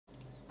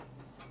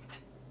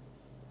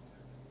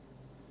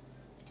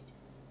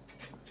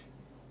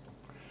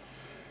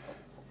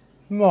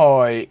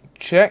Mic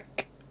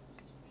check.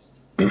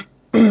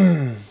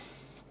 And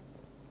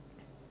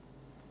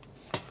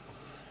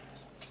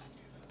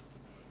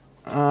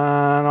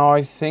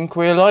I think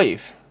we're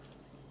live.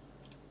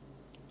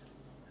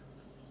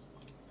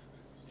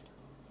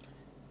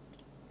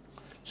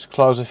 Just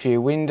close a few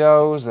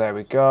windows. There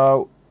we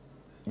go.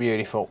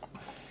 Beautiful.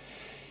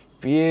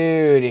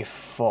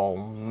 Beautiful,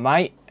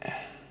 mate.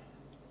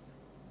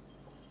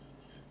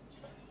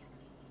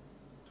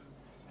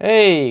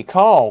 Hey,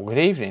 Carl, good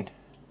evening.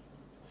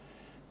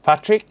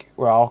 Patrick,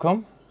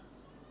 welcome.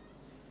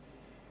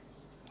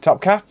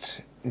 Top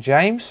Cat,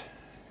 James.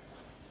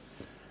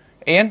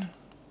 Ian.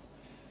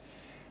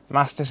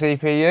 Master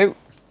CPU.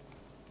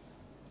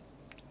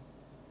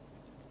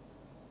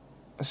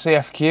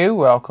 CFQ,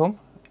 welcome.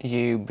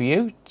 You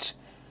Butte.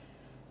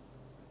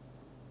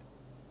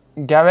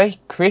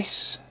 Gary,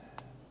 Chris,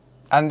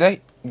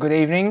 Andy, good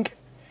evening.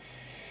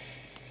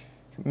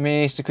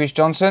 Mr. Chris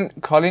Johnson,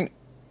 Colin.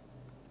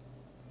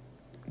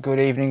 Good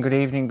evening, good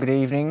evening, good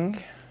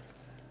evening.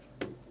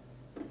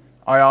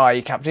 Aye, aye,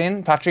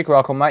 Captain. Patrick,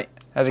 welcome, mate.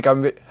 How's it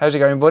going? How's it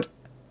going, bud?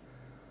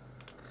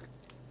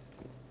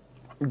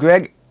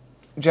 Greg,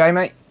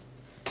 Jamie.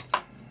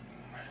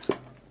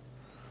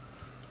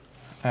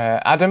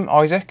 Adam,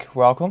 Isaac,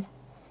 welcome.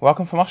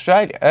 Welcome from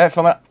Australia.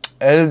 From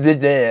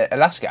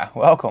Alaska,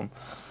 welcome.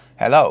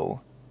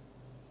 Hello.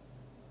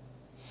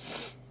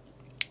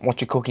 What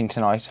you cooking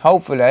tonight?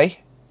 Hopefully,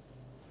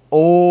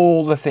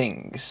 all the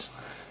things.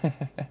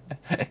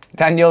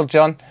 Daniel,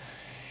 John,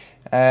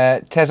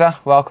 Teza,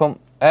 welcome.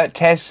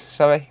 Tez,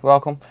 sorry,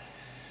 welcome.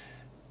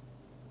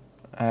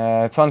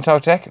 Pronto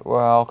Tech,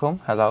 welcome.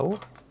 Hello.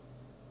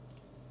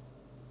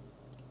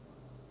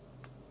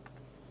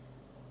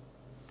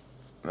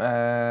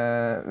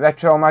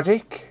 Retro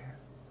Magic.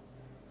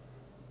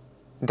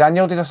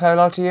 Daniel, did I say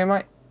hello to you,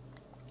 mate?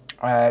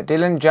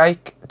 Dylan,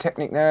 Jake,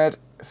 Technic Nerd,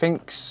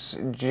 Finks,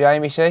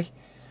 Jamie C,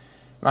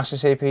 Master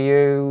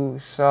CPU.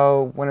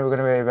 So when are we going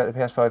to be about the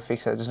PS5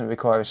 fix that doesn't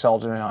require a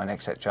soldering iron,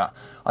 etc.?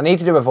 I need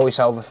to do a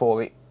voiceover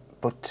for it,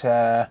 but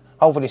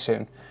hopefully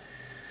soon.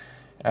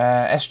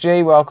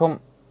 SG,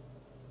 welcome.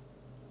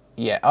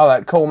 Yeah,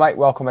 alright, cool, mate.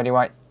 Welcome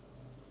anyway.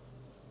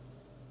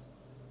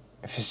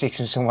 Physics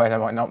in somewhere they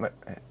might not,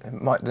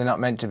 they're not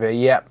meant to be.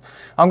 Yep,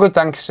 I'm good,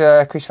 thanks,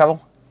 Chris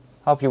Farrell.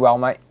 Hope you're well,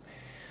 mate.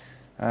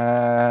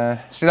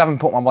 Still haven't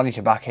put my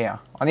monitor back here.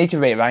 I need to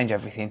rearrange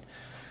everything.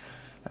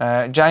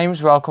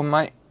 James, welcome,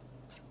 mate.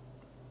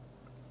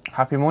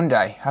 Happy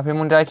Monday. Happy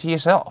Monday to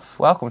yourself.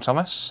 Welcome,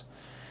 Thomas.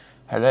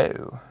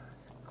 Hello.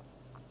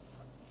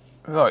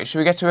 Right, should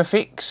we get to a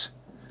fix?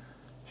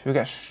 Should we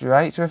get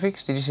straight to a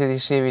fix? Did you see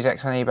this Series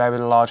X on eBay with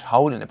a large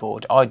hole in the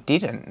board? I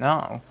didn't,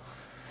 no.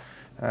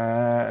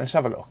 Let's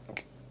have a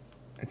look.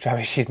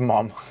 Travis's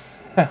mom.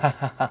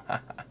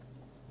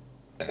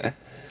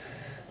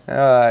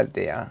 Oh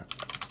dear.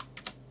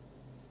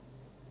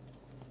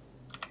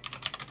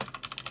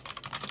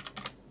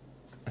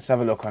 Let's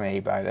have a look on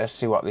eBay. Let's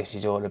see what this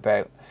is all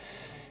about.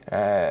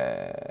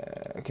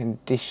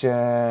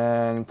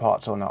 Condition,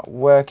 parts are not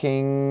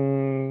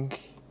working.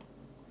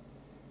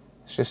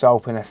 Let's just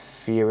open a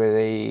few of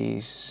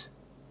these.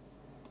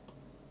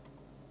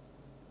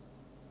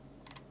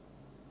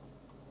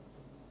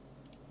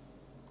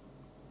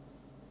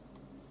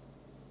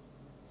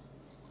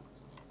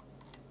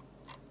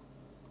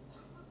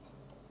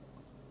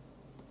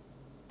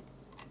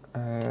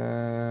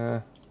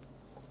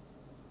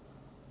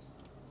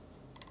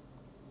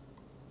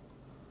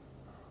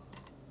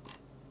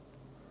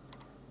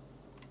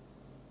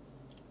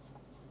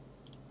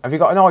 Have you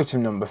got an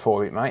item number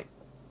for it, mate?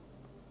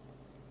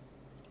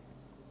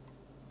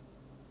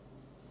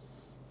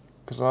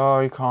 Because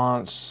I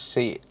can't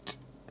see it.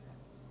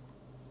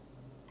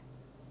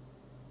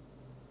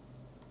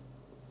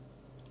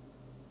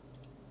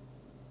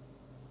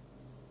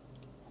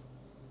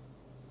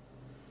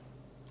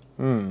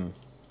 I'm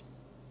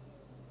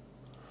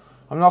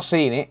not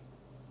seeing it.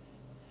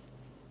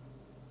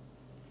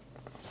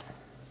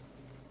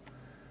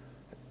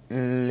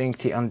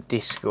 Linked it on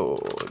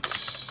Discord.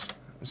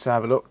 Let's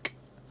have a look.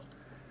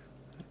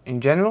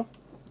 In general.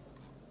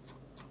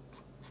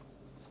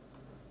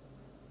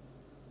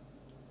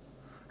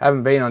 I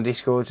haven't been on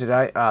Discord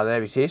today. Ah,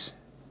 there it is.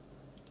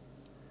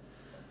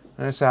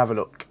 Let's have a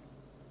look.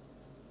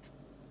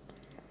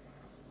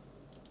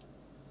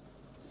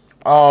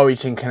 Oh,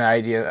 it's in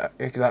Canadian.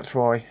 That's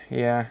why.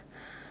 Yeah.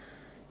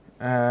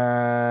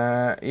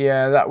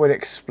 Yeah, that would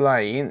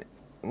explain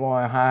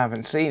why I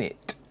haven't seen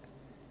it.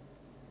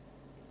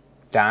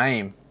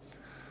 Damn.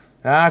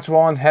 That's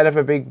one hell of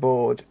a big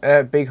board,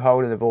 big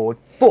hole in the board.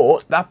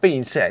 But that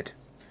being said,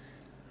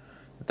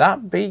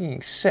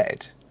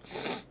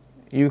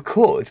 you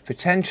could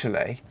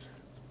potentially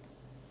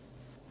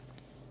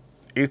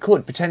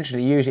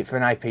use it for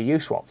an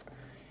APU swap.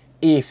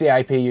 If the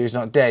APU is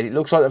not dead, it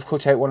looks like they've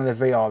cut out one of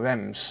the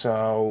VRMs,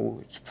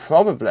 so it's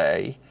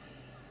probably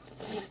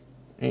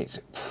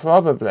had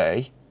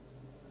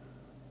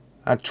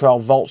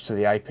 12 volts to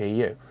the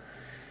APU.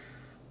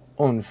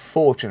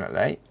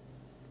 Unfortunately,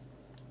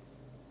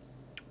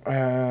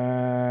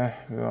 Right,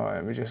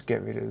 let me just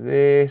get rid of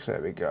this.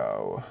 There we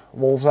go.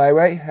 Wolves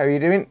Highway, how are you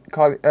doing?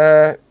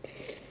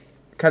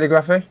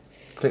 Calligraphy.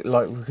 Click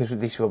like because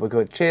this will be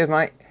good. Cheers,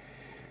 mate.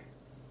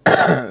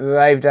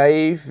 Rave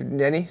Dave,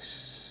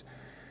 Dennis.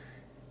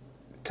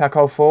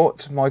 Taco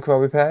Fort, Micro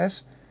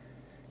Repairs.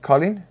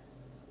 Colin.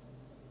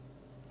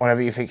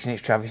 Whatever you're fixing,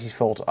 it's Travis's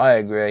fault. I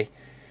agree.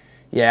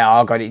 Yeah,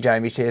 I got it,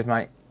 Jamie. Cheers,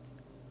 mate.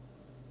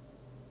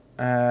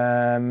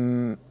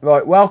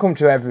 Right, welcome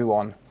to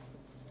everyone.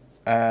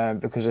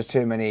 Because there's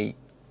too many.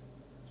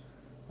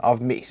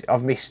 I've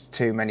missed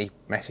too many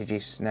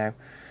messages now.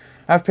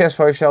 I have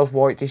PS5 shells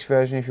white this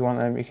version if you want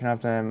them. You can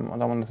have them. I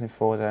don't want nothing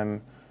for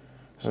them.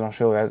 So I'm not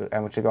sure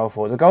how much to go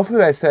for. They'll go for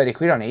about 30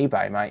 quid on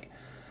eBay, mate.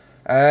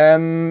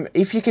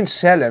 If you can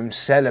sell them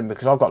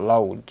because I've got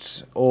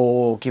loads,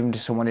 or give them to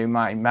someone who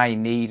may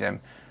need them.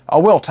 I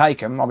will take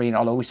them. I mean,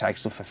 I'll always take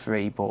stuff for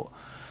free, but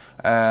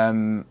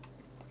I've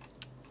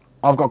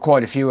got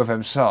quite a few of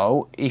them.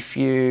 So if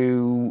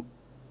you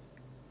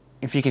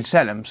can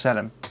sell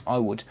them. I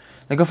would.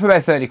 They go for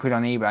about 30 quid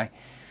on eBay.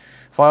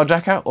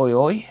 Filejacker, oi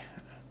oi.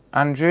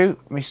 Andrew,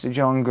 Mr.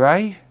 John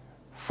Gray.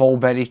 Full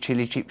belly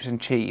chili chips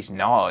and cheese.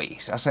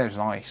 Nice. That sounds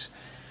nice.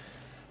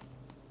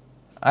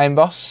 Aim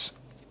boss.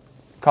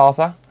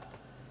 Cartha.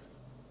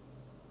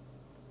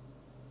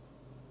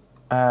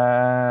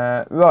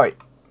 Right.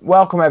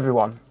 Welcome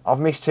everyone. I've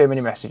missed too many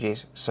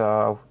messages,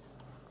 so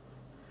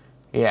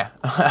yeah.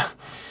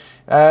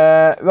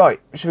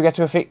 Right. Should we get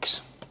to a fix?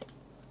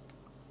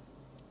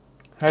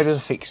 How does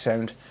a fix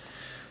sound?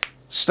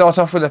 Start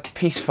off with a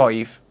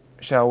PS5,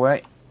 shall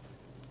we?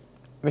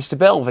 Mr.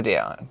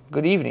 Belvedere.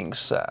 Good evening,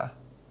 sir.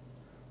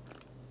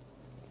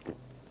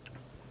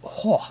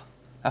 Oh,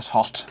 that's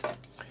hot.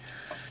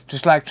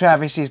 Just like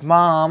Travis's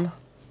mom.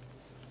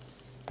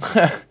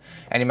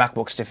 Any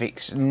MacBooks to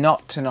fix?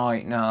 Not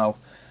tonight, no.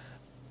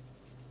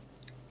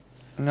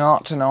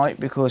 Not tonight,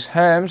 because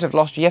Herms have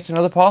lost yet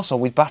another parcel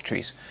with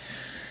batteries.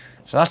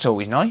 So that's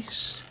always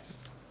nice.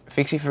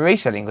 Fix it for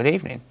reselling. Good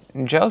evening.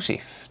 And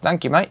Joseph.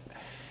 Thank you, mate.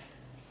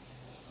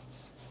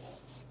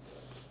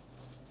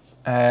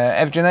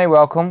 Evgeny,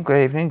 welcome.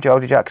 Good evening.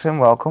 Jody Jackson,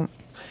 welcome.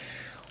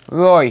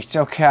 Right,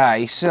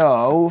 okay,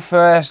 so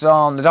first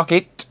on the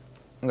docket,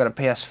 I've got a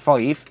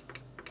PS5,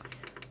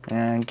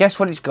 and guess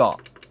what it's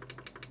got?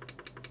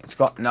 It's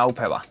got no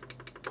power.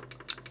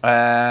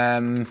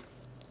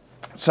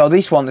 So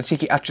this one, the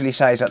ticket actually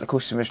says that the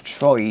customer's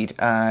tried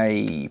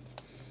a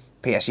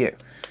PSU.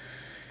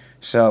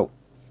 So,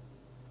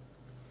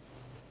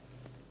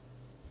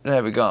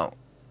 there we go.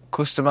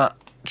 Customer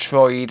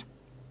tried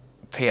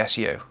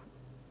PSU. I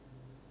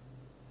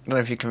don't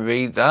know if you can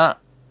read that.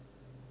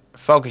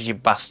 Focus, you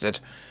bastard.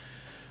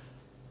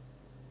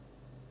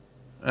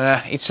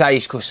 It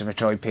says customer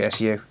tried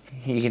PSU.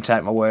 You can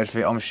take my word for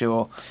it, I'm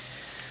sure.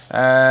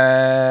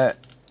 Oh,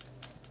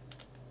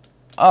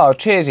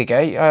 cheers,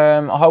 Iggy.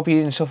 I hope you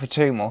didn't suffer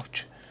too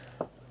much.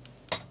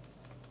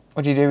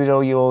 What do you do with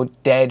all your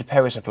dead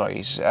power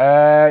supplies?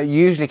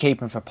 Usually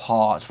keep them for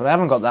parts, but I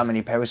haven't got that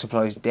many power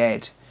supplies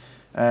dead.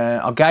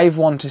 I gave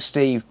one to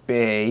Steve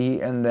B,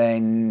 and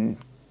then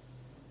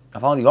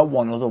I've only got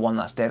one other one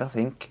that's dead, I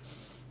think.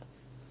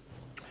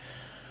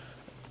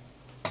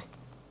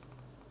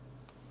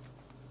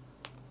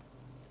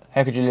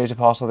 How could you lose a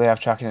parcel they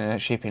have tracking and a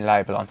shipping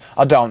label on?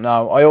 I don't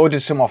know. I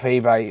ordered some off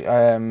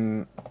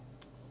eBay.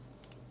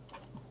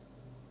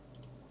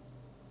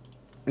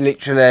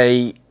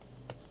 Literally,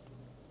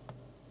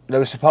 they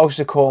were supposed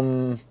to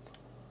come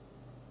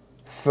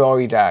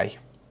Friday.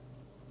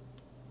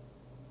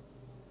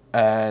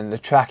 And the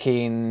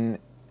tracking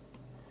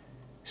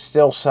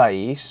still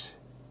says...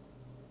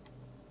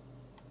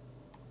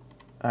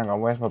 Hang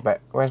on, where's my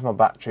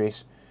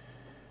batteries?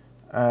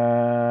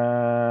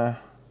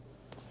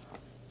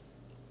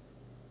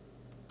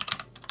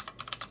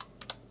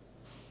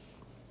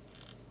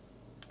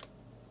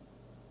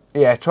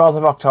 Yeah, 12th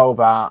of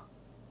October.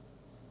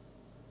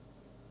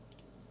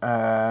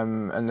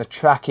 And the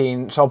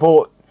tracking. So I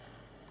bought.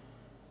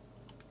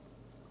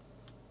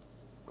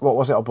 What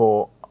was it I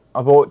bought?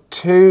 I bought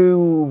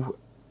two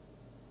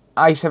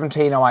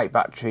A1708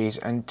 batteries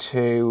and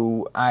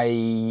two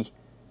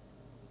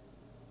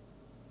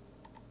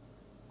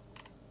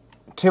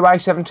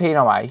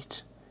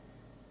A1708.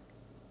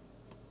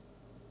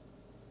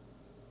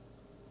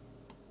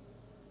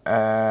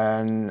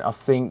 And I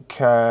think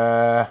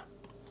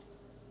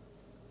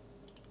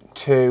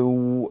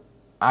two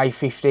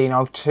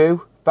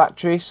A1502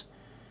 batteries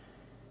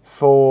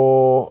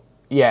for,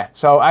 yeah,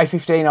 so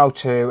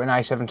A1502 and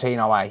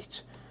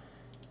A1708.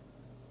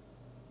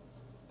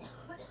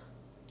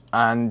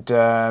 And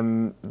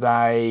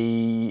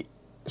they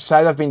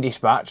say they've been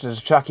dispatched. There's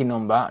a tracking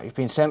number. It's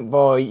been sent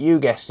by, you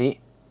guessed it,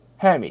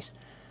 Hermes.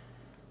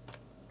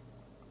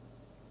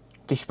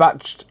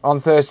 Dispatched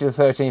on Thursday the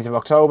 13th of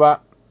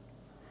October.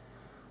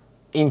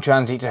 In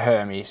transit to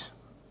Hermes.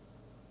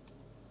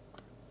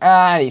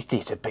 And it's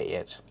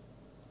disappeared.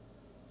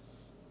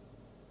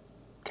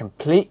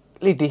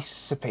 Completely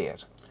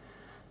disappeared.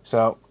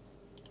 So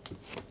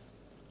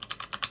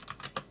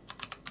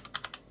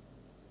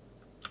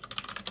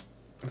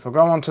if I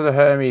go onto the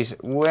Hermes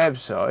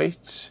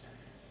website,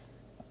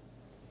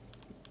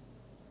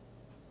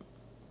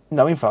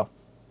 no info.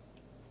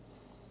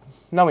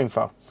 No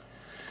info.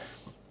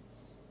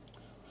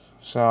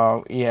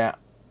 So, yeah.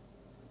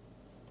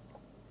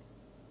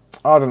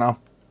 I don't know.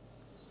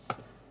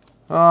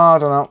 I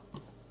don't know.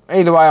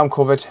 Either way, I'm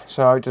covered,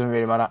 so it doesn't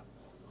really matter.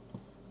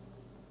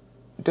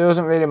 It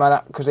doesn't really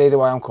matter, because either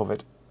way, I'm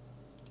covered.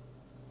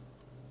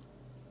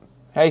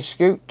 Hey,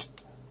 Scoot.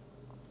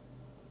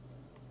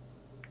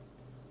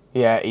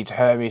 Yeah, it's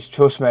Hermes.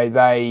 Trust me,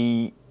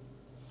 they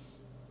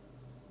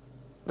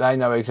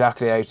know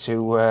exactly how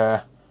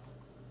to.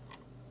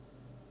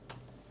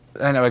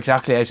 They know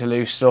exactly how to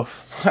lose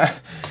stuff.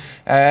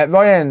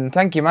 Ryan,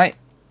 thank you, mate.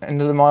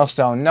 Another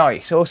milestone.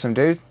 Nice, awesome,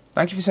 dude.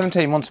 Thank you for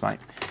 17 months, mate.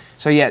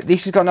 So yeah,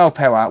 this has got no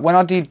power. When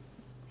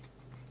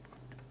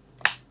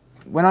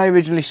I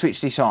originally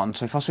switched this on,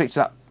 so if I switch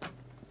that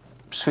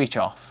switch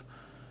off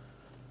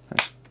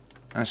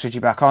and switch it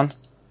back on,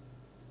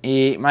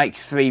 it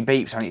makes 3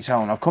 beeps on its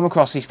own. I've come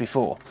across this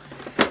before,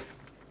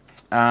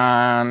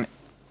 and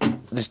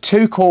there's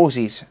 2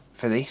 causes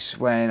for this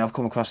when I've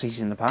come across this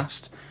in the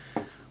past.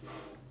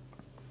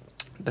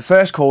 The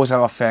first cause that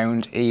I've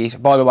found is,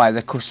 by the way,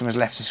 the customer's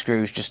left the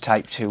screws just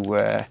taped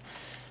to,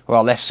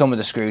 well, left some of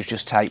the screws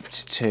just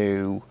taped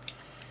to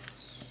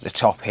the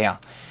top here.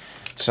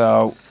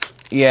 So,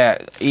 yeah,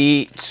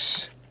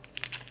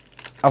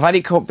 I've had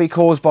it be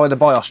caused by the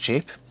BIOS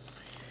chip,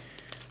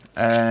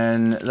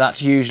 and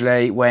that's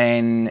usually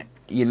when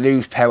you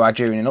lose power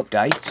during an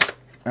update.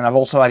 And I've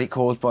also had it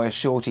caused by a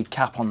shorted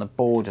cap on the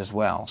board as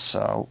well.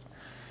 So,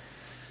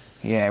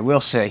 yeah,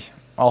 we'll see.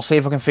 I'll see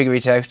if I can figure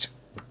it out.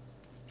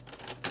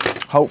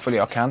 Hopefully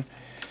I can.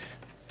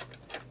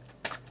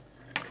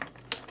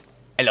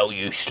 Hello,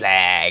 you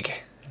slag.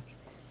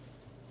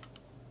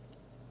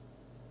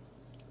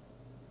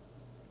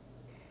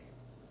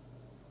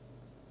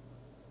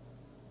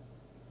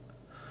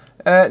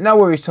 No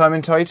worries, Time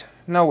and Tide.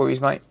 No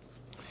worries, mate.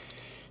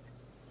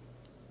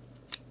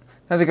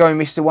 How's it going,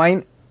 Mr.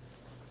 Wayne?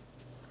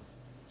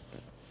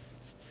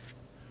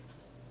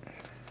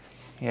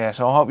 Yeah,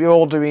 so I hope you're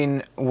all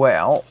doing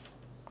well.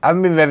 I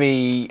haven't been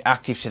very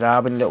active today.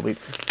 I've been a little bit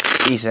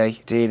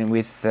busy dealing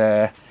with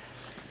other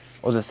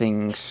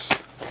things.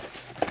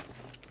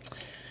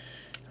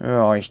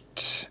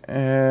 Right.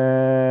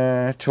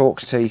 Torx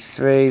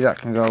T3, that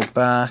can go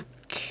back.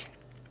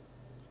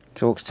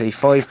 Torx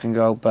T5 can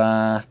go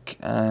back.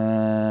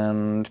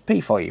 And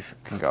P5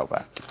 can go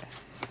back.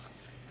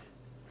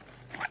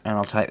 And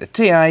I'll take the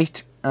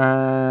T8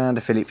 and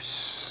the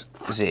Philips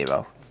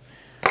 0.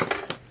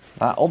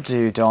 That'll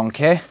do,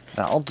 donkey.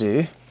 That'll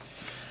do.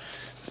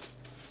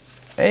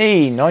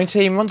 Hey,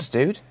 19 months,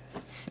 dude.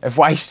 Of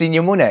wasting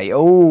your money.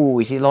 Oh,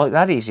 is it like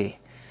that, is it?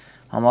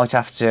 I might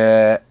have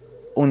to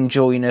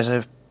unjoin as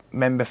a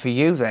member for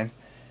you then.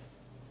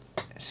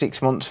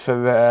 6 months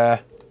for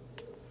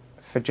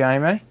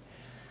Jamie.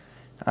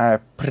 I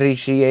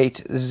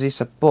appreciate the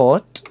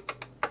support.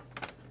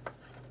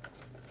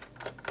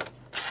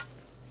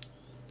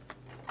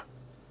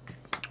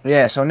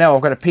 Yeah, so now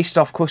I've got a pissed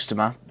off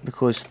customer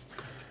because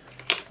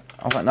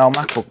I've got no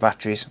MacBook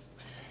batteries.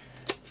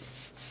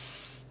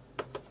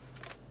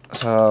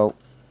 So,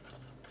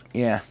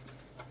 yeah.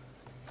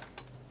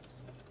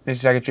 Need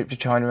to take a trip to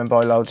China and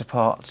buy loads of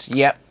parts.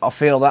 Yep, I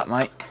feel that,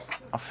 mate.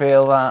 I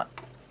feel that.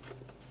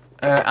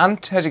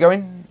 Ant, how's it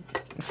going?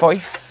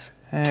 Fife,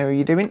 how are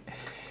you doing?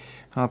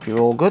 Hope you're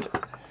all good.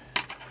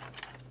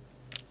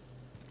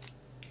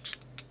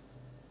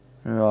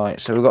 Right,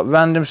 so we've got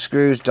random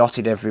screws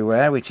dotted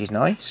everywhere, which is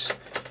nice.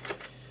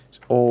 It's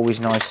always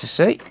nice to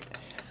see.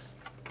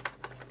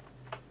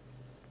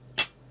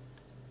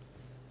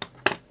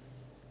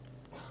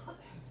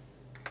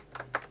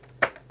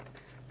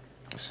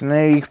 So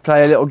now you can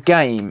play a little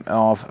game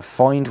of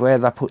find where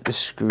they put the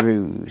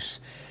screws.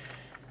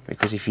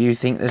 Because if you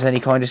think there's any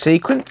kind of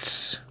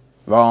sequence,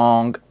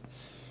 wrong.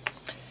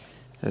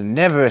 There's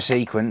never a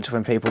sequence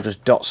when people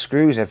just dot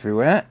screws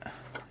everywhere.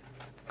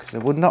 Because they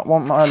would not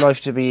want my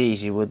life to be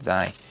easy, would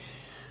they?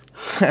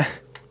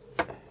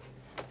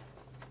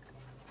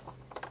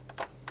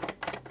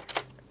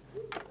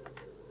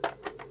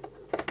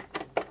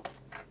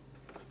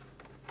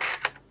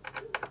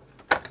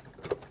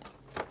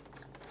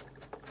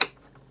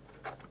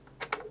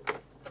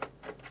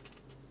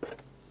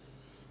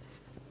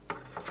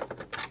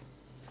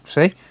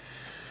 See?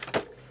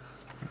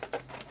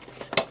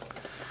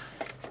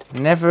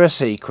 Never a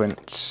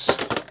sequence.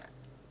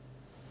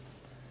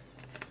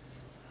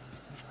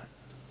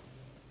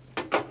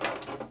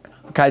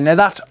 Okay, now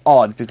that's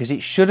odd because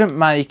it shouldn't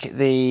make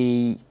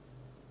the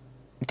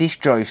disk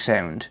drive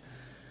sound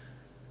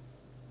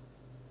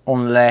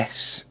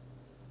unless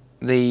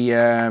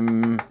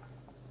the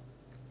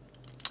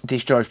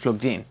disk drive's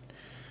plugged in.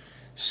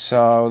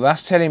 So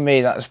that's telling me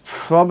that there's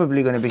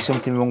probably going to be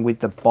something wrong with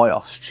the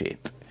BIOS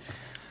chip.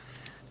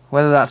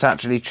 Whether that's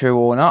actually true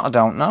or not, I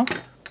don't know.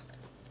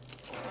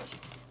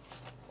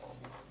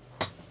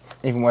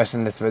 Even worse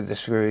than the thread the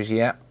screws,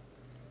 yeah.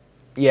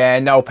 Yeah,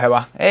 no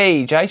power.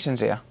 Hey, Jason's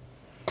here.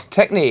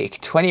 Technique,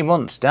 20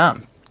 months,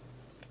 damn.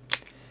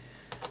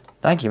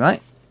 Thank you, mate.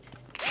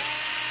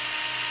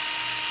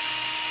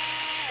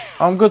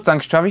 I'm good,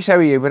 thanks, Travis. How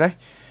are you, buddy?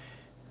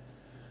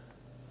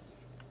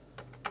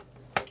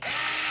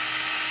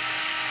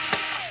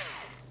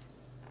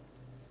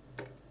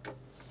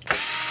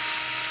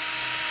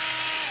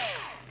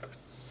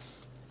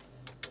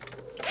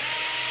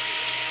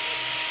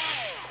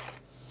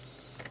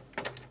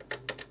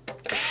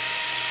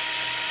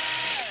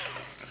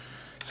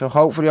 So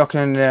hopefully I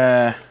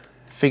can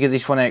figure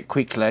this one out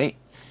quickly.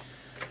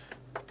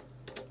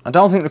 I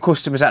don't think the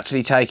customer's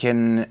actually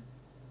taken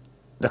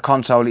the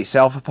console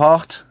itself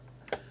apart,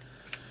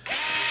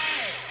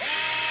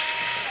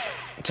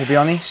 to be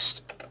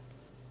honest.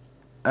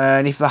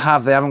 And if they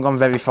have, they haven't gone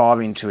very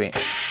far into it,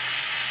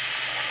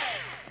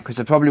 because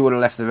they probably would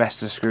have left the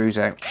rest of the screws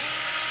out.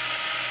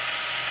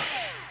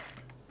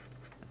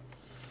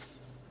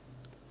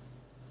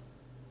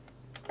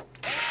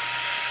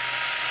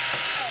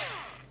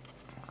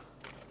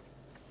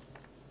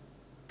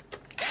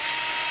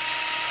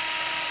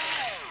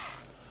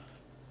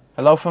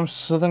 Hello from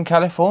Southern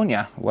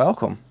California.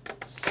 Welcome.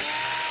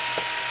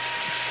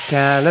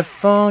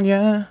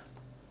 California.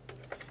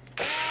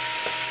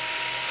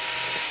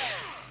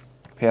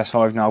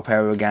 PS5 no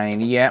power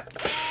again. Yep.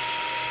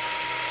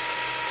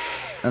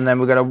 And then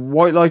we got a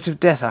White Light of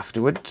Death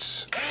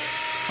afterwards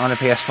on a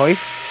PS5.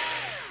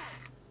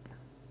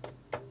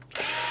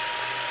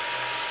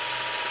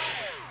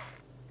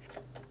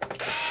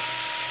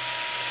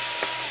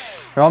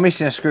 We're all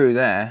missing a screw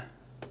there.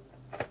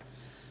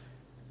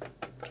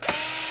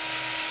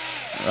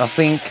 I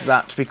think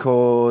that's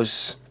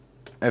because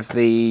of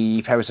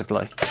the power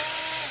supply,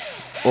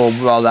 or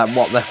rather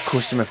what the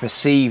customer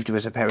perceived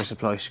was a power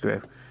supply screw,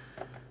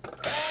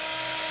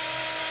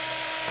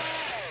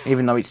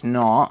 even though it's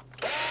not.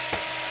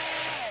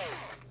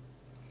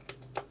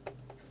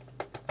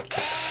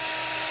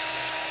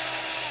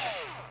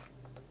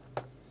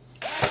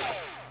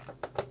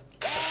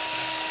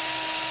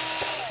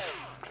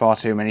 Far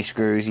too many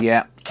screws,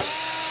 yeah.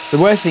 The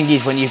worst thing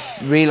is when you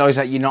realise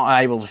that you're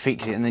not able to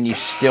fix it and then you've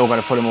still got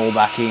to put them all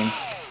back in.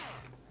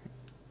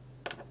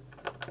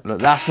 Look,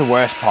 that's the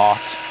worst part.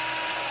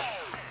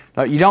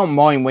 Like, you don't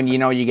mind when you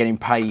know you're getting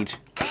paid.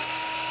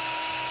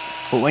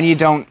 But when you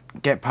don't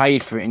get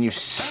paid for it and you've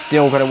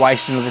still got to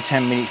waste another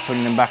 10 minutes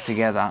putting them back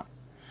together.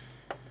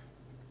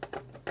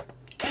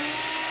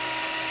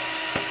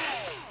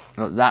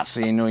 Look, that's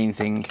the annoying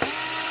thing.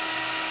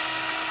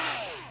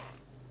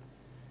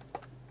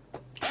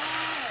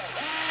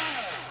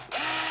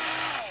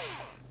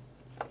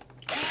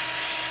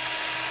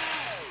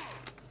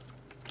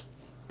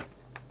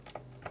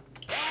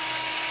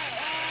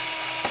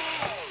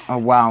 Oh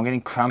wow, I'm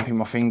getting cramp in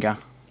my finger.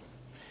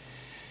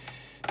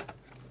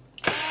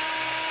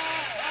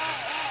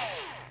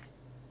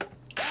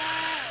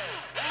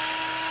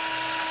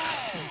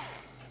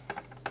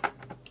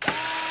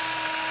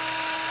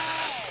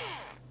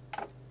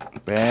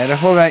 Better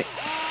hurry.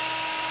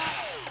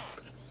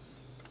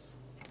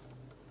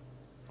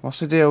 What's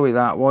the deal with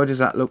that? Why does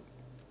that look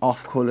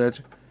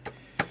off-coloured?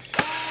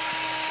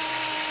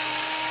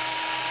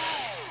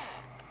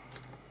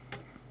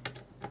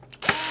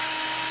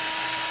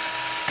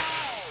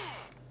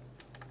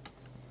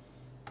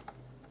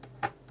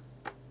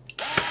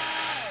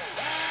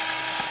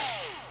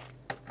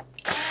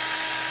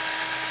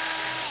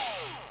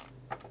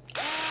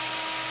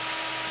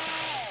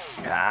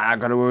 Ah,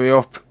 gotta hurry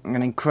up. I'm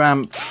getting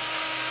cramp.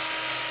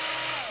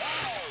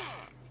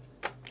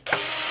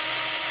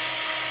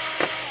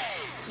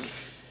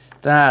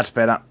 That's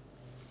better.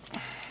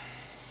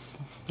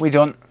 We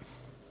done.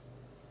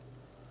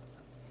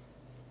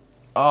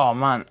 Oh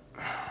man.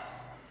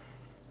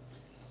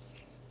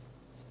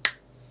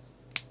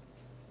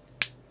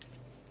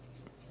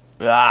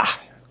 Ah,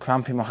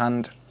 cramp in my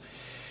hand.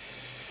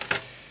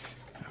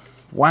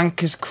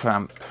 Wanker's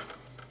cramp.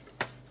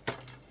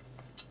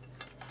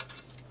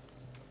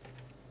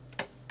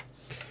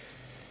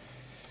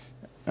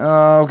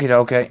 Okay,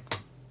 okay.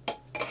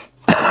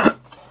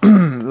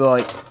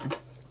 Right.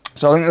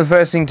 So I think the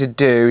first thing to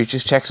do is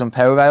just check some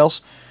power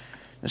rails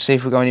and see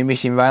if we've got any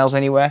missing rails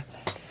anywhere.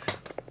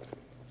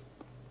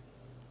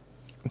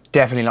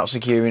 Definitely not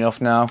secure enough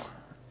now.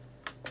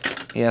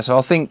 Yeah, so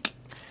I think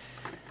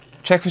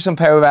check for some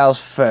power rails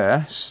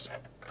first.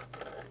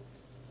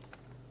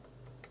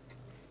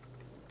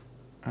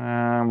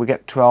 And we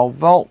get 12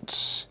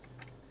 volts.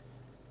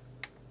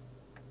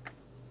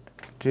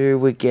 Do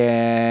we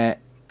get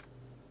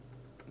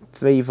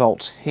 3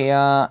 volts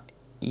here?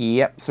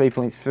 Yep,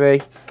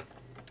 3.3.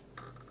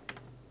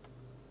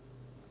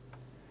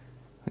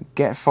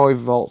 Get 5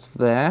 volts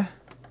there.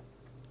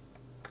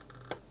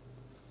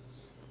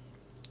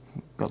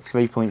 Got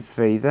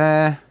 3.3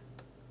 there.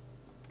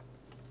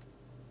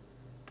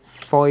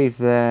 5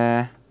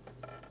 there.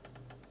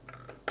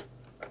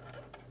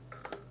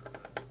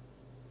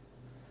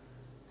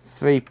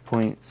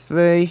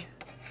 3.3.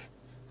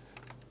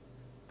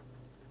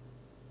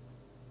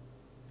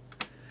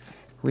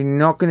 We're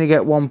not going to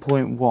get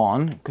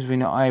 1.1 because we're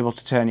not able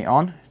to turn it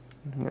on.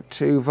 We've got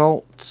 2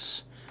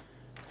 volts,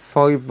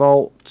 5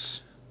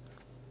 volts,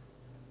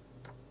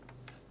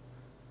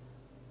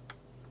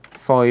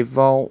 5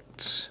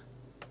 volts.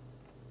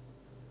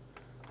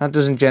 That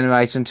doesn't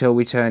generate until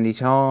we turn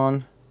it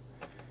on.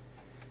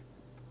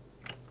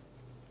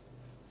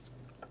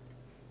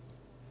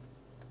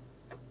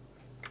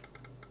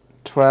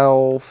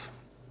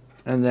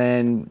 And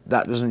then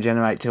that doesn't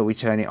generate till we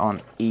turn it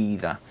on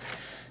either.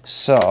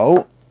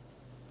 So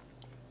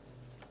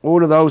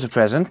all of those are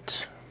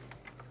present,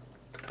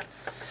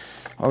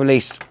 or at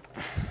least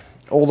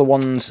all the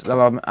ones that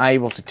I'm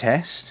able to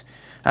test.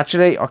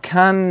 Actually, I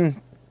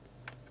can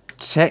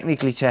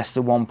technically test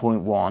the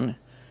 1.1.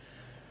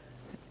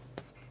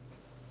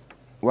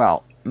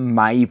 Well,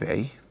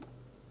 maybe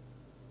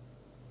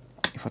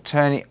if I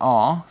turn it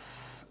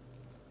off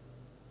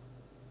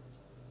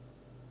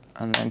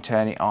and then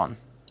turn it on.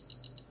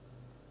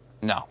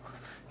 No,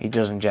 it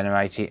doesn't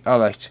generate it.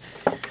 Alright,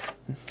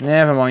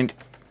 never mind.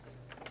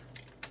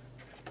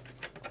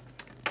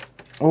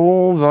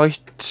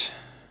 Alright.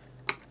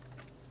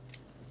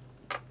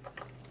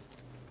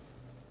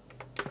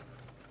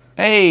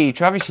 Hey,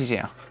 Travis is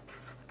here.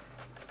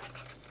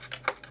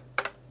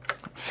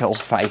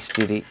 Phil's face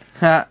did it.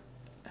 Ha.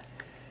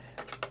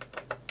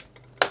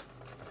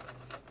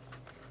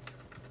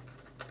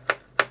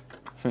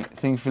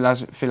 Think Phil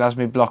has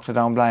me blocked, I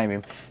don't blame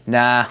him.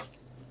 Nah,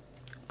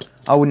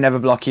 I would never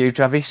block you,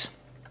 Travis.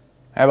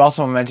 How else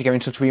am I meant to get in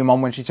touch with your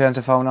mum when she turns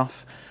her phone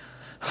off?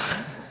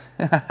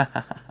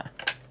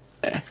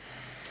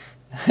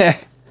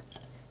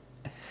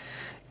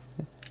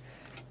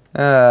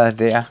 Oh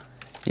dear.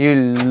 You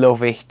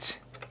love it.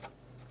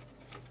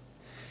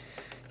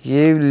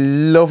 You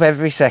love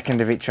every second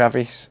of it,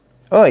 Travis.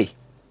 Oi!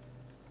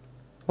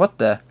 What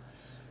the?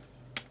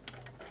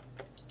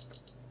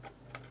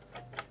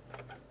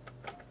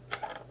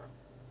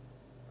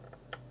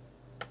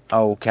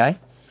 Okay.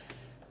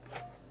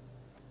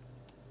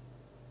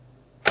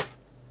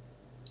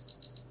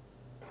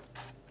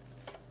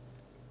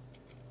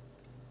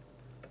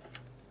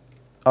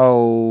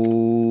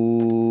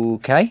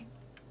 Okay.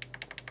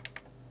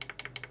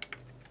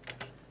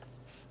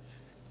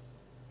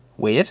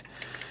 Weird.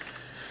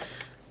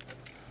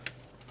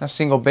 That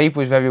single beep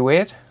was very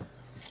weird.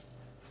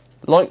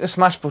 Like the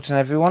smash button,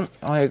 everyone.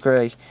 I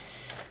agree.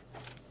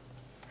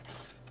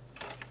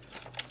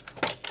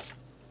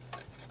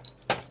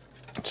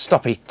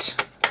 Stop it.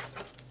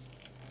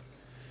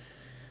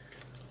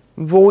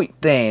 Right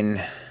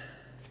then.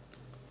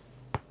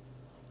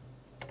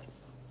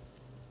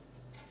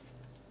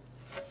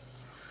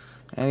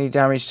 Any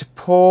damage to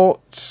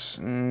ports?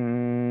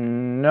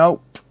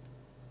 Nope.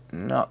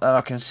 Not that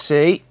I can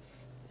see.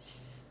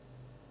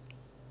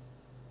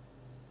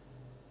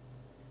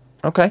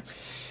 Okay.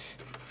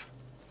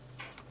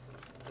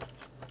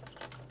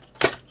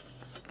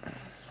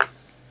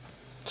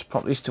 Let's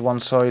pop this to one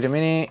side a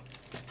minute.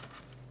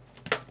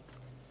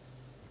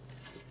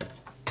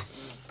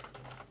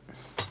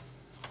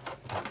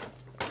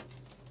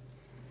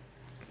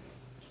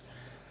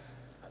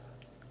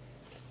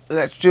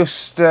 Let's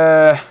just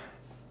go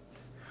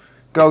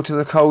to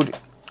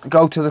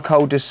the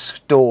Coder's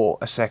store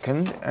a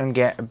second and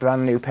get a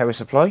brand new power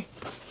supply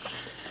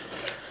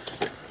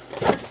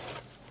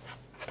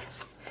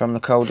from the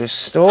Coder's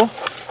store.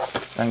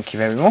 Thank you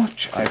very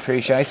much. I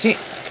appreciate it.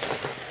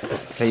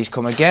 Please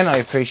come again. I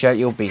appreciate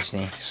your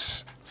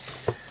business.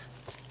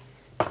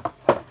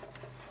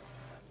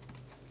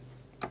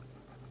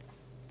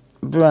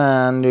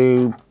 Brand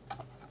new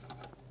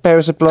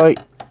power supply,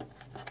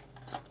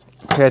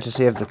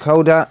 courtesy of the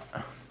Coder.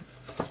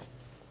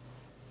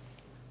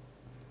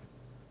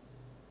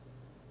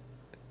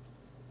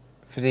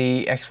 For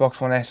the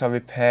Xbox One S, I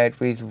repaired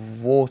with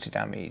water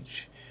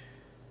damage.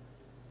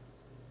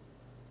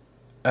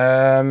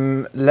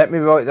 Let me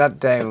write that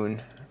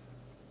down.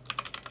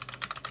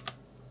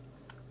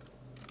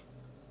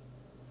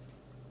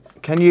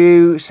 Can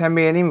you send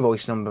me an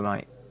invoice number,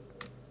 mate?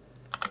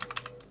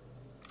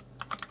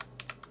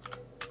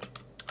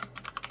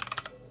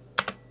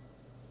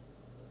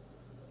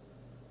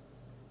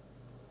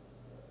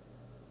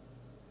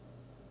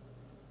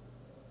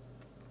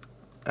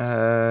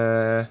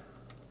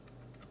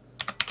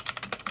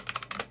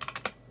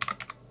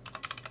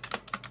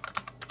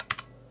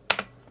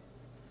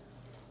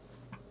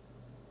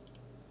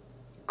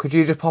 Could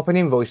you just pop an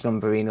invoice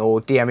number in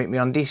or DM it me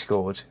on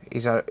Discord?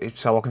 Is that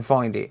so I can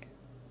find it?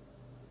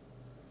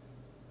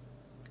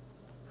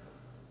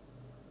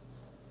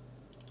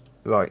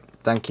 Right,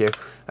 thank you.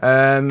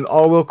 I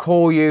will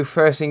call you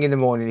first thing in the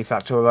morning if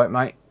that's alright,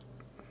 mate.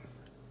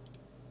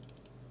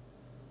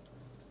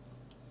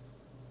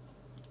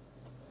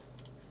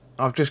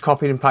 I've just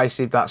copied and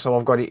pasted that so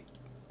I've got it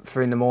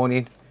for in the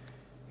morning,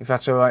 if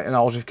that's alright, and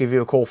I'll just give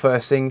you a call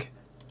first thing.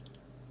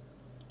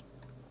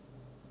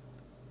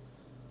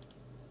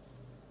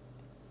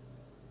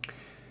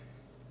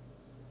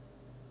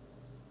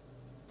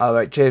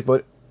 Alright, cheers,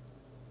 bud.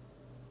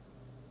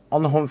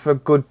 On the hunt for a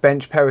good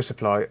bench power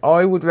supply,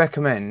 I would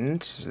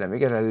recommend, let me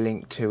get a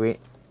link to it.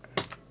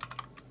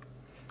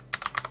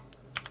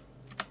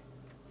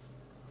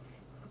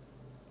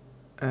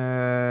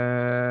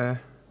 I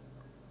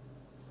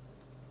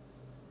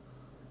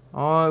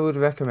would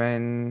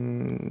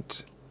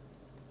recommend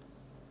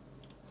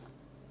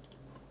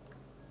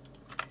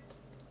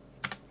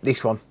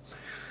this one.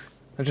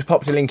 I just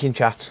popped a link in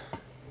chat.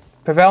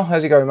 Pavel,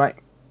 how's it going, mate?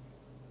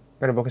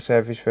 Got a book of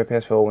service for a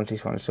PS4 once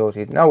this one is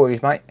sorted. No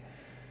worries, mate.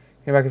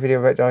 You make a video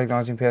about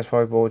diagnosing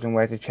PS5 boards and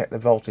where to check the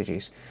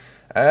voltages.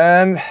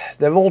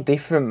 They're all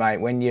different, mate.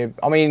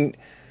 I mean,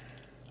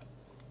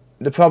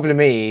 the problem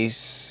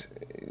is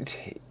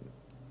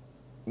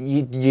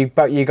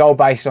you go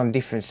based on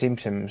different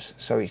symptoms,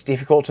 so it's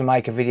difficult to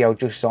make a video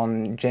just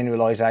on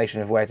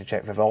generalisation of where to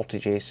check for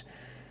voltages.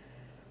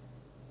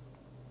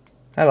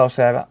 Hello,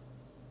 Sarah.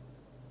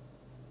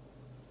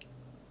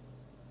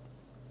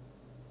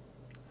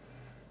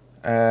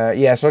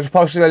 Yeah, so I just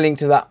posted a link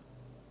to that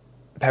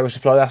power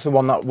supply. That's the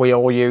one that we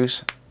all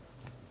use.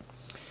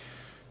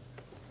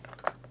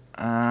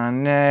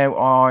 And now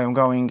I am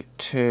going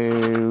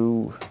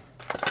to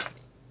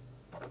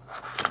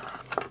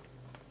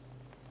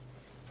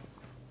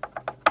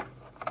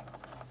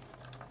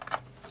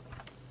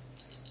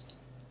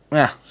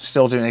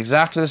still doing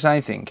exactly the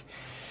same thing.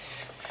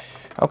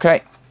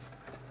 Okay.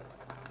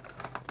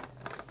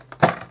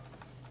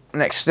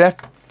 Next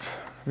step,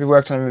 we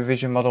worked on a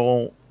revision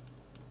model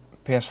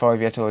PS5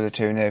 yet or the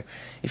 2 new.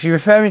 If you're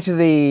referring to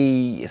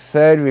the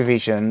third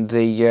revision,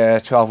 the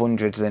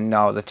 1200s, then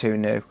no, the 2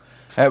 new.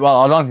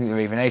 Well, I don't think they're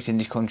even out in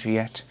this country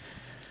yet.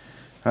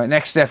 Right,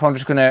 next step, I'm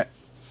just going to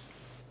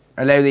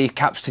allow the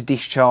caps to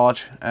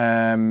discharge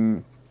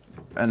and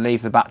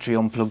leave the battery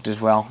unplugged as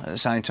well at the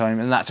same time,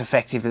 and that's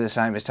effectively the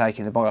same as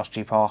taking the BIOS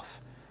chip off.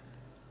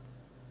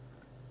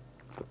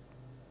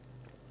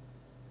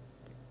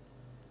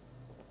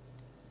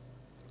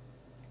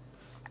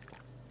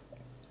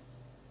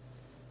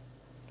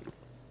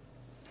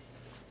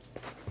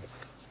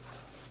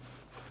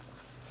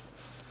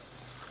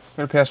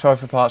 Got a PS5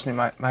 for parts and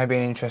it may be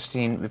an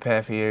interesting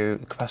repair for you.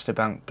 The capacitor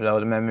bank below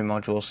the memory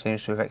module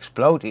seems to have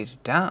exploded.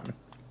 Damn.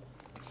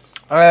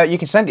 You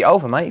can send it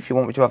over, mate, if you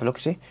want me to have a look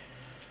at it.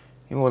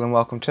 You're more than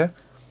welcome to.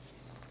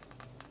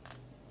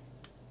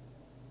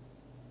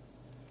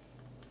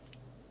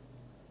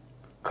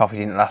 Coffee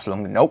didn't last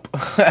long. Nope.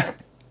 That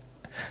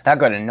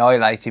got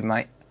annihilated,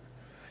 mate.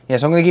 Yeah,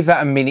 so I'm going to give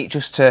that a minute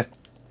just to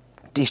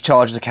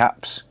discharge the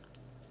caps.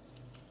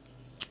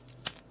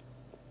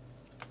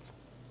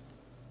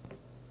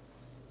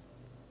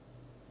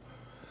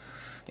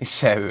 It's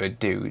so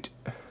dude.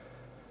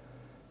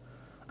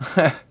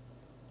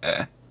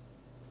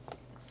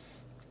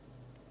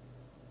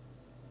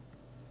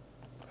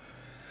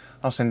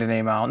 I'll send an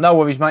email. No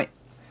worries, mate.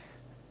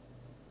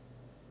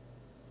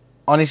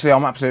 Honestly,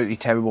 I'm absolutely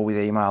terrible with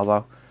email,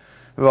 though.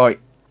 Right.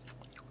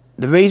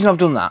 The reason I've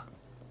done that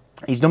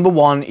is, number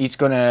one, it's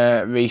going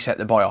to reset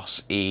the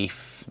BIOS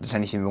if there's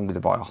anything wrong with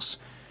the BIOS,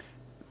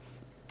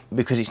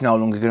 because it's no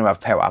longer going to have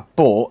power.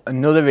 But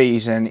another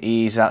reason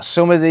is that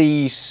some of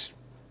these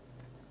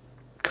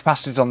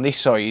capacitors on this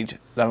side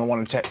that I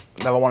want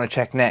to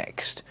check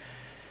next,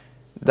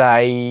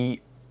 they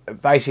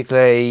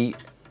basically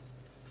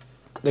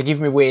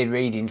give me weird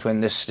readings when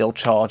they're still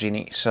charging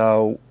it.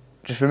 So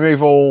just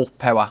remove all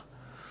power.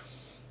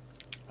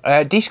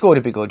 Discord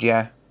would be good,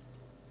 yeah.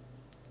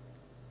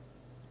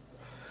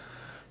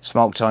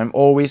 Smoke time,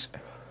 always.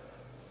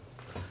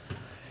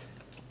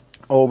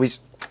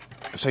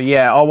 So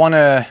yeah, I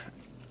wanna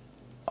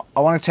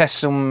test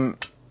some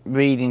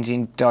readings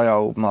in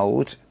diode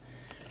mode.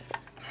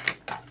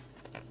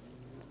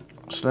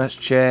 So let's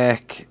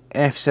check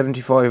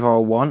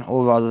F7501,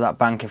 or rather that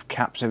bank of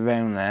caps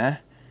around there.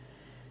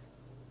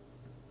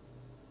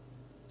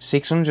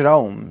 600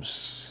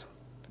 ohms.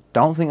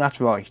 Don't think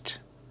that's right.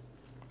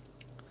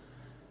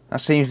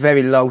 That seems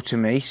very low to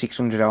me,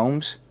 600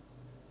 ohms.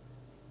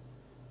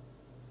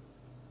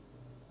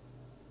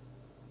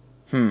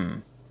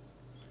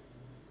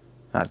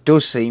 That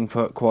does seem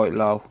quite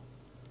low.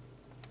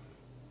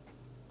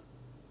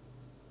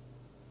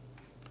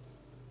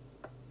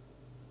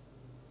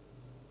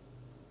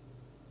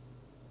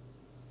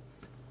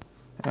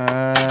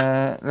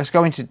 Let's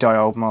go into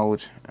diode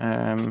mode.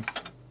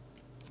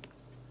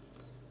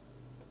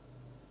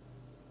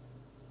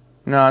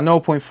 No,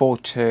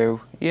 0.42.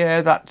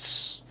 Yeah,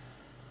 that's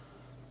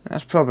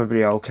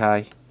probably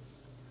okay.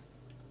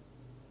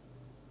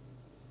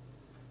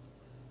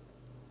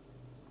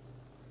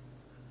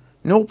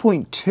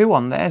 .2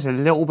 on there is a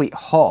little bit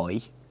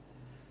high.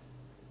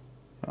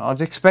 I'd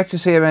expect to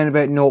see around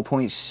about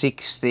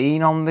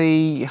 0.16 on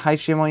the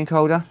HDMI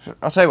encoder.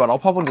 I'll tell you what, I'll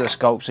pop under the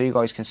scope so you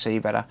guys can see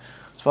better.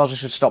 I suppose I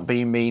should stop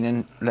being mean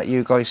and let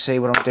you guys see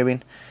what I'm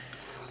doing.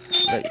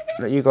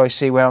 Let you guys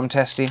see where I'm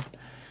testing.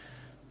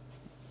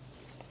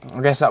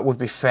 I guess that would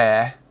be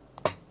fair.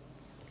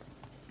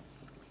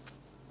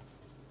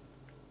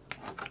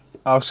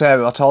 Oh,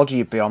 Sarah, I told you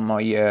you'd be on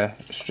my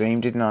stream,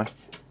 didn't I?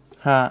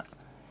 Ha.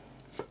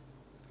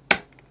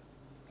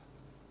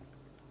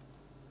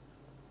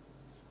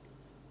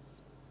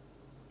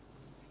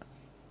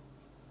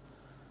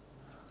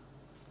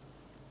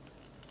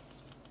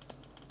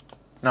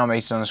 No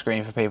meters on the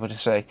screen for people to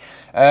see.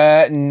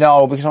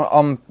 No, because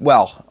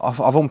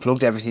I've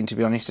unplugged everything, to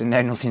be honest, and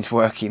now nothing's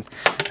working.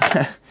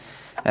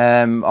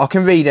 I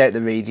can read out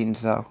the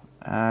readings though.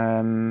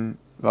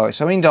 Right,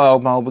 so in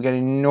diode mode we're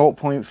getting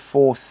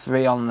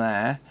 0.43 on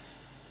there.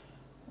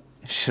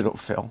 Shut up,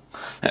 Phil.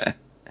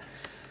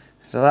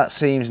 So that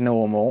seems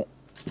normal,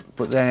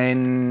 but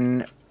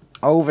then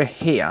over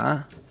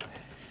here,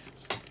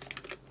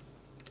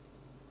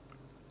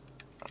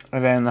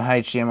 around the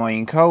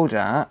HDMI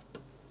encoder,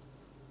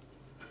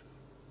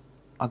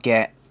 I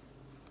get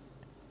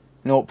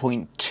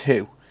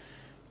 0.2.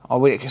 I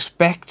would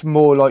expect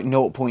more like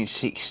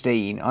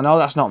 0.16. I know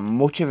that's not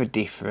much of a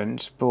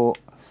difference, but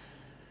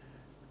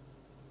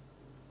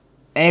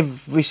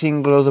every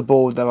single other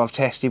board that I've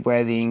tested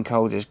where the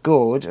encoder's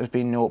good has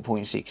been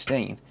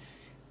 0.16.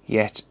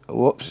 Yet,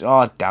 whoops,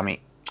 oh damn it.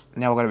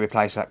 Now I've got to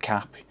replace that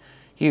cap.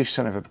 You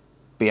son of a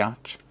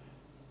biatch.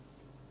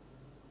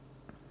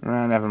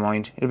 No, never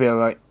mind. It'll be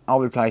alright.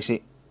 I'll replace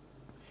it.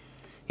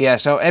 Yeah,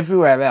 so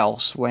everywhere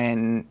else,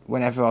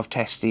 whenever I've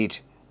tested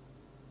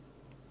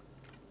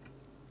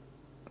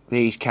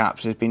these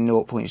caps, has been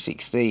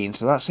 0.16.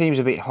 So that seems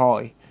a bit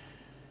high.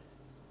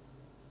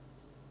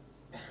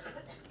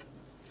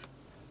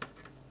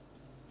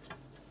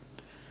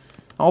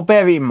 I'll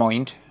bear it in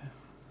mind.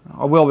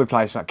 I will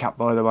replace that cap,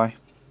 by the way.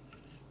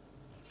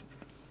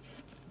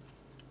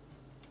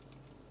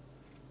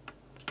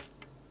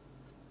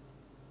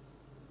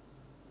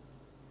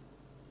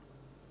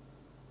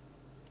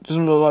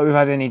 Doesn't look like we've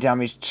had any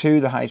damage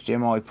to the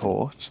HDMI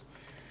port.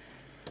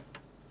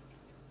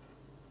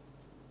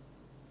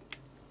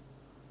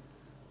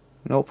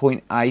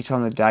 .8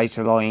 on the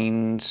data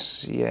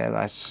lines. Yeah,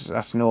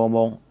 that's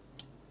normal.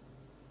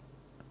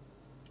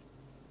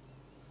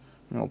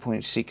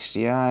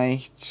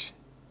 0.68.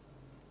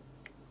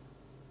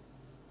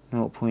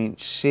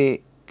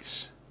 0.6.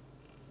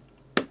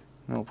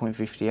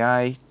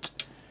 0.58.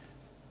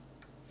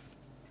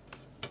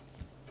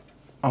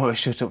 Oh,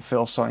 shut up,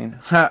 Phil sign.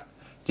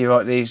 Do you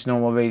write these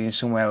normal readings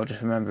somewhere or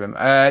just remember them?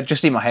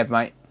 Just in my head,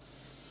 mate.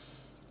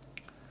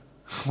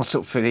 What's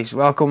up, Phillies?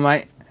 Welcome,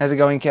 mate. How's it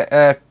going,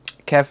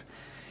 Kev?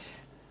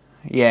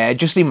 Yeah,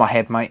 just in my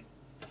head, mate.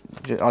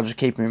 I'll just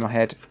keep them in my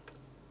head.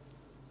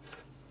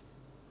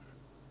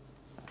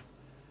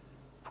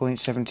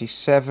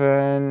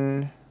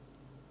 0.77.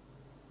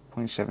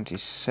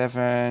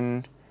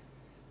 0.77.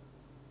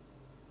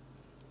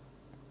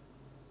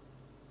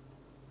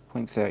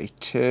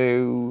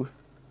 0.32.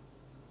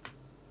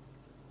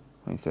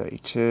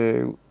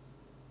 0.32.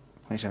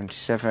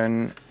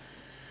 0.77.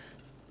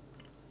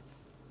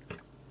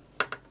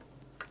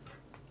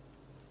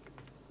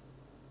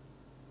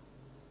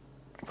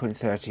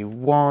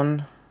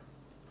 0.31.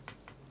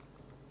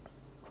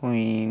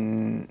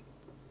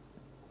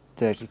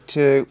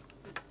 0.32.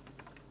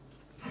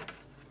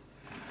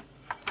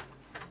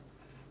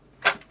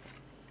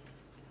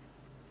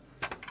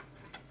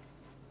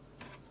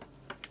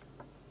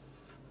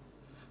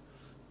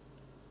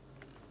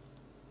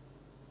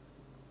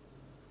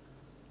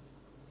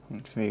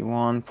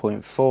 0.31,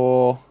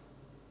 0.4,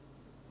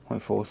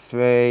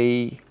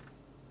 0.43,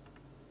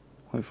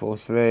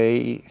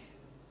 0.43,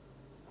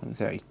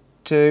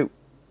 0.32,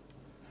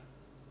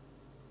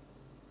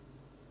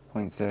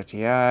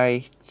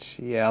 0.38.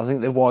 Yeah, I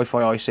think the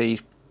Wi-Fi IC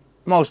is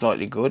most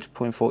likely good.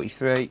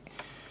 0.43.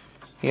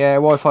 Yeah,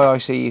 Wi-Fi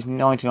IC is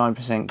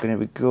 99% going to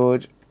be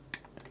good.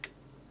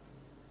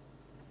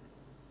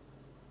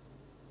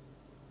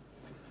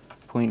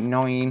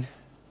 0.9.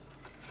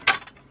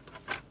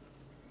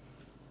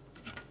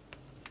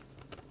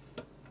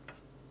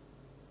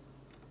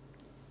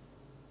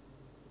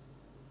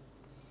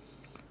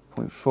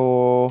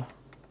 0.4,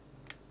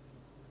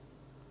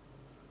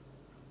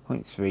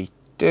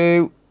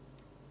 0.32,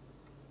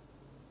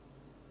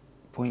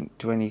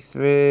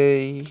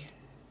 0.23,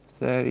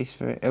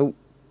 33, oh,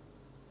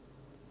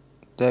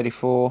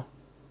 34,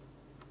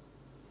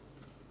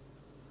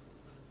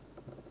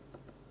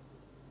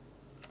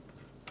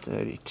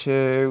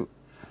 32,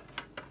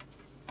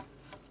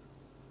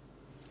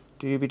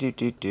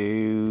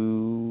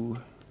 doo-be-doo-doo-doo.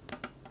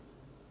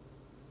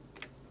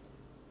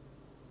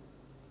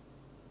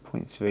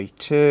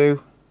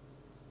 0.32,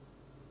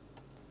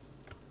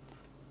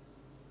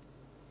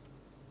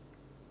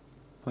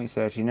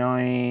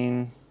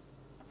 0.39,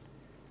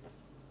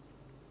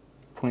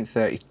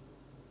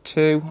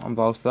 0.32 on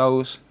both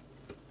those.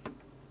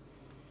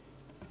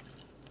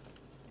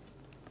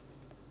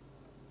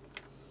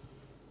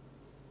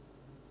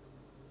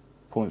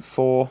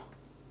 0.4.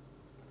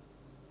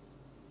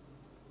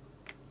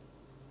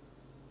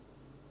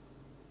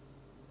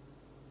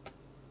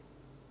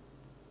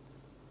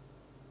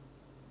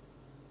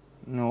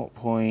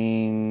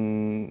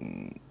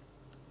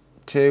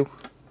 0.2.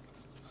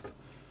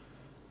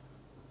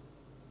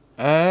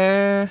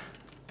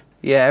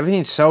 Yeah,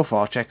 everything so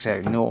far checks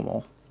out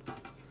normal.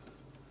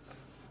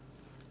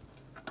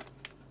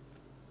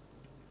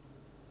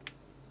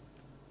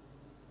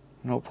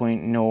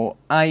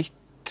 .08.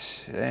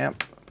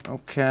 Yep.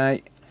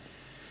 Okay.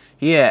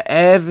 Yeah,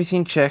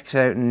 everything checks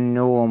out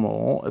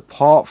normal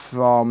apart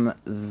from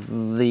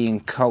the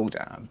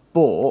encoder,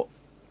 but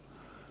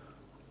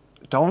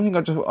I don't think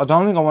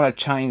I want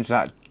to change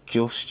that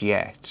just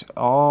yet.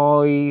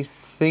 I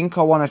think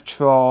I want to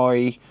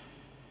try.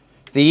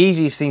 The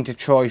easiest thing to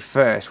try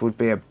first would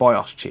be a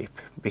BIOS chip,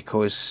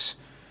 because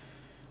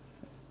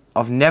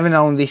I've never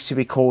known this to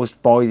be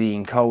caused by the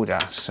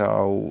encoder,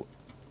 so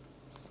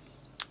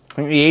I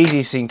think the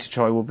easiest thing to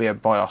try would be a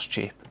BIOS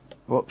chip.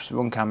 Whoops,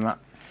 wrong camera.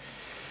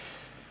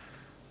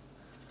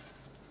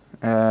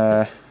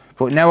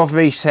 But now I've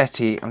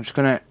reset it, I'm just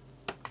going to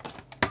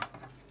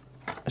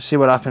see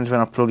what happens when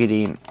I plug it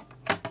in.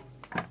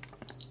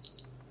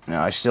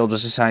 No, it still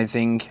does the same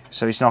thing,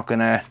 so it's not going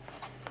to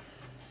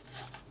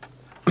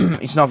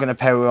it's not going to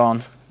power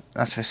on,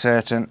 that's for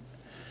certain.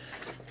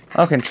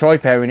 I can try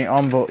powering it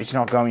on, but it's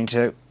not going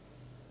to.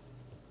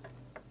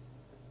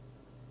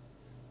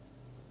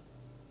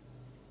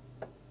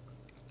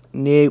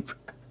 Nope.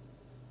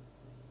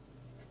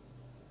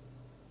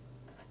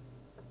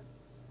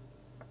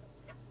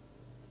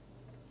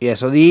 Yeah,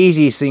 so the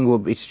easiest thing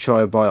would be to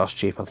try a BIOS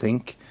chip, I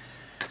think.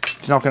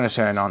 It's not going to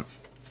turn on.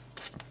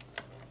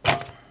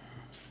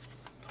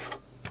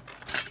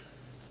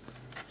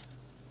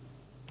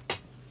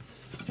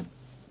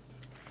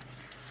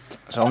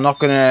 So I'm not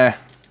going to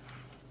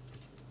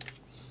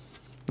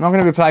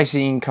replace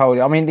the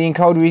encoder. I mean, the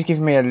encoder is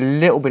giving me a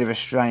little bit of a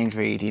strange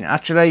reading.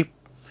 Actually,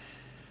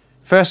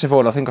 first of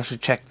all, I think I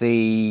should check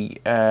the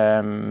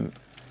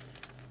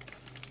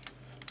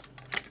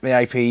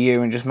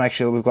APU and just make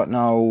sure we've got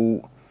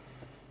no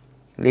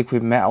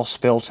liquid metal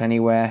spilt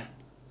anywhere.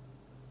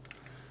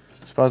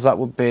 I suppose that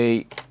would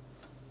be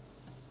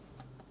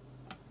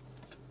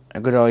a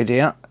good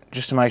idea,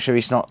 just to make sure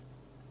it's not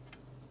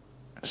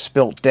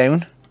spilt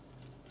down.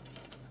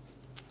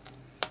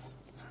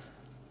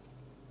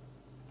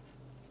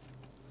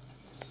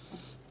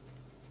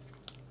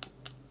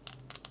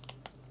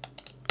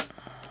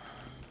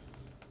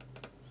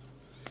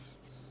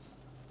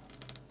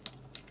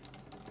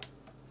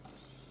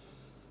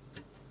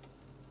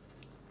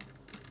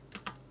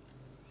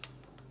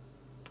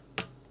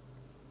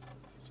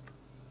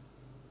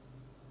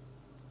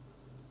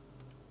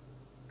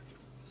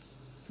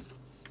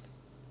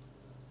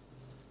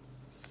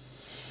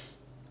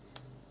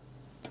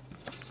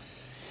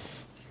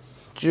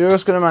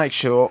 Just going to make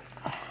sure.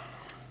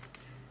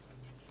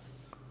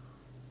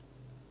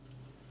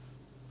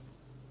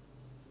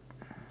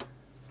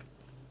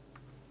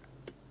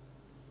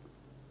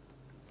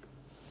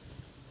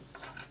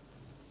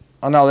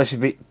 I know this is a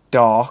bit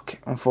dark.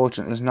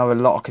 Unfortunately, there's not a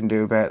lot I can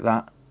do about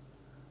that.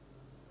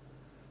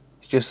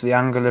 It's just the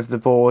angle of the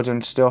board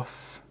and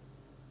stuff.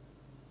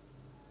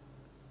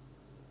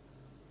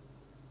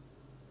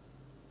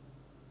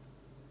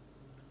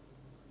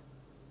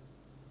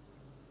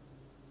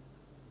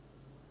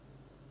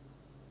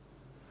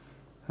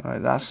 Right,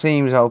 that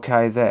seems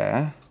okay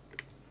there.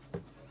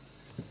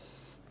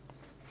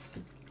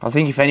 I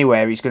think if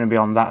anywhere it's going to be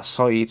on that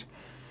side.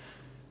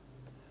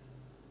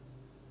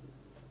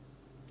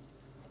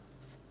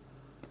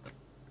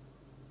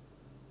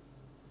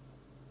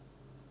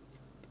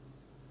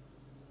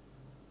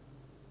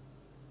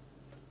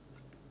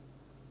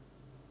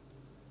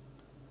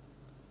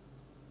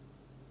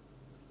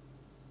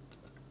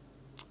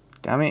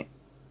 Damn it.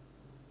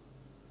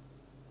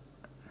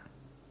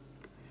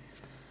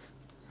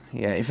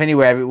 Yeah, if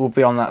anywhere it will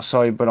be on that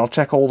side, but I'll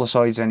check all the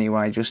sides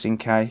anyway, just in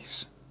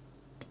case.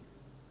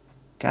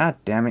 God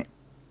damn it.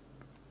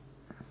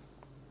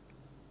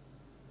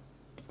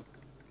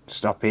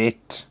 Stop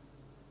it.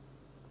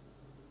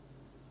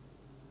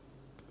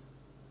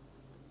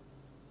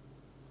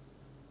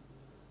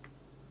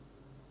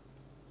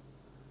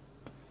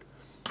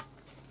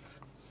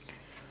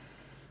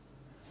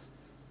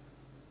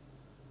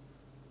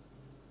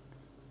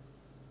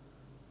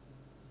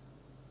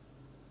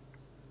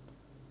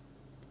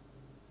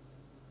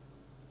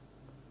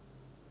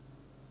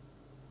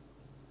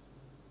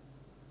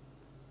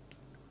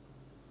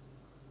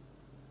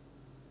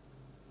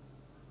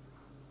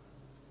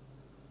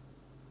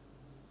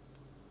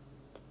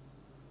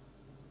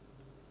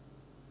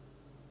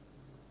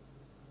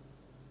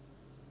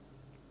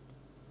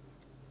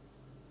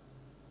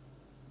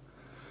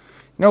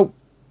 Nope.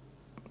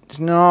 It's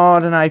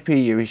not an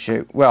APU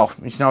issue. Well,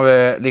 it's not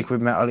a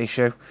liquid metal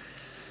issue.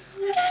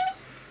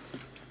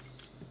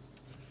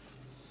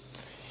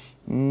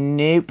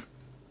 Nope.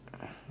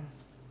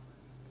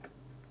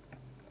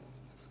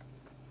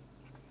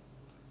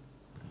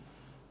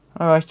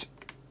 Alright.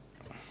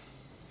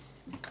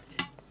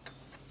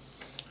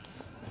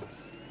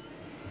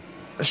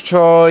 Let's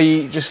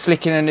try just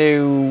flicking a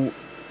new...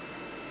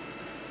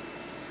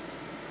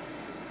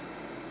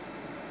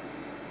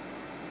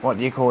 what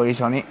do you call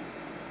it on it?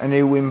 A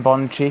new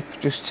Wimbond chip,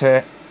 just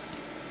to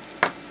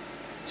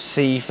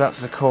see if that's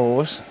the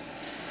cause.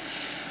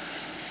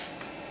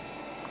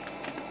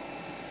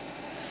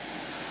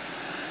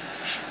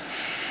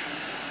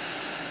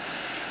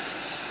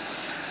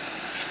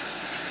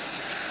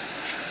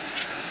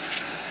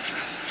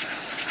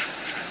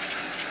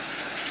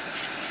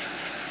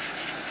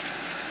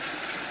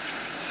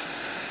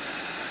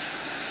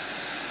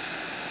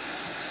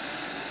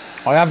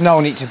 I have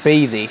known it to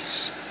be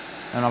this,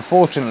 and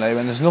unfortunately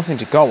when there's nothing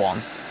to go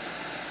on,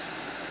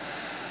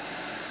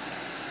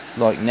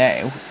 like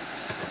now,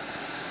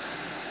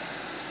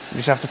 you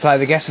just have to play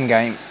the guessing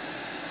game.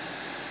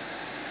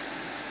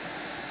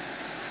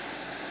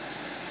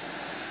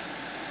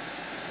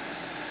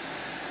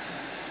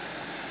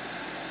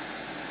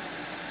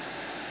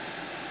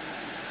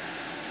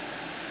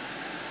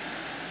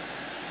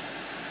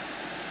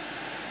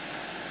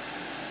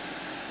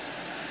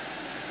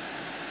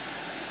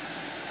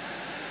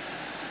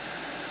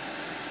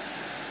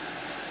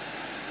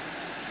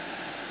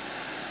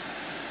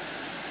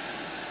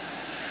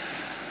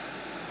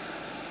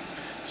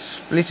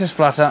 Splitter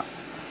splatter.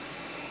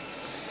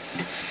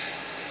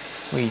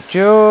 We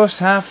just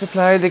have to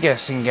play the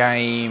guessing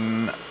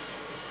game,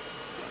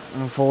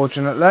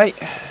 unfortunately,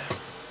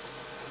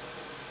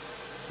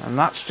 and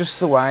that's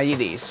just the way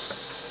it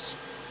is.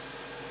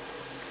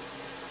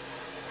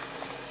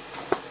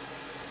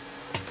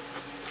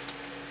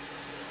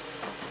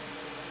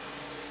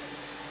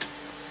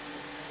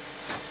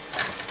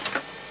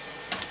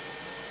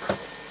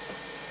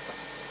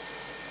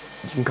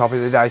 You can copy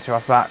the data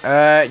off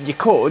that. You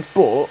could,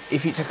 but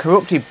if it's a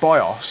corrupted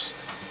BIOS,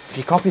 if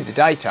you copy the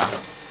data,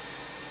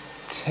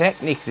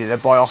 technically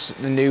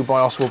the new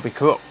BIOS will be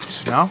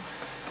corrupt, no?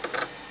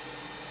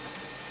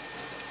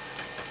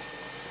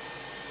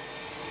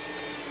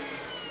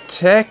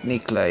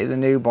 Technically the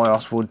new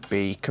BIOS would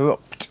be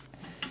corrupt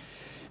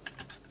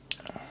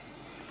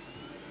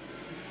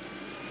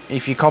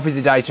if you copy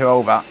the data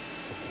over.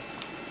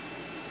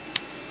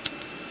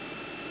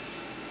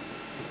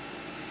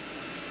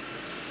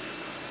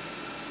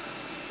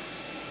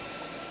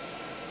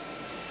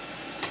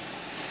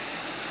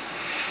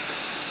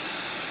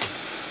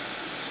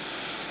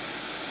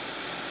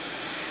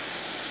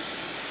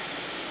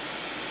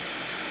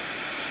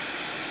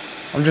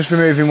 I'm just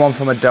removing one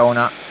from a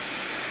donut.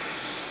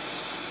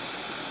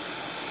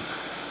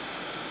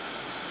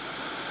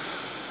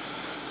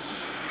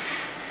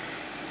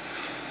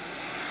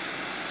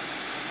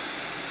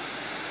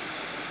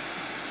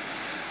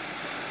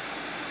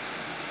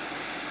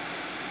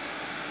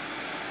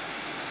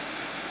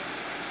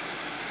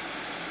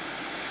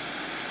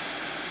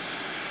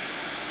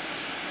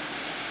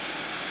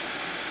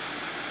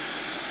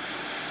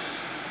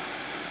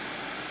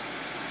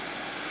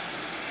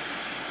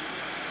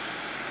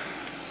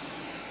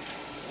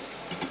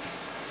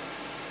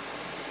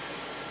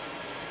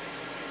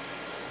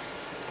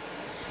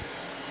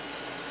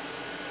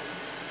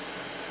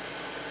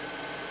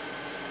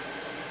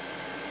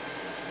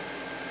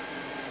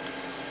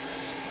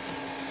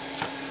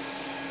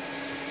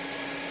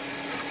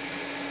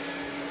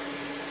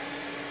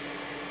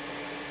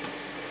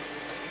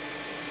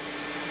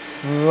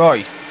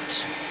 Right.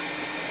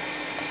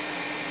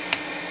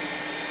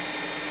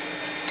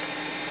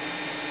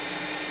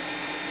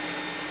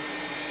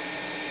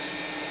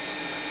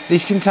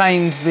 This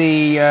contains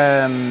the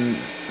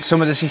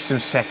some of the system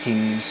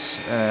settings,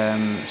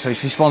 so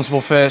it's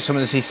responsible for some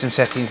of the system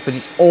settings, but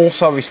it's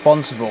also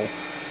responsible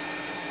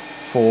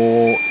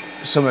for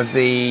some of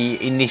the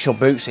initial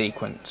boot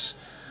sequence.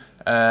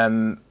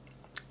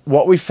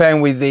 What we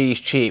found with these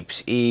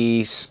chips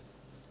is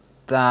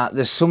that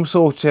there's some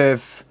sort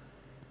of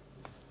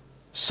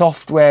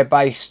software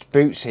based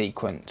boot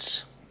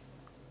sequence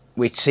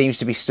which seems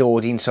to be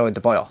stored inside the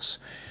BIOS.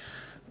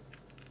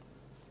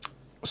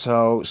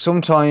 So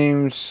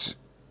sometimes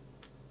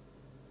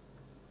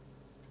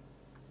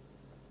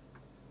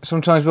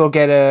we'll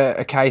get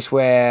a case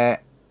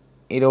where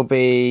it'll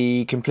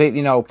be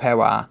completely no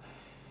power,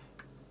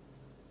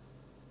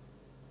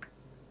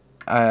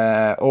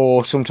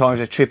 or sometimes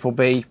a triple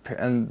beep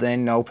and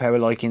then no power,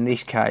 like in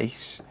this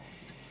case,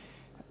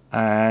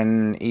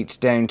 and it's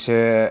down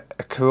to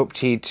a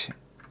corrupted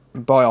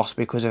BIOS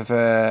because of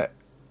a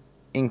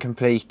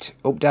incomplete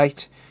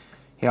update,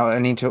 you know,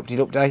 an interrupted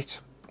update.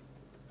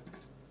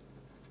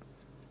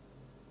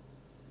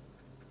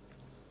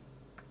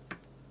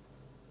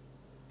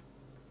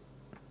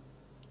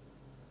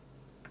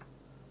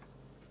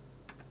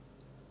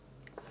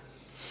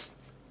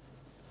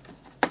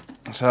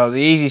 So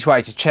the easiest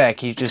way to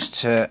check is just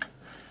to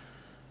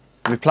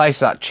replace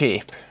that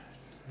chip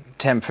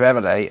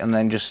temporarily and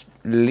then just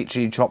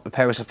literally drop the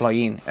power supply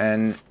in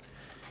and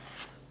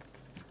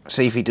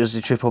see if it does the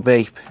triple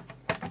beep,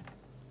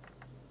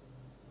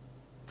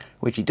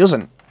 which it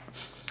doesn't.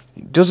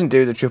 It doesn't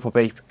do the triple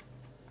beep.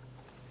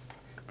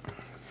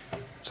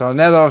 So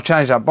now that I've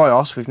changed that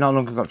BIOS, we've no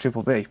longer got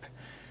triple beep,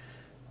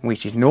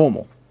 which is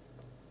normal.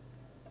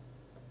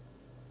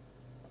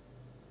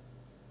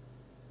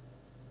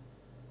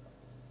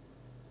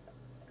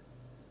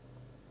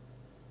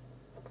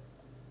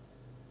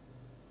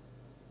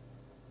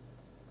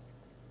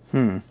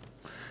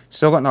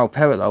 Still got no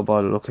power though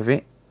by the look of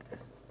it.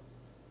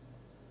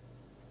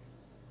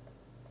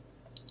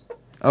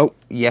 Oh,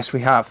 yes we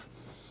have.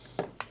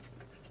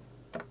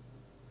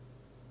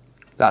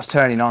 That's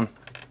turning on.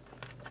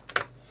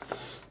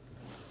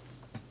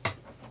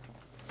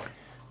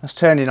 That's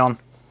turning on.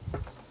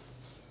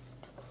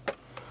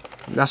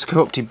 That's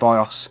corrupted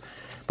BIOS.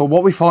 But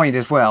what we find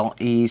as well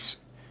is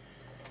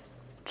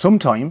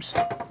sometimes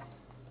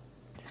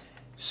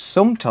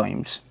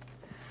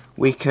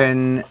we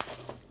can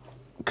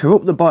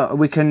corrupt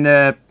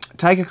the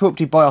take a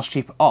corrupted BIOS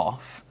chip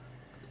off,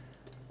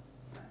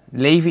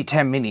 leave it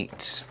 10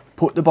 minutes,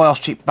 put the BIOS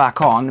chip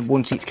back on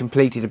once it's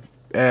completed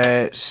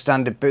a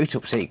standard boot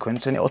up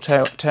sequence, and it'll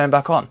turn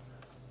back on.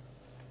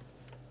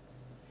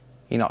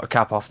 You knock the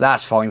cap off.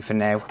 That's fine for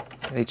now.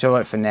 It's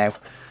alright for now.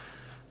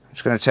 I'm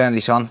just going to turn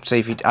this on, see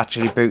if it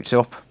actually boots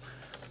up.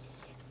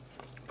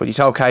 But it's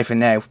okay for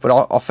now.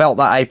 But I felt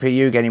that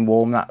APU getting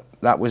warm.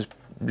 That was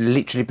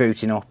literally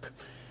booting up.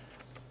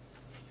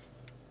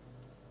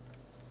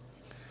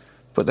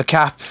 But the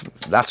cap,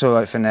 that's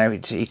alright for now.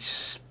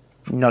 It's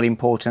not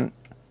important.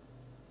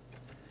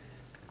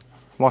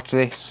 Watch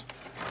this.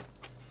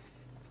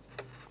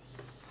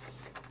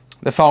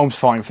 The foam's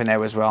fine for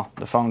now as well.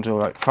 The foam's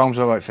alright. Foam's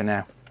alright for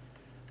now.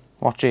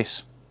 Watch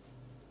this.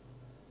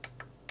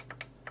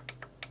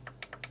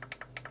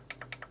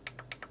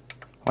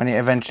 When it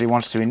eventually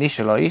wants to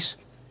initialize,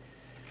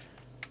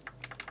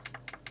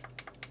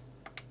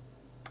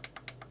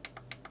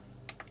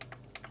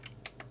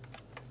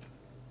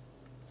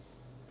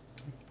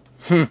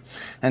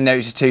 and now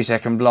it's a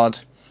 2-second blood.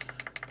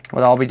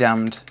 Well, I'll be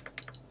damned.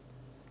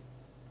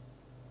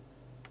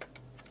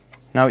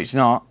 No, it's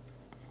not.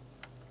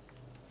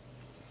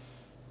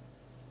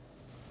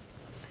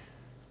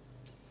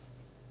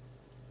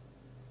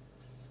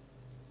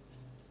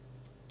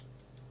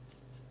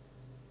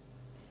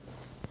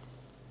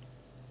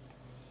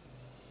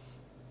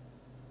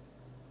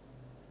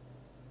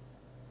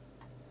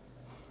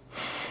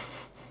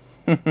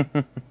 It's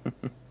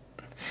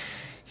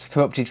a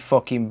corrupted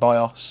fucking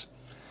BIOS.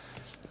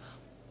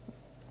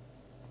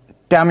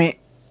 Damn it.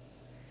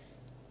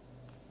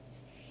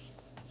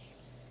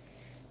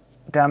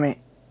 Damn it.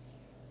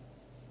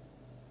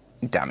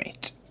 Damn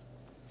it.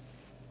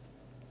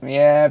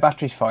 Yeah,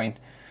 battery's fine.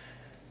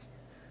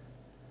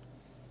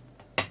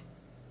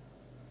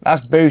 That's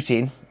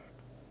booting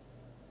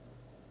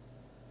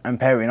and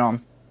powering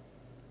on.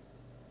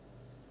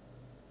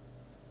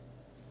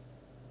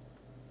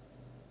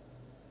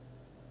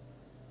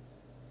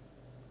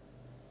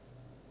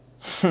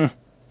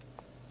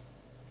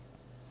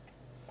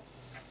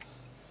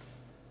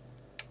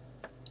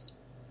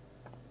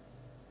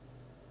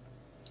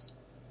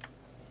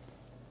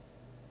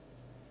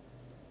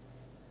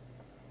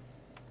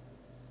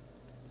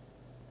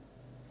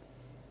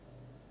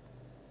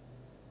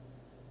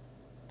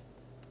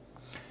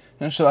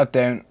 Just shut that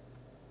down.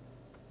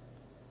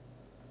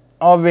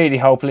 I really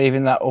hope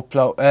leaving that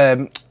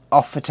upload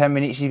off for 10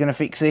 minutes is going to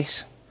fix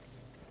this.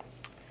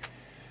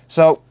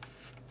 So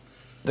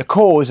the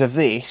cause of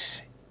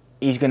this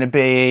is going to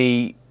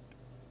be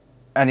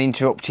an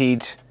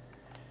interrupted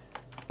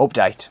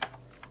update.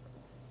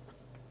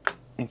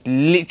 It's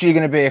literally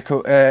going to be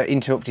a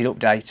interrupted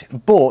update.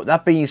 But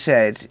that being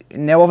said,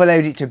 now I've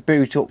allowed it to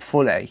boot up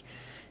fully,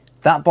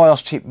 that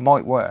BIOS chip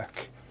might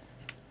work.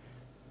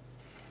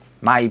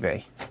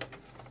 Maybe.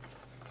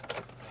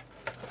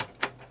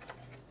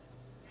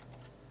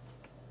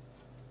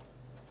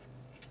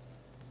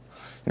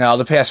 Now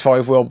the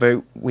PS5 will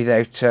boot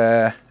without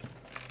a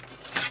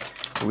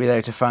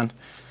fan.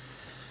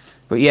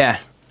 But yeah,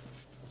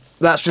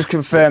 that's just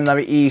confirmed that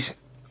it is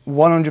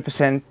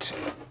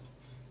 100%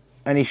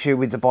 an issue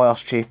with the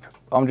BIOS chip.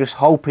 I'm just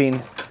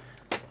hoping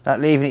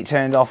that leaving it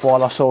turned off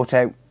while I sort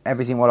out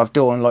everything what I've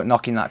done, like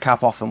knocking that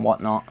cap off and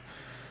whatnot,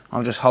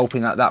 I'm just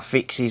hoping that that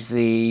fixes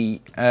the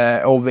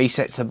or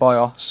resets the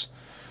BIOS,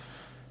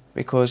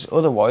 because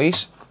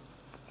otherwise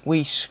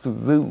we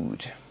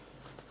screwed.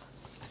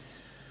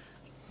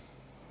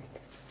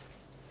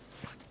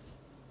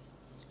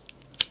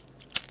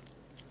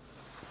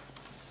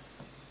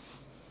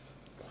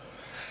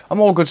 I'm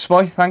all good,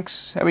 Spy,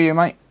 thanks. How are you,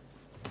 mate?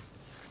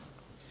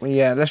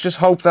 Yeah, let's just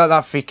hope that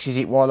that fixes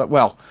it while...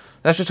 Well,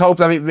 let's just hope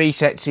that it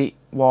resets it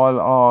while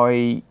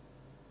I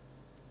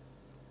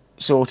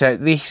sort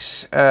out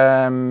this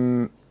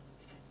cap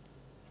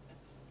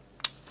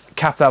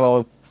that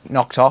I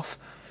knocked off,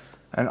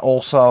 and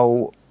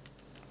also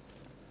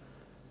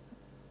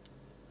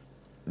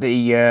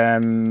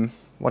the,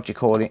 what do you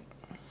call it?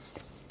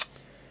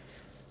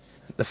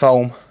 The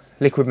foam,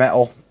 liquid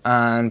metal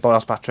and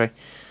BIOS battery.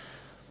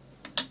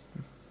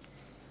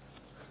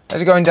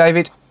 How's it going,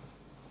 David?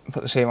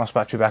 Put the CMOS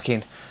battery back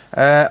in.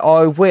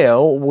 I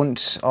will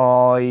once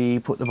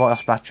I put the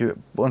BIOS battery,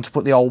 once I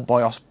put the old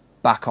BIOS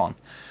back on.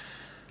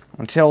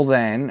 Until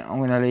then, I'm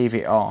going to leave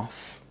it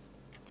off.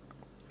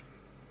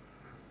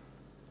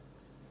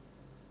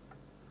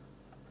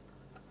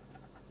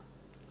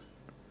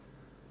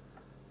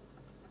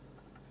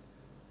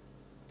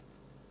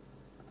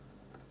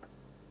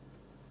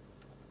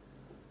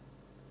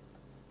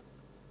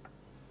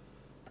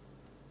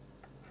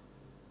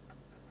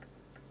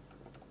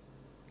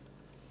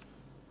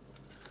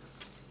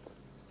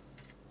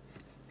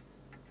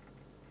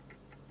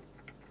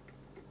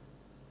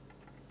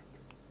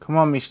 Come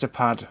on, Mr.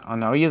 Pad. I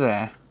know you're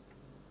there.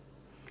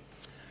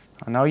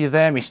 I know you're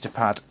there, Mr.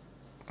 Pad.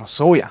 I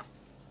saw you.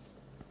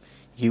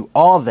 You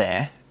are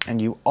there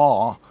and you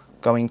are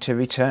going to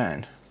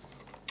return.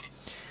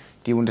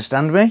 Do you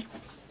understand me?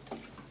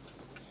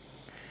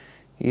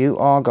 You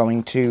are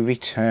going to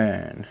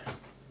return.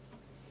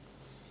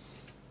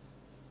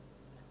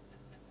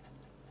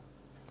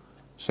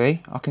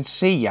 See? I can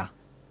see ya.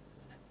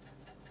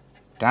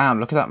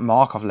 Damn, look at that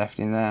mark I've left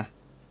in there.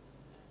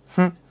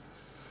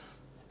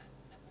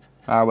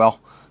 Ah well,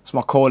 it's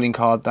my calling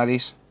card, that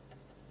is.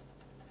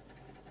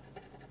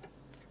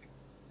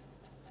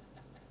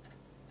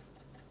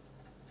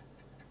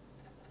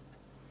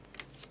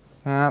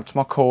 That's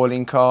my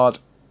calling card.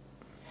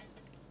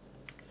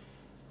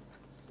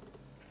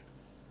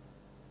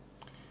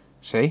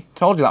 See?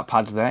 Told you that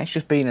pad's there. It's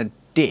just being a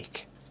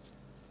dick.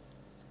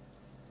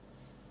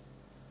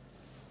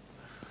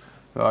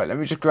 Right, let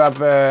me just grab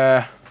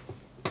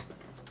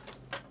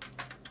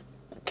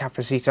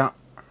capacitor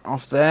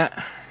off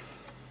there.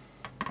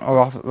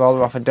 Or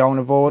rather off a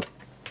donor board.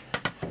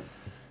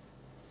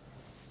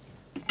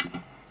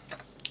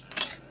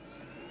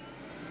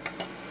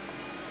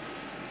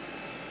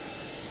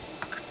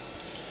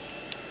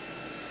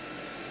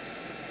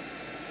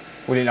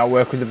 Will it not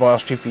work with the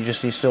BIOS chip you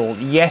just installed?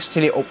 Yes,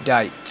 till it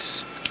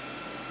updates.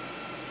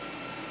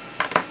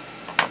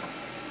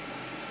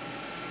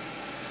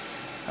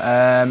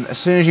 As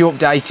soon as you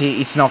update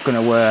it, it's not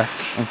going to work,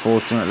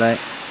 unfortunately.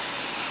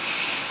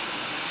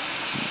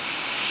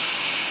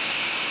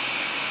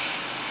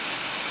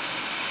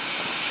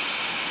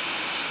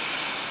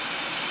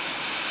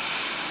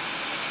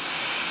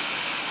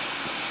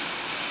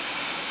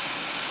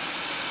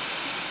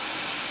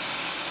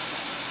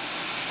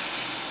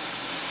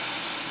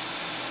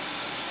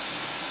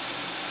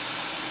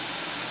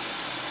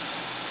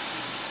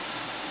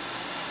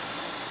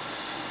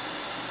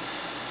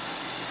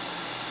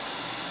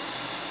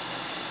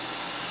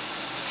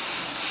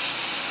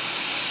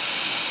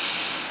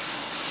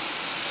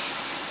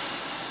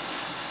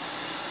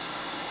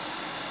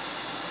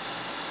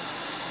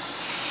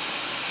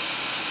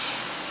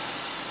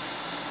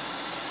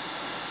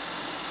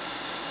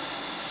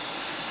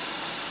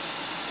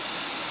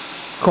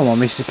 Come on,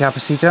 Mr.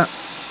 Capacitor.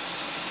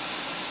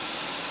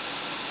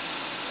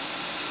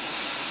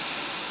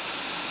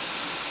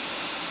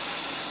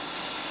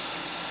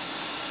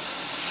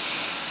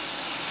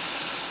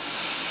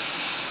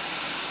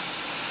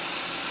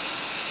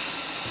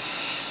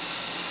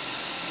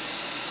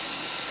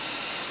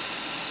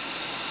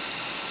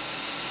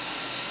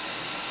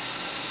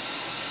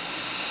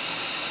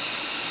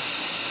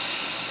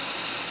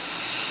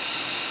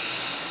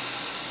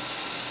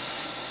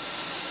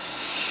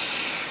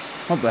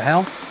 What the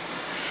hell?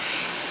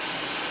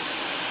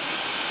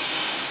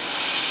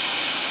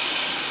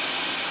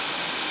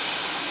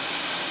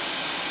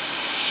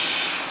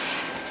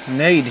 And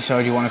there you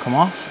decide you want to come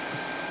off.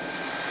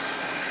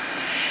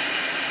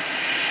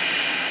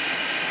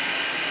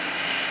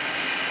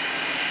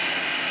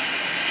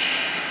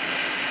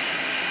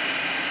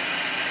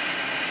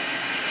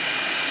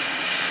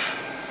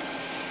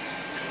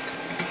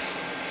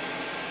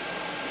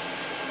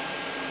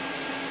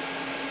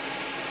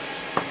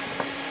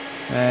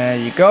 There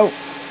you go.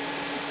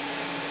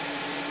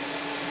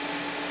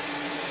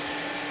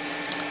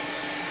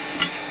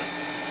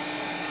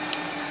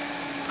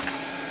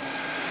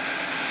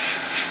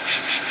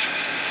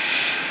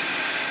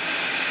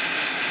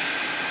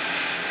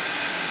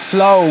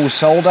 Flow,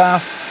 solder,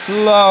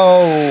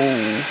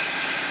 flow.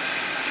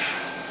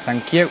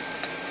 Thank you.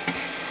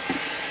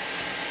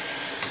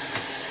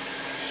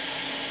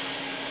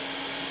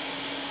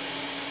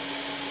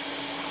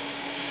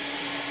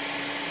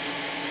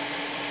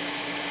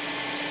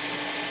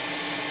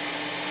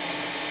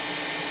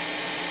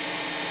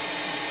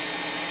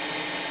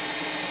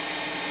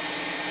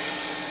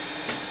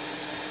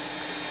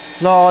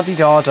 La di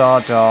da da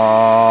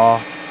da.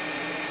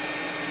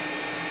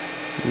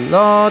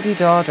 La di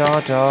da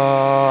da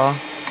da.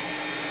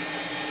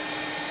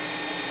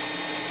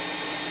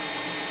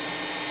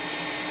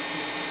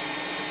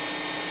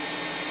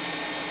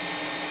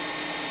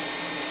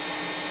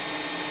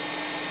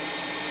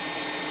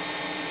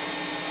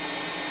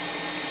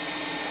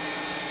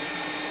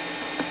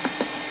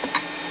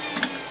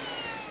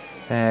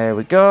 There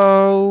we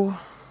go.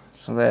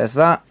 So there's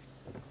that.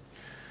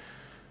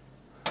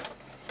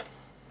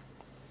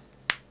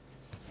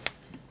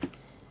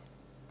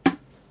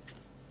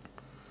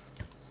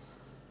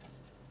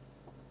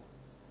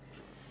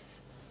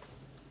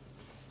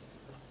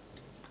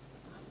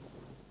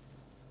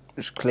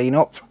 Just clean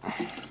up.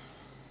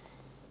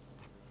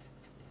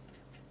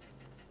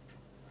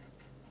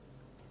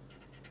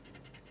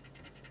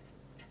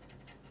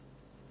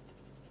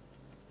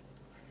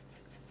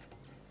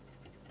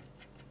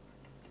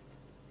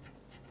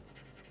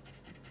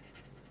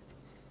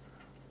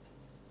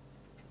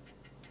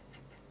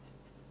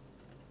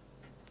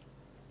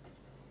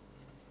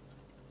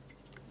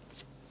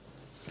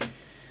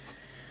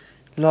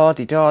 La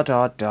di da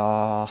da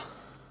da.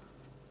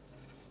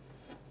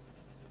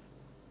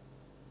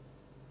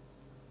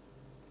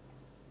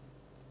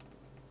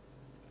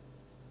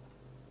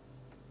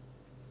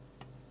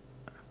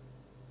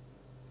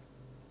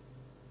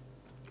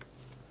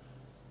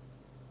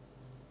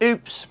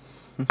 Oops.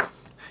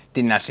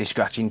 Didn't actually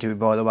scratch into it,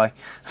 by the way.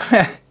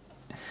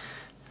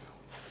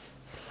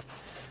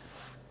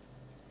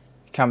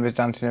 Camera's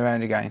dancing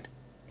around again.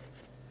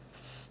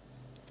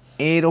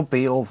 It'll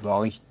be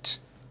alright.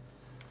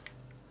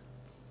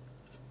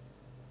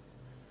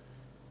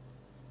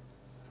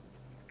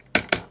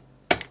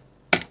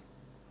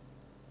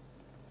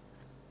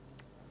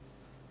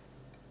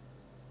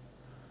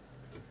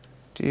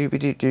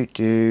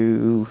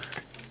 Doo-be-doo-doo-doo.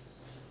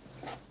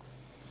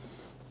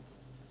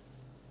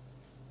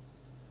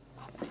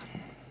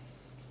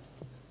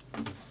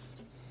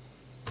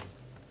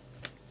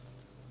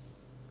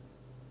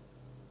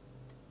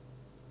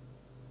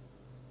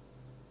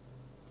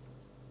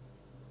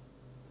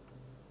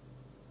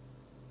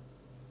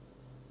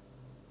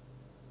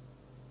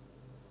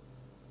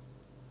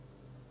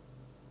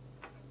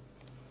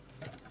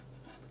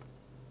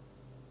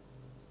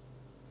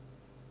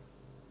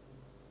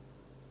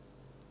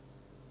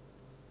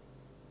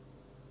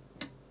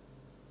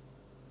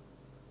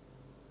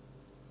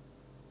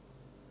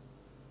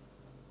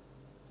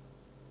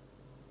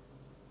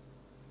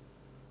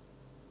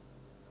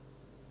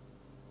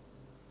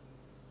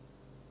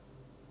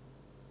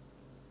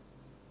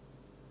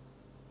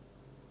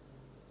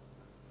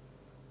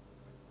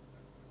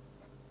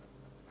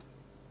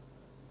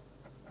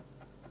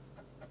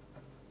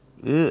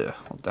 Ugh,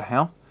 what the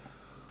hell?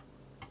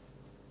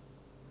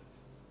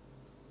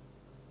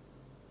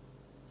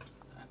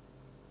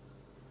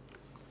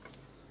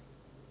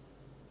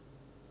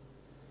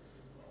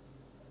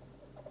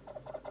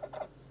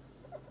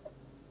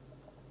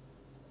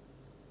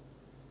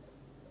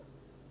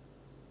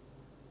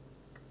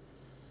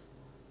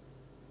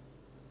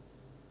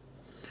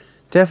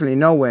 Definitely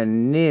nowhere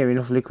near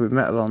enough liquid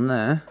metal on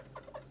there.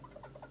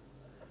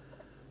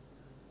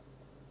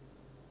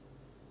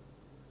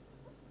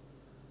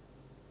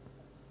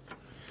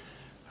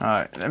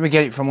 Alright, let me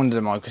get it from under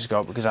the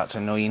microscope because that's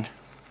annoying.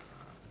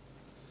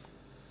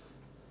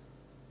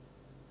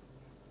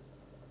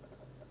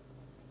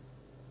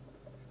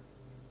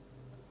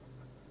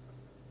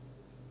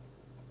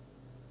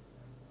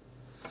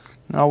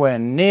 Nowhere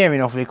near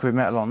enough liquid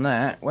metal on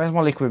there. Where's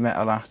my liquid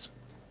metal at?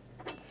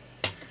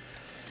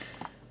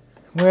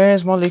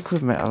 Where's my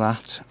liquid metal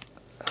at?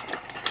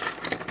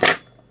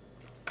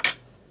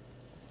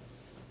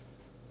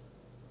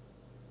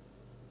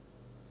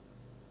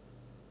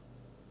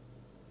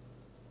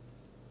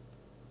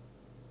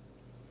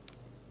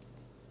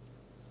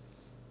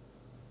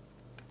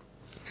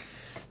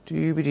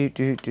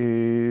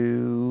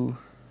 Doo-be-doo-doo-doo.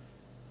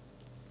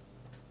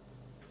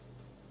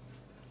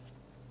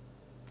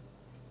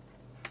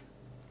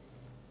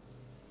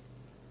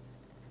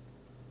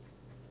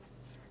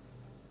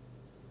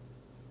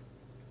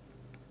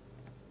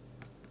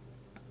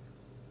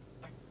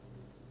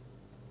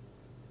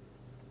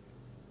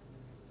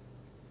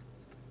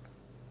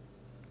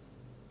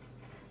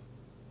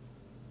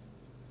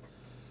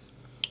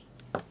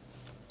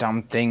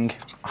 Damn thing.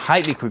 I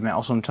hate liquid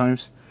metal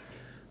sometimes.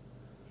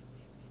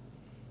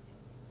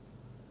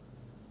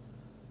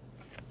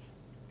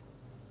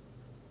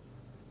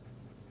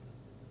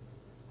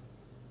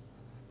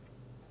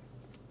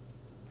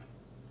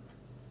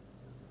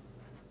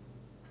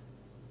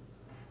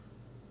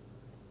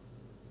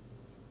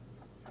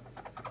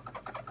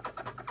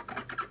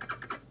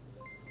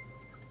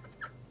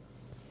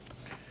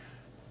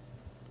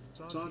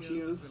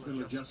 Sergio, who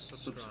had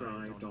just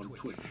subscribed on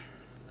Twitch.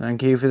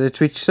 Thank you for the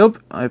Twitch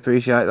sub. I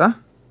appreciate that.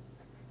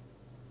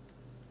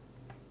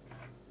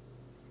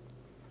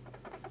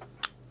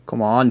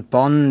 Come on,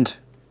 Bond.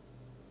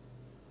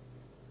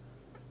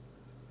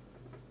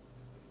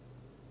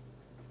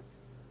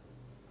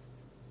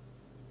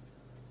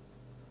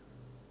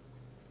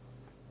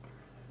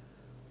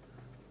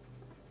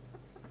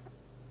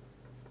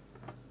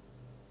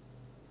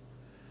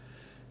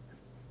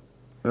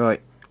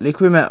 Right,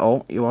 liquid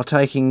metal, you are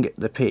taking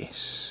the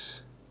piss.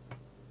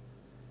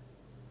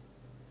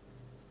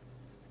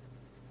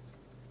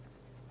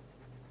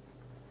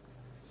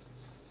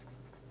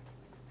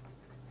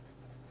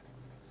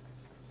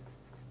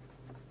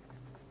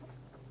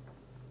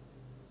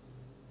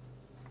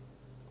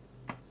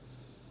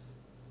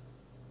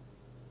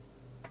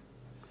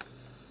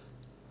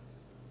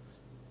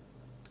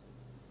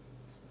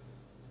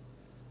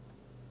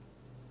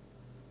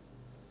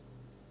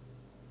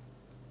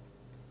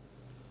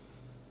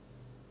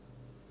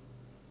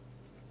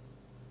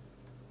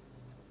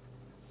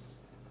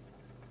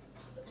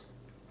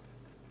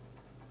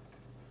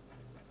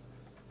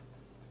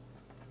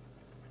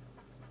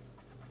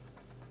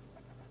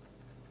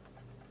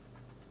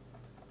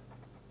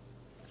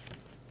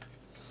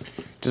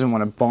 Doesn't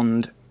want to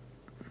bond.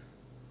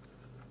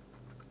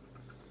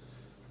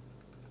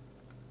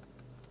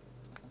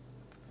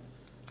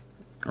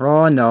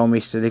 Oh no,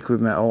 Mr.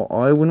 Liquid Metal,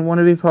 I wouldn't want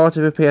to be part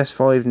of a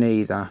PS5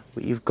 neither,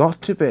 but you've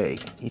got to be.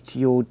 It's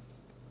your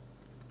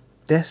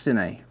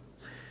destiny,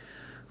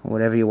 or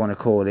whatever you want to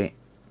call it.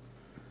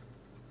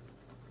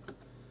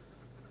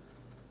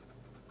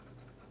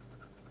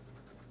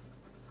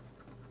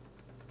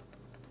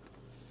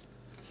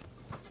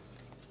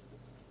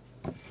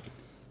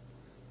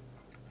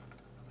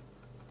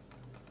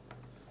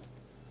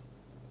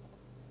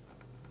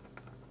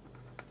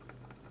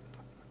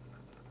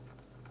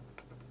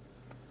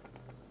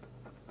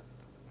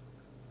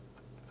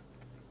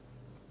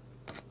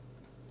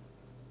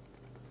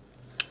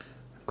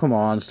 Come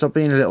on, stop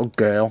being a little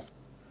girl.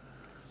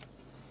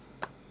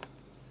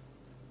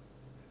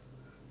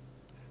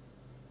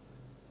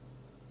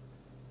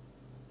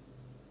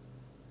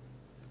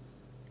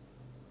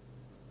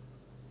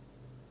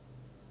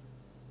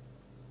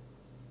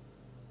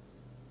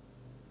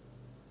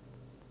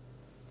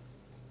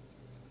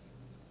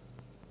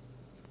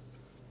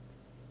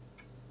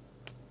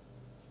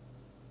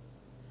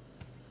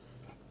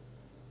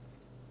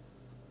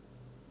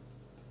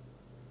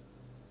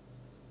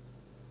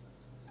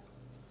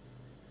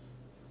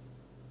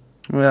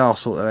 Well, I'll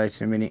sort that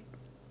out in a minute.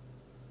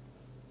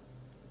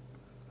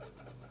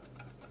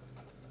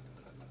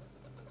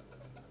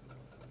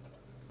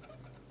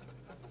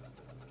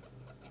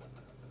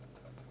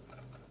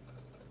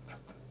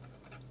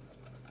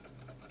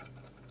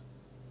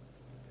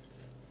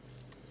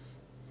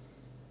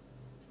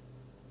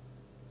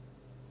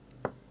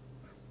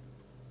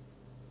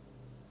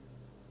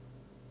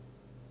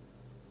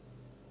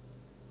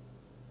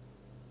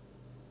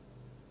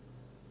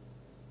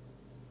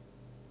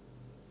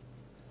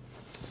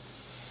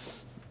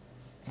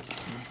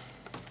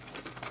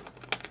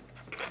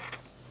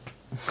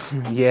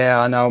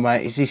 Yeah, I know,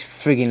 mate. It's this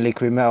frigging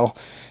liquid metal.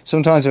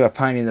 Sometimes they're a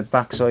pain in the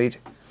backside.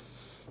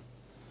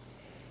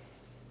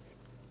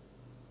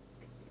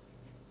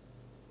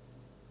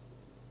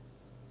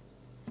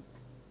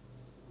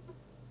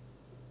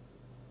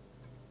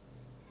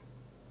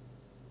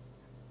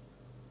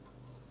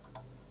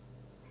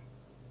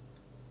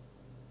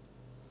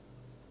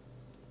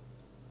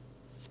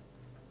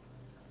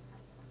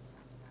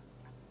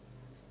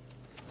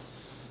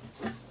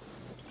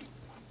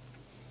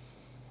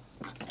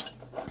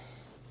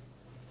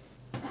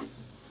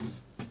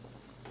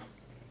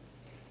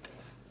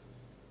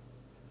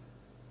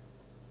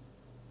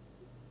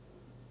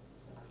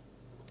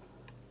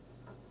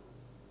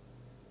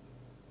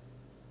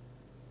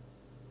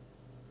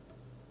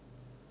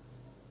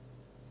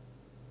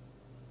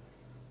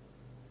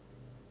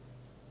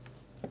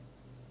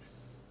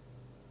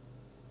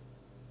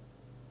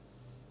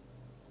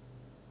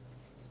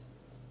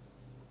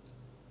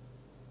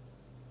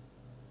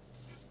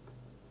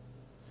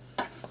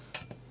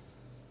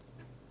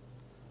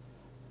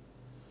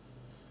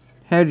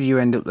 How did you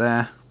end up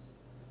there?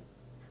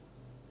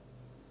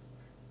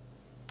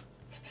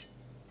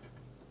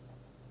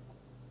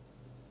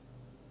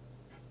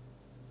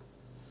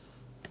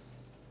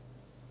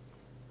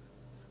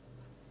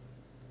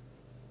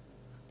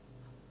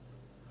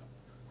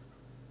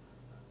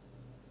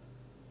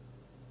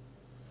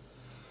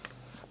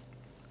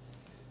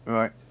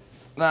 Right,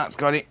 that's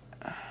got it.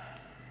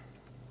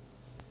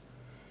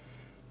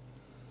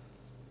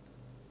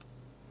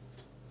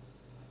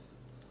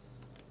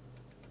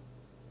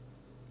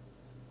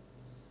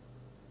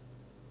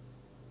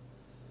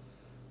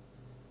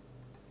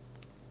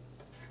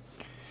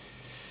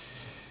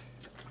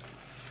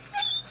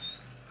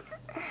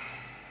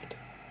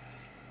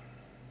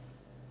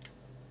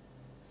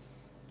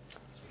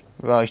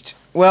 Right,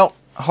 well,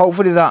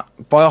 hopefully that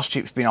BIOS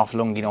chip's been off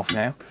long enough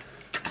now.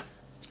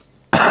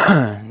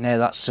 Now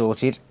that's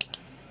sorted.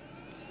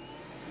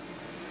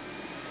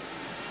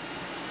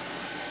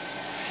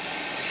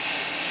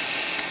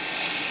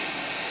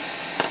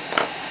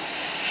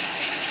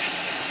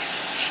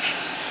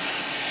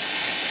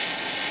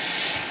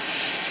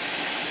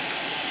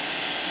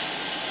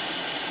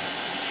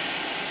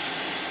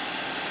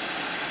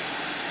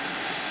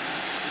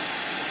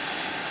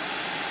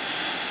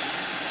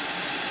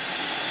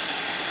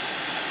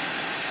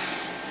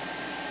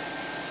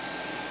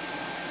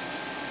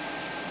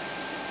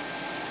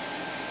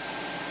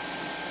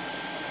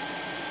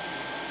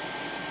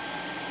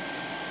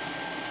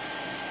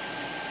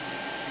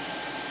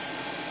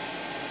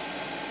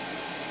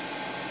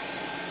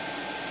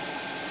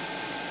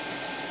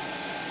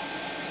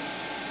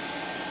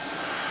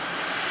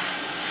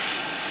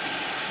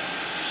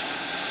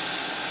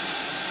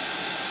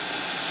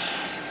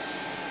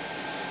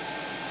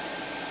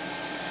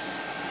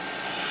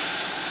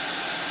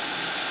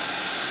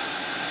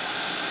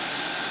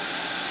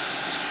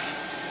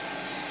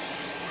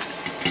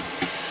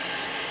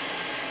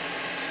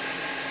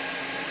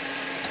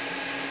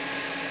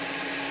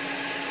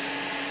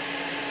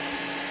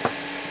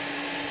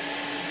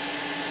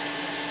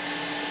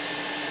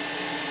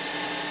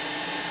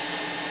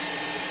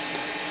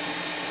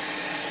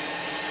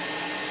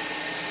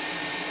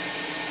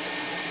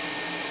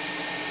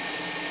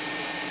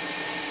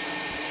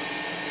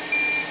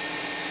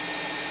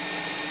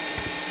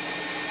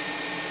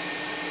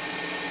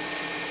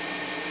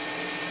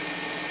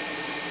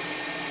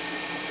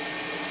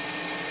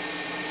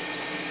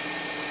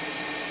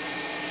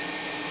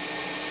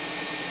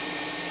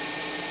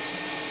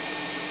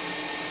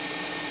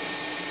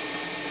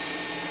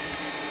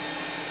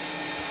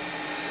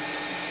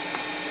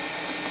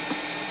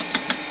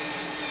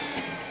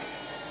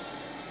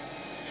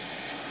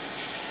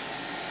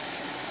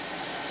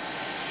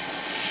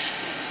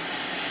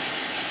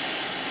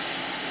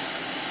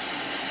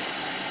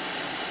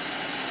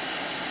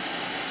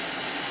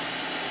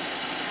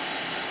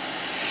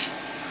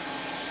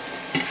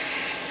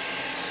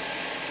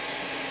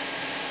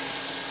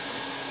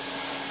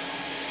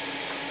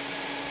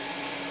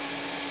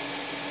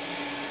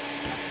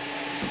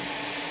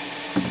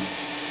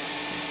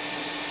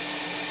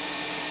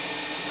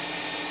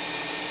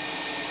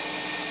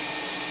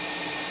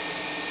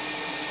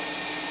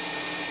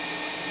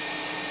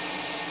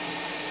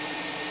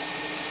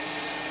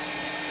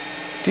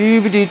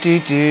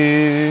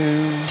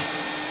 Doo-ba-doo-doo-doo.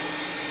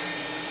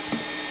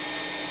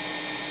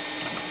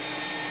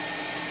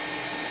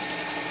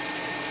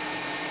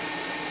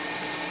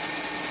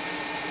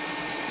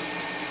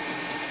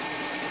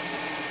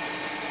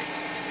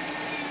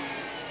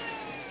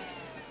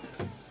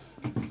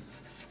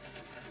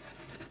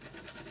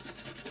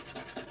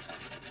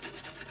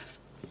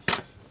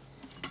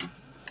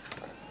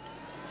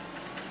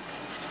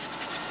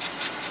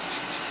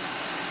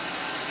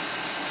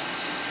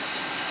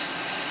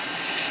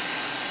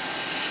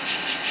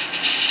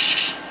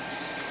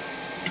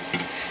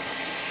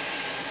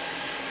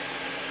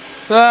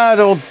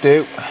 That'll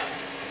do.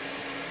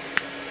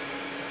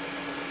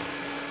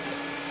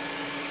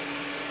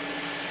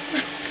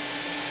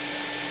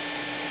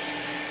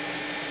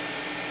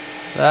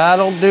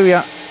 That'll do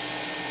ya.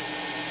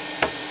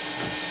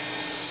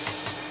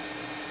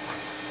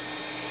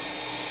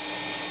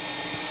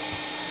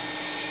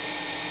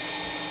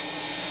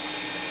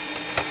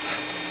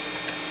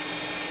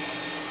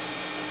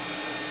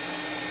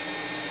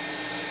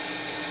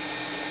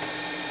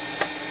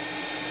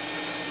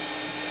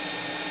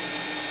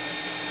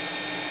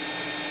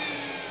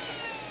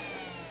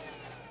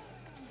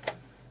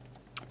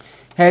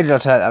 How did I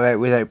take that out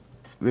without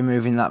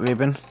removing that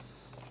ribbon?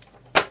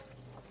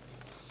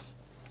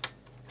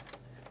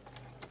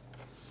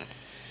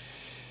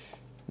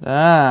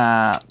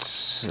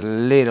 That's a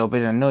little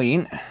bit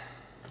annoying.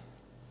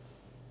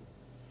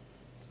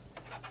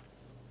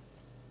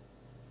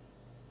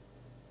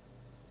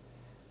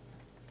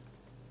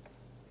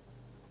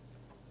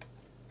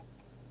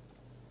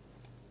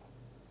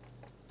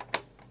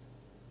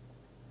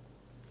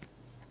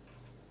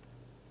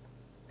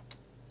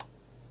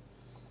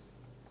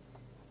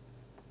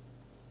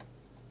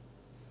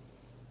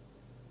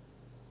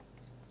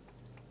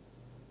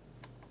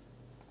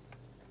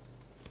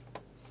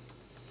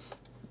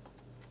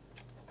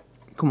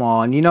 Come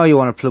on, you know you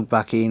want to plug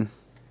back in.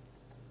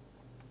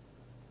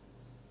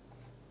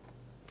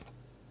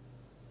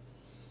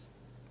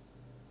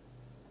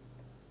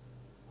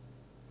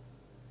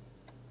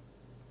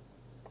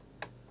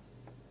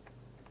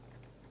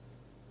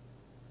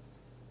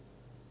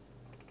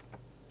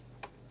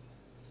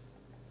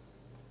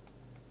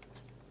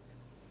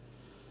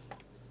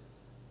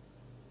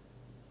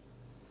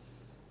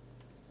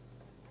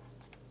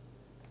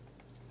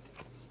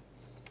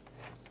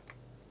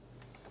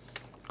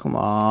 Come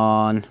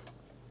on.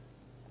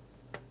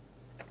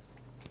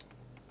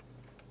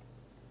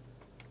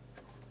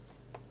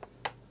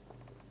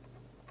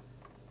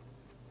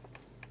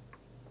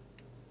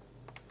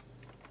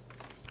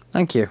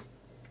 Thank you.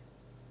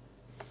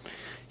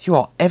 You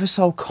are ever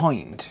so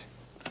kind.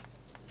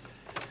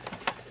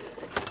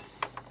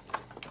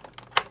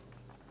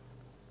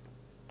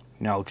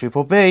 No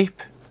triple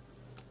beep.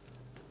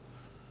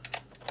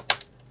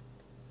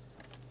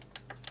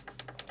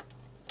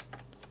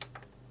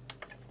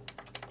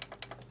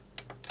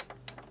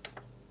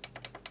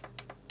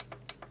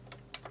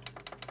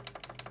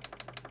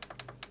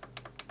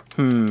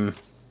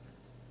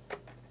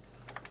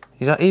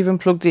 Is that even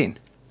plugged in?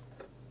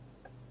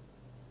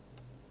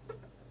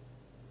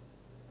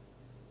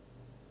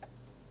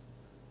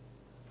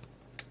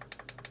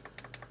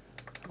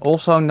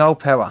 Also no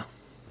power.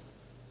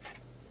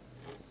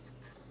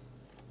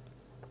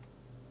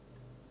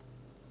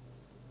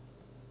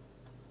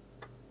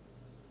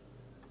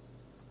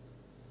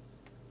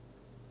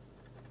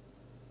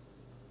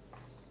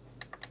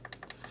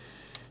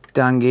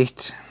 Dang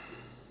it.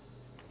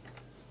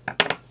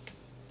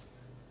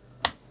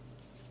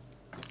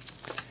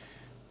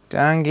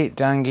 Dang it,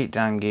 dang it,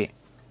 dang it.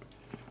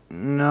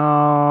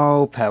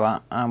 No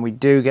power, and we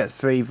do get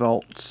 3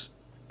 volts.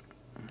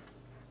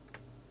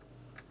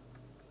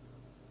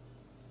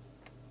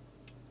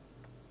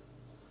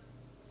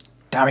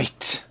 Damn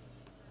it.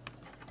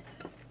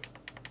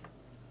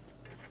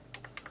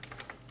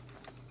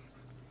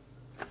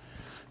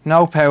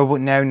 No power, but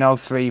now no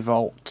 3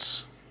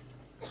 volts.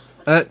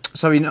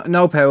 Sorry,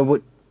 no power,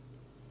 but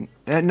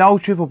no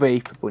triple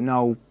beep, but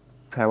no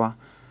power.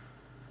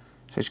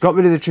 So it's got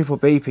rid of the triple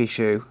beep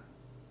issue.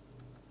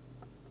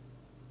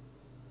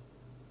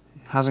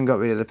 Hasn't got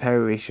rid of the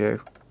power issue.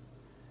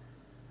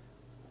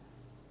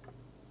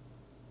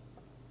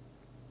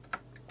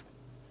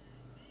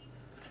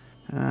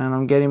 And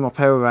I'm getting my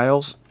power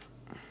rails.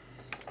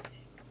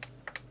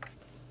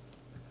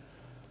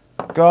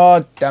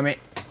 God damn it.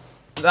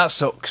 That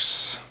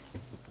sucks.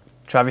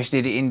 Travis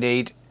did it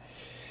indeed.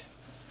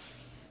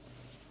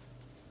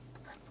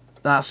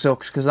 That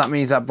sucks, because that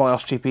means that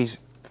BIOS chip is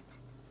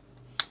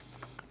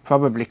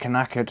probably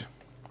knackered.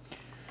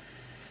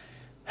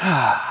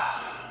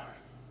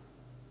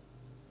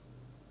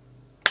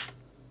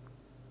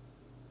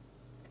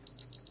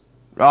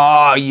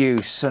 Oh,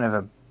 you son of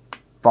a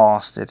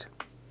bastard.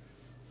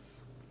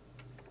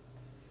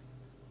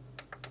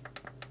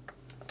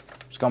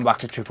 It's gone back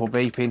to triple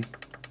beeping.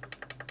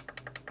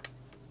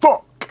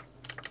 Fuck!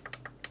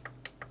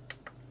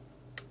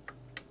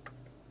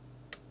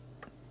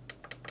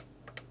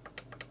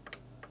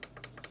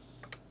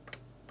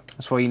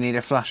 That's why you need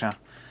a flasher.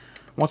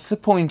 What's the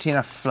point in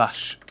a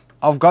flash?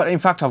 In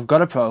fact, I've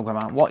got a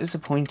programmer. What is the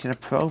point in a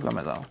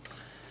programmer though?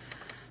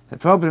 The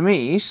problem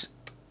is,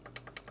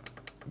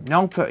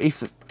 if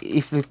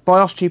the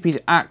BIOS chip is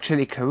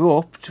actually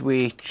corrupt,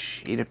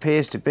 which it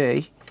appears to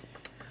be,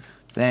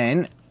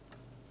 then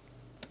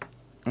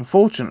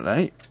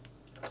unfortunately,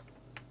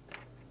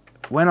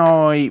 when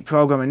I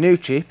program a new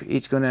chip,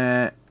 it's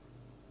gonna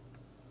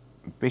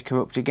be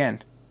corrupt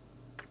again.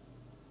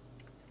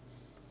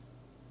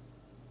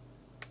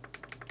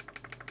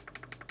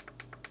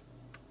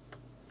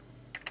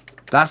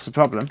 That's the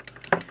problem.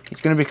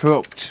 It's going to be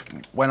corrupt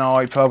when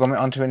I program it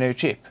onto a new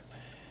chip.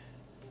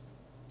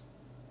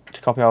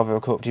 To copy over a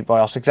corrupted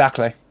BIOS.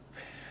 Exactly.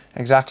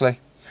 Exactly.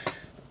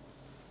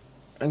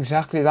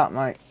 Exactly that,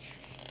 mate.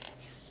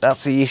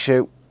 That's the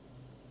issue.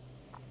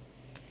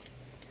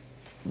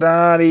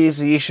 That is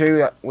the issue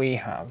that we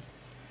have.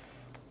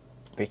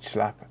 Bitch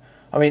slap.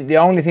 I mean, the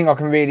only thing I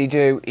can really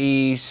do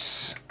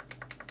is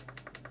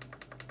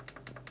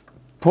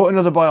put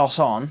another BIOS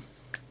on.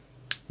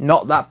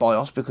 Not that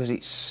BIOS,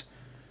 because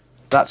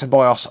that's a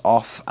BIOS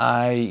off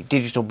a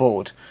digital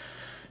board.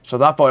 So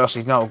that BIOS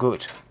is no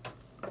good.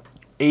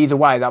 Either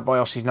way, that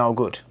BIOS is no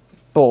good.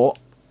 But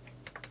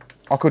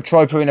I could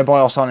try putting a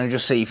BIOS on and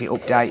just see if it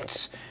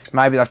updates.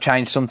 Maybe they've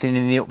changed something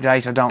in the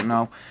update, I don't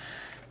know.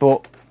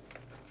 But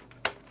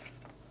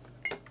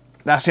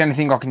that's the only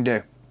thing I can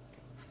do,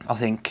 I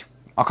think.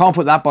 I can't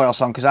put that BIOS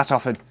on because that's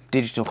off a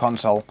digital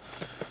console.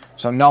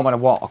 So no matter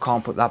what, I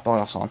can't put that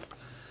BIOS on.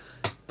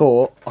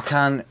 But I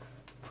can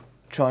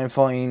try and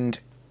find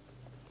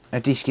a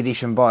disc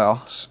edition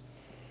BIOS.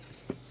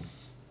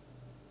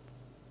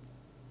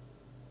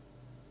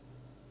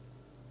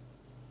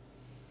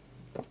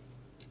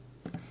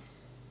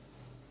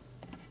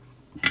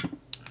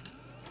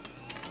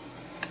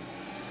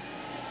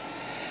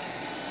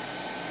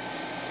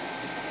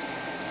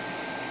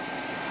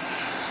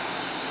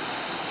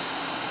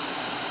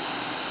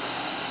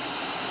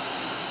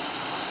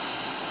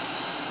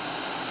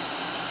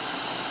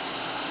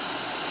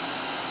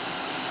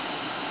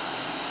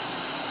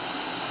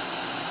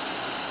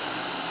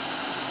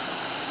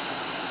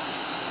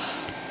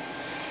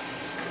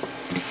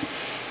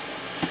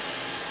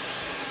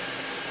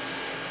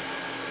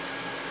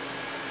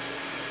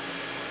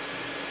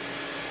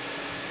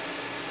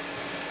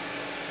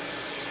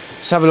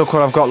 Let's have a look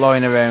what I've got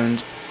lying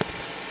around,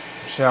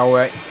 shall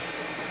we?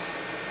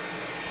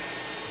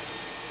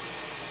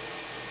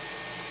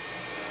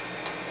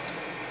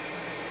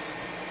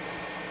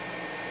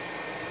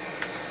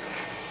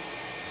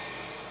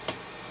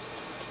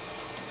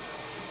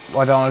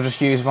 Why don't I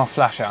just use my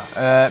flasher?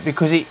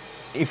 Because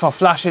if I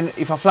flash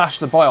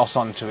the BIOS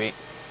onto it,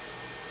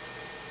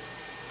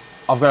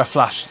 I've got to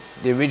flash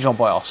the original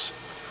BIOS.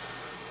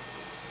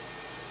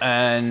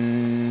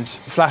 And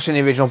flashing the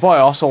original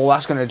BIOS, all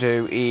that's going to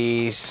do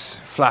is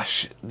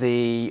flash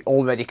the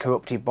already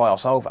corrupted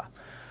BIOS over.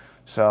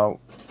 So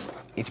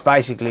it's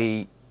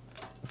basically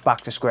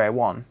back to square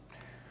one,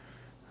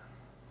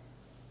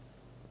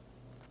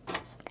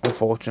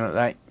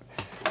 unfortunately.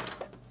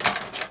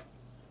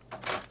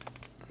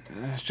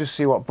 Let's just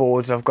see what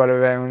boards I've got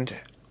around.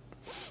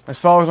 As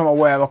far as I'm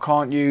aware, I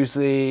can't use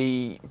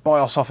the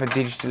BIOS off a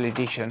digital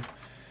edition.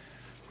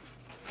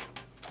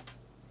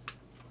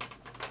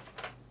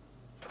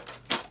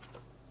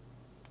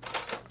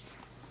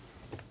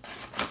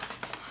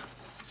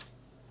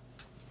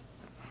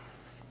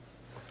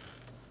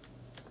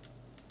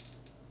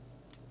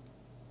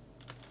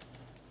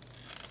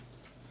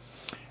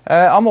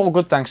 I'm all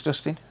good, thanks,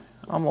 Dustin.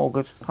 I'm all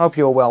good. Hope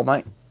you're well,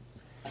 mate.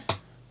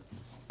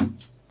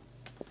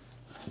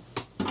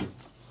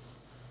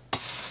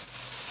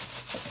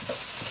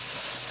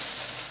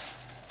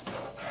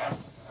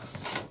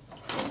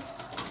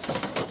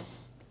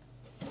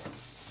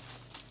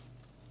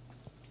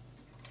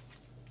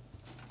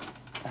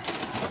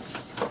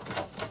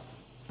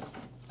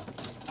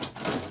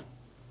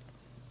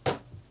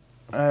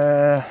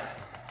 I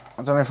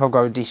don't know if I'll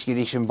go disc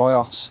edition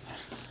BIOS.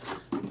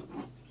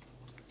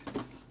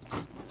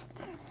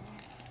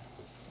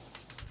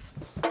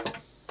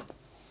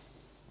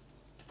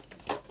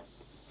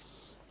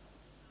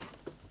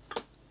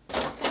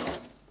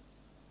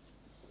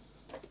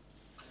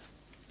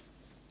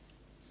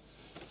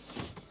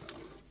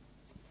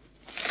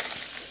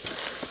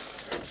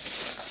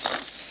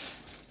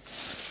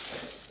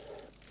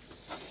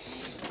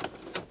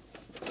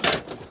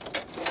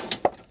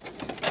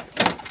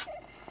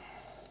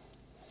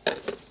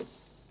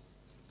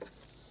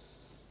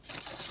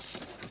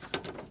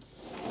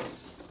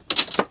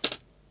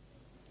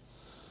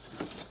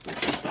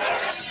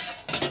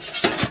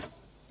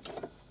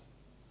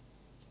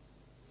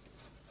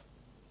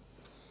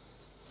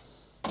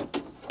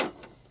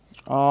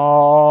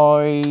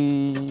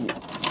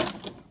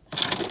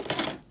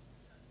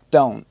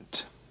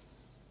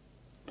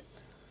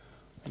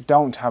 I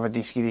don't have a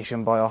disc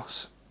edition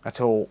BIOS at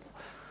all.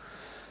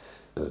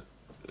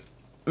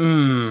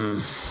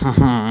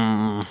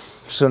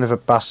 Son of a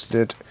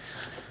bastard.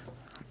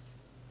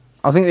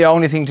 I think the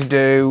only thing to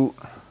do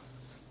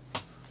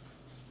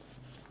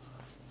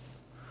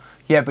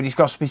Yeah, but it's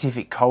got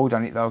specific code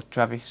on it though,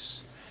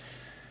 Travis.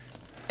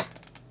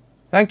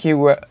 Thank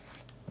you,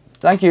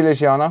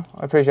 Luciano.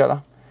 I appreciate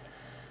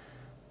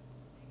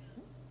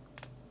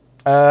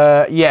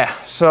that. Yeah,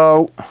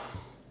 so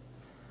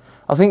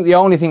I think the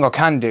only thing I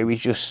can do is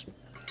just,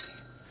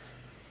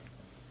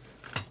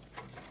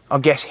 I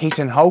guess, hit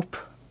and hope.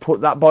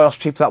 Put that BIOS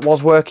chip that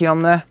was working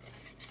on there.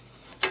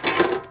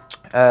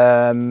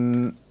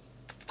 And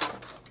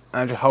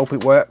just hope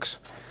it works.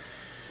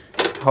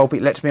 Hope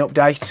it lets me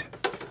update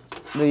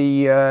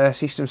the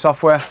system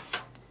software.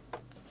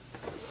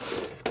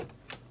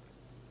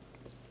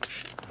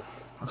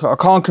 I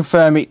can't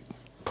confirm it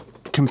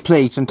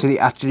complete until it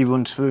actually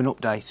runs through an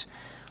update,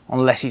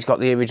 unless it's got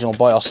the original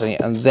BIOS in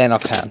it, and then I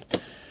can.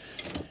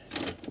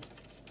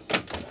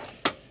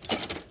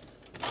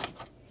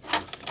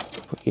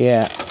 But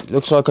yeah, it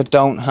looks like I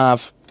don't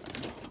have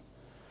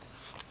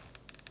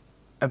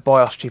a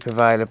BIOS chip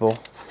available.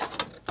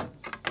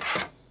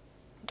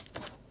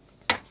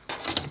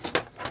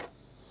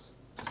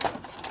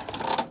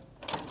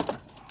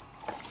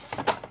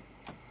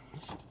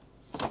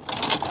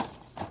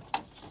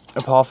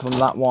 Apart from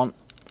that one.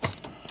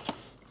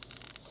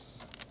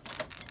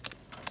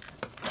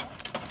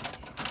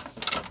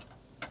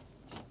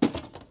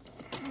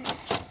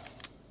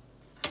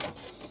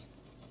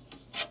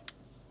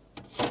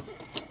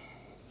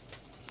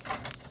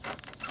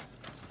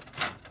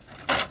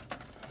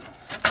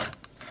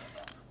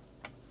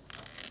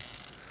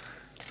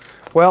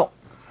 Well,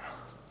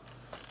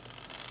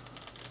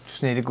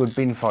 just need a good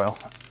bin file.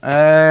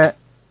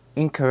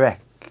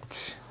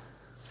 Incorrect.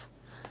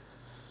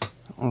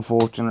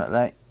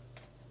 Unfortunately,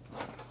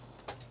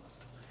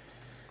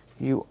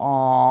 you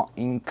are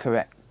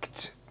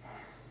incorrect.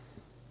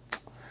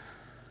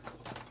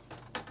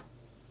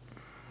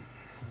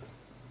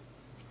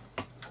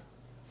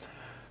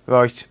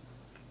 Right,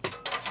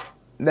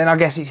 then I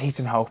guess it's hit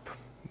and hope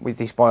with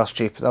this BIOS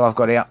chip that I've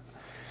got here.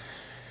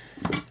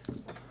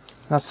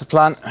 That's the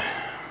plan.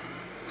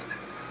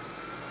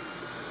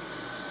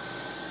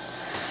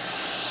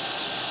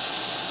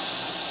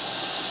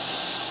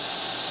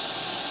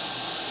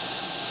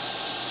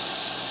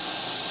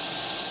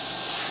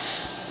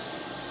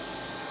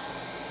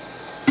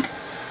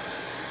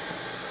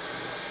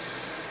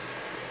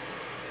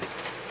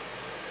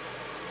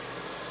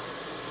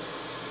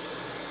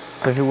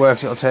 If it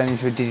works, it'll turn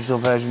into a digital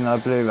version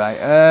of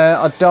Blu-ray.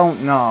 I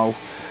don't know.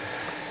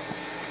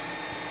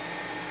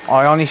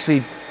 I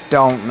honestly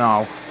don't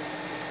know.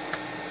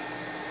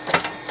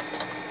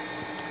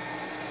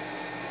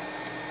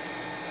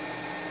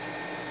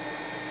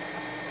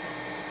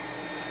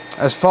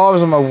 As far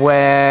as I'm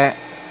aware,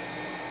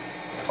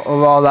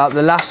 or rather,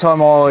 the last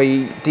time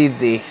I did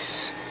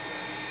this,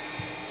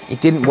 it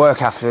didn't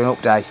work after an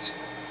update.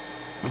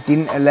 It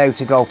didn't allow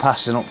to go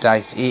past an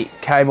update.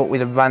 It came up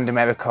with a random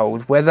error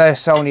code. Whether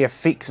Sony have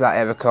fixed that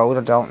error code,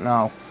 I don't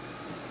know.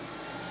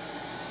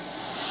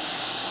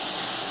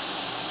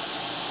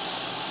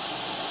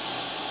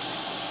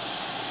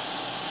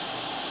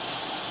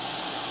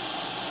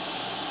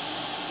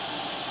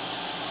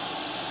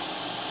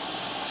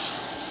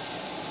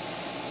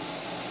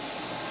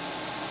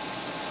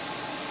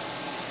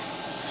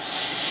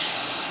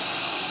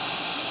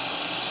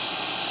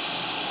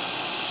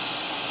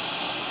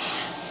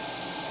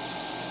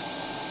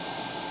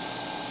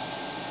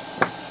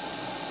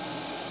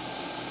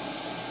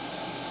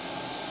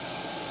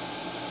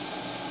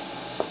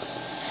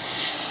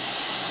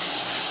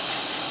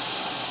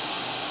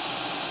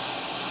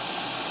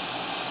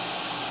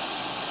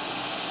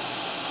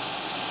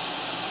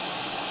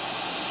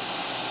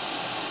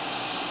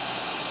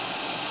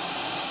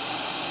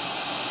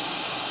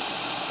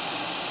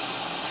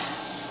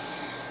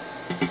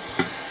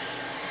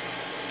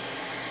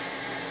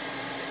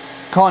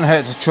 Can't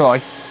hurt to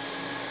try.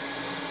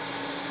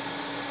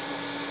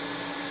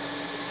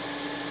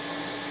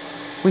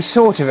 We're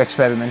sort of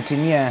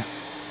experimenting, yeah.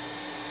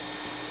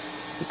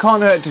 It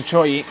can't hurt to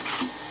try it.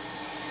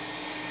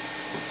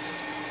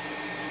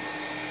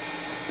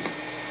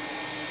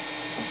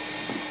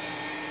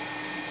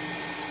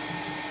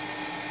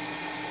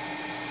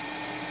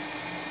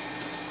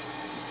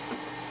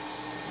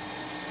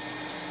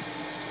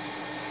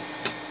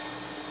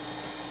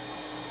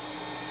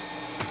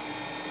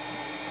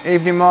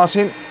 Evening,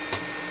 Martin.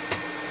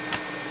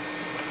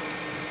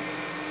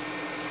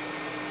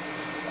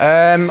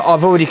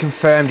 I've already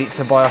confirmed it's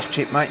a BIOS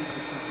chip, mate.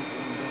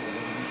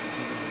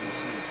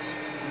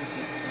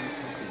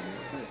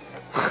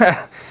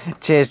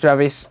 Cheers,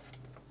 Travis.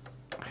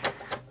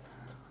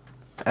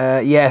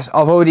 Yes,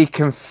 I've already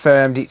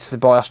confirmed it's the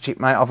BIOS chip,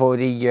 mate. I've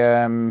already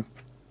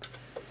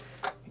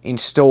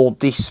installed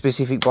this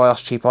specific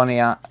BIOS chip on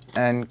here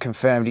and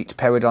confirmed it's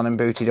powered on and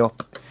booted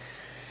up,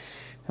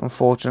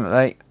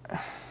 unfortunately.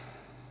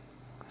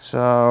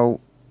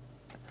 So,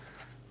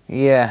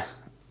 yeah,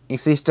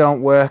 if this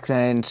don't work,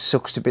 then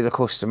sucks to be the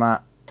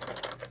customer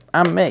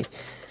and me,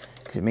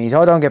 because it means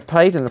I don't get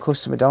paid and the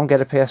customer don't get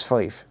a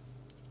PS5.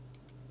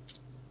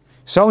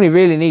 Sony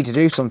really need to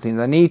do something.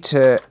 They need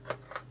to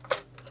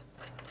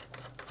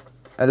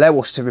allow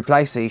us to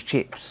replace these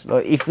chips.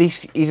 Like, if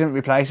this isn't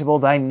replaceable,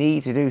 they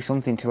need to do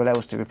something to allow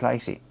us to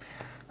replace it.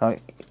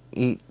 Like,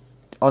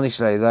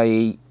 honestly,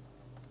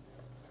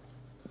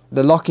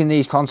 they're locking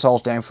these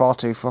consoles down far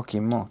too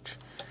fucking much.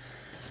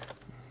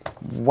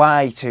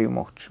 Way too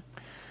much.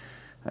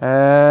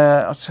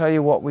 I'll tell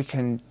you what we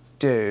can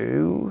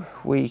do.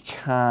 We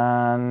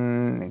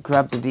can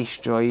grab the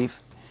disk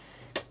drive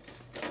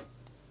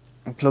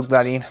and plug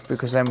that in,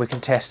 because then we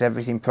can test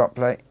everything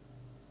properly.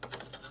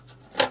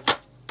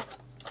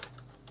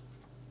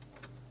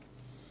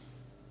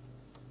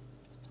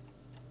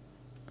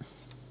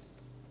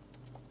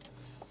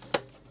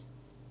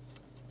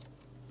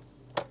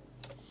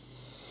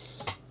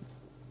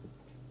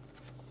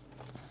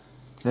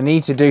 They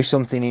need to do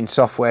something in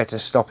software to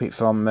stop it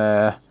from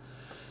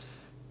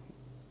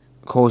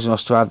causing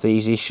us to have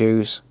these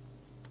issues.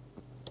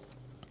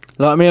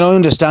 Like, I mean, I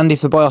understand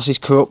if the BIOS is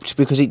corrupt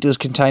because it does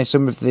contain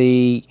some of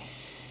the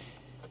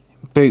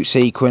boot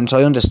sequence.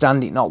 I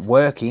understand it not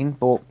working,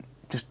 but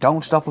just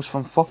don't stop us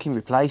from fucking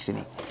replacing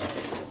it.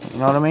 You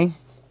know what I mean?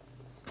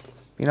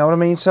 You know what I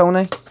mean,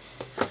 Sony?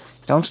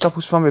 Don't stop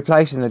us from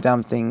replacing the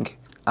damn thing,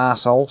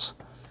 arseholes,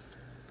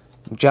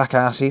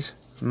 jackasses,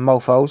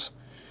 mofos.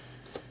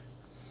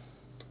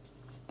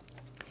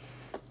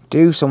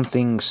 Do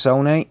something,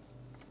 Sony.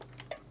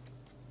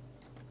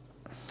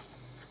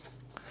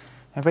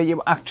 I bet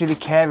you actually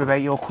care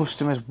about your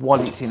customers'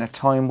 wallets in a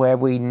time where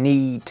we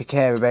need to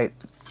care about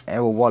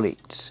our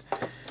wallets,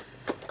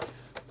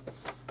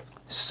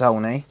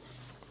 Sony.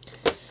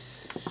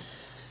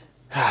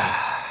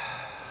 How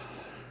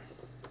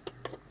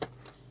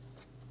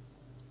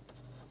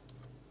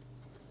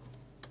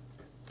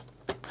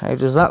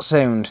does that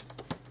sound,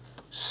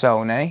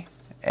 Sony?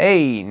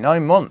 Hey,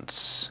 9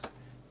 months.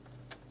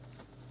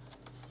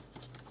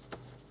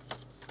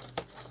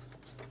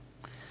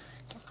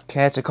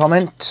 Care to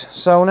comment,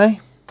 Sony?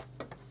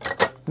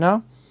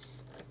 No?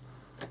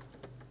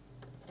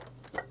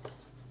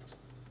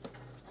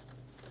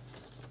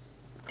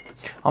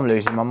 I'm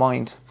losing my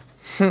mind.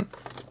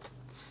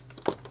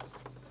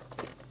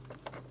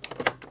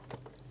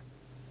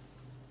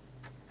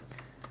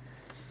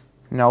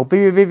 No,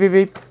 beep, beep, beep,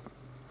 beep.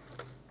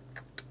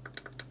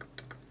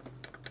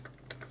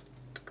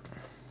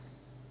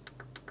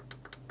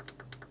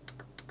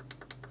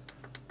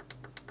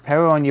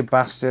 Power on, you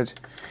bastard.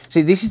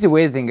 See, this is the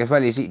weird thing as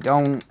well, is it's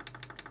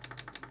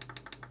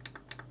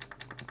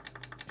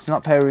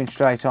not powering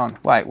straight on.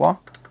 Wait, what?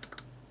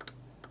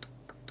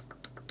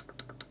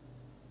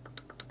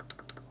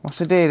 What's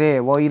the deal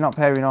here? Why are you not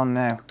powering on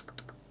now?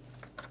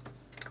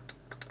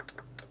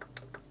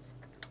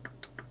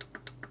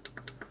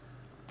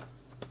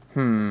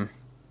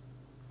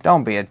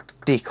 Don't be a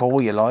dick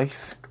all your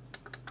life.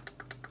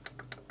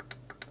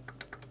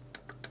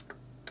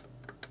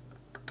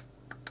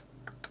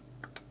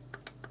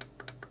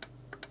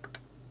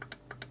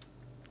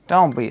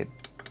 Don't be a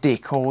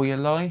dick all your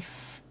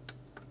life.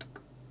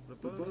 The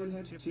boy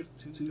had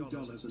tipped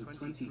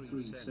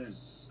 $2.23.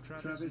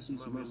 Travis's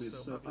mum is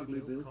so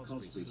ugly Bill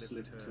Cosby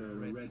slipped her a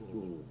Red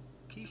Bull.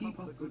 Keep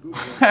up the good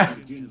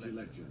work, Ginger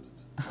Legend.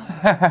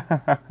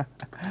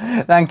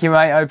 Thank you,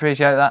 mate. I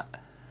appreciate that.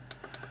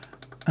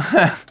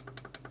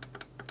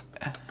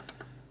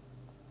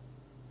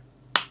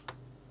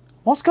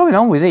 What's going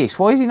on with this?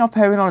 Why is it not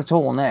powering on at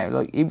all now?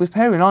 Like, it was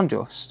powering on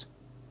just.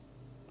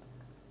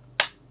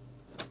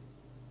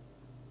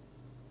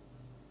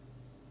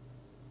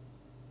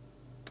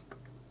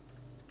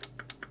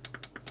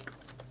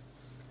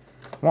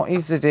 What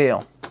is the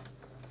deal?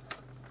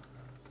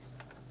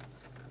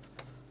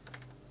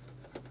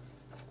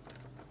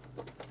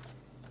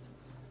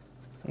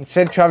 He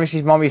said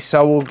Travis's mum is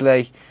so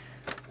ugly.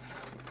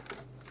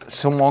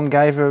 Someone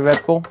gave her a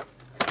Red Bull.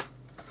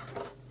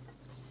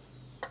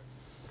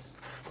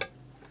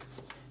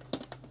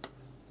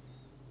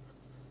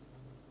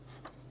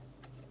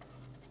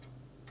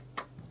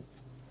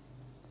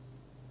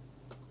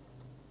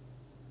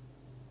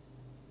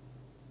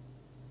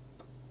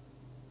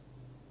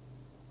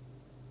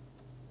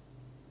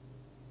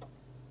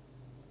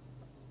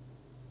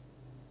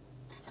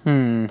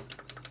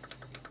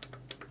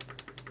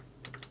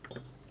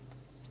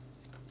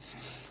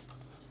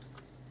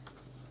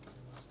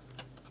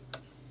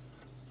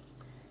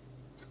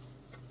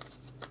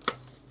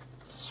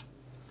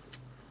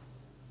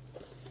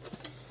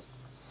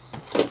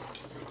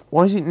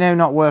 Why is it now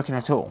not working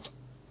at all?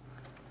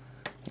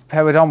 It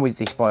powered on with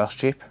this BIOS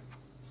chip.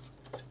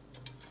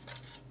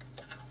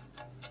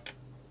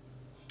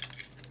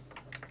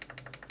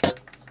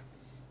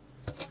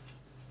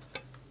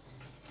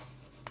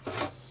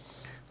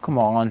 Come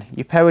on,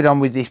 you powered on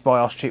with this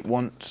BIOS chip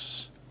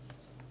once.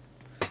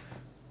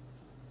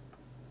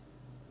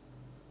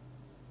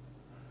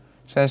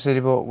 Says City,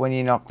 but when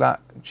you knock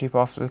that chip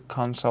off, the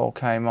console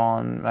came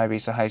on. Maybe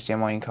it's a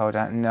HDMI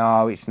encoder.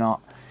 No, it's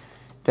not.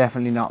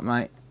 Definitely not,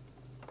 mate.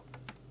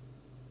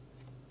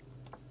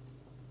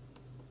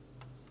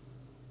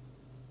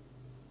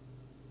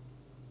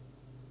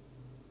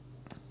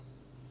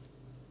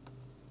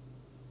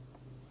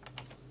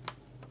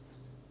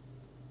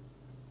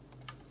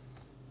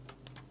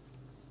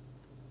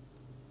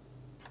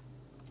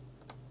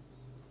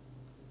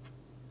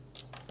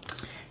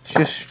 It's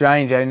just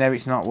strange how now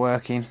it's not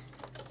working.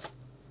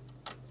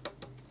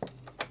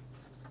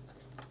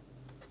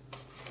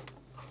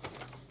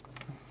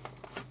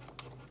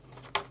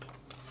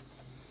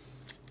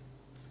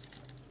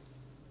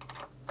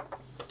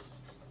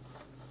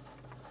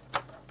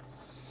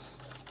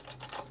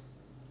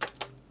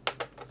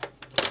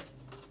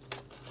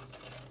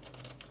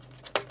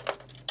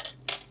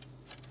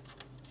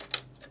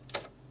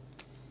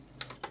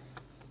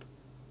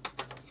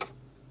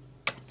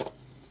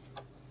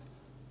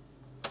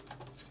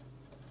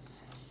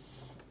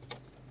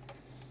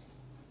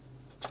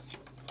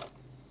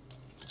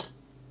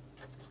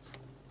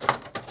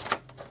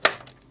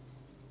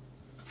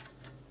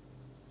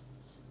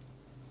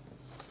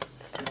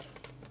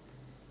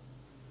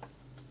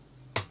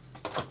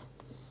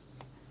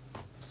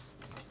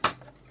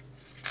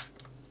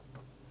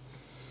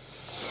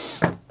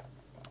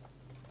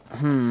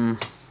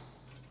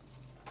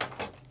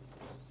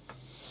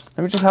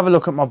 Let me just have a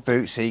look at my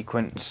boot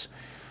sequence.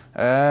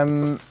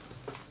 Actually,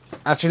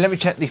 let me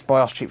check this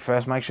BIOS chip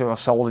first, make sure I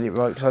soldered it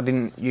right, because I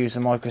didn't use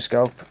the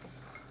microscope.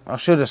 I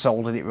should have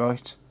soldered it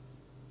right.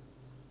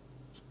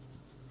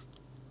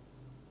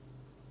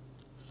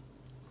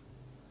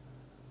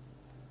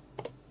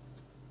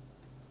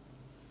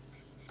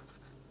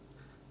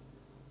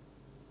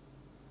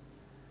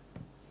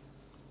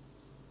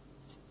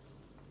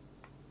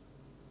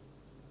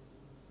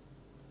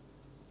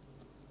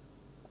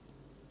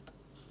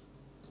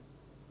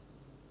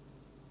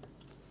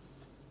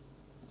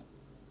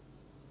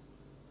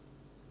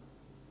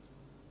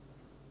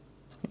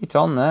 It's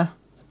on there.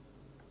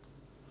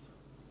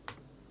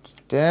 It's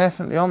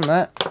definitely on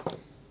there.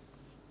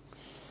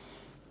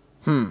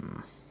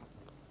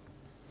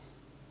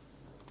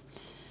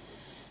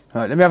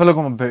 Right, let me have a look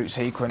at my boot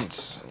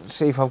sequence.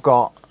 See if I've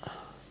got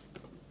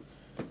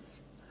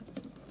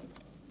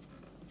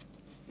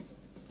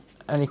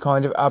any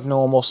kind of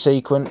abnormal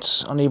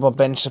sequence. I need my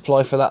bench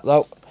supply for that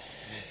though.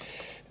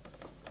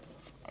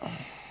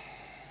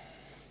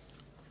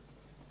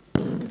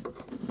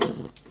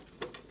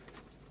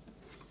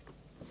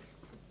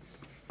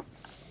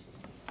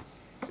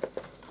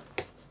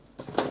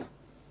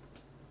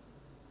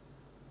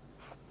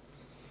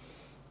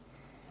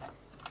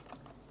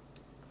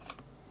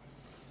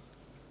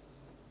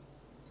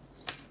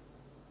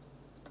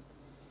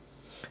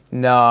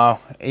 No,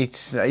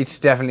 it's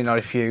definitely not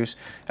a fuse.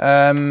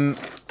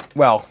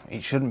 Well,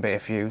 it shouldn't be a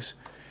fuse.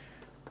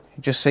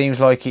 It just seems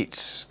like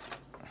it's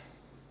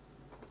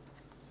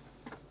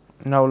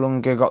no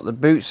longer got the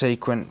boot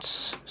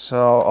sequence.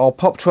 So I'll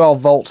pop 12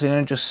 volts in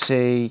and just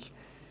see,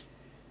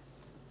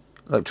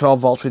 like 12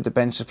 volts with the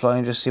bench supply,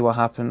 and just see what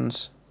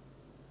happens.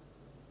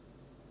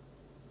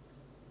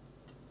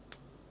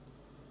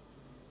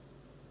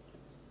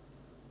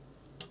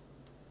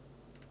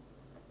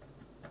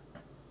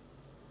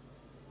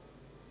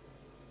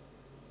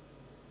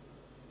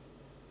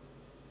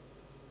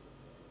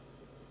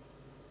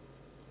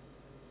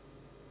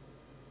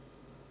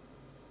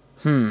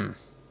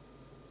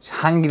 It's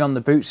hanging on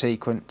the boot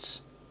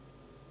sequence.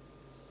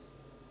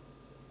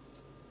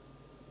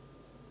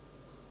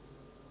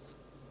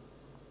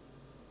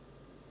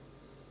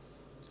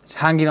 It's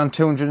hanging on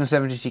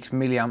 276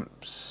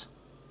 milliamps.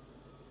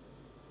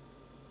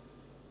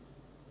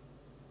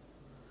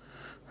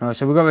 Right,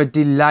 so we've got a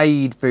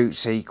delayed boot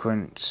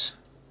sequence.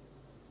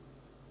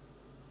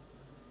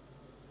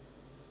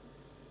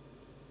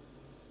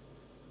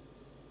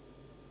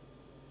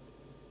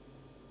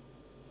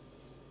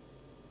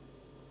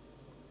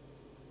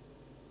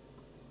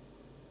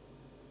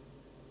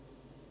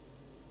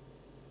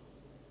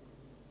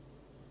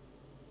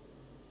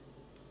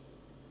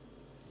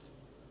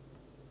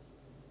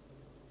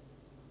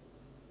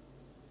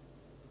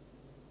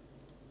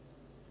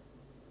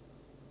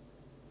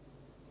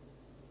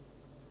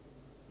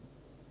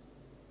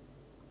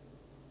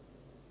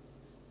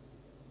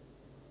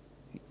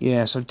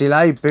 Yeah, so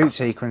delayed boot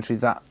sequence with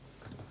that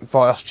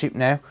BIOS chip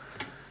now.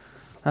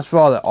 That's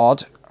rather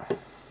odd.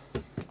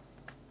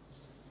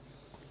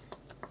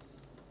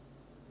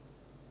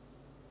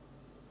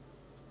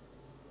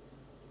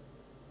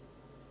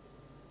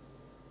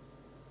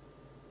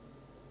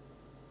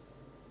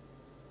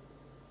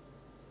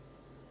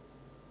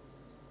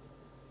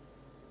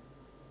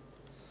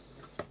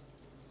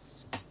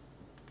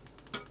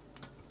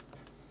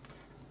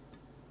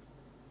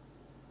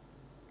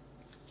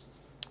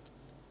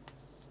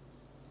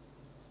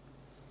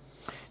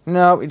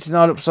 No, it's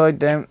not upside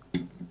down.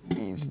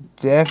 It's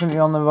definitely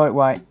on the right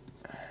way.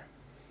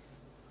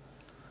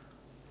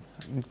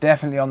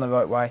 Definitely on the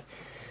right way.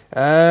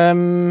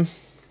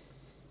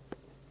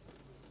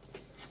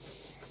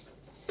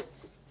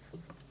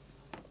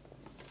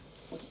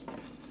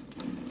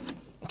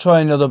 Try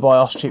another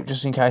BIOS chip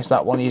just in case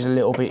that one is a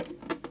little bit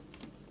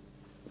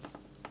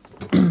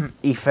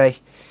iffy,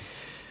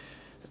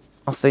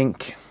 I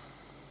think.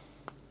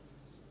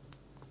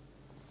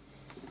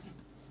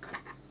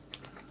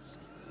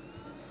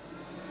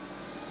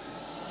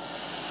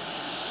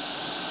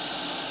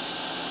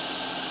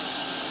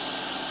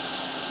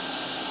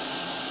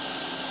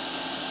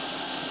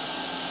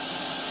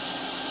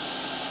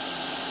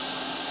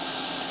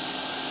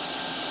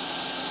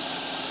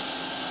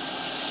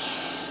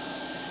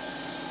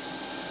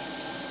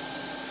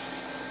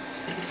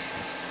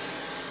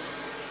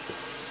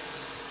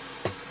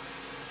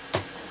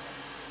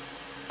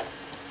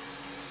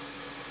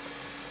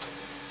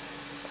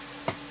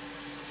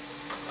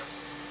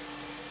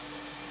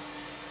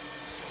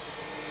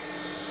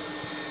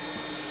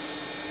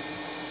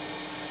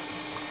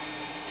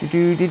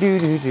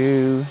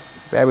 Do.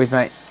 Bear with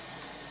me.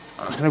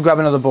 I'm just going to grab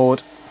another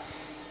board.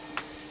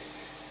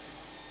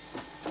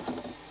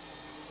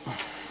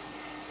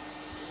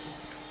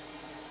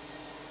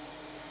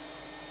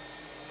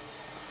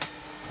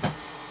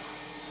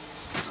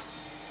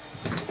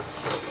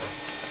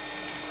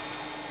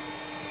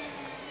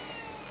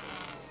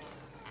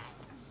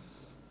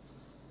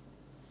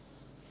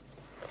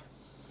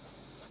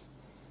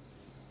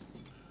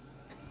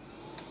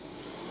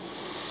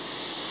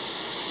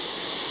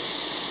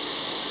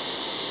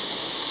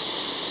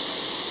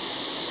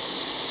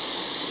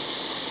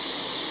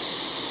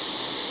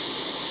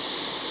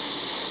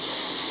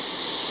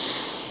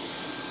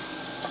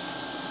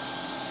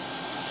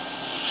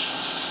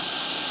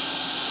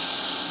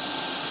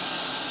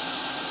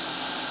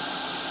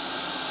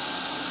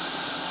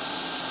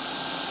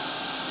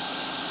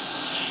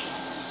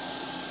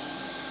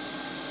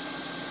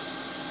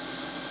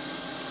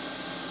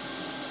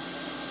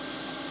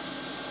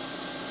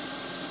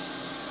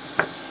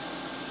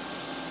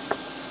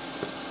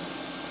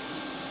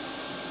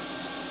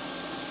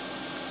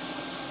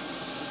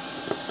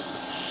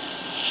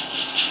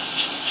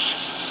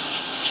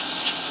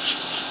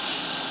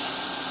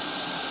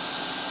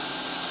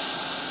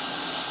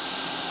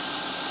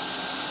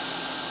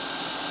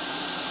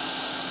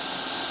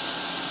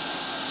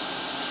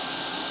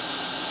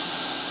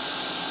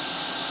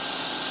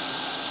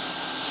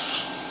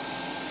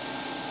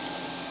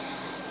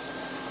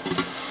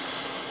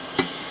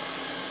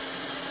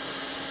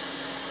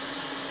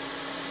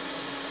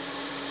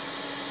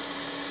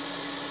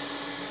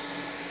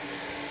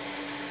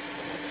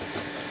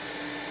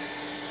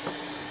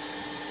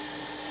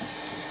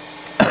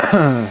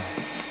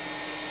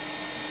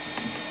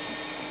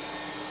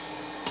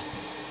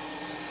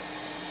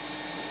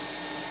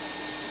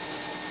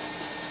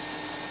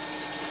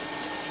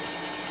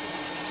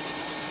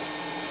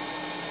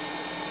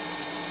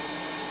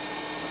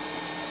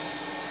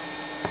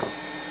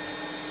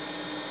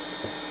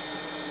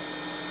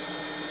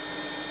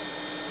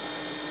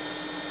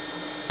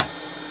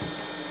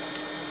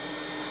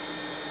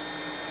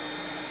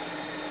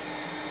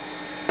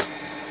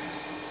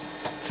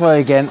 Try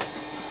again.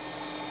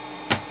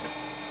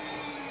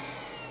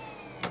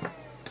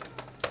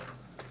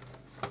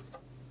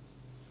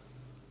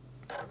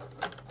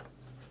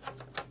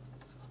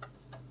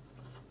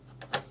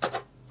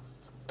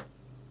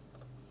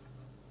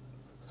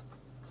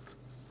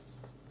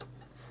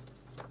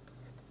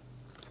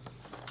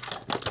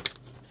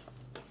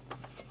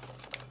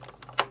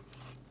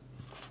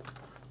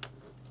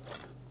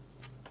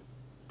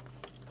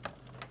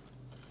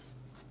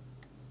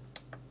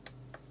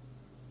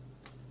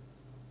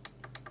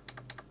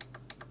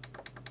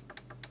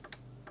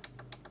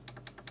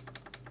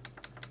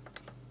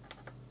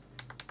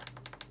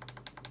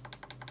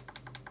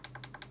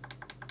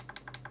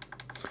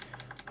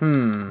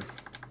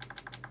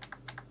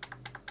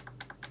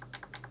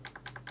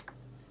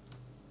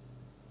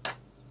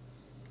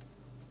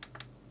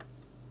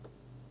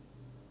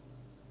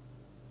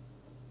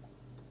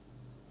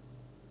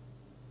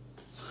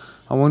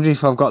 I wonder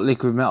if I've got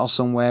liquid metal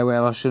somewhere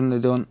where I shouldn't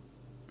have done.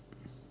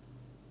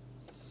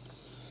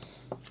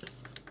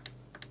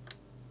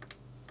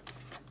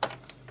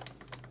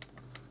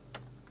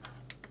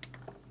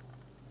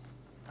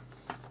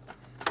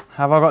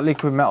 Have I got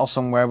liquid metal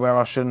somewhere where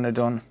I shouldn't have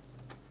done?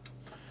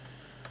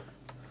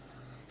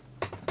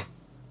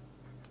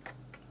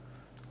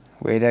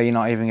 Weirdo, you're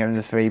not even getting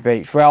the 3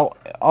 beeps. Well,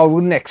 I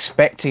wouldn't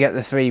expect to get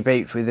the 3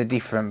 beeps with a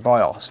different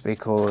BIOS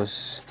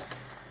because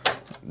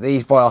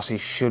these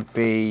BIOSes should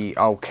be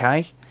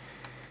okay.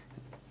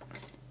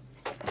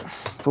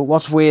 But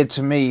what's weird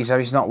to me is that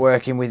it's not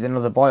working with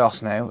another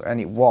BIOS now,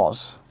 and it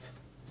was.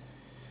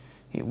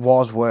 It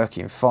was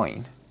working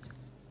fine.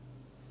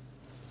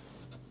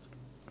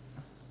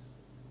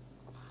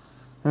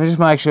 Let me just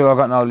make sure I've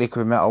got no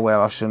liquid metal where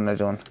I shouldn't have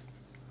done.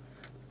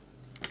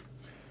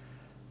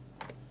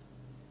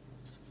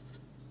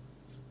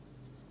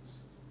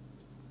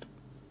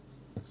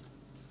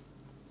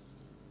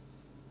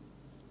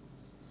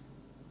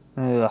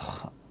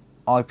 Ugh,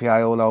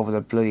 IPA all over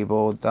the bloody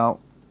board though.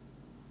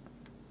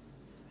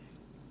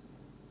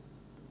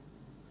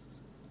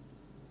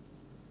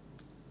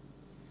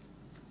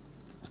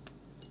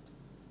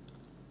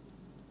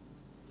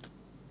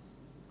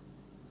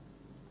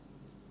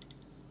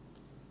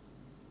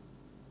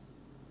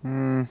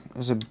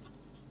 There's a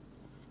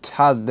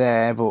tad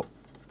there, but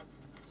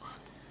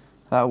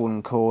that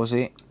wouldn't cause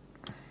it.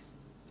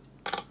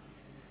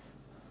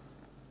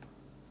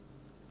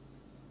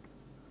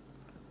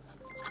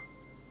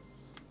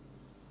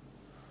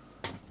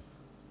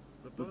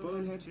 The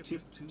bonehead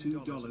tipped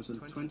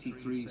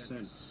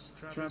 $2.23.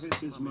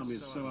 Travis's mum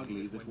is so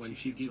ugly that when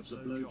she gives a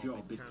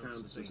blowjob it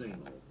counts as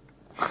anal.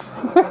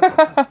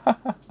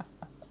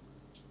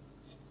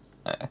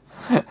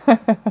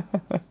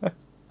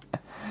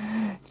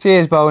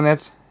 Cheers,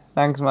 Bonnet.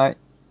 Thanks, mate.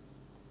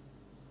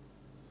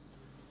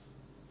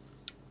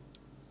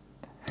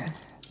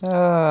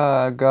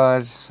 Oh,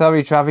 God.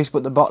 Sorry, Travis,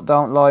 but the bot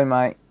don't lie,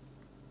 mate.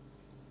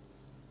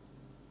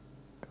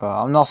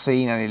 Well, I'm not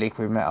seeing any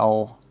liquid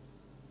metal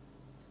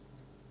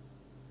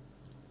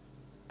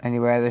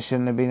anywhere there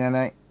shouldn't have been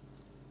any.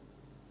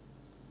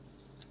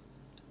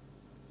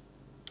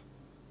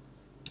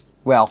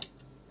 Well,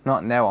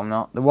 not now I'm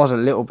not. There was a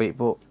little bit,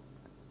 but...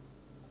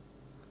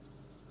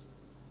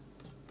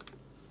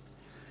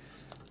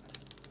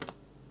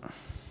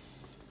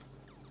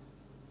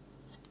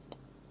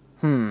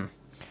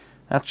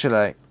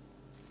 Actually...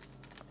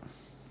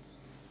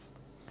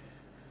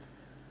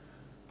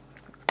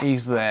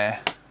 He's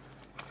there.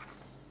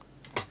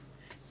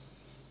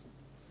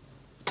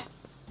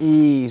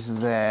 He's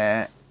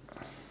there.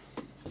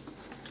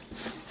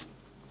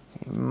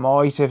 It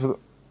might have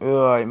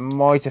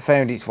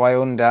found its way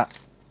under.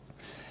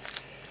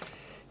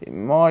 It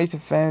might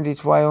have found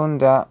its way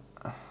under.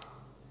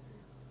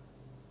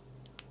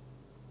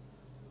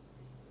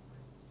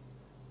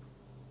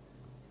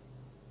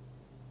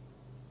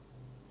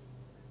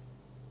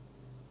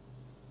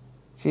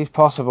 It's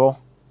possible.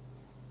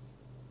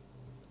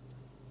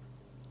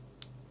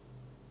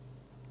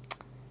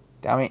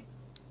 Damn it.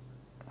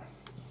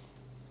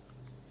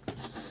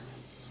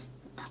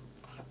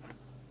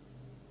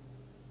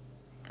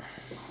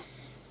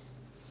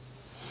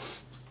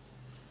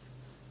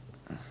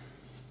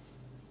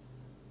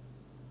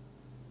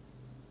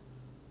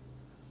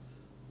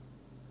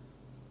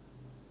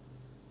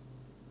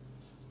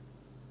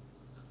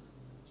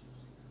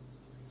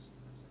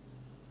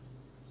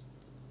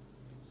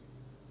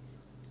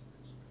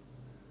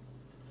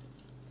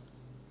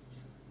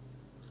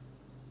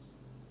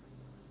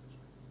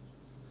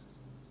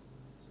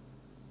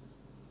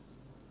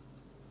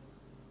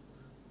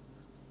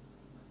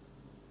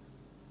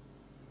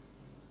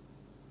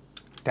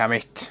 Damn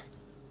it.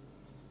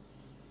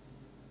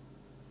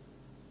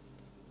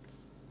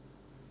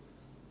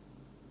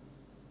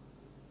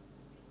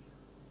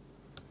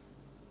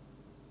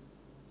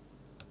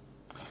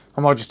 I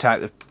might just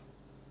take the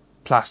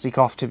plastic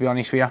off, to be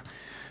honest with you.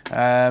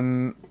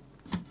 And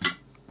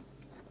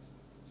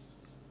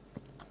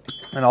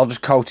I'll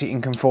just coat it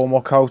in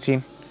conformal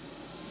coating.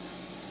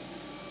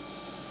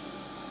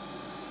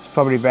 It's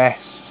probably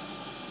best.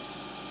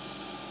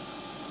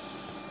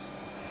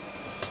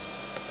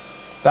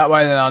 That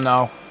way then I'll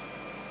know.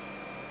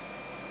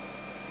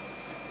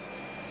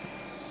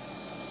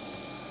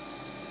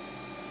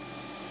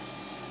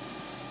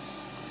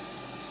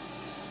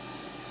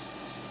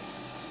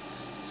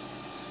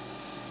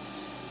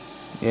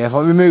 Yeah, if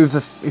I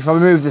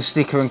remove the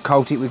sticker and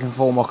coat it with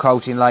conformal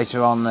coating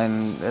later on,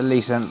 then at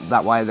least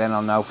that way then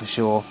I'll know for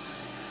sure.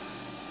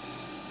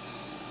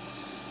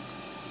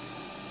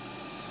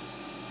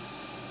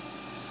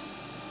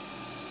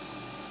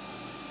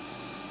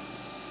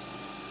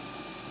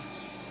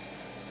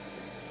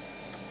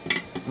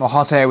 My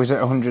hot air was at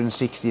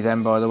 160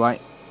 then, by the way.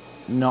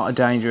 Not a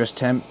dangerous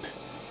temp.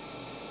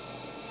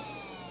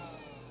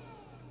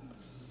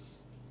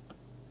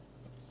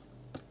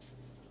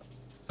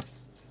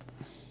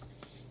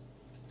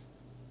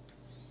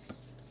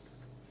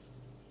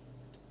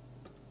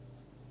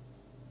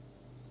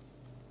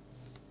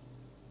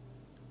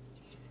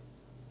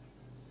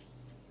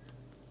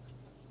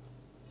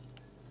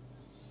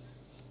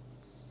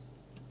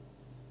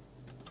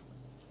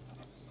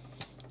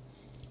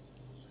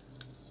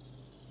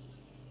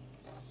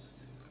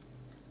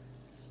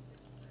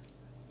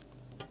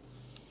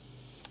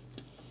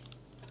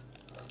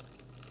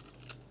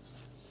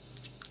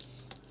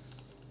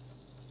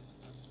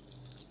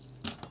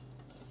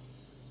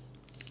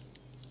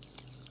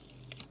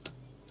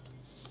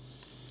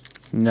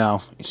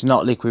 No, it's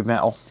not liquid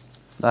metal.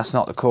 That's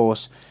not the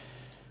cause.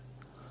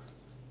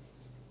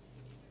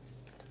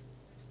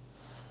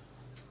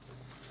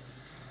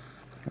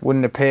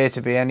 Wouldn't appear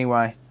to be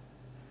anyway.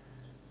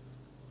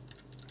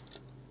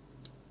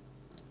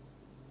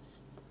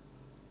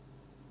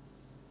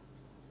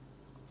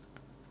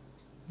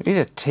 There is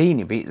a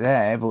teeny bit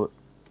there, but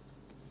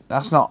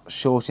that's not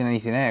shorting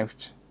anything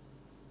out.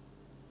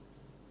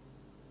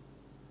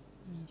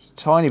 It's a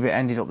tiny bit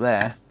ended up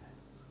there.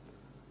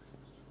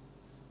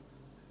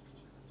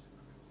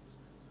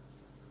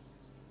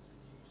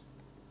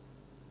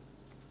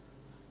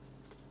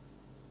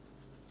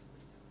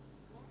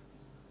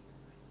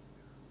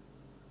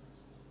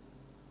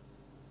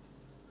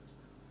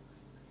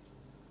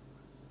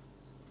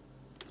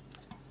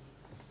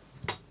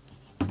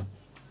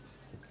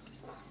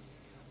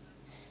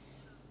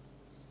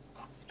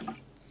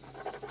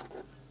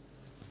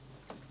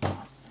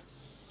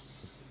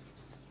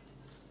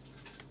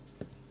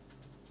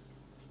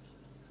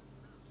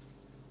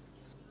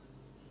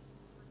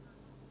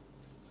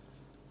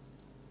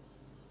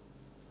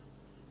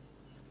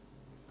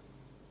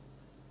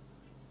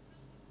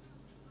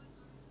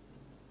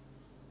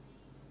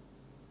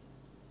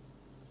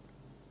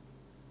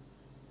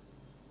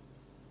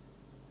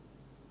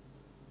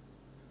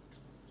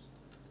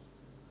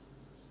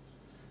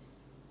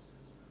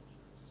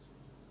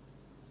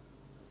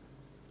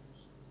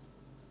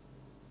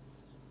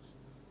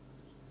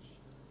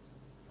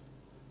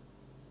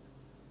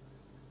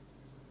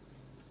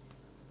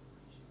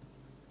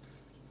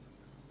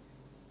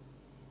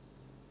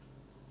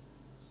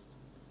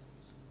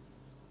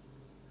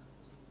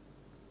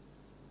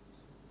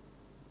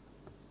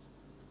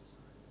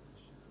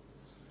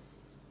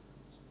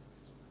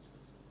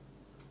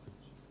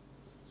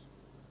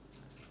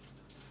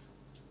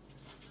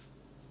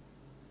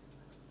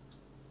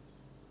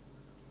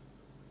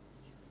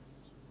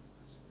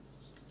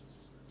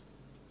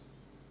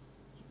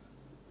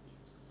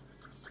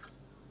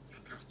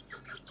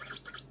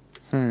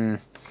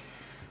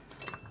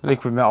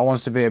 Liquid metal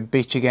wants to be a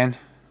bitch again.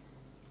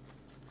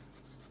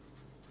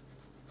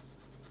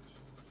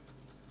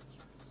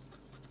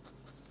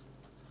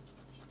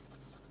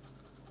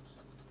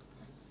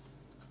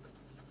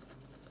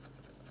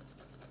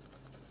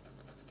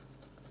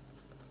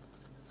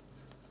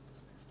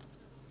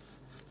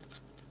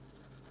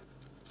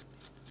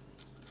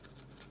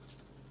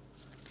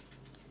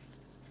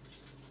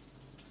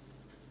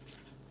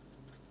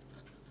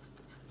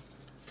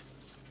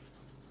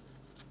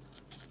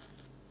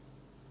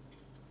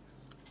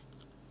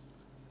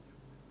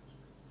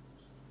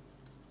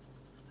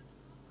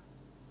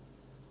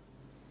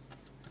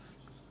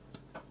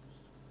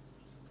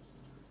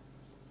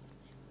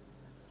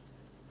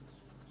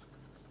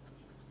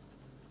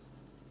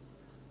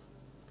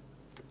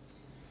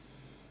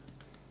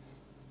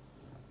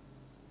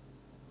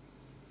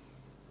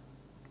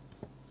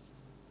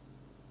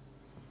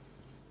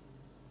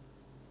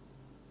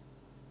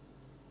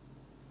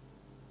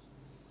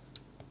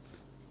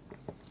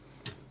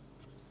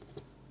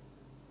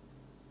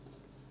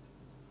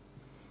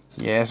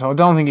 Yeah, so I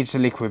don't think it's a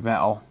liquid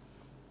metal.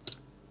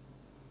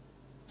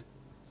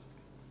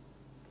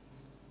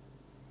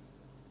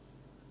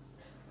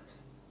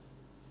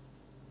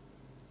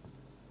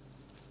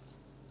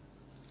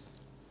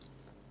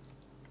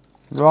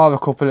 There are a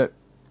couple of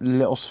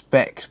little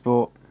specks,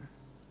 but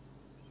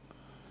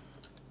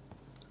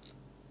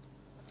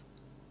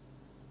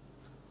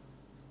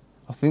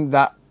I think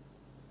that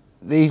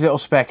these little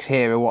specks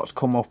here are what's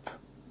come up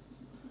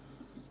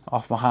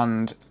off my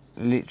hand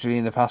literally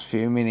in the past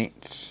few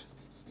minutes,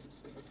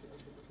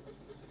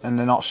 and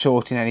they're not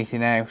sorting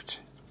anything out.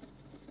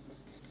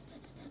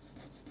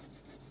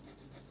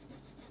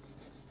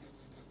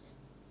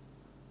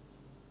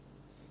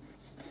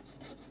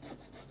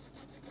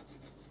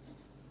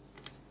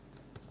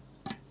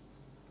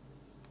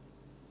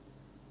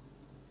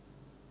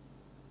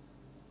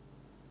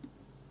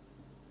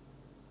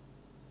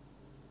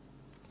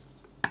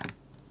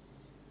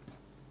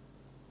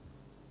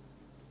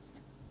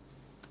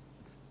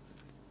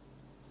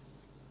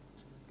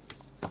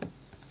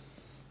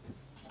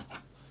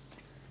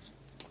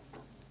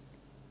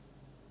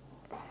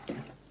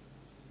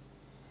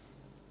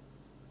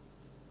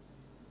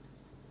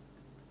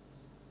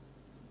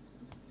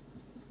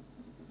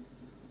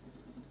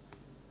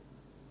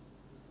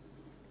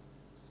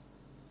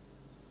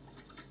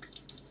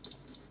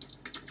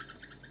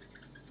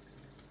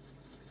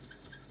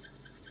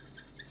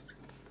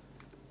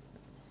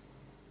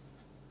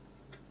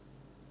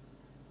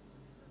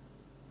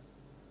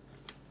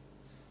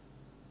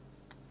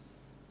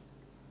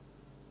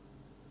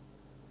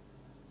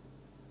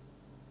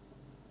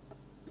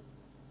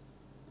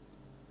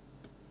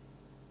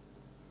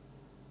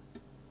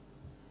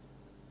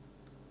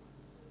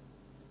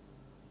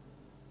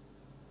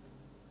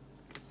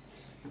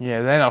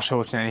 Yeah, they're not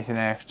sorting anything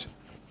out.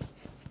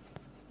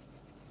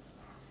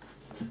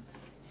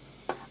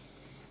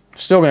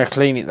 Still going to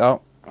clean it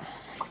though.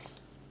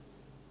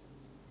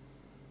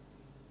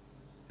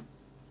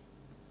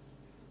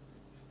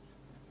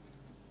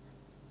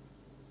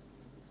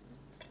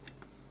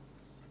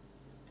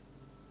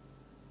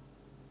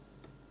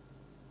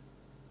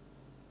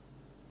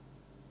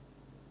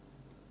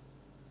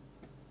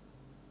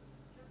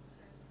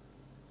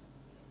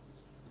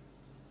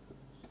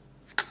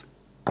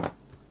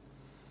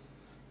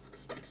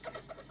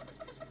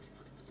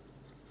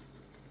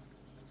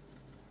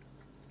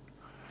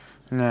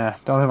 Nah,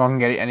 don't think I can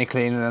get it any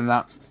cleaner than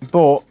that.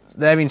 But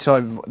they're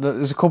inside.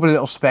 There's a couple of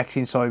little specks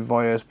inside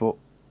wires, but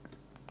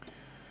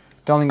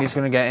don't think it's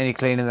going to get any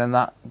cleaner than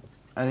that,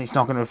 and it's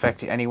not going to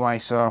affect it anyway.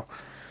 So,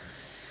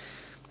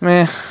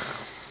 meh.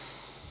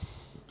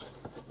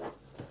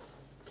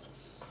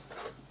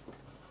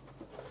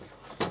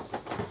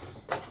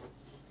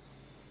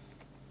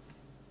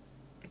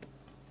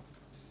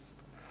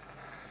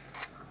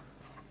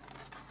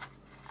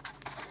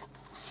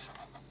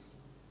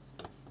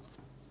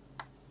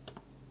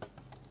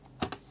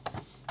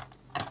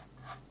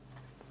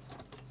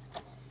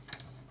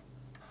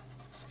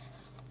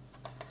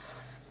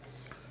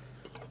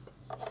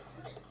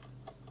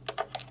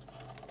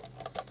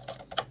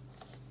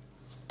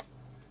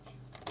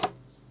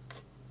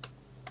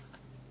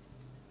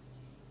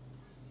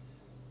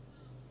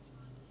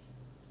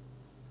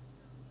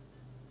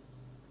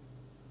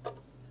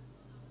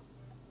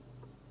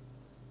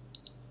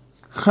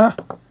 Huh.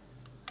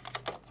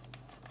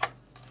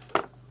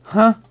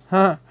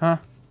 Huh.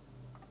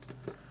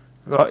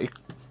 Right.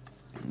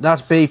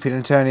 That's beeping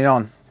and turning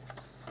on.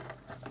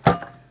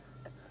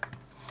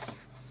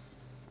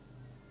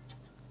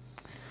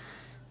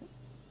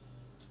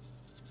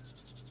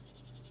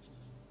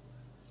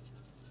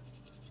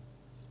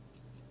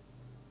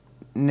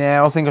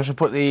 Now I think I should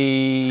put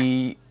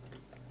the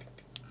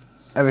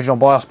original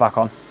BIOS back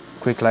on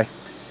quickly.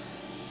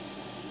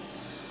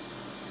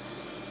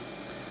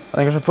 I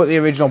think I should put the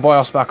original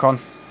BIOS back on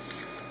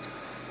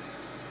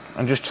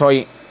and just try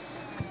it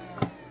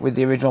with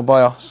the original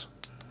BIOS.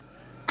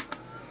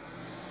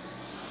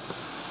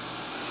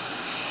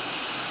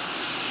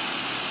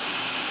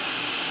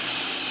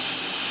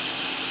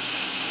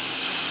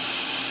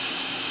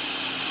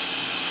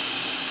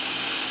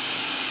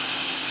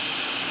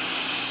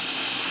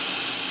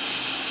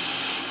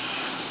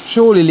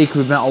 Surely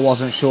Liquid Metal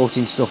wasn't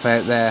shorting stuff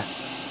out there.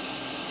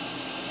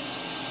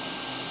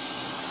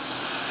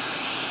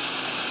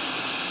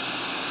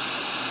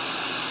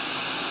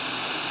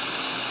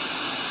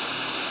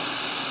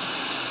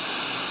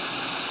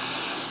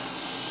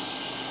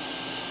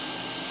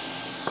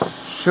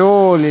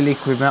 Surely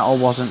Liquid Metal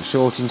wasn't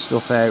shorting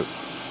stuff out.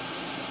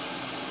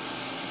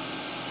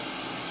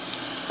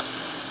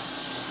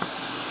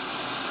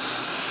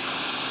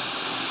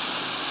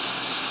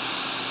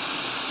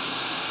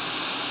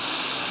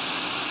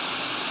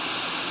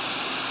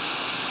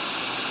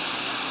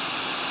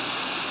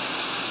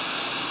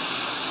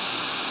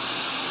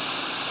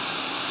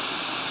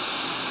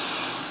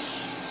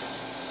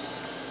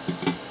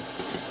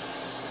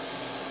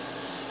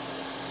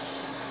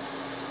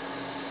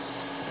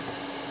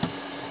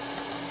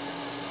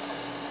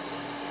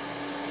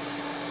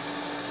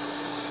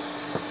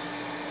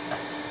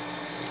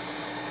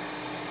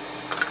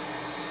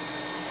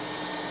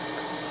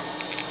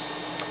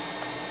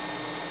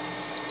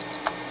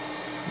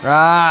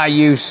 Ah,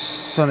 you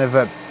son of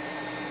a...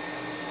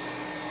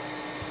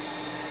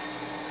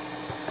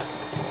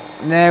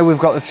 Now we've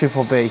got the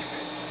triple B.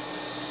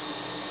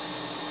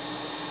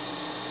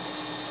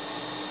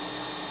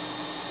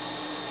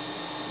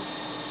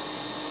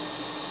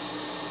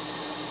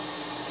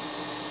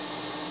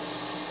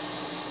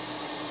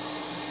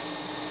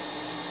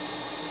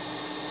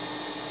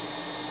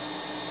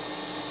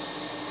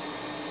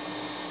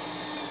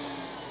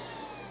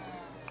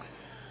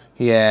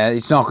 Yeah,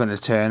 it's not going to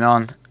turn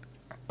on.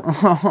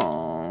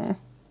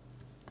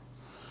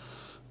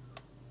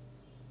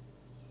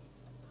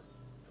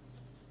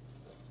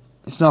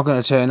 It's not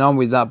going to turn on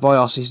with that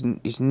BIOS.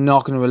 It's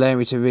not going to allow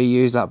me to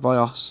reuse that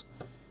BIOS.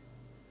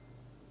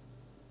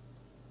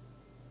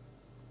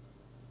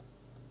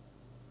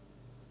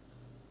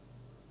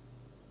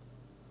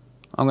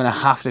 I'm going to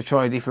have to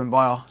try a different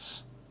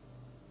BIOS.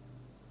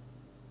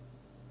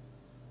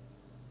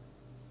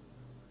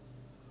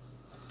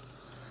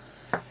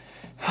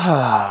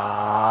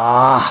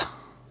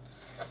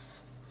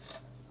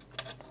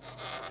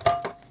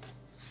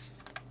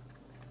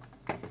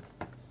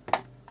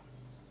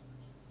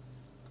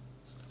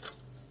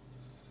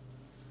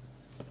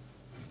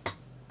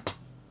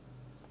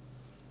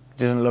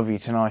 Doesn't love you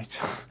tonight.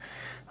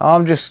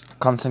 I'm just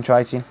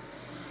concentrating.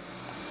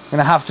 I'm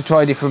gonna have to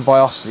try a different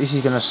BIOS. This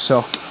is gonna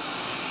suck.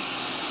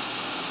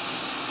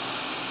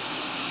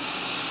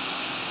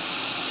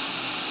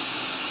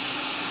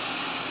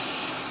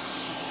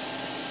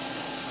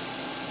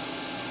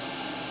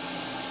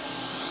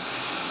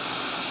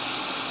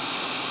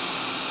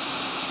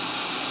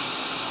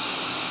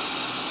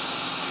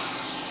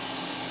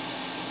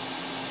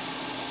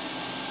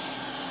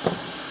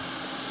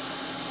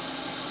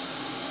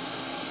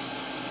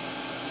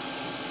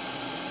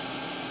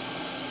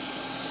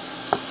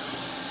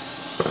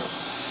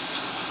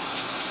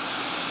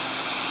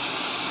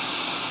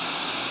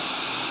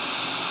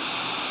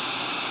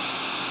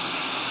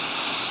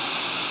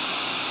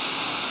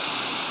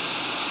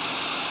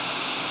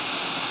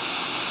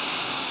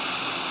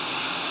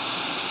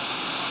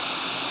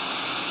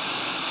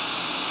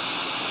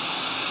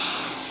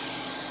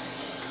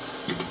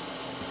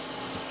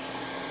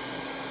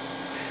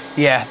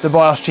 Yeah, the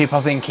BIOS chip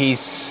I think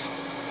is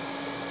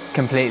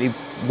completely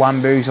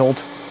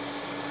wamboozled.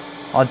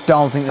 I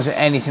don't think there's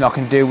anything I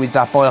can do with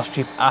that BIOS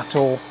chip at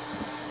all.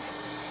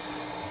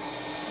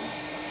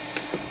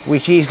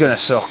 Which is going to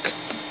suck.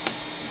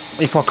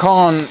 If I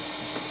can't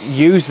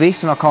use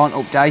this and I can't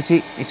update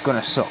it, it's going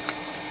to suck.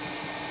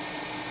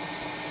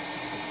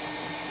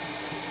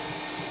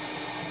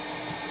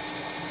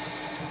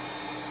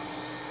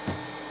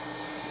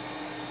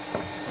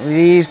 It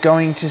is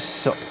going to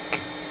suck.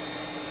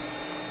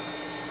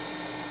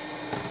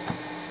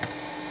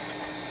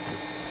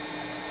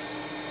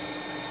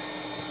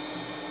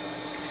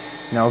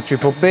 No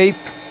triple beep.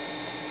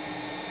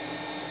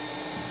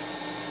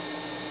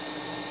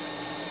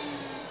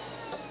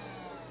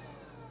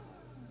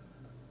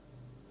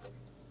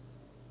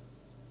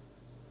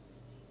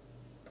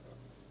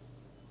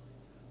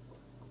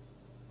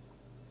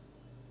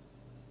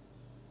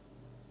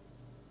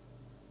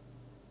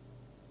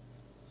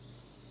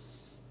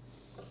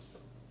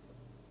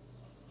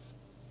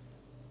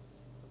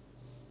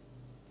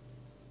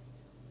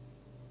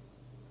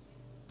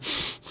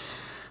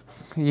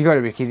 You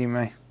gotta be kidding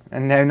me.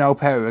 And now no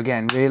power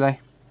again, really?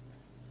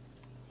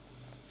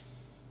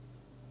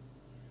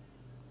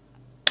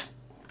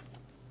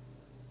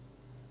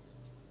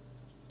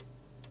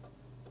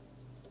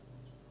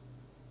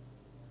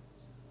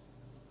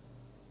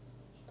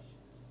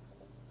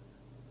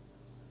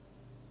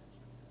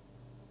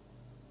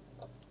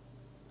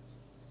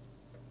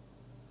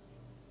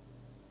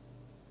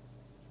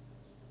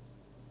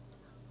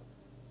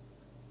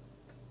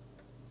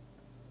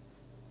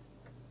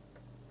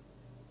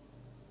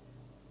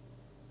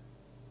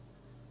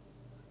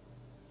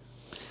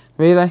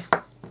 Really?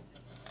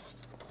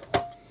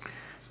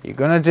 You're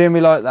gonna do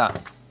me like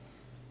that?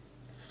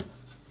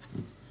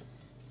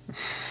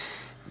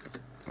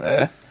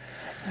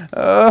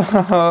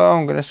 Oh,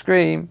 I'm gonna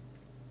scream.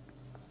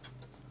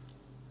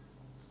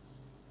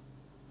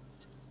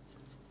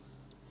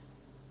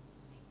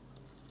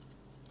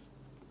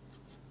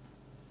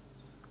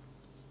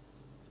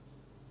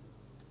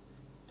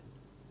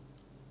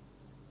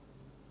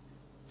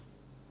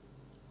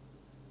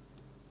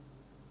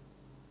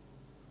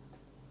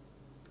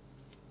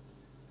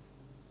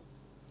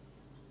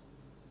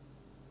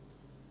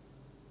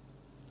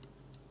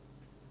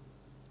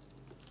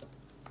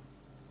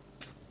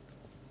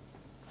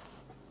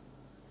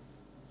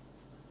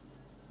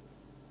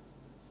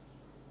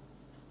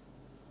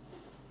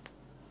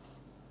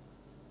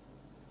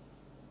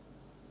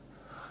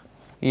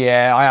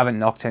 Yeah, I haven't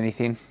knocked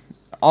anything.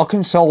 I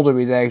can solder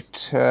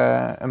without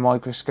a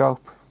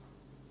microscope.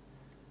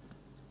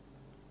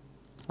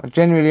 I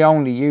generally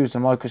only use the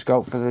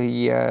microscope for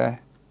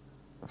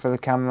the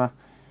camera.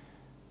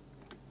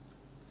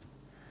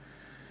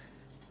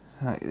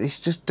 This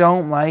just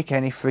don't make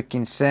any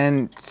freaking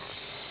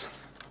sense.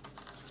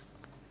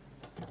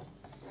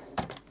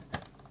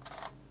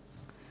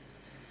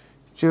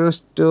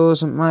 Just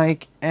doesn't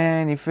make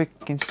any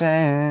freaking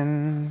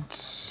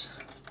sense.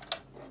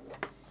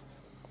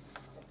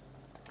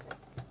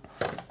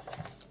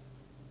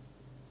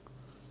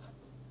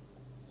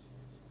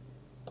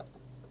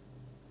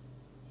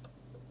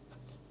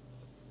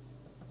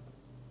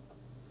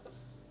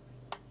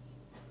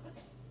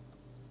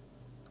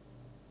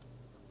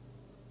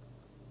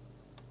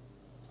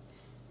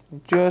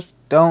 Just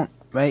don't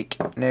make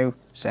no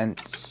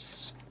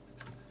sense.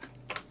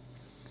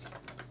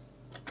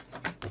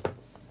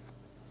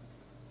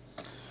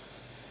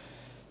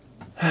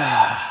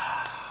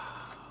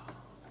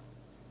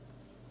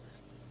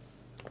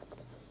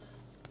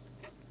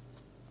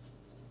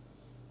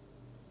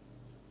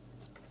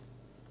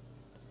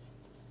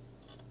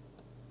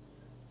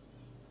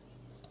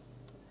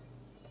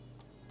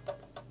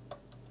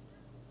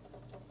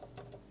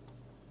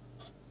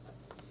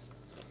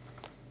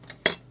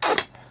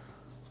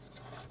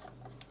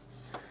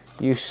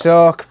 You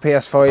suck,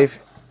 PS5.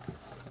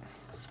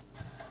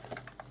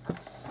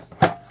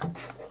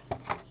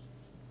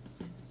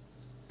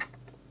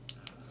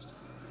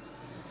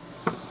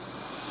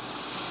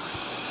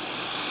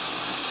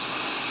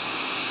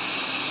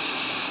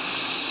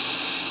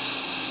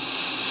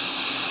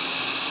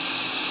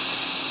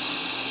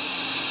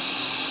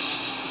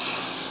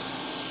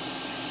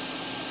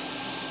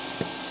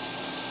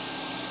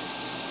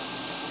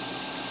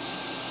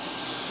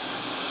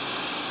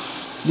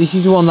 This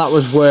is the one that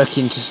was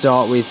working to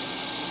start with.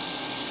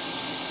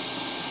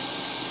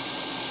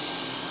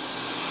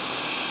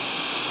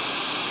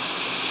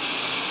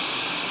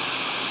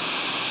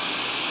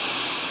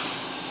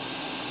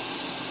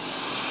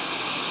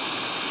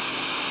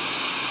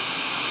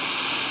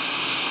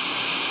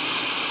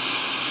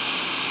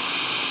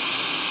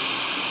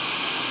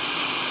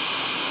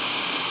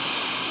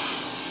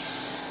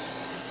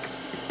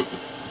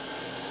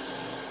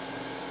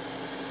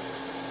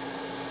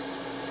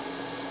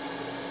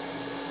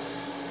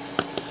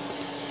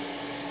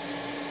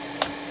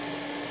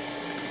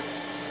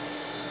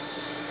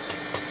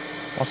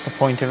 What's the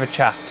point of a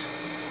chat?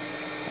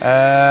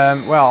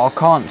 Well, I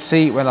can't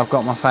see it when I've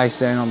got my face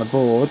down on the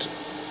board.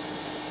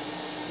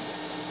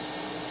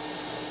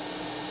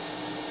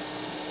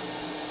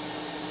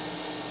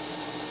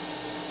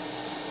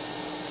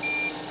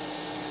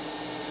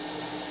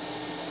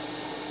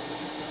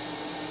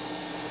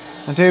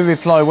 I do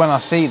reply when I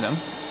see them.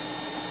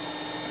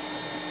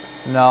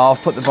 No,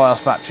 I've put the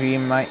BIOS battery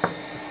in, mate.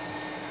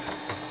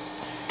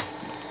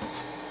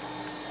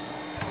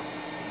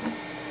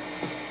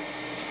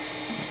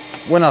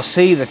 When I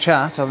see the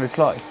chat, I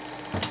reply.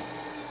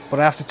 But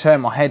I have to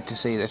turn my head to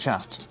see the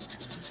chat.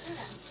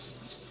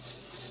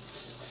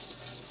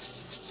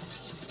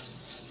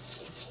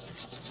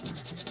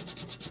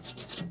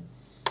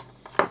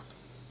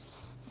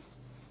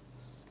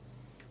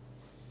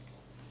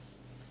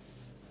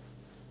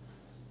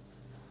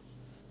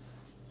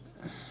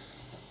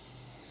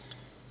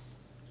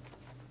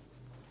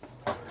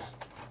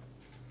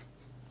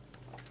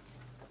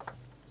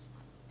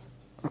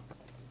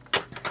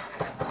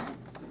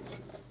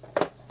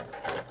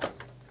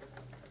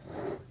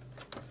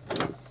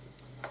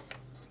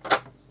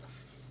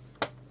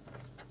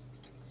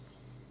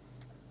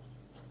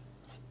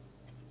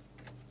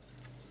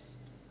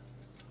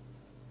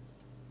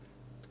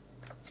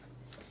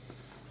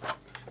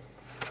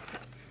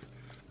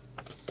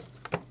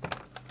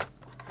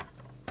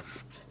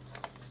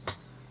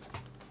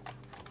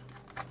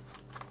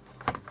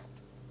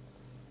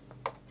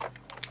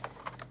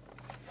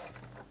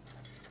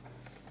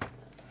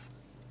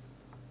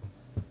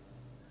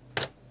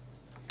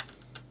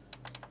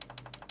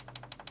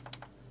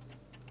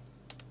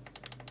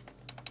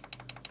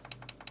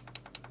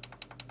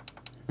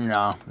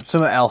 No,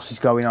 something else is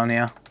going on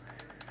here.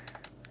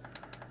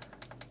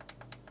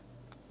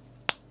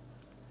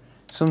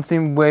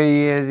 Something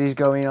weird is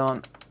going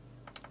on.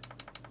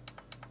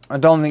 I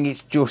don't think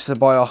it's just the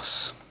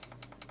BIOS.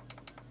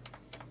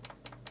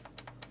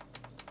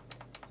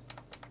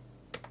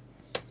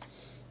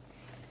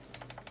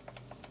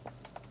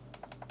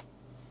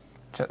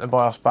 Check the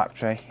BIOS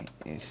battery.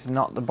 It's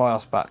not the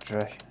BIOS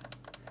battery.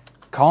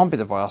 Can't be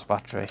the BIOS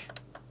battery.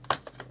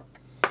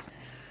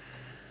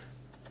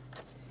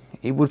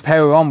 It would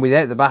power on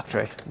without the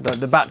battery.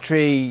 The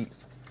battery,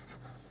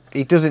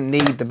 it doesn't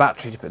need the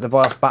battery to put the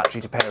BIOS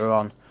battery to power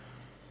on.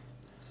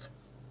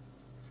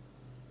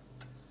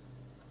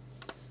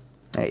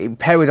 It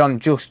powered on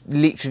just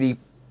literally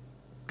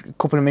a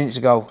couple of minutes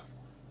ago.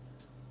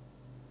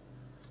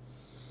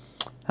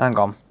 Hang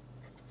on.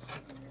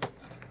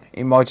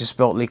 It might have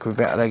spilt liquid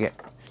metal again.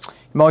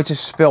 It might have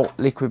spilt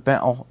liquid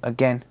metal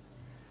again.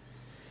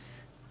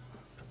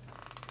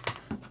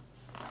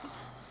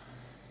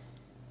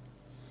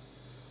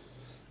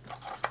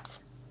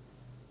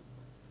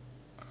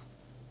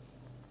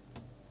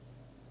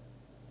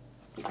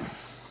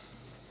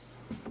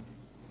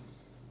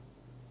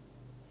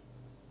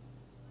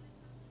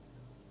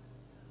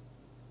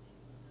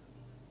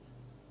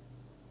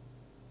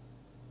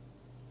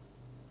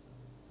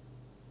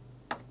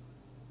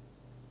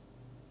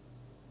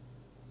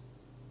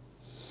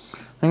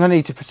 think I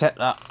need to protect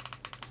that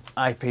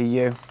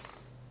APU,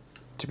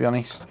 to be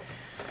honest.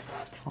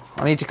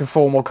 I need to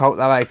conformal coat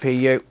that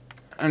APU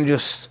and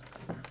just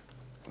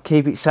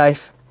keep it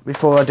safe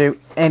before I do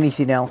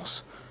anything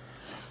else.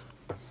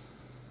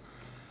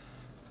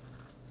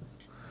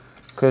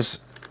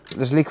 Because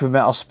there's liquid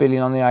metal spilling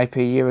on the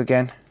APU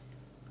again.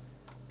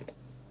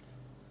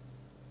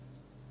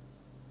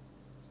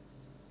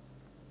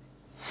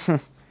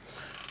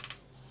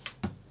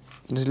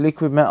 There's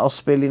liquid metal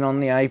spilling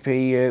on the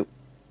APU.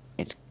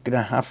 It's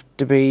gonna have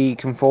to be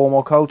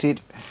conformal coated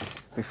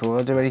before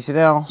I do anything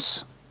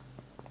else.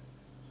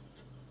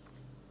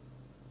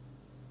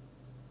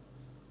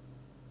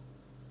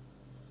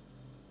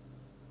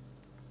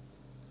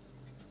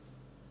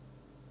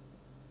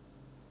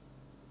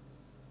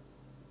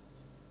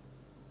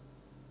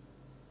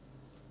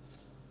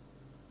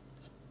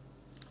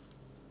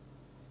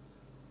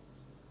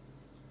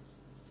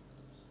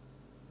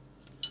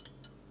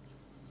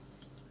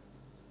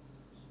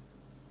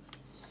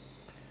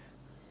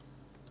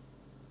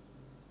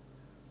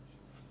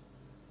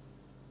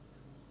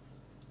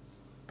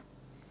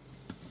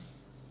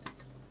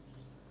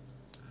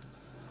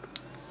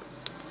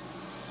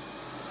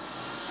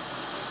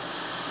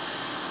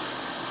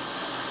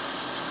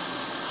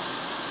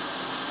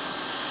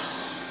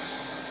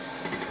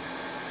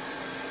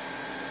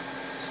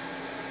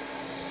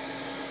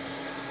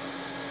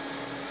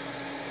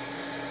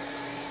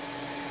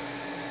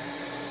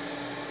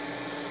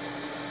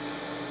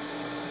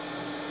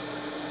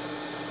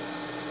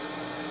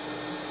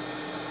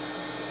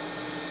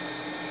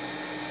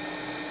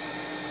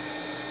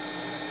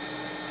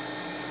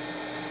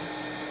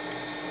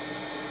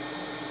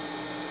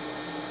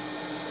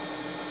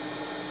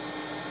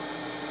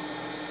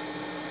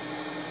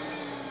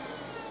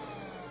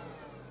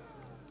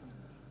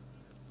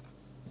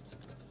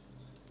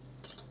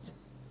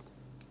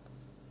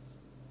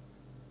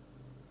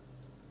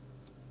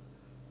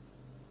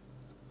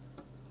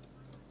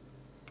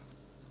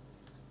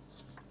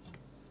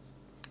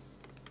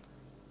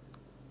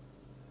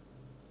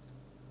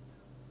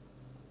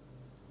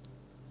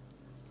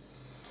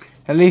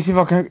 At least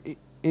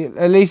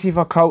if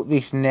I coat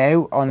this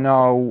now, I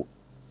know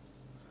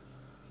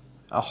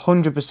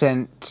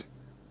 100%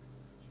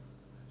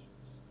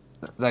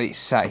 that it's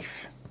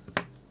safe.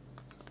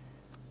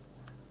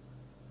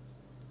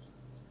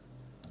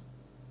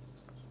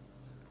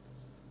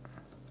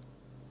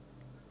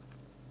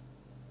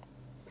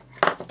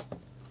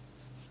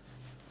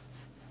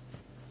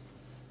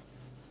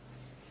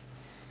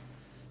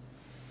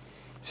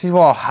 This is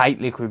why I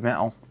hate liquid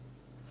metal.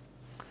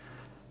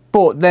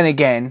 But then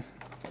again,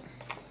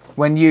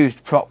 when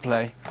used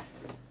properly,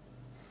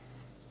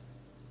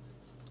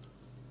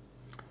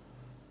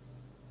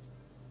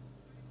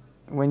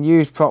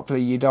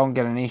 you don't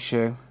get an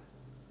issue.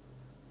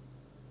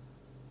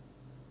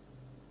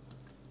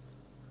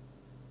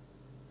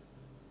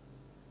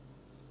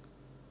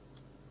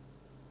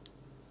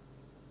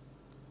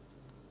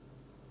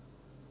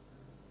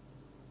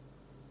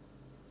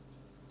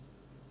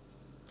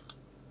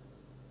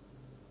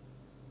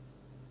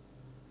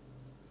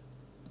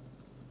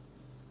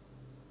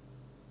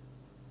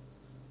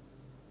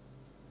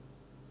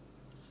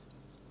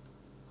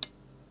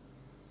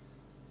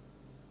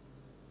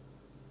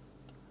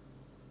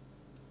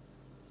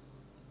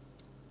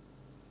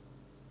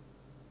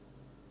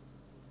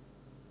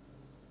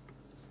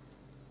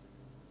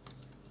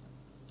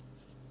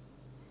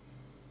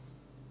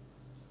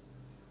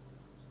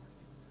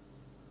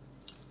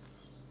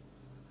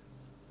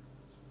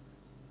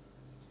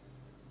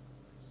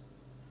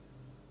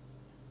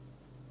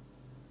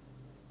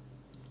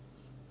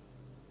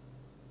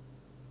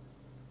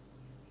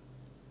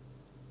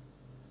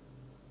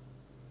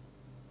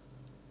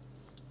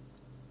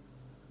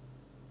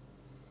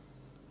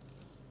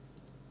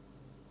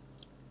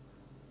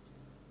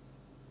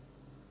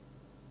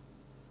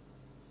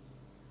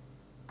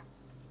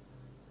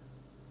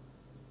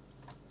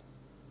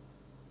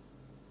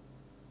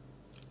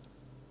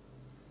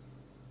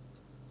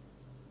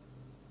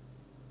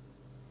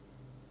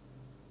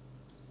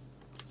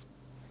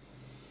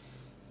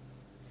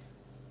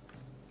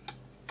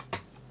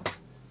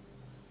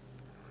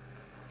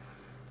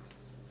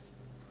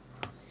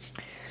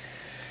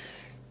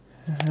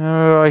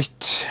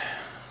 Alright.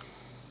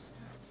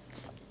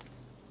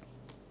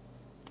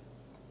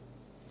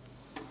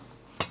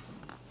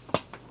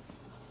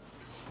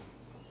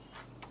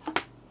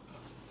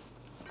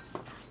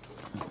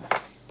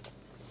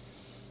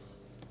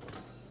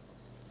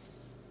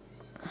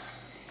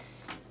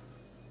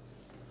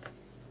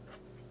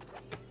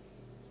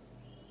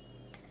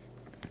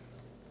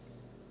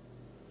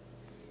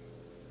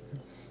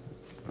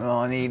 Well,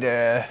 I need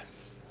a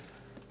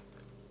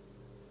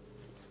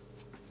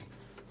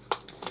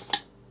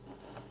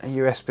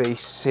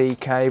USB-C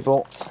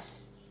cable.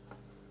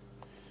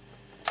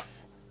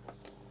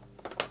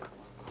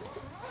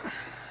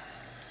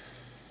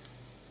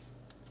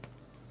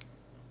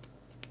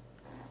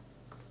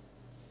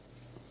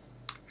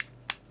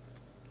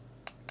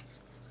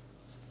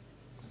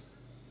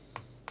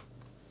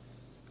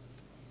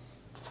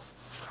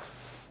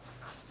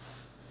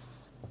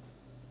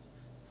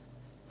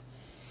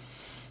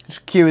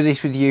 Just cure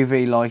this with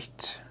UV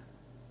light.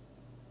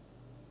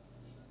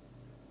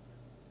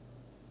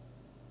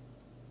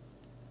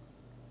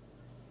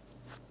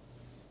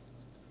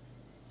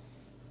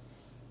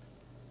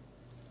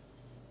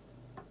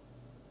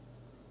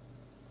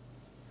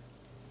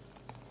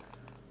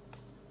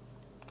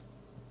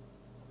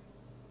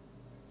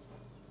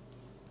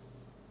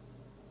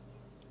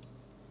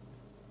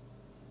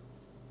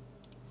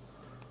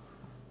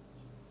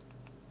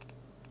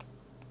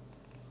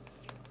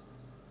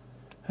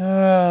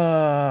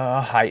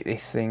 I hate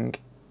this thing.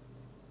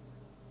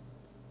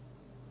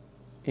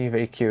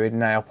 UV cured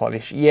nail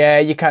polish. Yeah,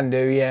 you can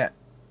do, yeah.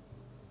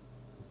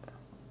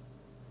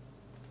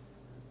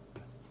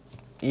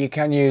 You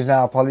can use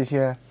nail polish,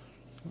 yeah.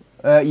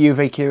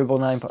 UV curable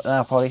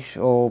nail polish,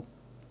 or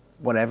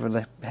whatever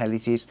the hell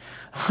it is.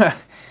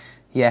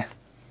 Yeah,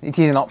 it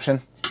is an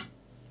option.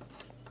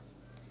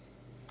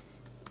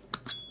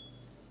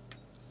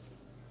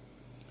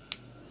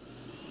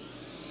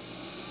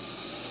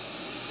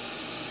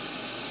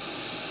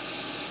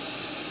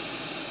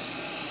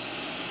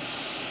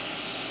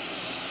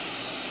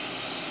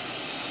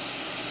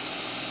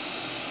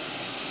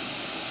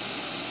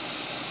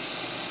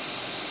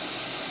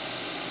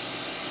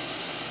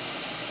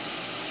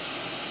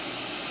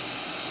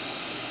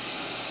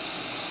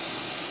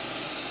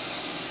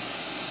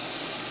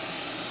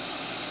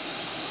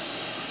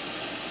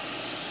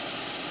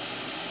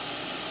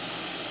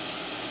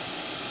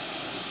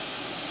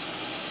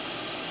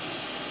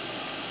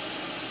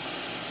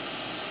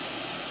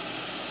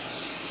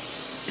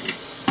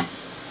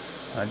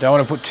 I don't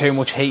want to put too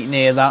much heat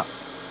near that.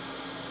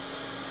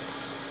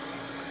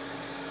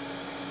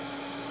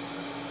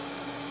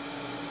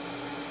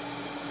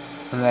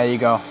 And there you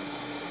go.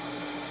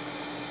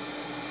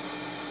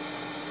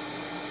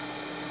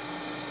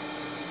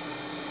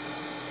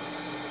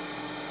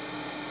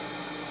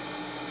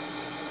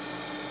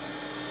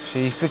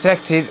 She's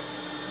protected.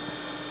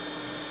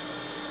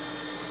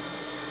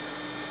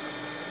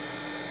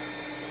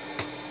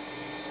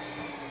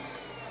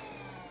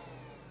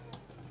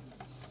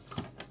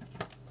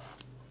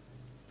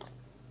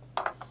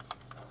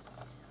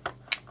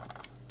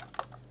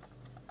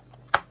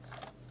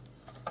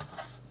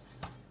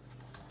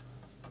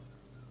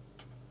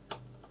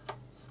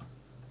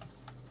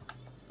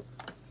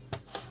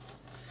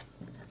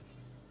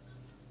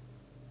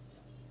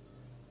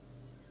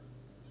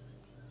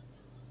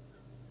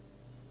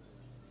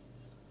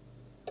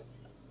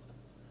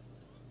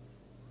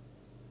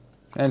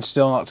 And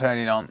still not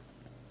turning on.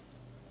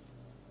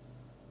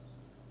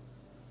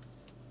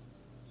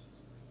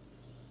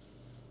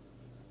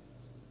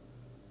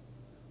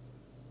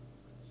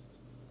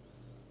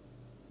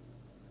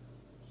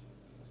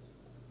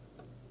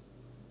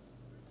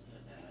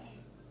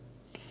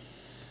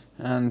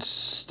 And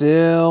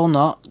still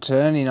not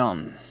turning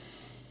on.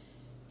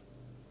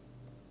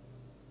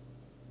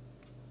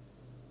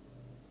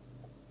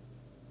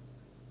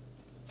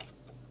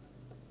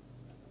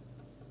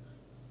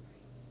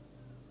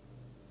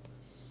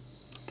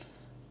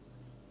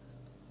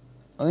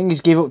 I think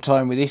it's give up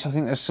time with this. I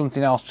think there's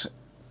something else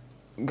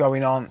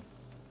going on.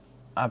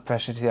 Add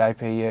pressure to the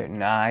APU.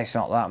 Nah, it's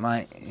not that,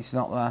 mate. It's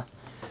not that.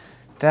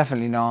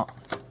 Definitely not.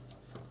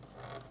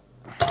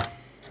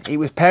 It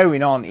was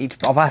powering on.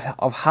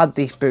 I've had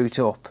this boot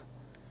up.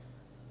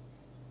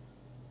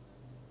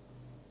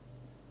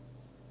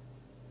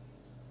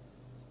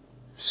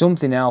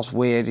 Something else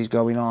weird is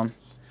going on.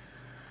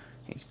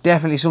 It's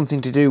definitely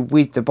something to do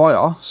with the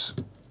BIOS.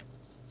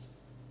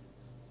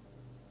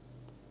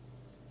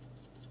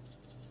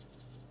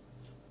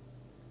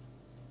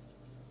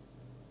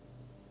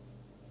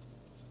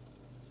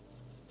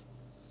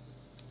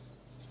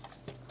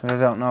 But I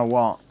don't know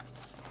what.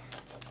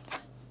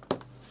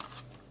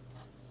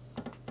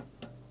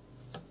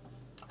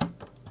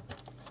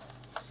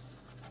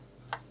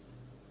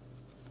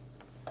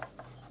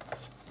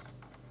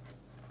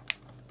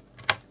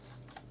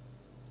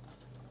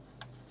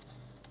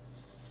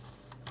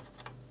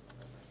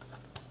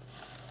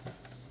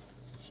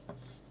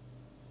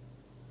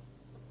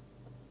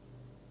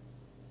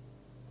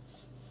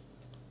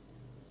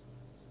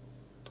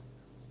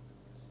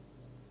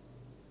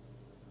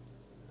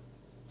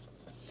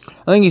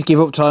 I think it's give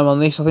up time on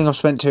this. I think I've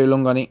spent too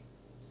long on it.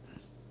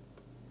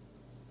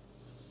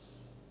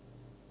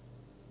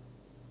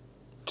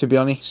 To be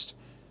honest.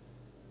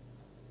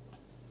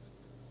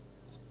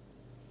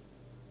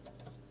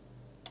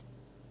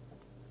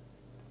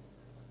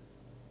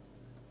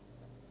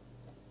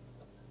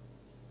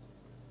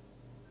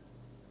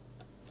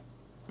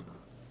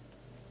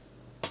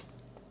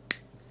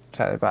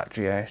 Take the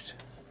battery out.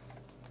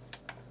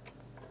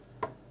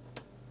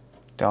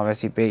 Don't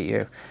let it beat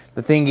you.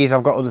 The thing is,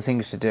 I've got other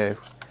things to do.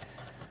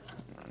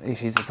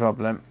 This is the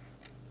problem.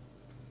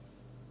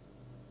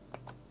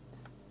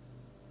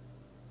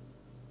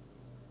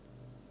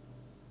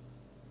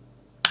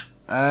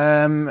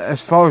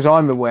 As far as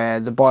I'm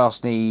aware, the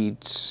BIOS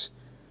needs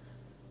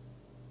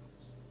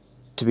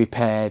to be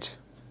paired.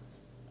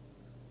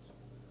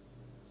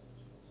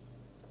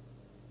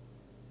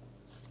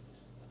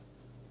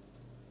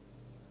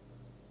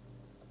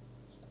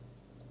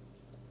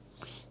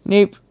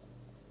 Nope.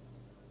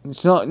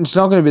 It's not going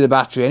to be the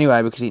battery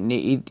anyway, because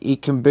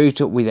it can boot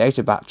up without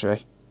a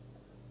battery.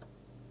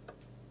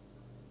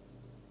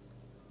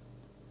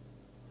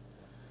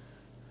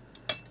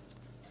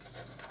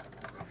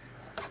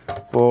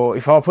 But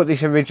if I put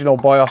this original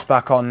BIOS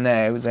back on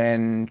now,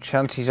 then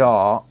chances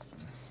are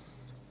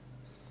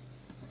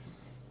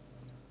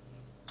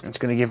it's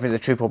going to give me the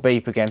triple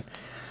beep again.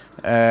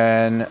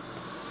 And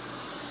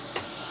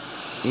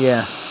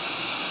yeah.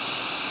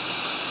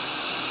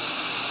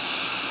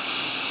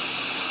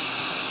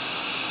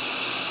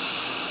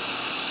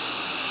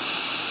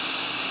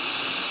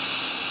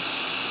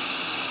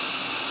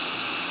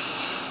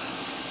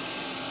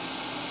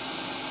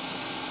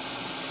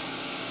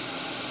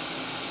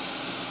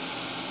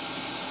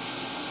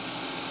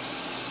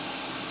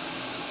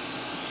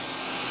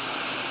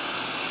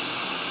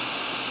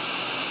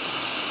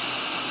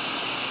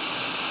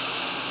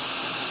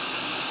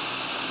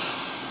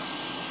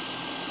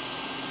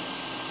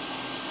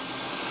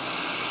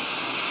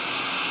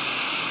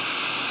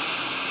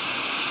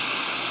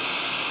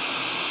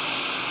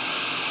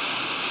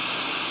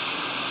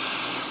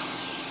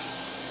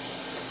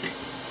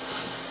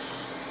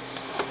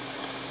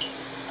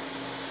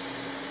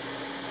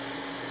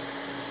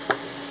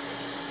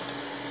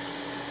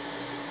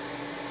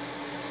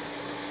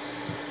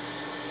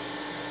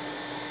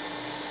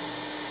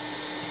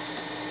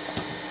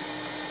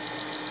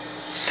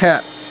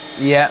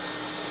 Yeah.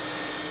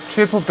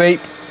 Triple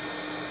beep.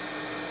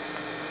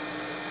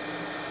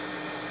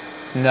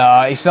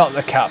 No, it's not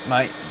the cap,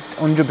 mate.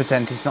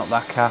 100% it's not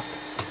that cap.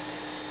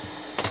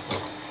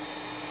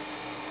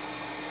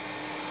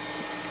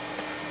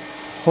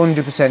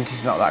 100%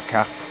 it's not that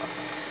cap.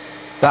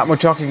 That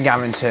much I can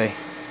guarantee.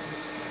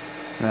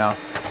 No.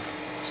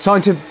 It's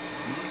time to...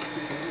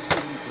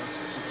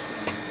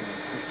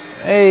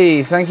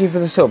 Hey, thank you for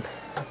the sub.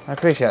 I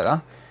appreciate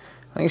that.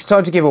 I think it's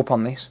time to give up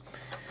on this.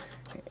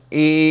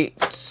 I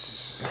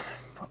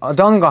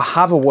don't think I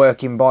have a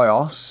working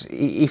BIOS.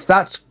 If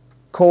that's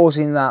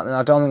causing that, then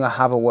I don't think I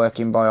have a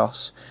working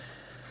BIOS.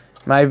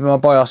 Maybe my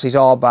BIOSes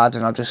are bad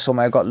and I just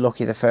somehow got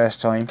lucky the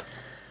first time.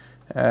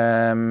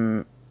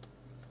 Yeah.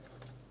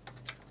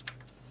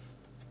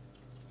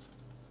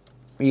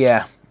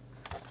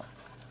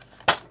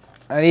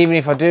 And even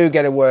if I do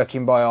get a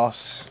working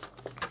BIOS,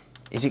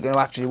 is it going to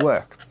actually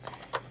work?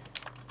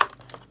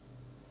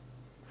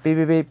 Beep,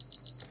 beep, beep.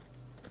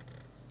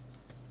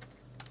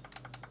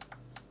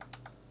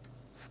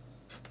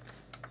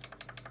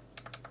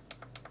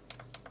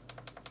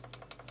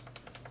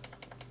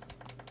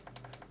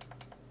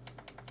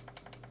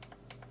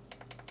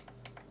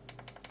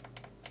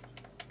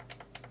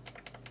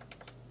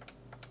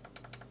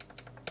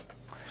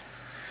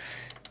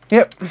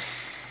 Yep.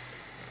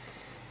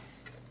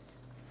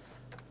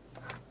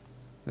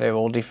 They're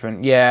all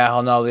different. Yeah,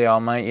 I know they are,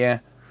 mate,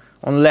 yeah.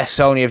 Unless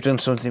Sony have done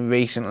something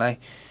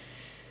recently.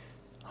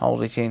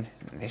 Hold it in.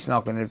 It's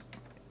not going to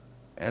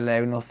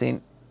allow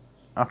nothing.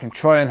 I can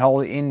try and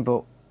hold it in,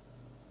 but...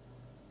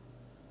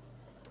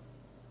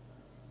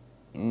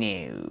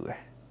 No.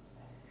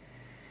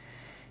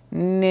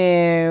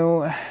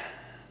 No.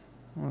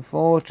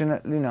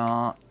 Unfortunately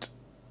not.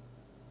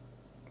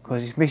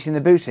 Because it's missing the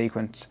boot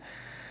sequence.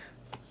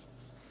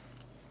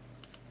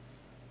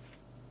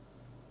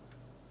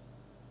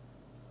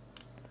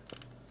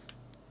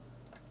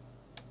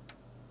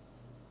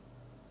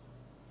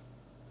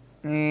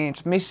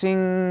 It's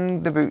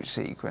missing the boot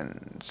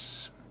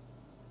sequence.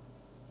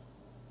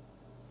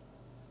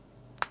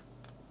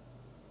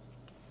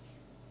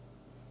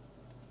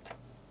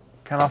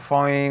 Can I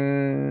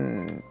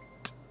find...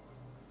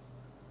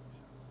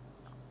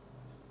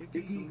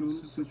 Iggy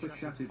Goon super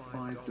chatted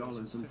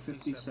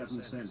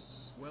 $5.57.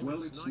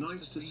 Well, it's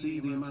nice to see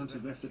the amount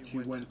of effort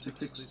you went to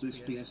fix this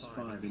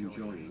PS5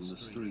 enjoying the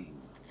stream.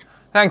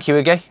 Thank you,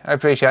 Iggy. I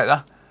appreciate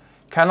that.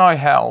 Can I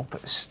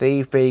help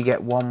Steve B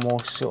get one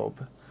more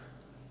sub?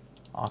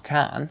 I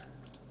can.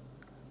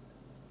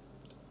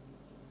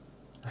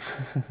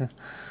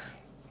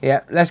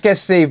 Yeah, let's get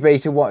Steve B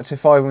to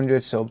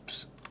 500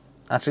 subs.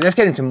 Actually, let's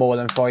get him to more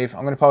than 5.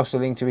 I'm going to post a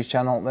link to his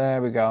channel. There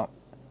we go.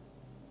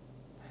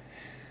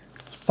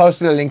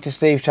 Posted a link to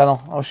Steve's channel.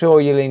 I'm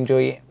sure you'll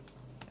enjoy it.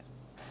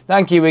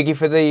 Thank you, Iggy,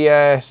 for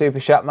the super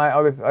chat, mate.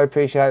 I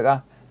appreciate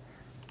that.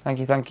 Thank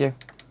you, thank you.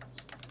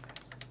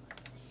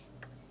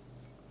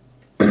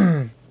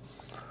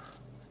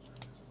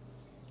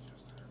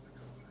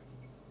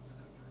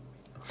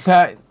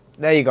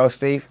 There you go,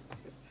 Steve.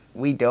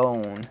 We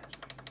don't.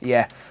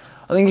 Yeah.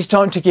 I think it's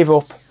time to give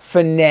up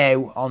for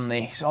now on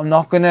this. I'm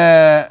not going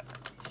to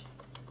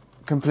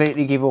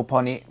completely give up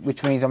on it,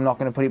 which means I'm not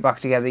going to put it back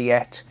together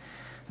yet.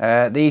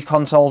 These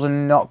consoles are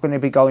not going to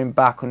be going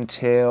back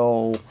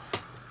until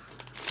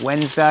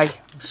Wednesday,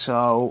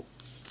 so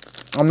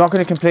I'm not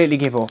going to completely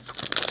give up.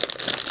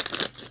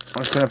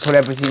 I'm just going to put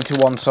everything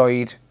to one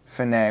side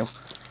for now.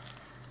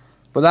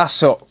 But that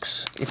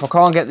sucks. If I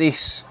can't get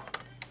this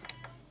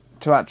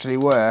to actually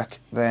work,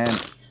 then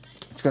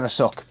it's going to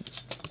suck.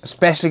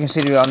 Especially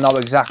considering I know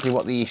exactly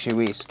what the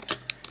issue is.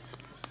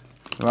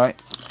 Right?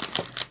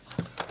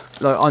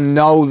 like, I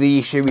know the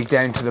issue is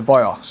down to the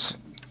BIOS.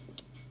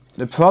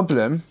 The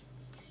problem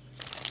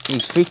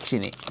is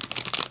fixing it.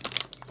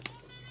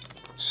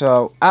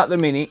 So at the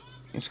minute,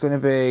 it's going to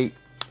be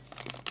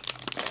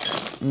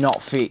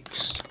not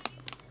fixed,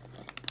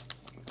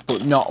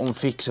 but not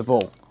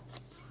unfixable.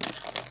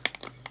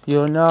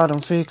 You're not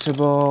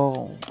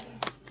unfixable.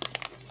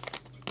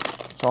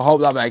 So I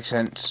hope that makes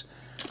sense.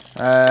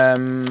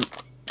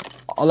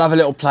 I'll have a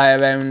little play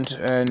around,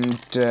 and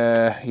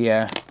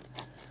yeah,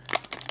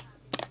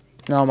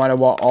 no matter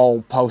what,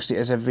 I'll post it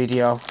as a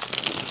video.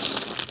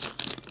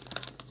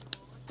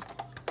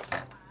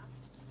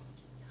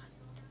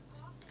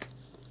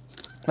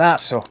 That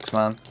sucks,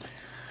 man.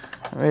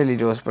 It really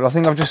does. But I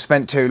think I've just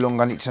spent too long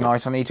on it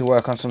tonight. I need to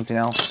work on something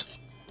else.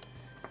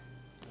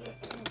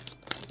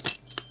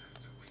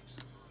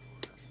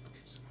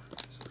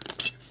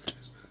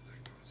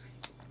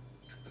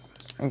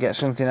 And get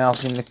something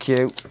else in the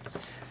queue.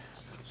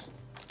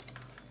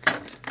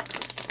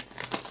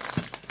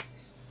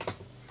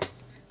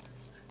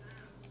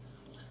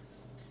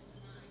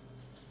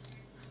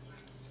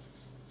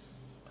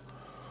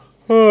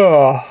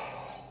 Oh.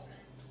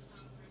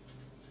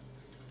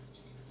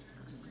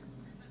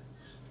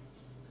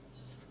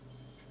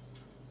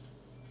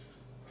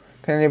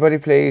 Can anybody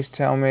please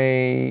tell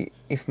me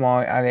if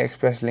my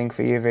AliExpress link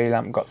for UV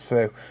lamp got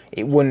through?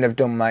 It wouldn't have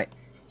done, mate.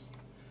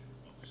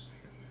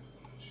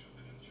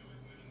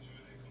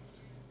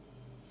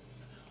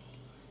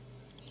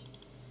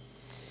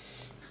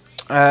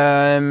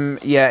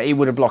 Yeah, he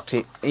would have blocked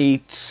it.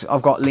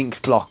 I've got links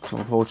blocked,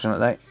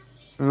 unfortunately.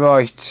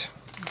 Right.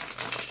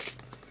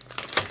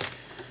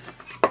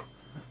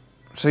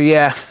 So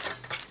yeah,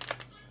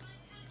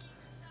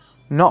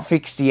 not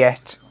fixed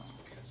yet.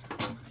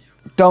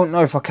 Don't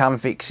know if I can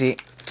fix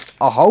it.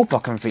 I hope I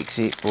can fix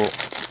it, but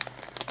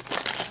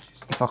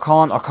if I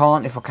can't, I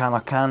can't. If I can, I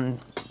can.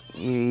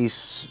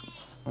 It's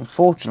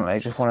unfortunately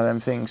just one of them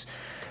things.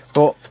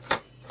 But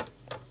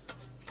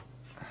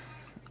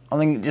I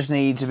think it just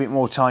needs a bit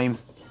more time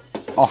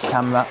off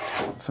camera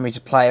for me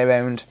to play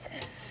around.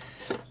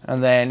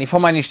 And then if I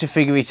manage to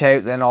figure it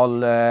out, then I'll,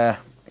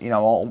 you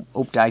know, I'll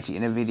update it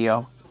in a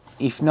video.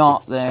 If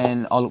not,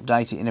 then I'll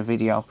update it in a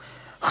video.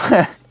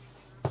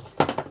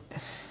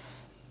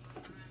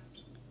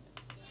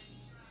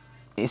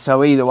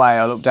 So either way,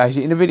 I'll update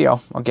it in a video,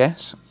 I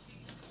guess.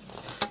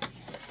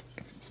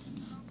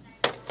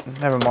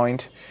 Never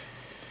mind.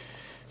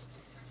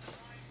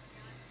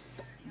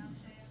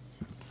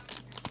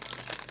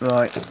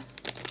 Right.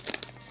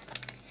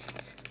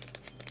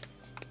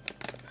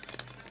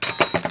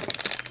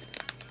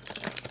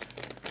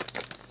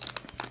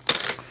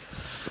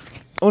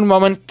 One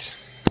moment.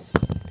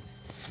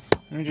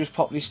 Let me just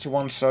pop this to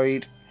one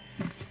side.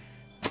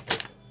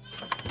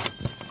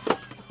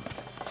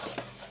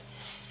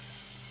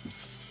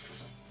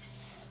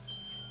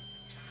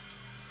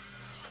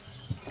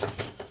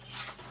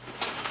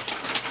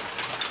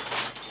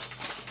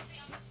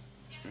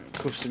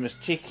 Customer's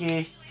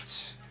ticket,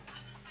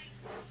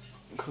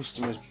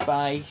 customer's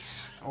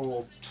base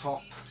or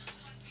top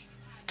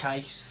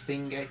case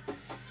thingy.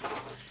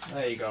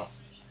 There you go.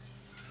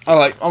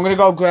 Alright, I'm going to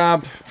go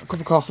grab a cup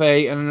of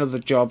coffee and another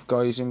job,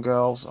 guys and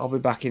girls. I'll be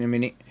back in a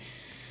minute.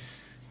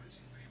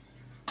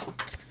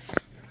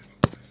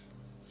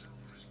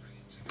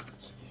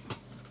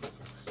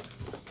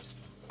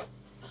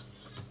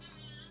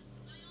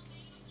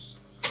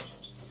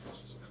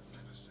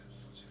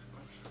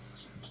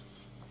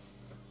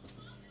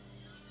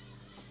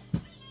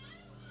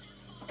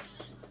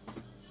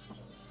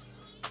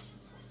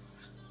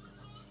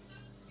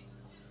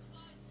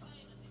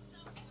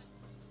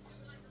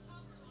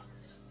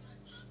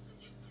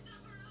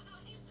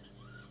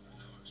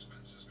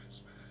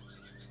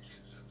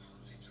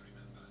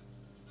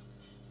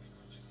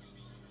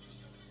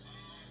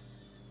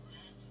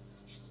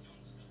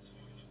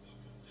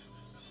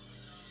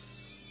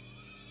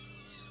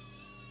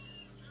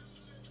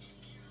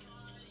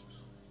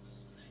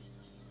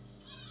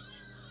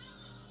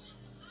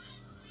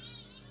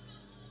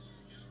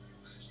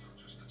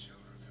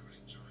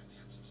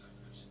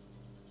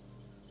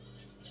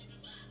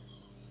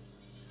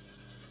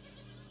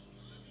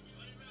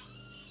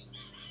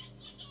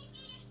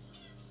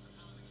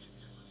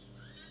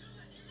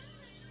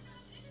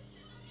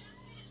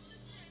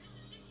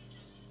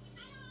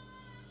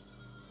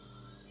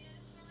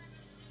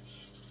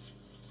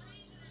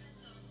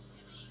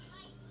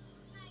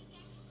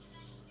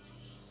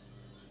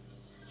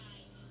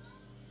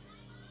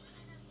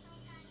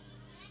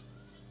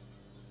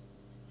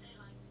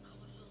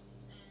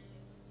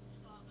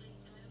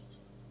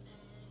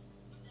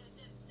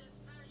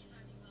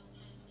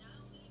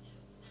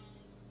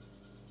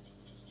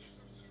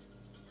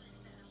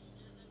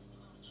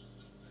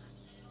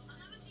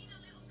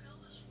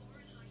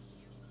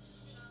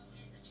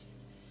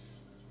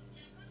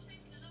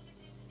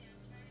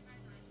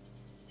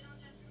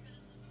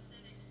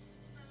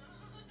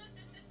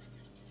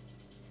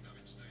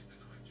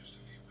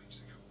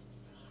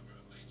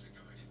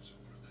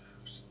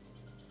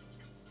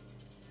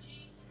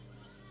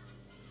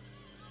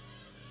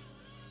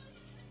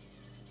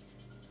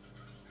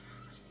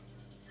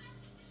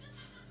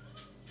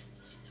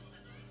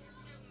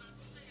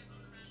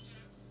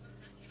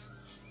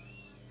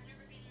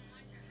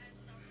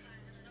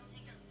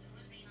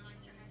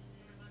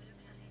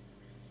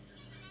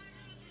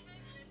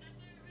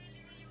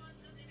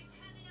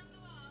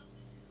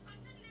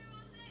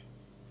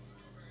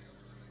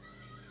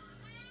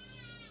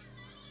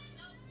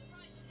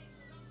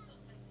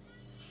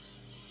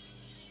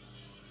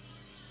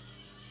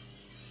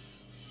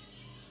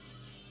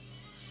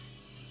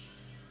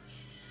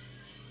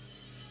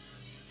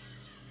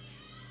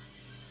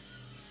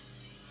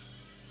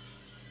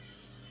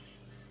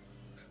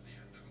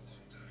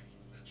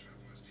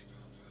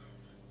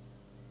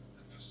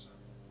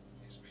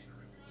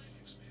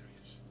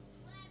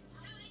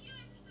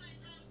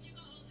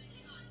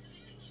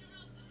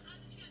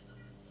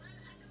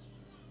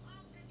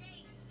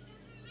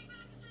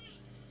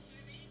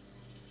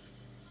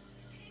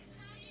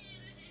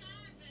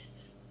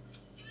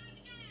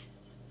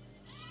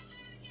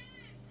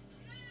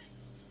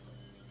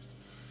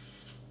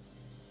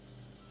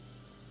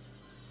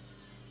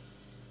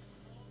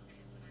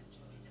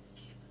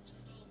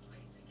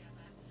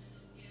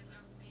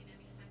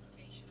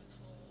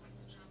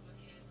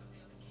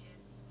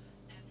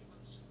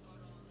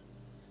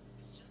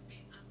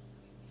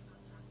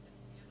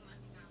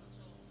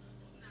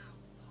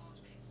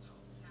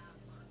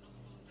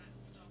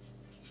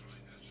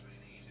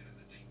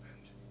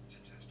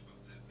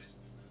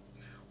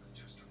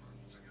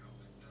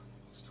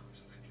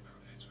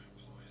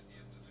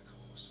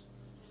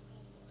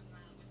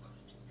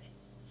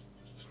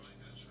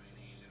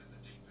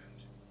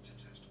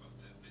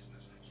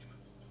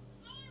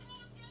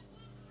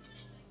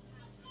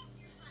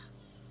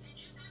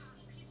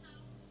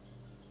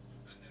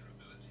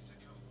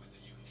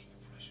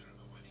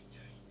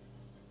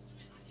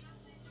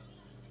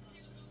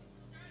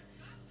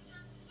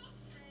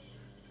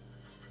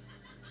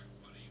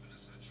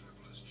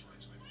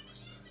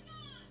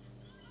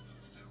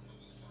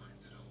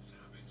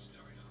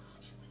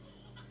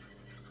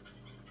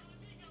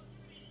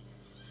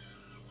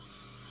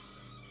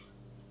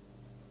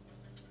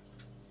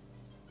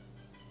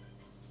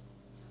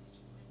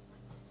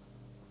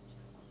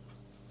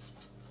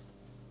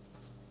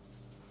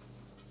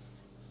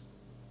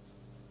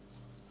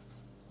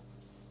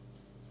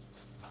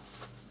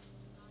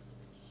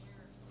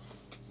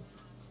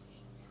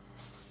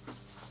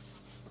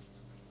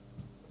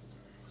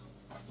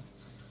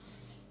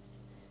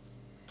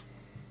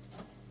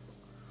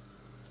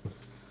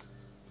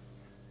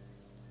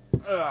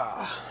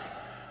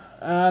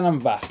 And I'm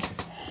back.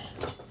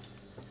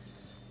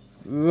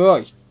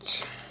 Right.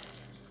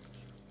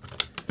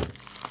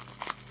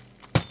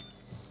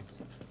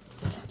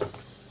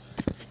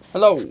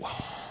 Hello.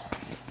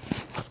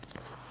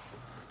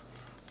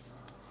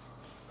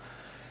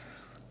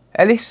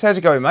 Ellis, how's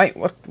it going, mate?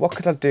 What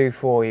could I do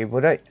for you,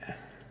 buddy?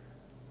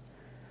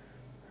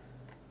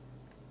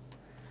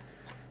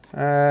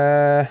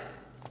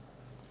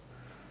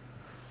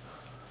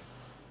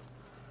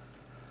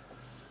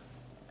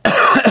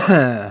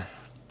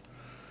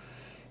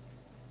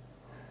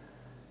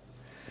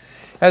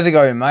 How's it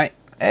going, mate?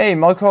 Hey,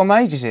 Michael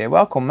Majors here.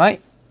 Welcome,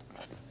 mate.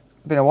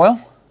 Been a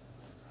while.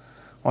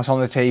 What's on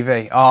the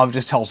TV? Oh, I've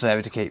just told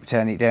Sarah to keep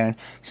turning it down.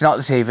 It's not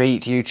the TV,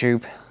 it's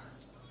YouTube.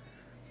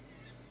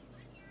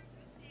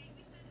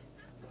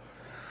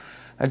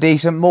 A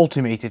decent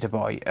multimeter to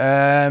buy.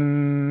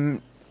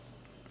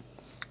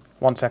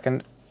 1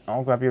 second.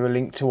 I'll grab you a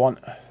link to one.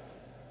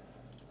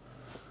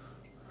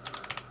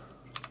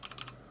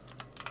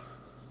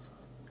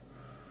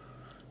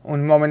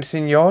 Un moment,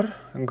 señor.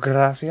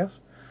 Gracias.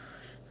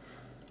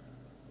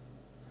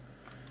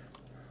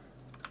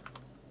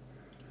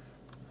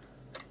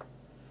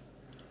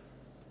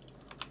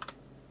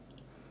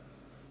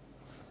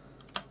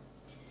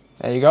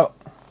 There you go.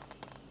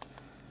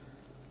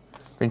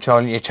 Been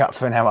trying your chat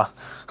for an hour.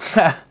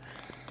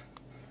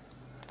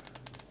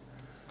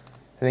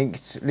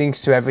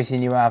 links to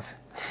everything you have.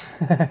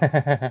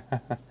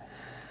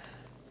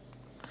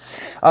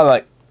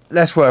 Alright,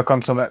 let's work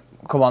on something.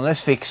 Come on,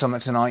 let's fix something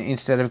tonight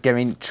instead of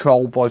getting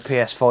trolled by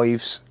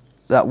PS5s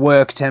that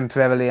work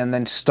temporarily and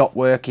then stop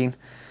working.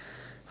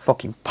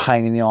 Fucking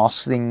pain in the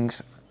arse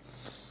things.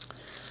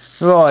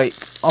 Right,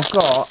 I've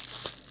got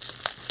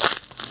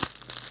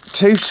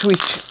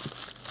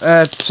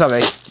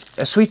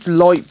a switch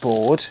light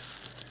board,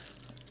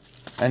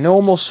 a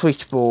normal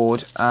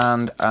switchboard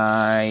and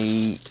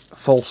a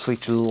full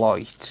switch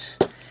light,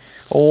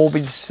 all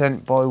been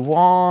sent by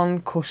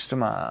one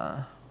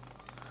customer.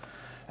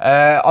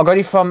 I got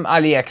it from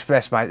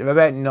AliExpress, mate. They're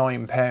about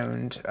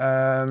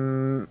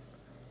 £9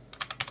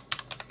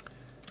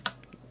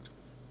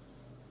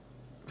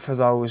 for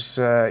those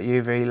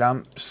UV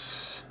lamps.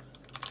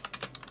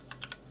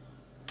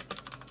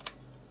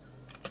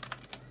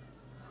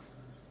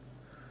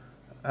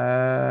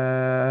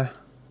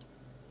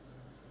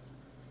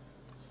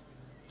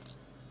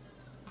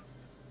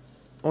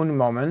 One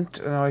moment,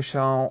 and I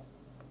shall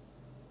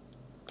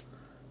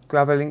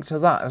grab a link to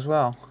that as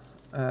well.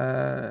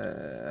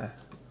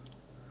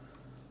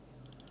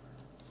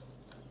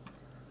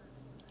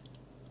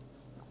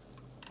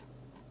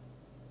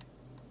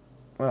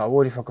 Well, I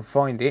would if I could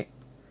find it.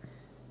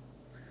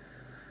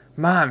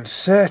 Man,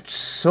 search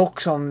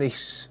sucks on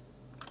this.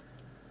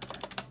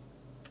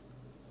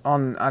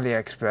 On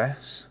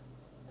AliExpress.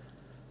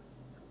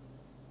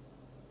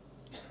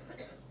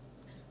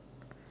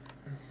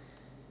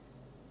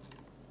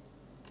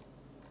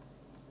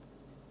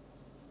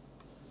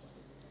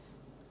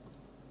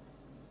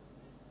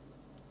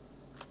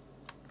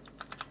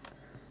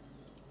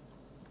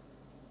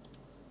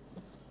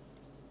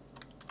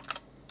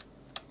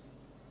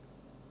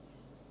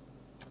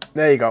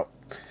 There you go.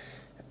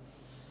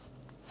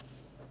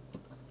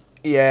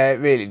 Yeah, it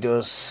really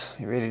does.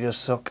 It really does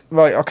suck.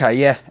 Right, okay,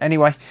 yeah.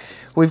 Anyway,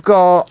 we've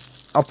got...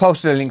 I'll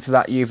post a link to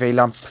that UV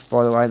lamp,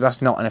 by the way.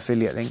 That's not an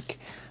affiliate link.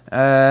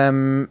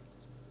 So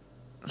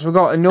we've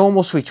got a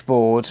normal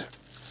switchboard,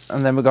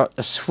 and then we've got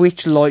a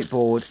switch light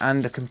board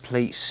and a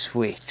complete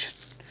switch.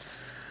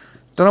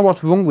 Don't know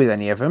what's wrong with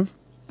any of them,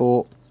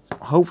 but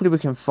hopefully we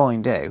can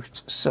find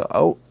out.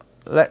 So,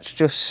 let's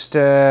just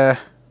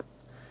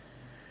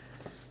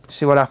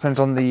see what happens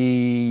on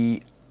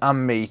the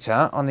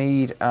ammeter. I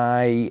need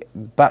a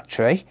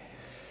battery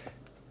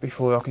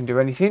before I can do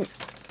anything.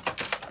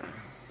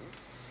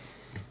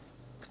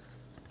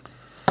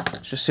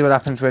 Let's just see what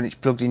happens when it's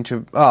plugged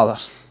into... Oh,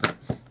 that's...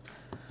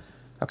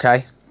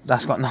 Okay,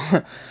 that's got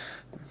no...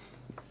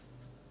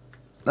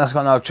 That's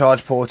got no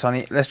charge port on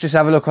it. Let's just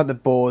have a look at the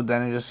board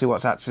then and just see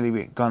what's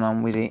actually gone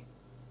on with it.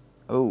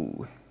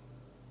 Oh.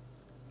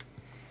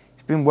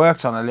 It's been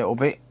worked on a little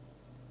bit.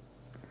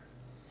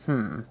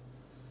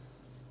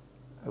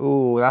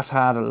 Oh, that's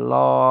had a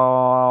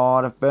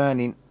lot of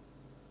burning.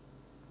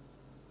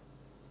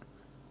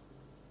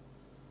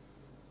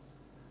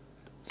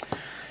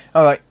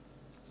 Alright.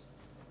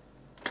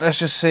 Let's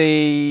just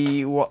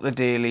see what the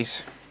deal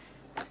is.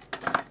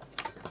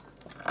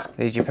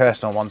 These are your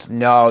personal ones.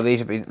 No, these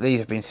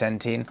have been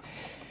sent in.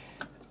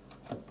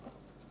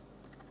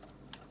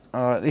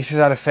 Alright, this has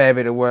had a fair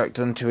bit of work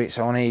done to it,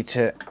 so I need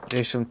to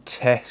do some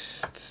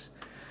tests.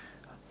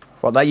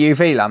 What, that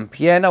UV lamp?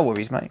 Yeah, no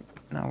worries, mate.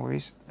 No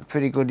worries.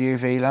 Pretty good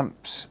UV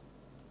lamps.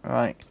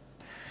 Right.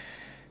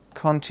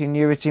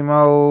 Continuity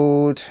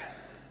mode.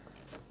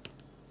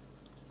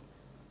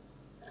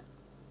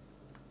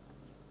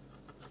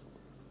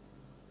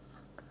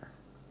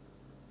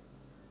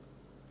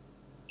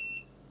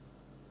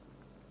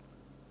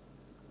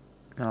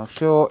 No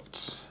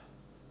shorts.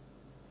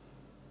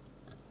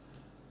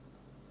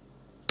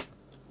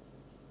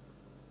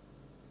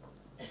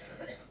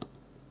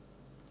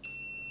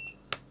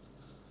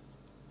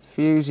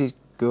 Fuse is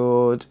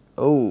good.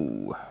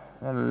 Oh,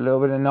 a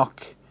little bit of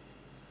knocky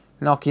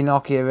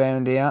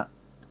around here.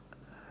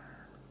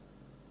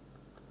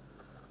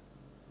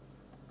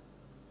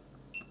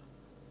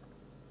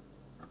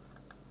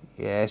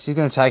 Yeah, this is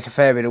going to take a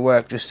fair bit of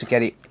work just to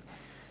get it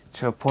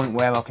to a point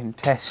where I can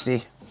test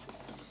it.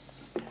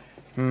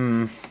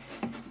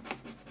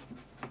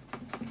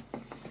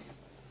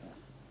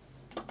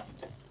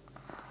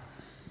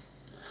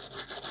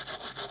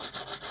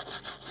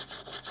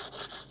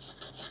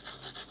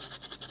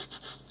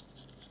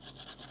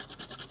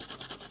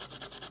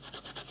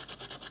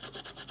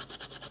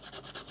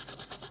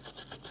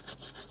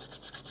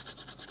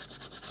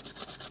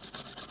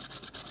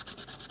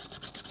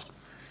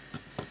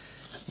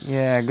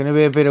 Yeah, going to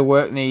be a bit of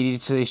work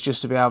needed to this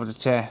just to be able to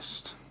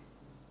test.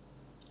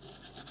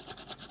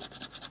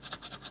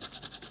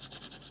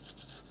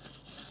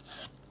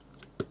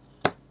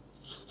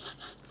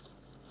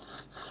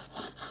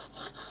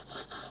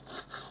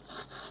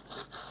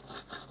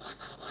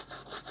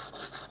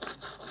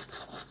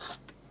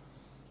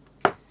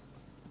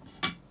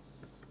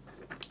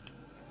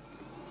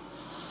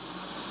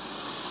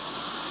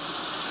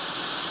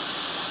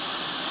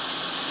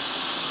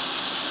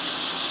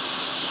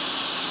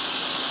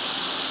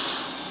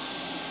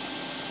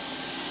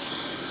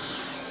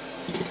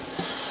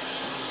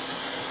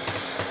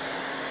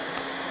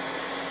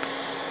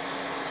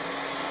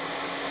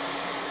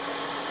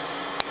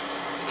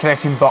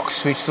 Connecting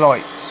box switch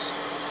lights.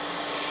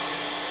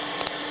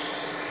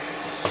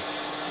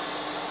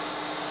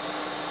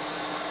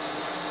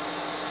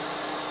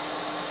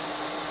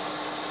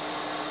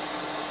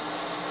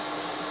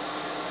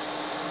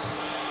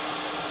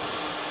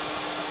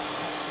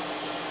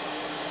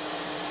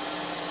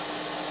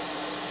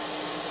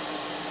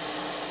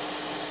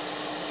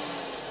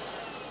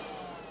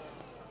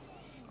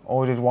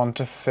 Ordered one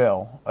to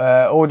fill.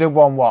 Ordered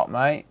one what,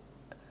 mate?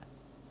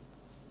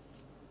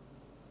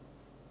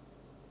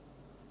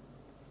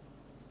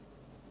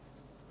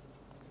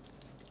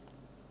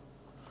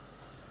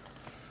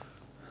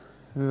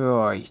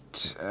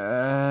 Right.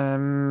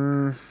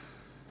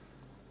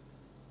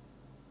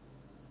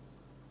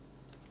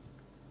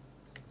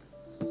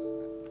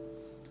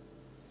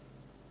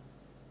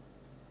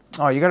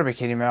 Oh, you gotta be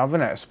kidding me, I've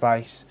run out of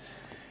space.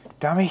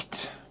 Damn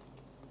it.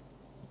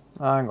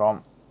 Hang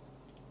on.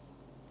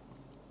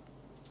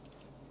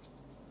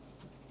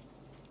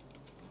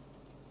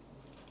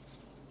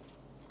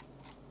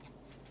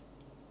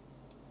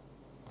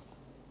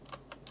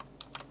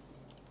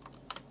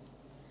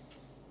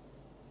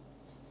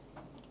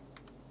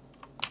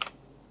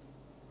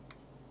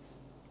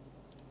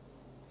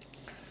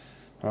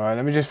 Alright,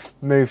 let me just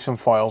move some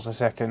files a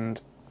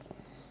second.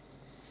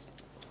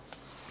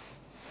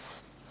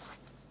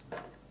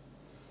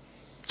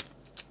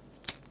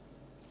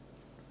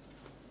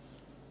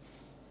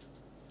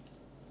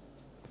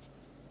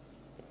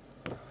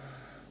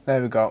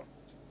 There we go.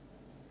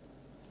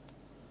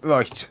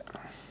 Right.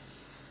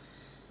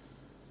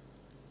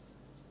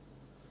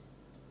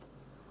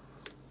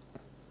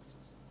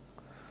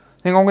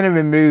 I think I'm going to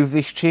remove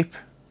this chip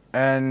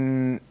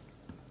and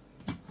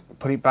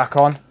put it back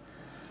on.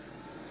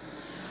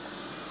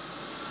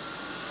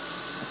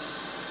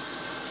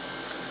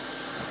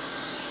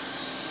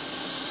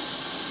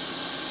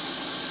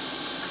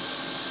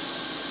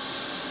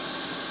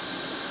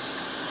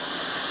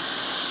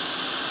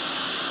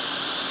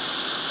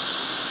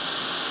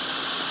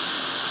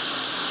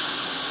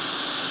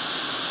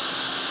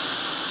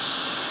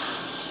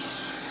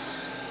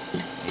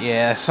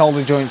 Yeah,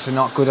 solder joints are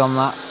not good on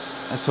that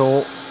at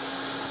all.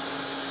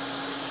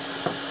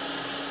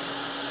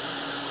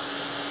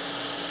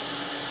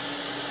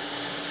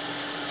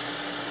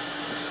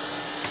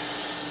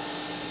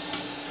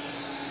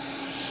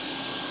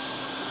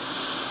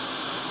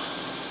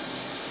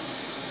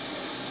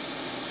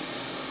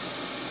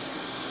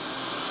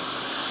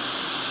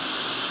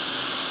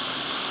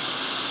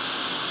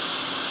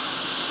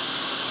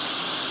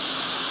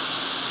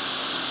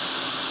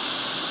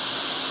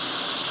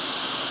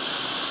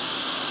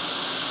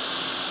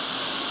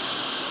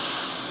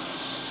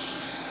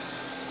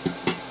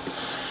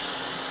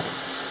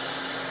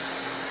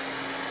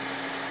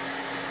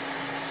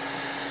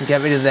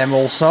 Get rid of them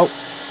also.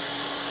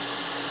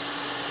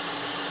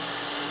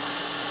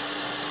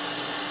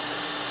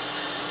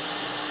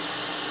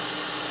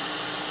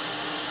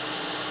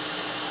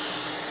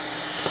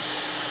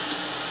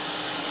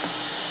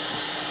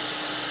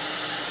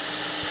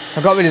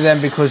 I got rid of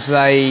them because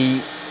they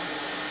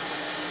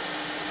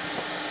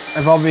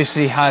have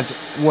obviously had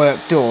work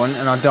done,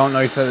 and I don't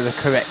know if they're the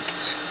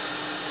correct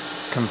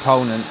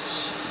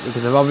components,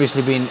 because they've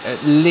obviously been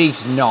at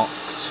least knocked.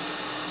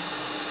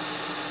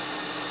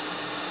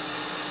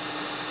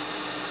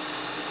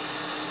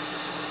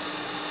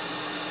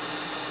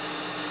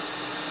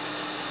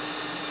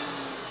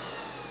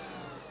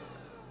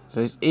 So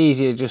it's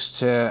easier just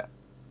to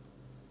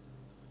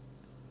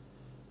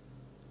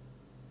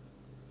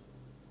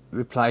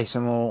replace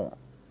them all.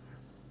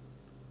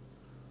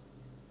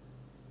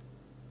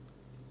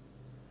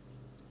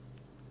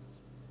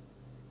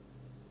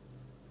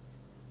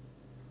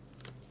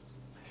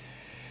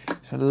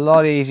 It's a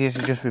lot easier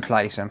to just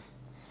replace them.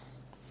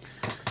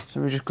 So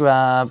we just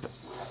grab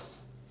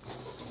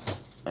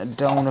a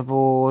donor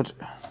board.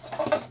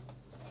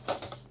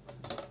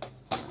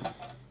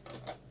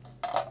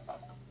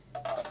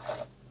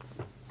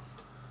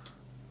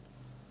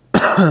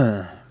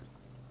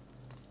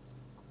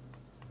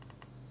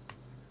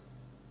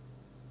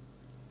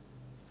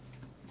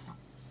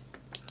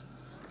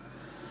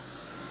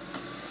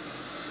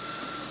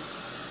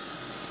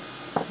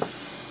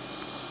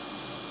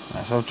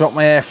 So I've dropped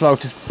my airflow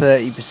to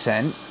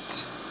 30%.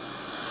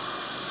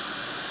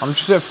 I'm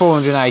just at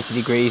 480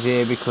 degrees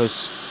here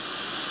because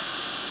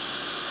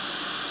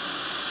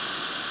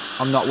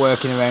I'm not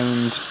working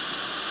around,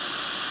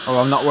 or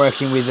I'm not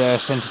working with a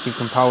sensitive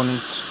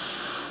component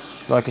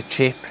like a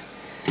chip.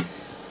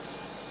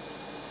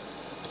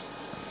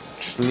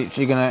 Just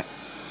literally gonna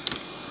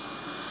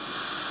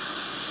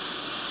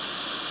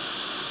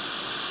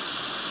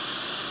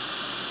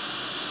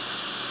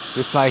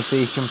replace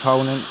these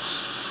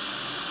components.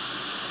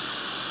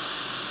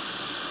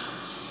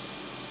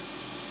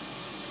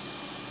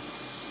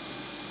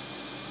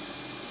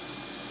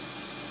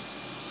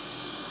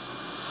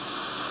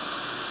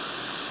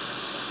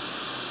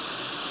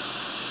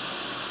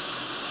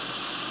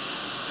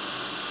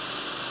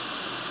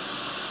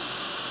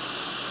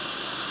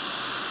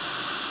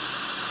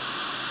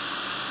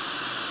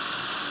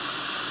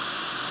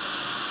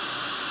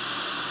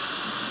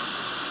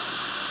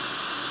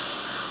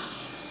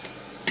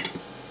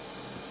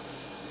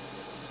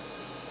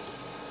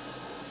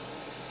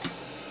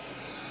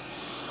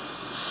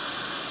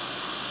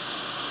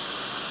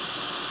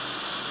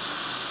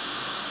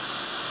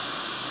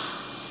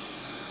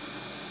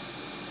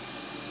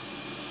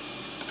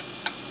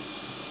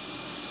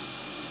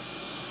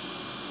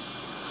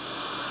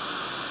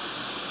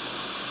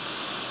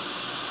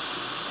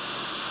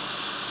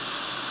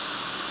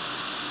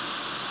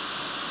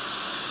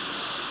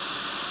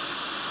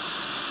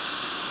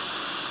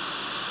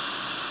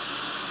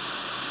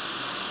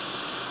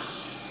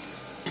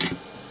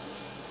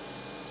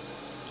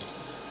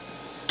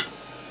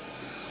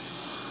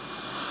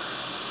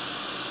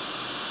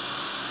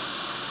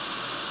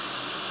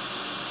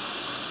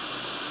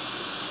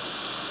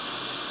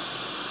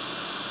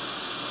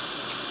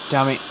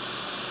 Damn it.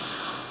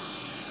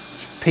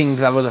 Pinged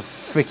that other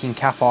freaking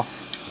cap off.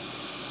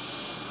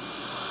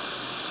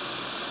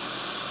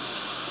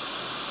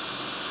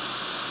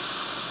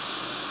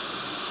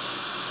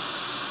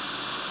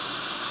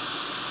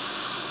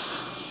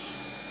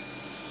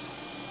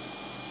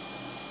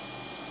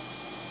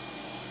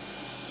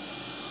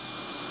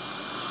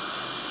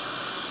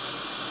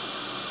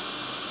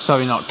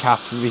 Sorry, not cap,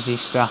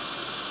 resistor.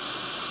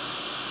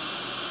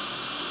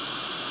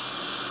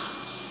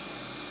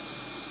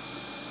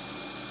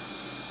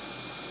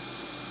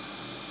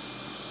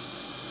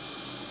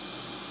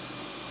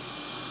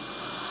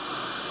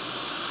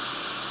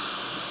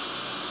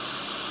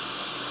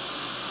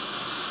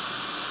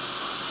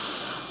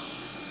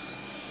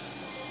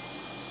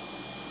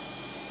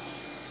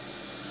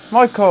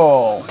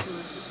 Michael!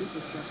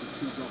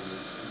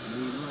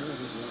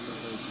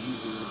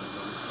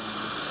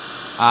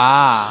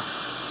 Ah,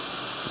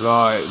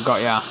 right,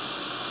 got ya.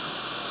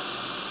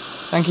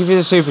 Thank you for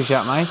the super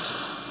chat, mate,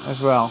 as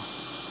well.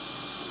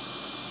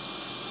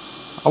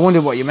 I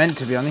wondered what you meant,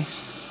 to be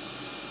honest.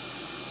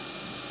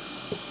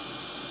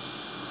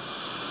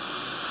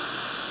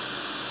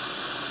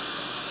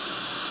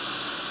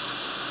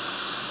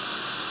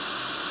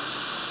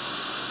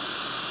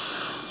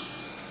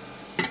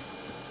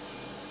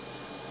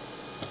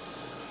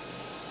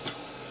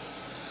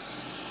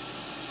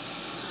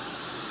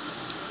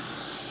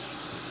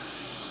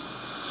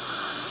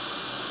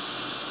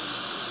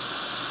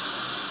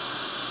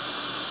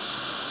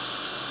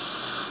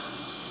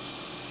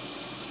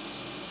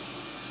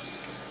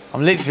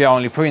 I'm literally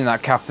only putting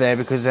that cap there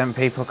because then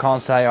people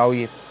can't say, oh,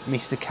 you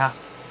missed the cap.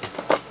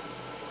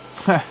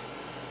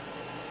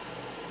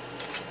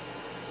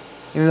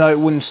 Even though it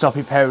wouldn't stop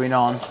it powering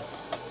on.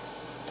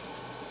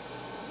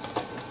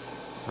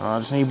 Right, I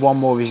just need one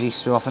more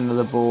resistor off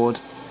another board.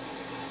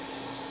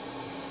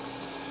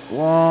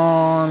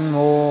 One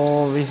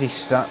more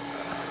resistor.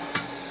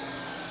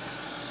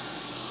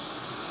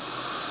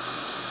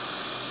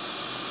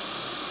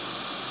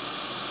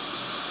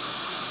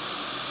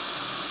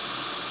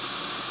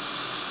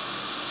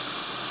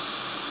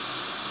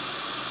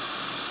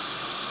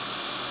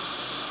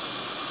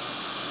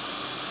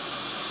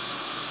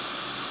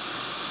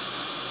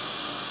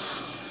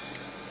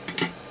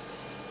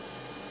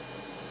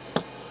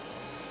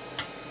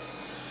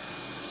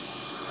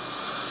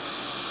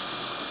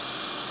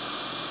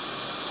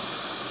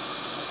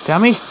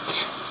 Damn it!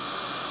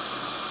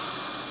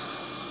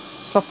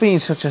 Stop being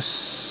such a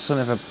son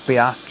of a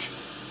biatch.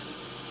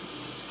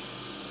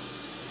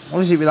 What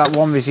is it with that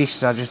one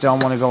resistor? I just don't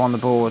want to go on the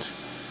board.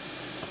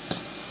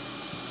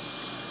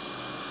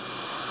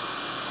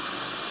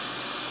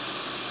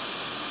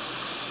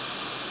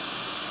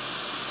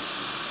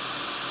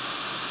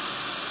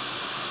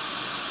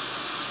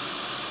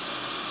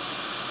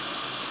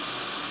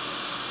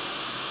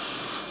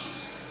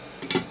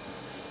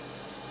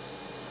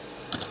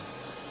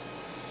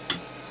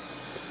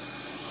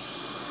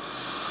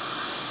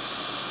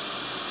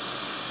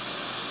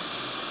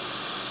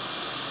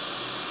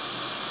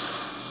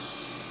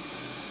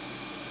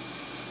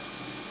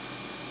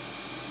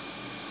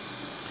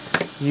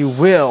 You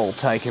will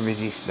take a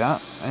resistor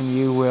and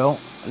you will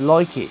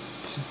like it.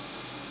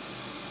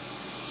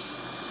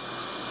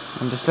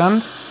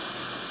 Understand?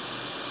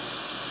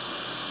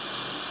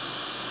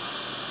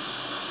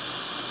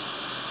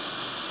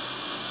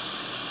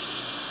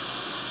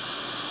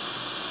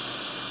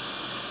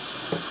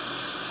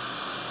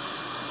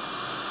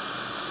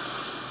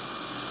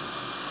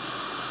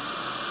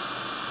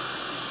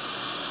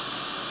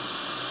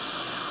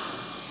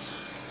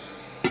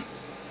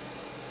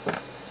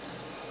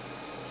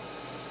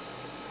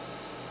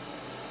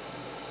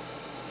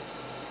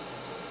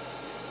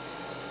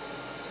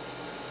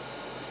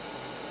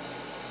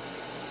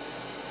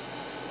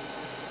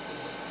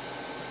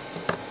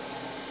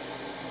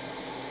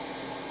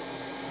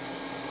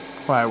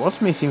 Right,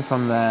 what's missing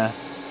from there?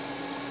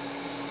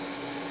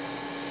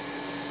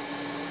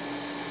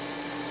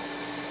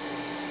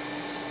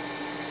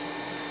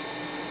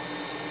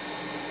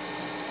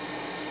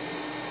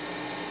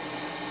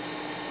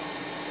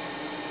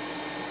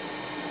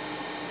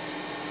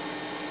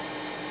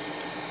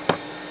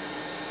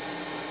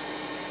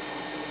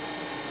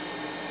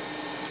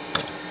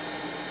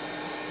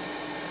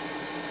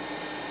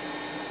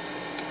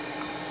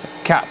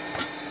 Cap.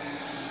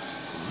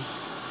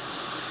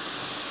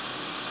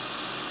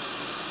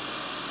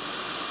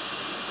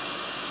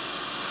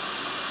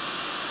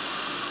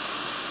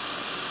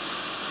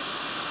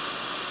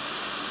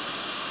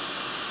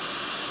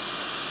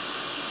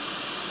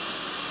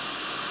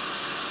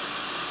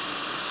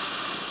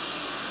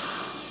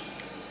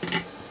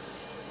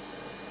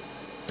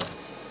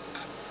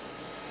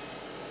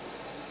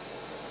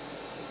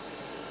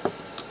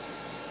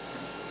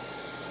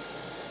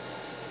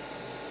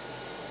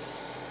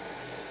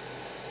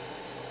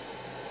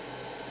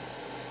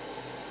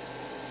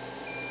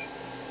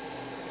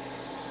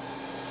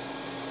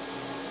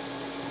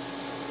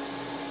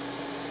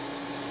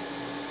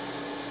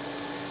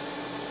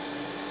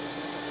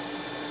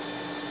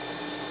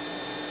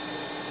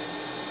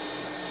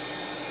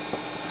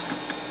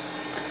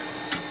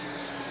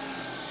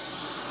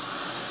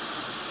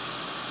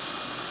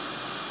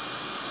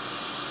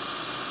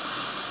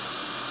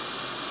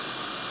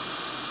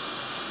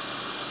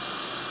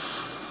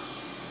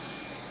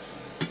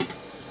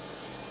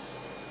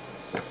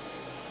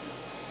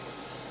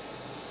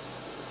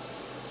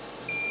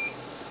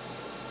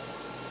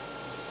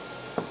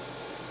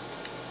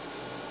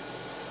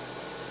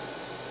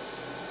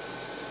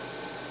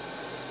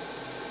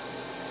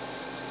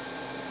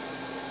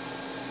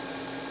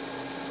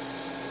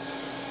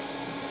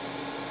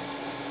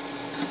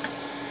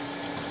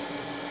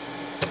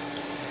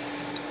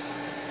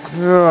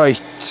 Right.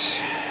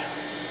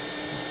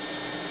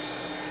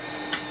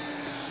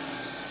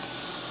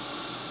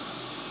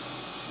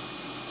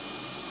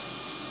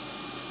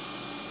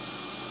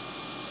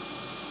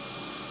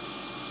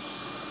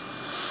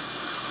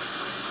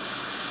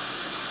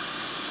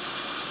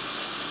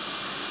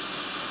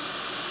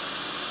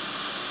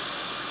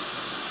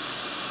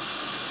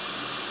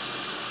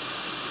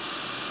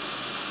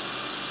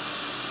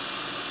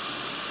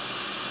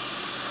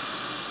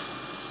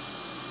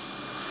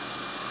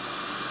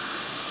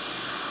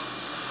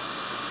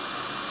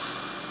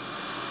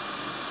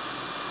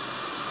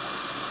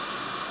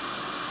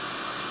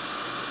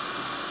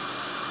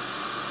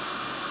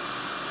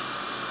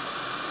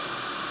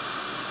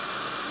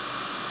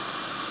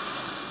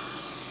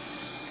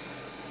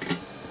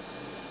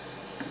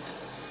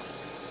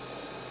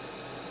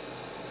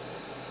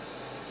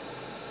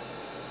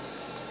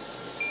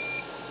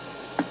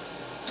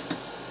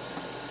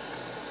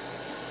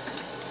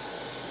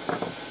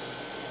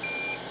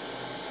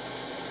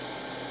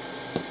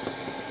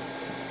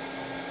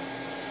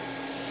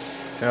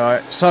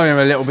 Right, sorry I'm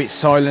a little bit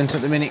silent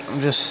at the minute,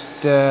 I'm just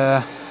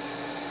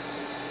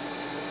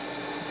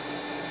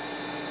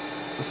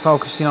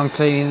focusing on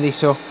cleaning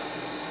this up.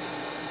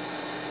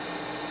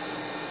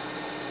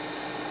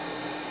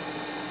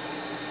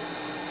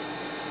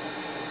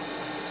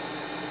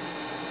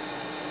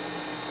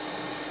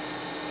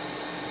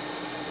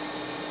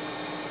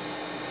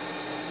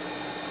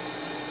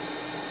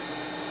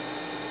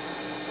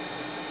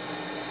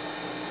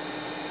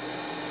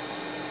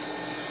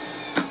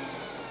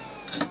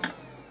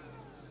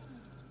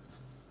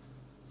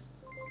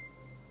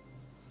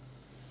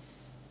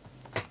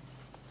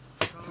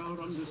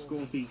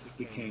 _thief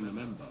became a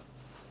member.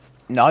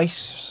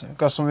 Nice,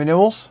 got some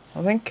renewals,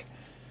 I think.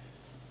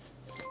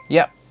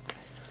 Yep,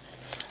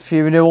 a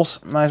few renewals,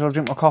 might as well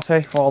drink my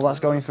coffee while that's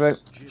going through.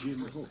 Jim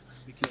Hook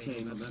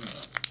became a member.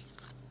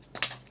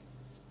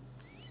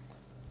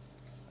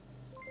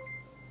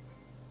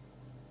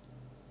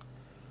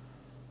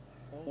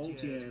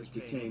 Altiers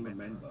became a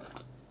member.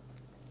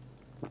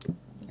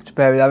 Just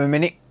bear with that a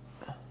minute.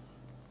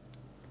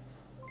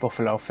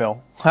 Buffalo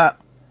Phil. Ha!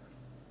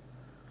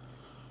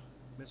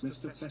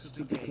 Mr.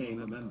 Fester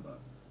became a member.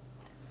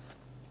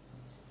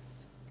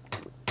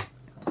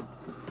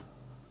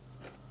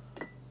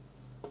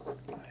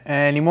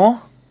 Any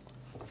more?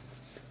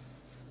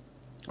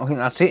 I think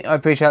that's it. I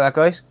appreciate that,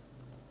 guys.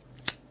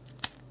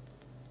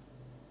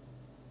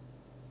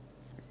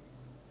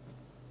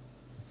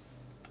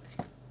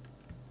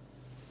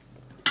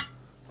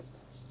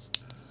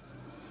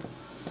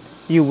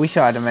 You wish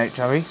I had them out,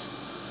 Travis.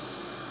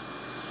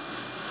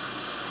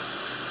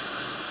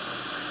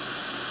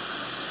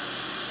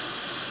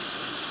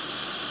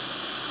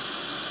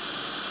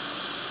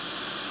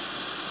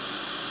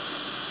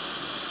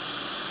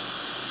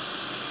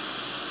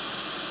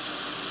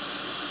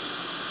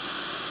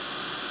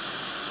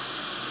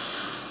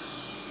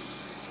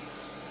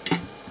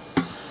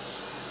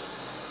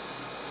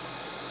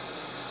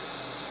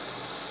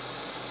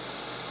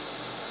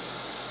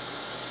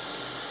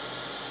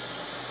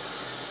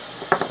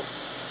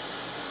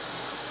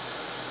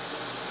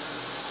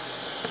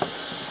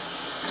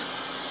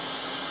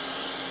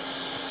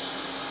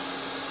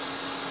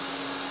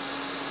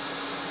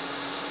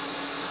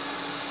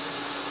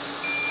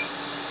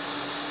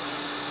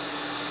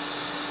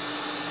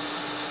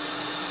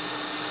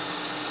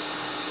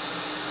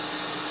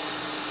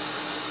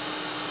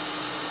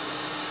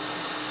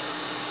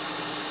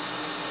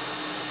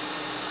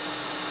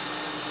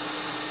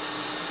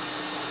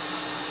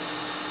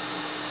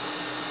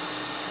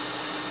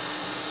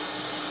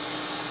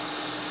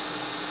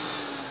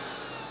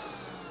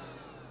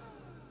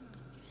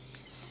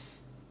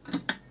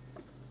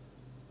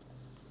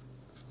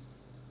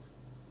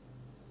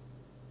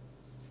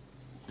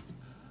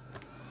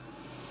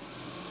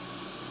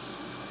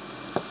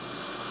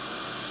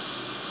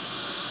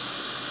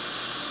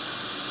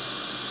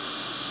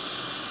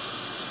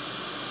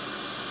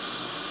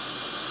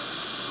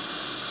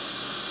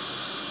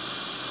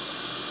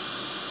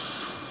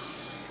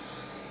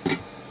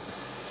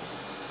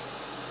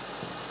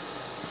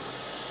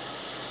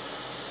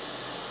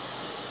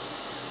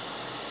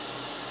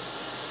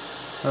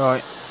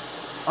 Right,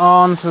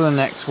 on to the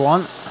next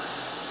one.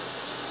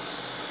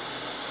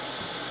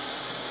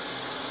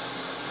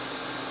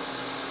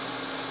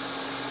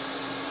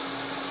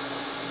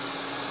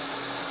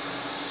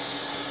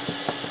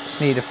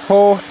 Need a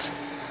port.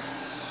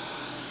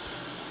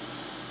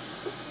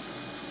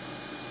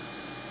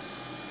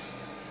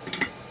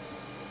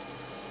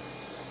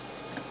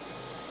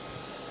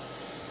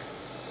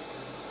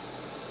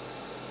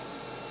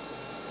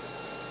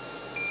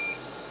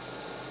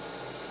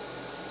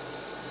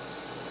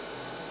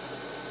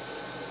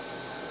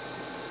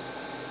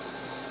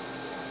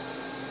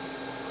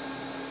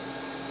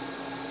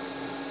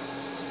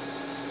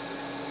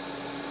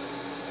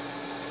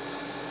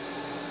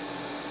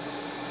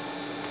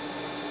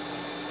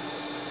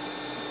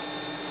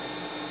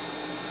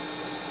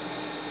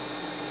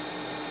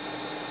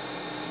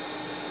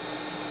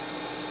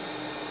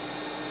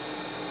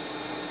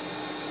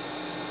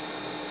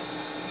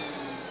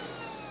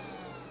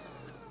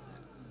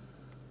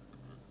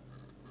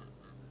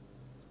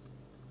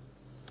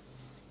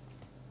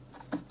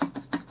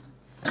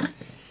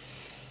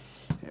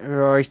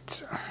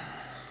 Right.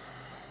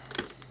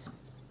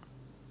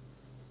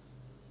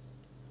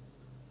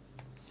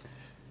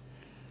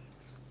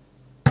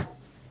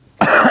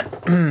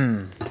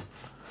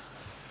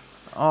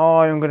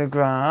 I'm going to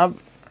grab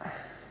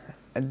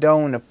a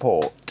donor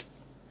port.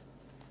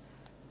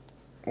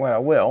 Well, I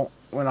will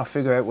when I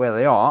figure out where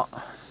they are.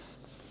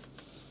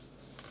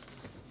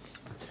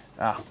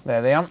 Ah,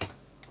 there they are.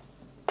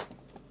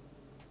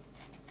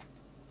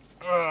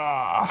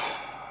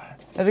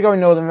 How's it going,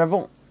 Northern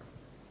Rebel?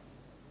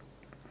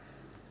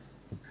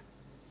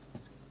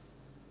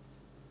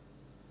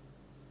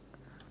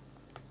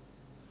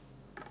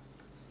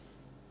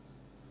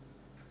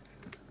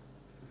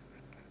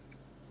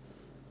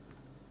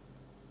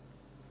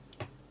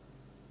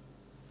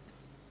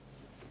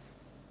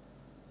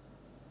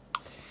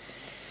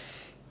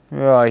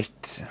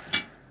 Right.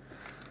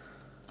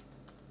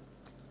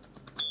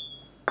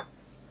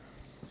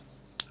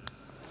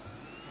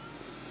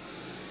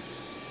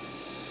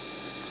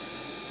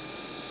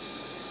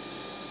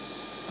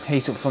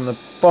 Heat up from the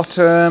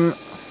bottom.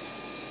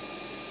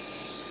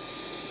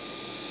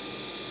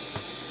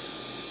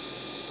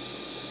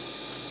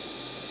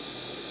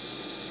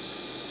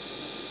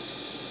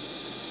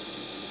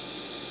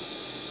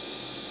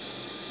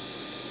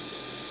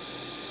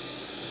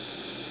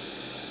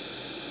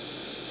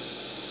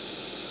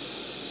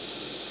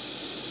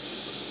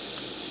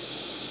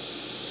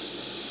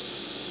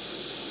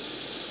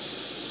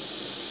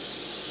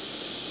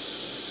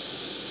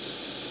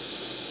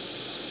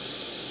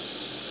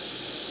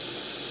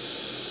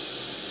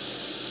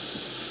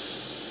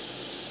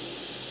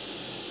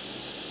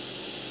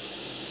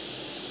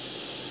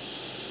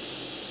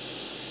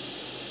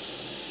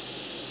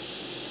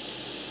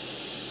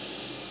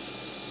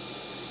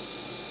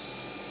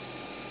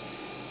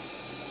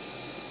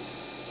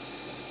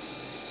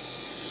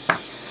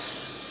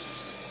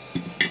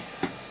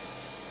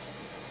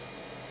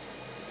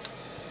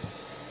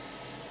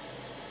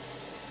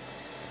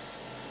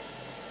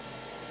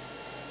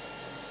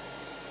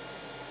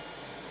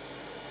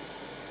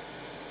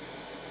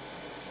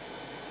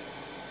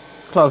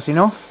 Close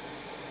enough.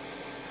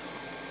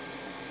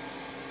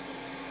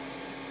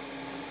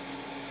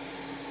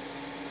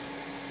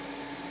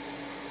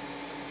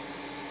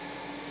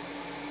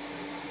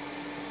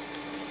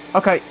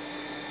 Okay.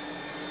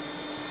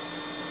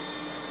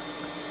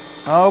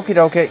 Okie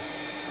dokie.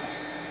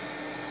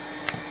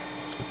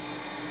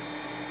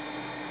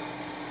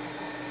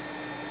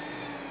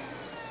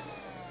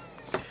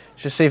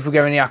 Just see if we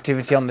get any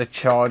activity on the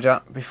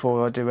charger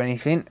before I do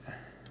anything.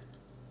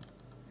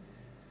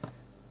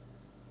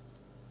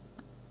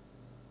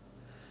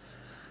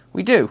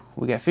 We do.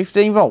 We get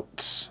 15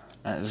 volts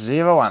at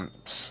 0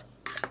 amps.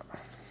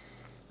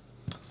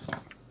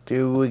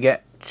 Do we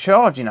get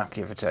charging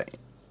activity?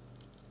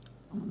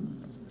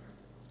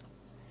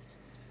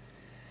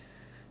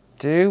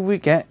 Do we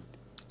get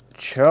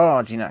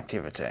charging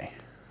activity?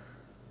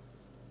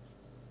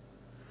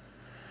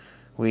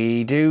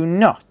 We do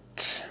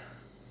not.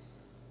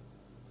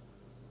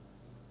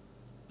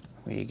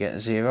 We get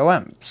 0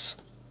 amps.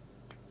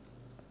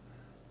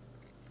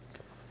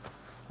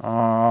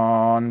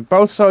 On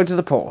both sides of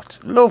the port.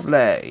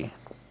 Lovely.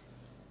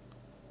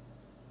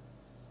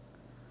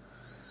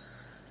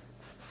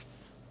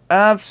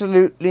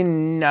 Absolutely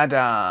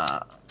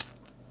nada.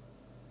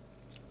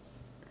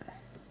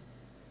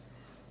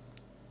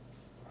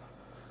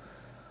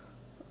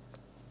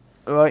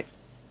 Right.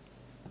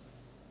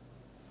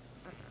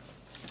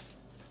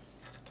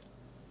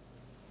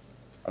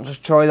 I'll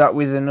just try that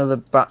with another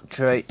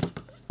battery.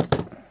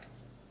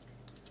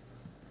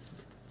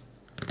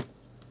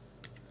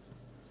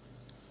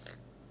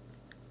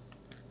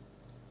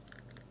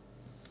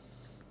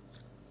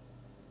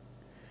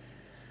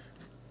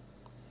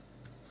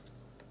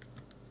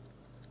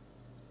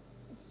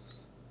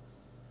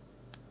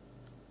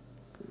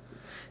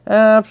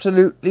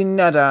 Absolutely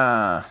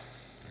nada.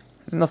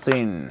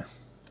 Nothing.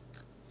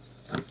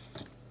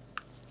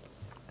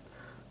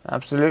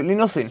 Absolutely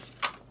nothing.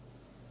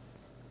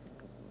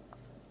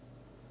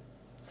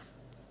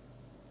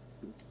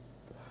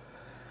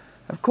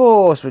 Of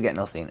course we get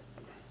nothing.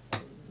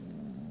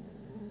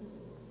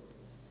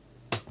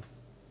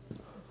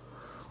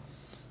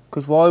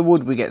 Because why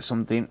would we get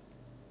something?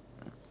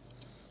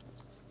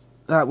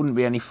 That wouldn't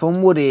be any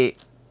fun, would it?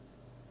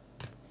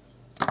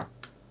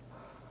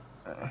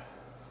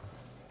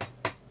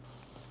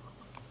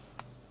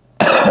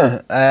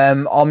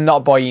 I'm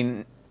not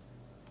buying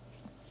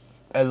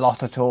a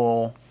lot at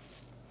all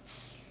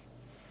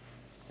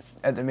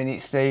at the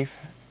minute, Steve.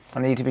 I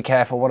need to be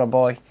careful what I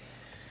buy.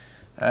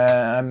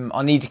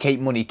 I need to keep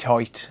money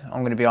tight,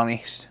 I'm going to be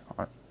honest.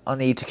 I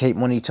need to keep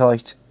money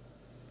tight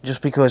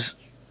just because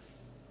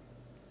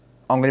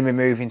I'm going to be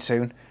moving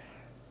soon.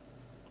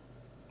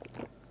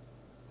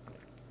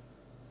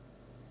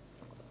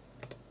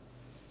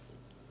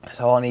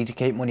 So I need to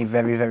keep money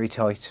very, very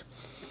tight.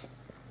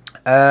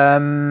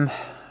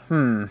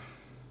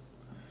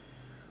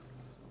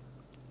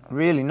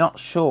 Really not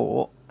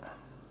sure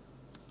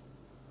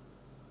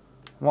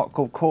what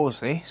could cause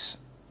this,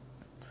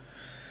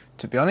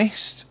 to be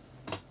honest.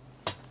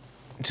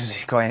 Does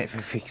this guy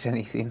ever fix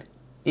anything?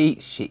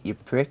 Eat shit, you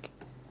prick.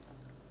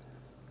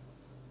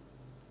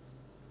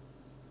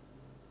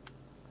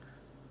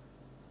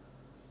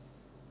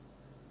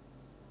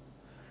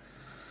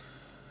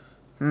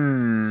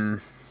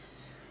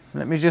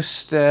 Let me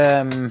just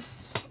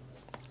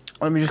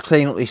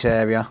clean up this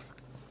area.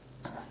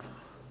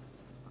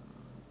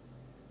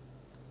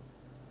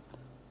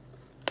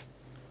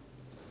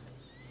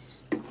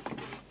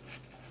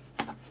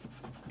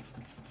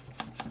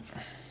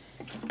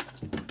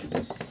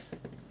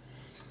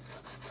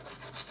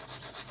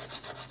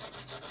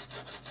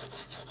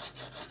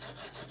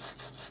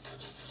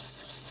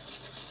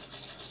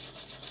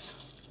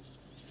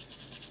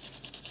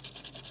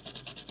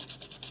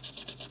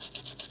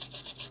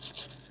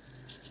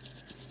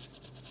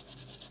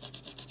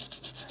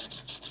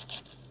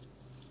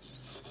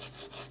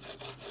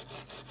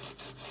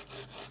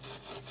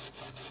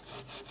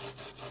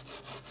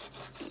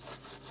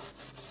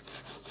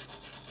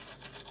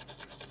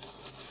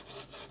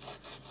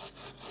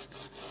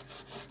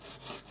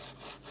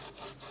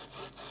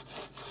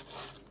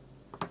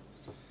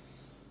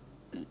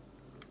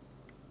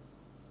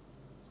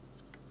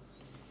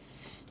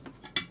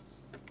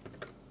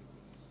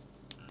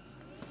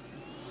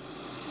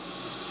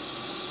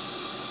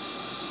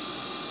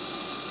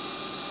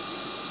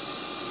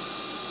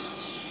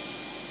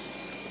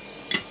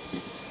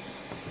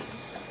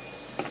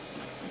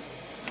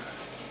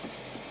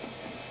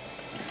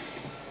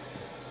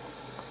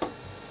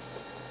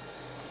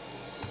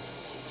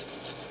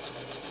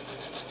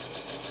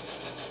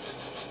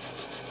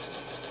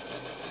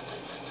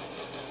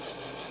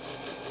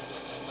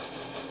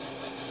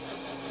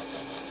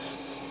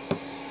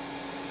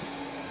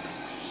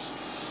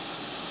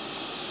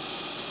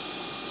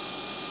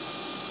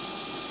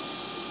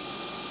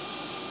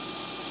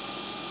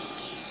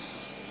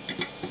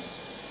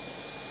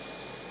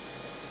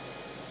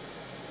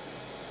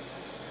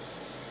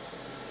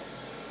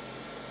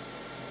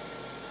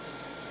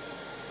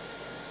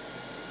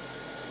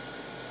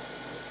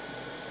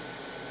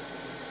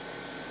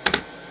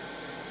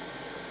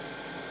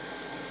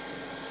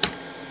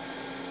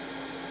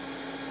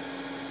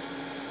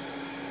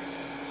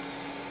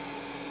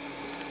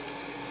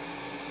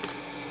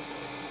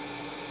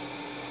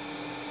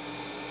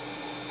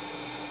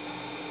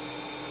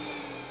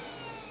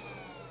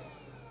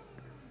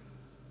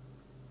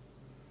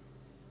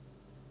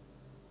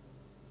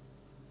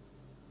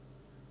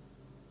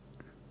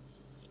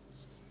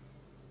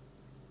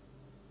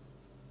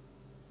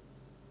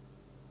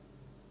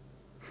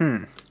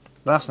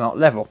 That's not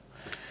level.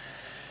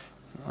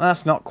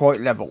 That's not quite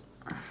level.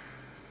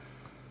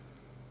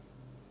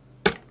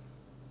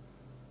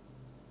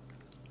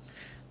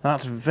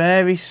 That's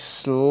very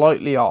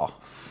slightly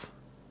off.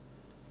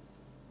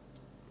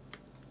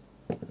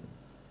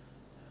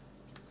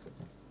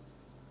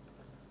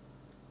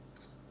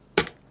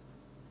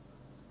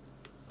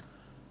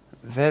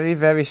 Very,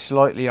 very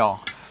slightly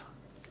off.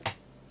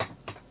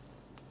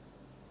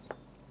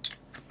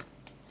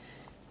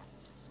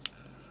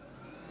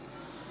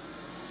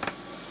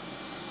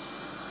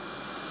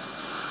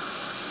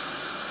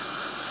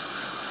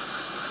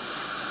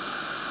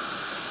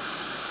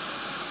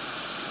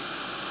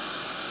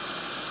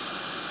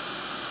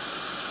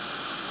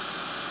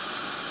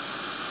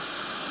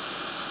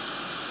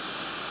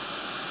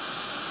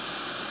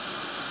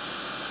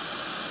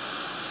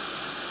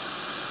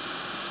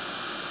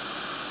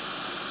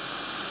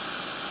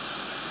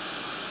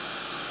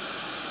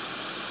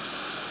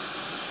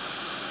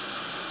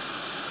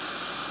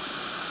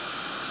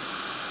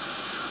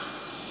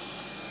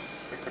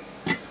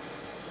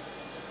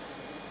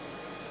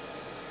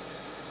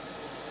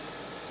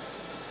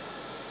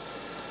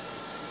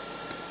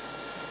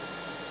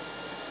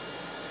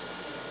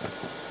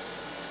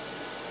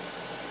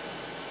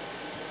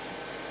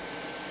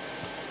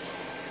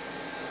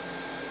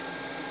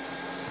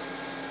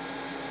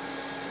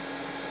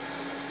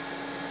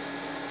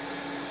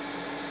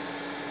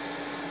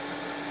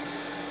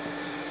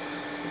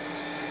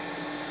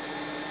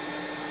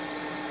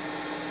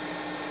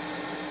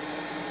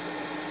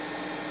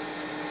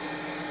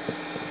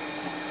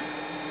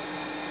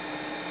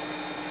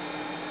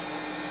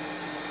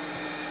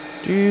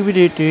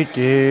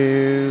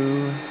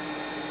 Do-ba-do-do-do.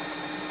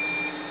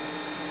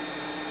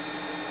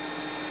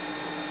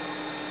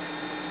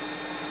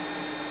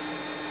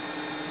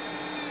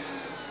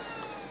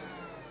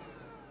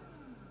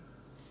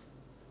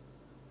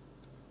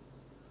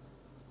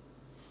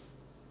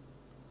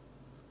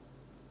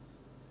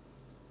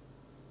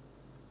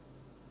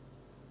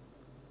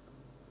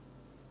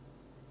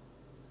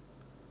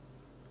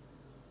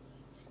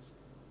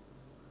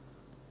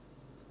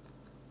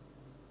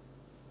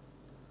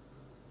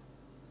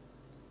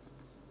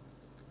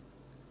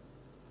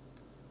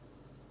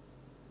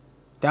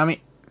 Damn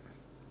it.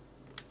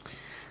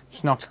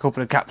 Just knocked a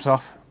couple of caps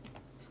off.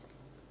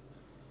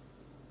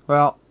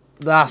 Well,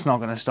 that's not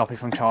going to stop it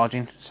from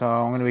charging, so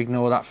I'm going to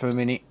ignore that for a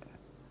minute.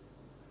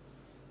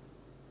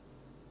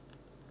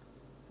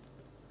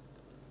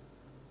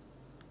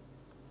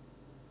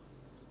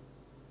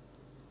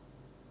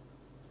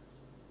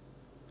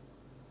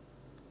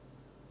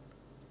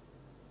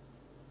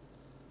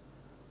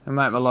 It'll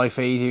make my life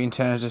easier in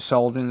terms of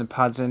soldering the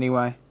pads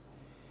anyway.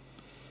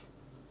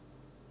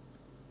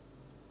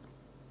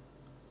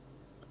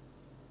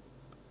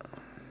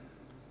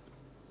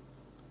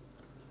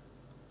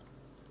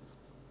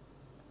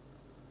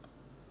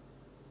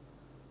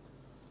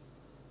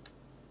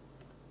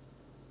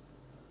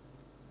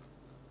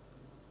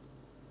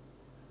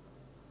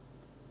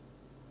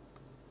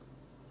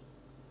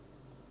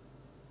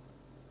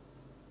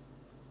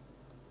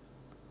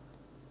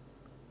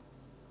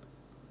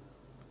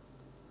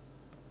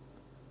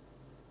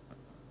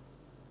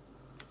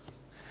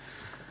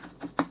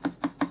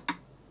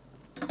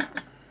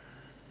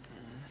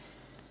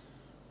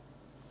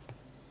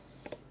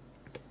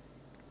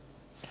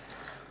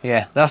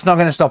 Yeah, that's not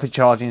going to stop it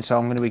charging, so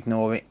I'm going to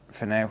ignore it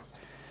for now.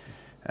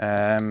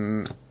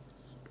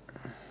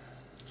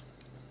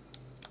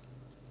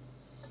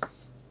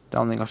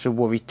 Don't think I should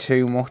worry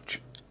too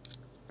much.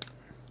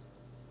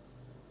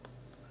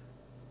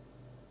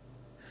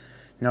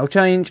 No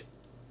change.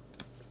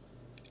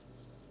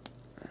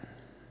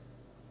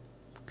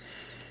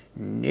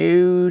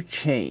 No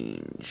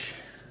change.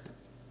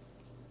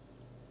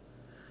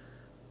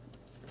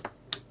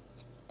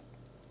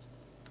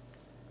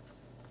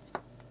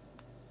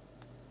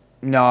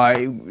 No,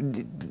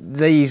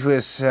 these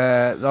was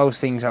those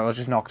things that I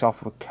just knocked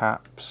off with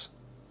caps.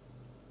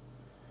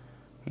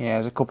 Yeah,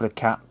 there's a couple of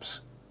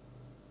caps.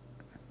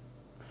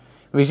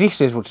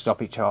 Resistors would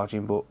stop it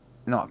charging, but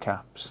not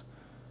caps.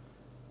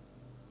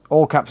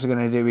 All caps are going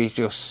to do is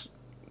just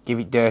give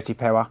it dirty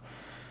power.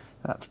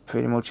 That's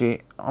pretty much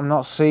it. I'm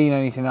not seeing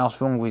anything else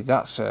wrong with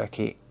that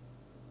circuit,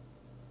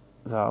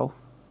 though.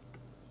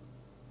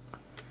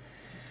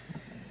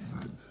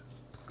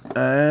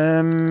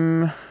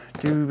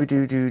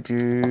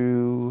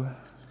 Do.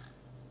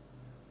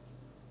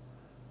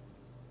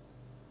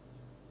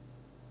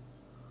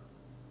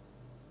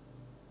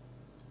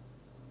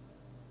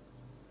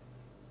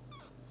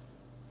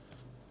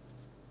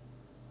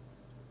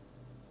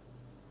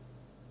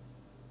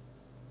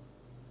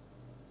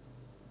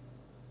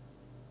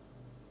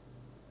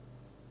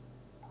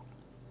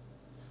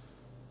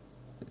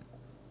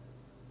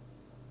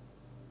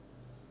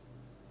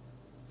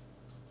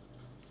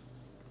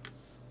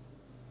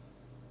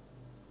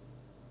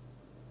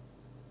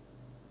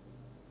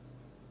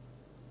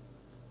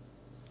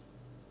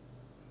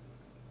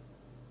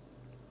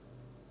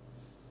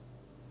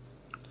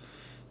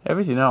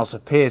 Everything else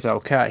appears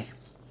okay.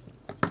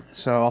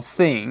 So I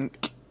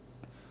think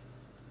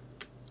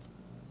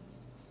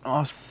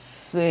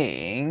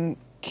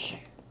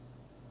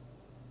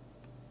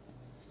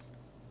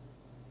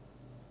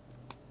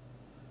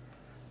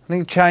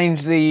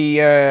change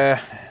the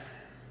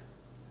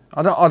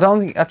I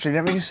don't think actually,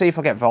 let me just see if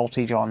I get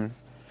voltage on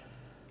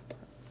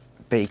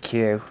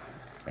BQ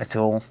at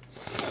all.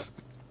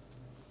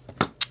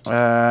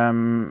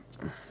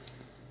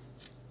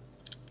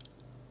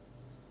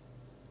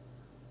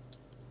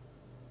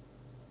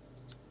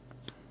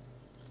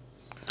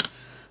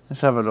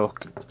 Let's have a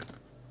look.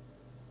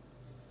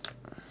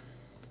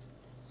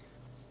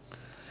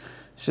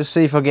 Let's just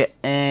see if I get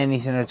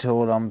anything at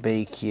all on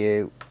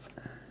BQ.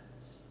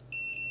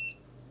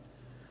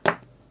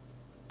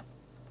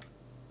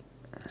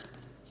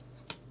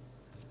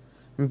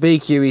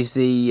 BQ is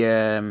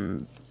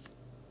the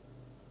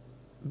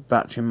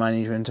battery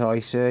management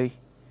IC.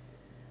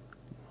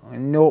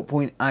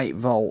 0.8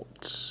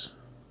 volts.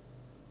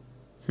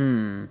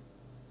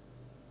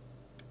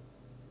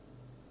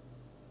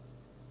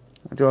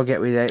 What do I get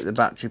without the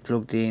battery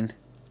plugged in?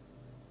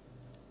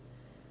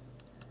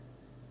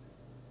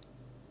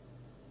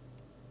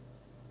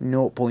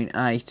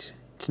 .8.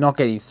 It's not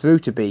getting through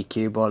to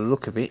BQ by the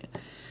look of it.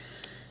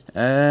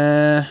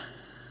 Yeah,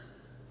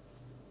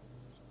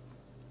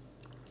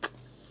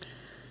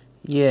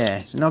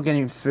 it's not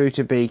getting through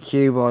to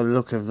BQ by the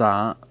look of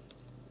that.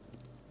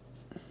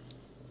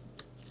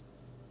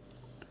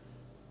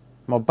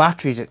 My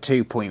battery's at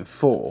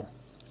 2.4.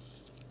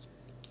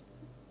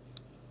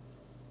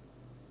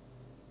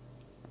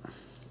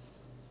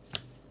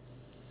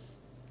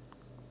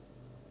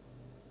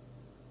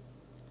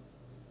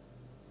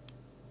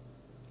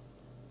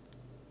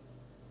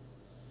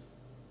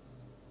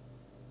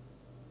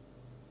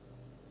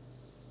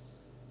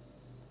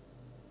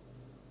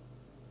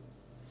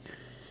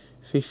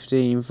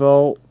 $15.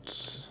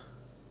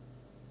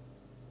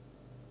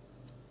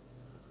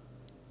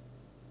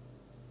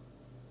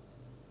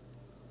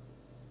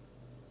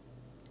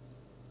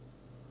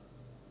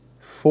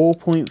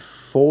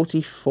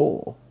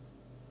 4.44.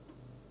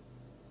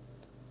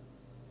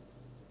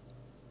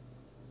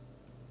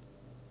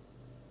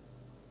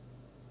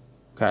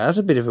 Okay, that's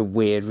a bit of a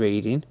weird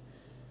reading.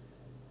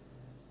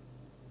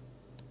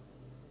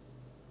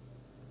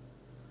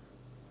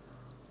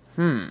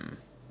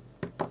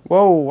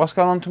 Whoa, what's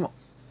going on to my...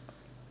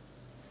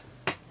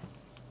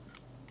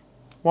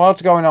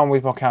 What's going on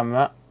with my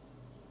camera?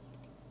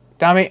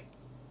 Damn it.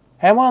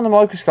 How am I on the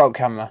microscope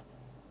camera?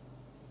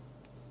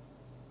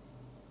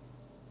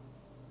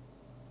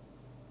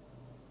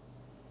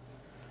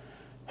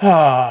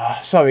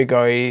 Sorry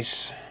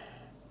guys.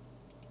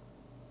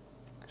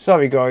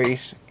 Sorry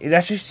guys.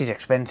 Electricity is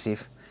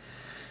expensive.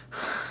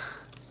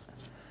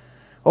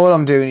 All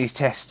I'm doing is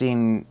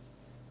testing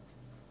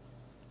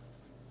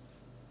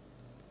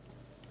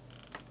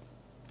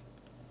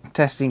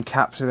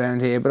caps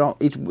around here, but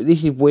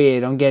this is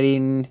weird. I'm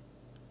getting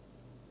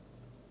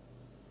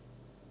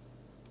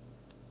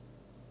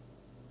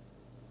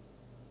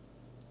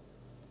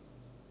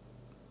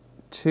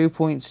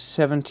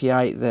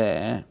 2.78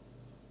 there.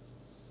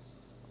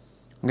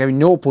 I'm getting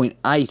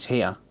 0.8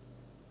 here.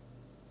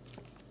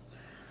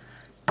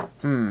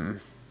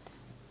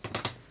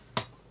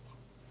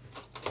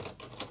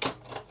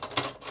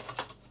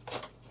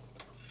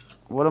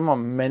 What am I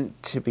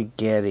meant to be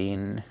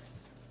getting?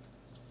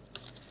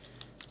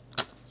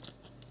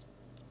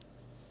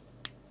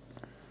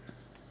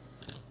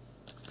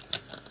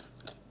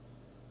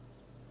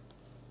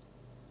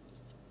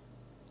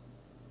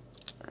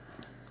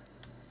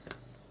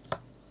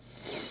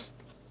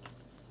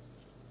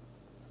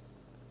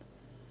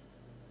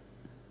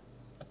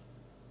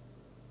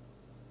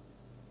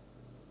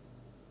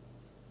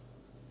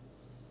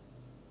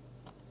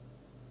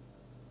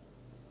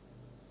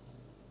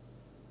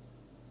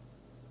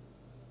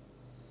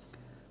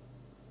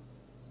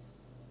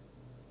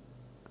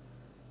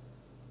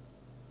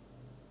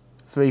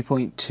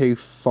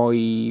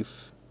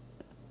 $3.25.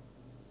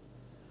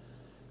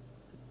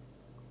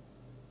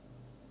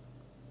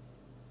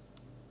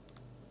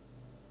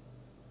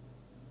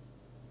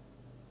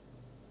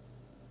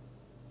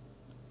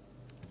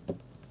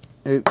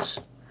 Oops.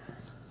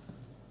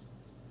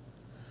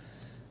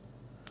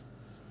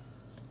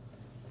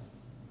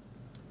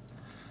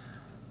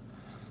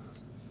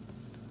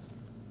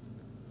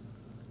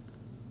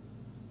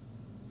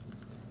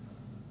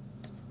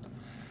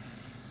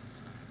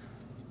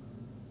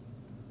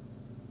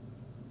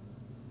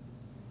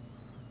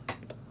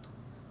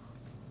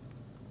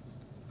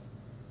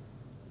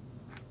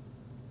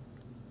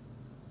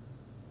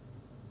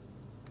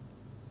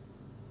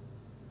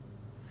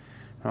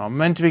 I'm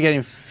meant to be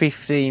getting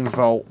 15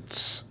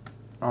 volts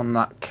on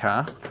that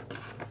cap.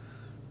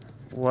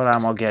 What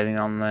am I getting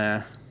on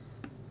there?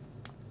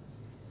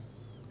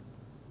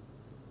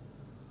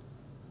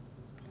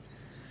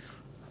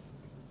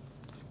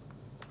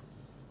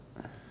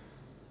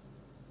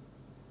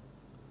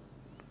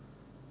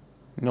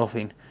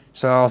 Nothing.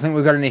 So I think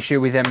we've got an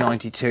issue with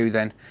M92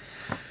 then.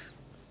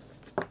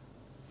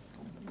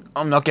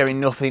 I'm not getting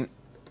nothing.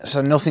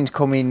 So nothing's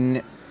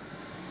coming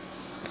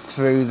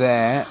through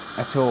there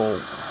at all.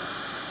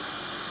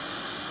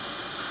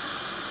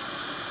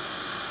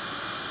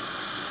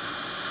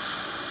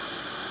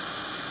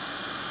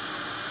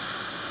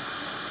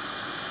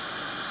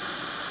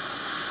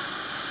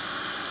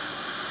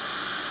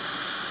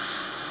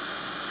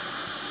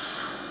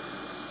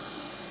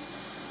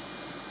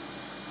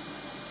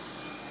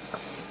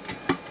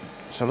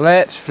 So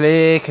let's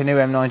flick a new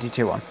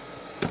M92 on.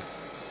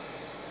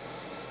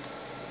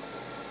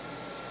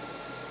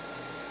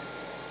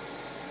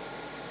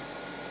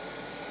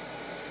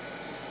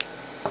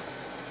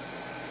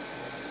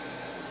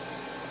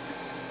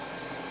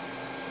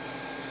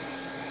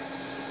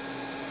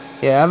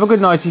 Yeah, have a good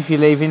night if you're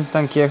leaving.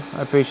 Thank you.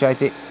 I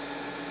appreciate it.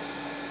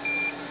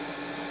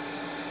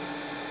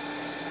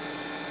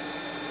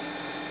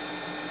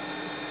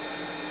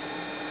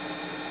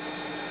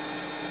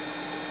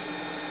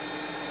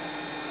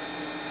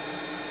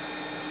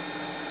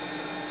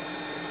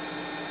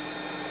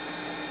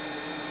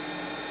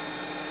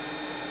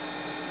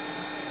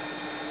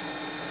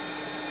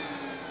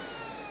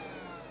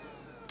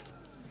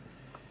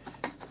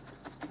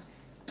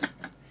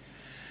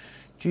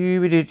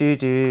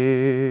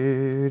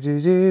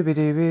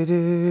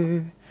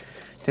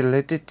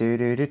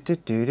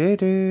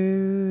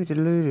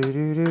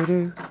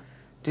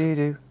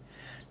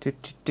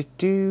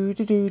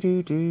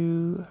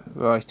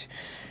 Right,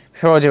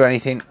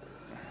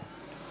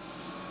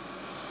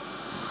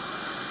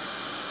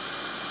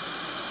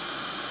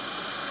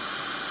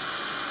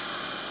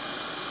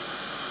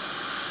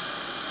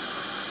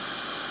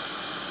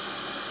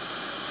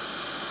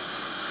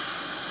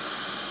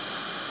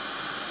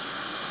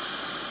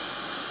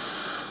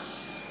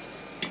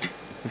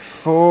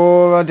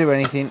 before I do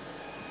anything,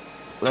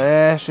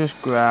 let's just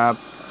grab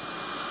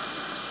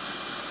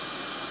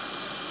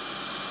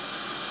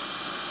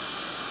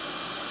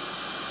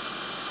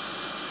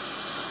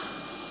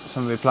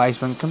some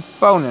replacement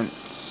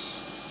components.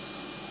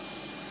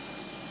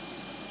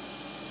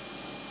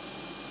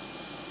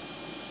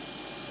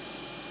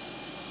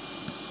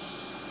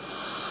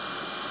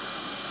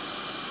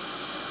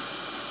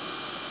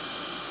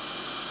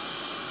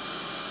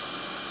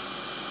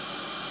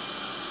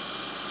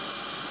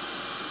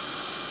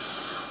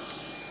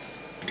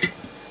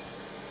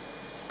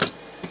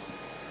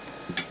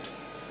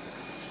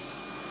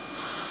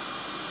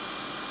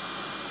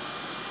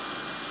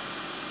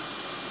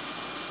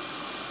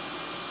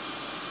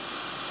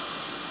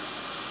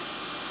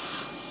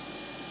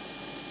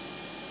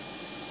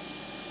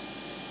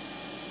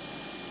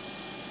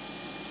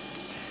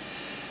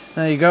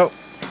 There you go.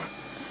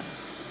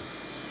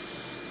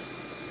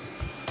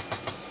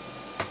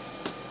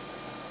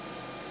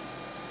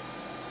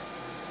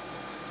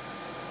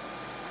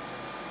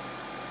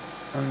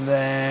 And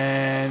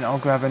then I'll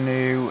grab a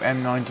new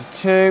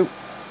M92.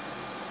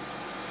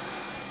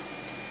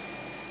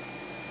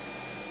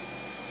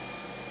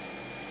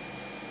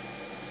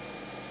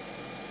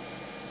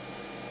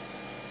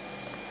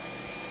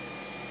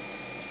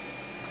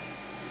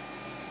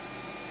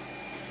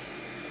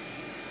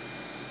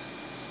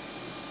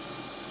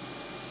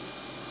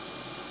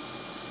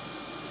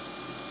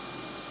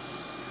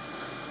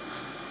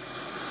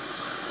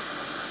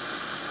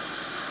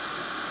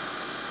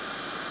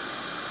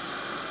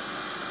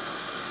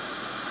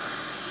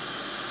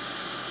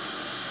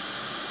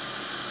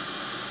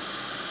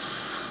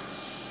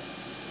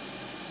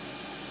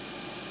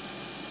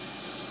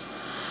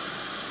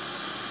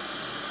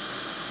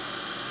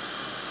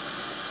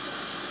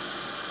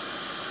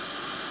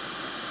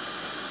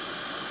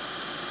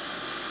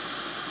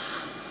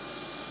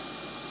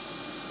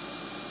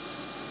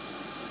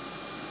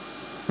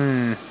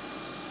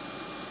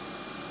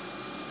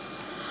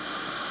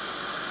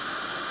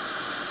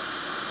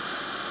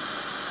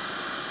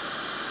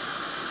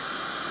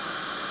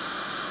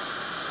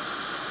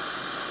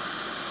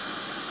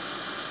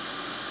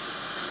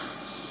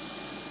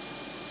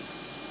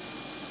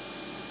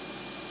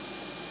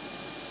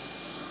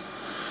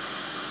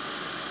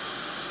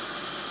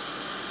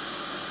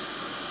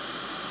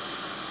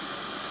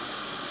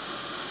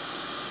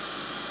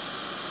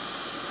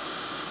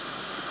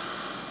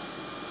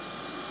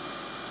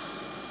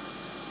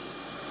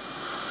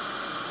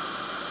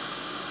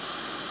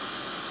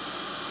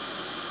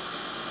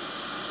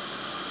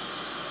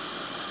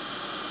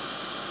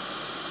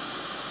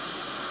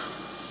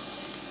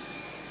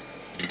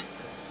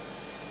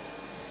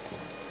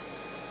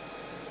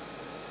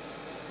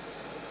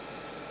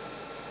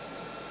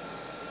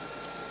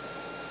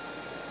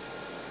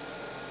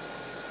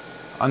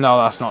 I know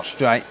that's not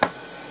straight.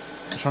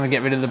 I'm trying to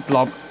get rid of the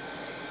blob.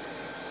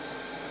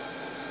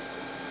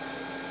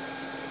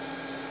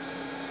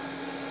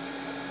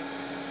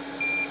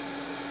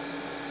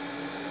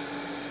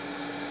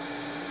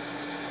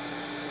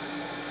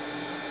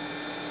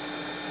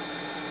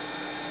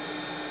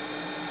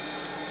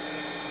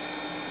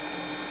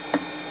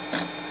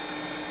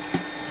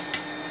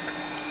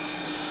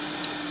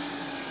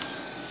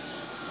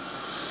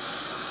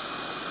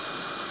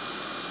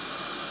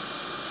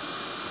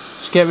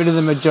 just get rid of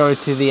the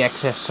majority of the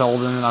excess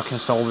solder and then I can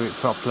solder it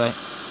properly.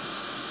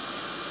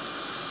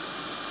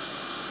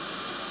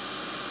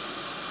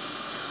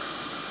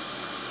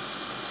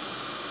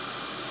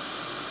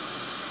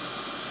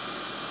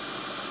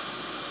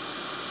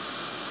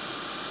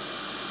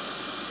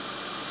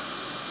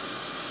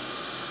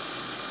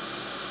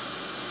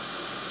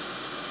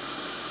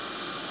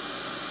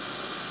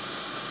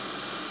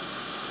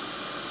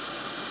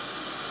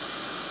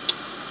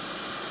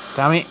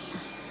 Damn it.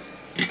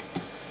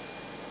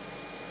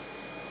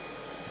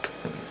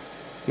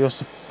 You're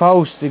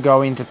supposed to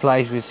go into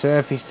place with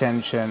surface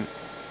tension,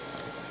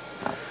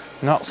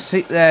 not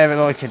sit there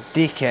like a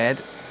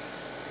dickhead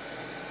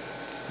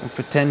and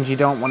pretend you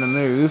don't want to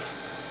move.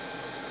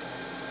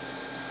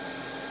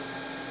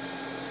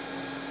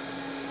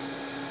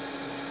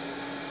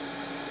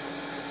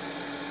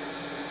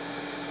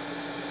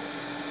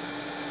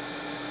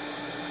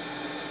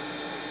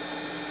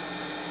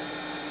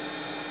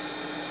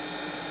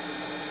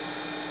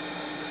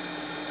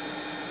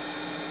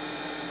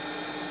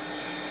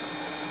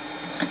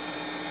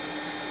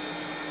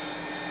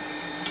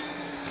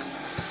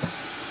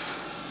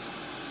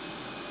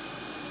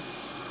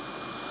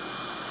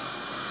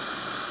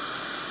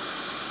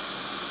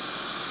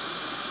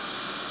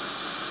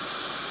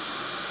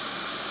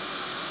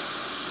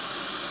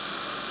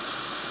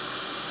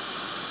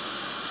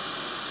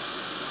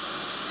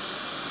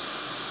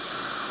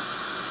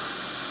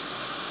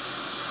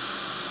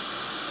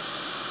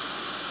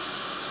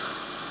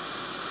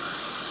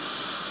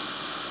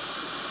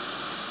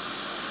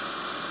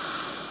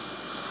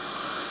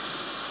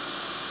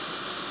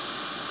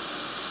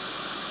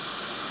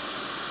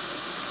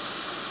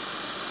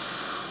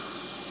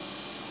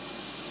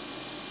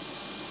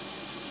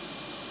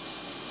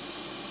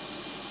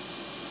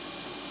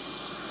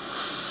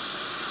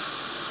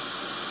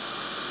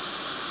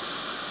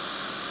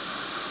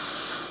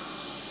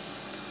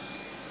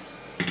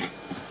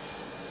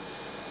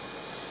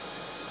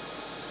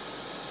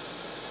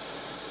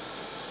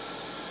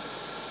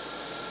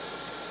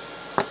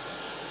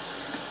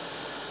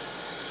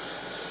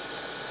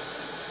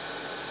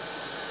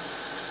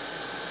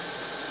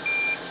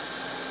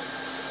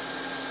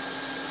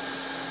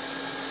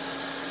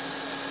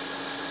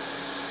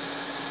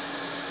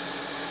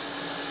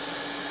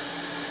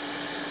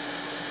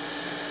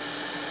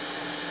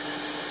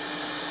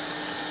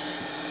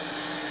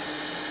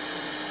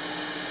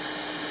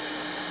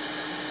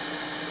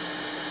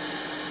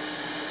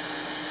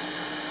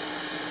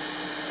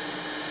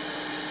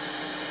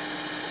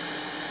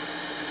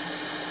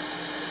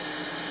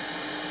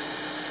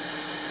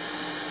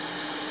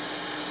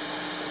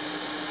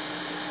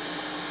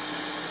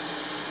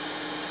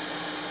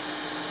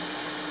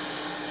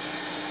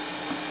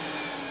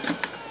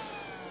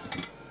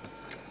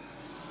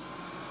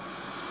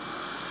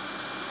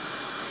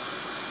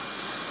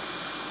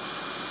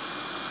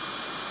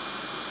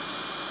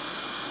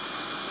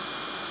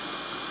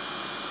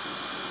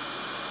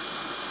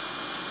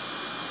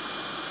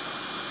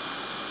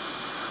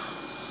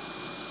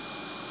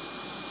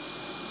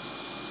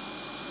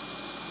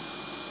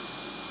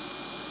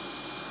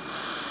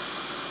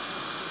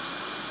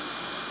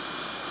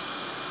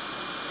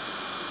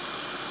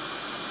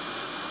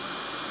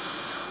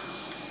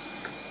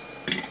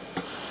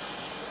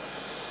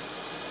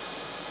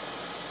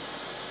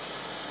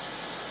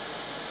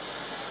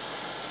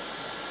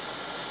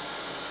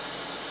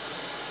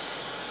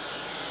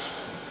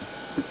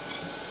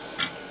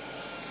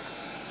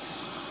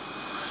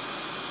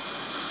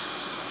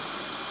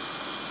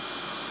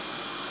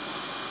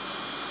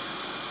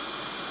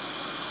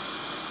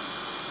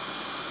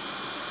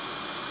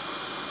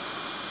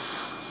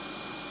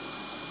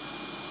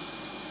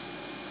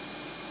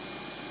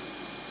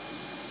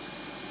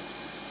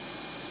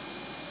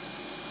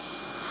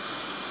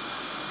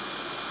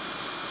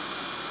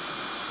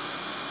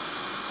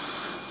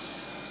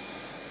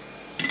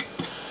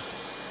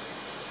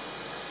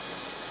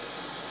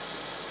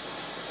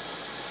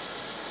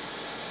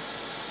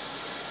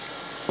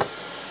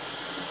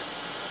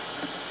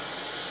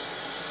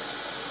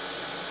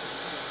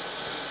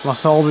 My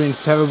soldering's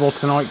terrible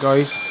tonight,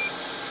 guys.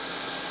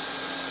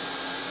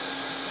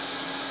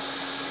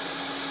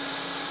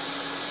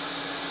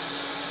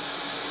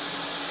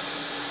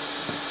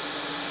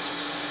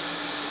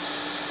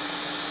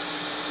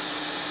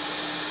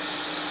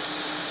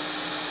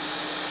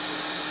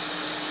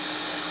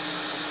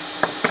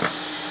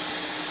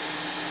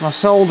 My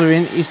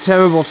soldering is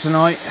terrible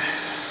tonight.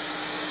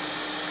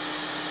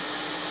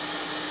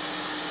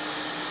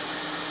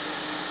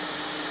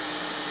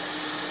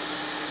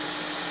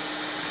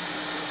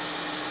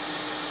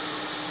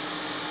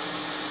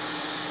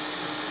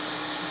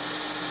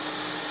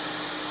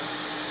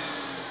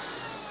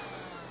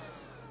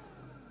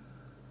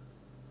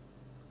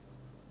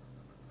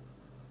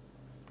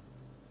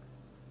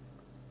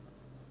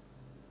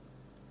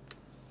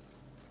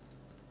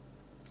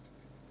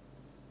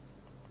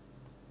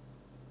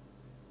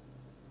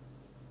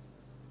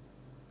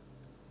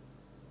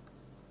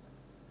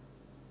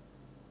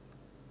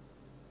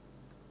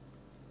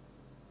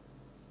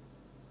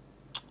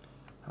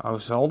 Oh,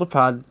 solder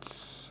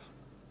pads.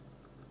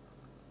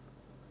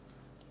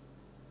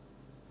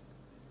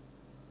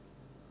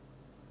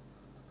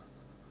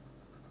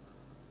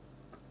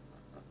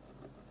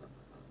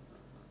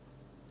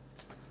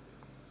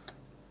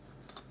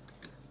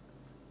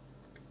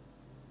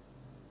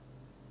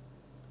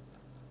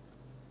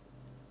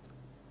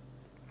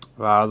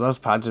 Wow, those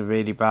pads are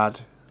really bad.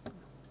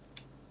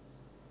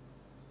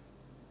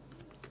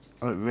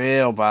 Like,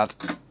 real bad.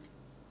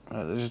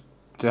 I just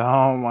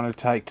don't want to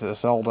take to the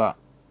solder.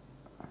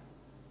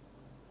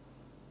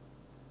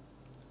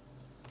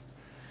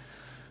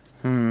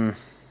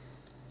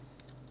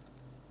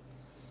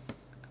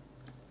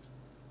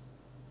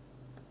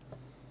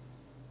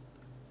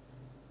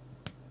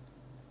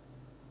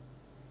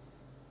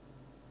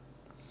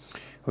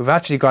 We've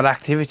actually got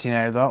activity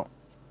now, though.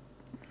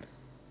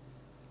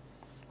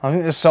 I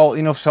think there's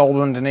enough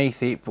solder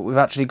underneath it, but we've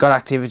actually got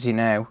activity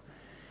now.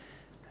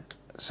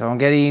 So I'm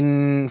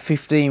getting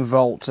 15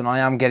 volts, and I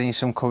am getting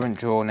some current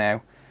draw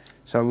now.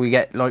 So we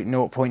get like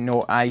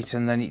 0.08,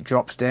 and then it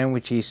drops down,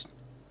 which is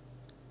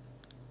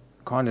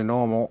kind of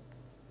normal.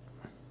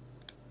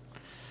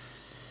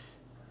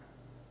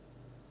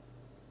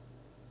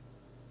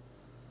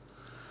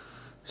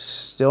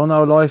 Still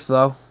no life,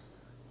 though.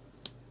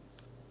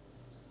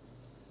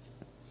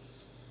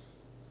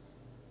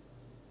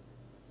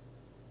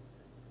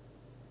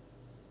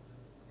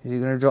 Is he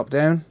going to drop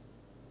down?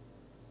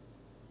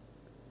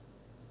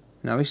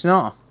 No, it's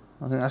not.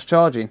 I think that's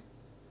charging.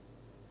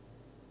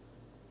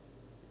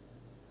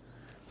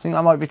 I think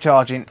that might be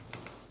charging.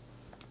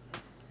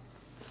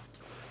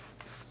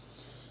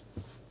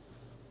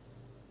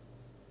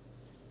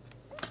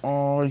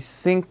 I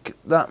think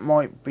that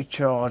might be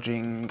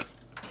charging.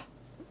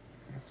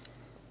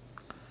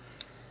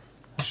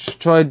 Let's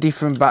try a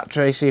different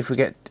battery, see if we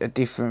get a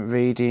different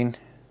reading.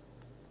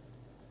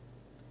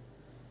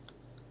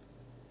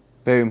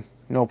 Boom,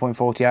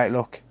 0.48,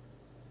 look.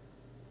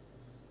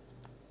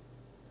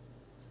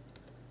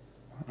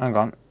 Hang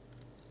on.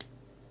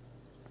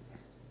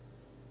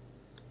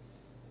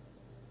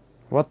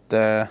 What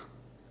the?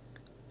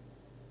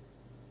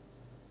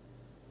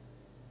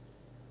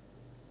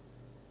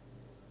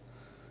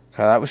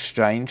 Okay, that was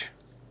strange.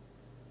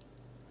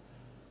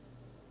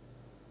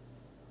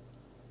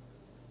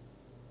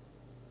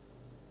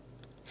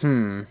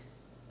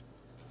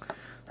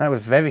 That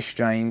was very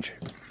strange.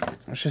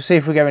 Let's just see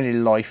if we get any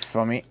life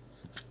from it.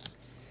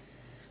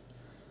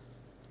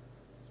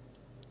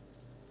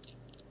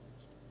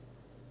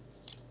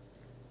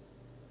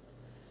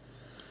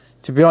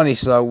 To be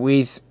honest though,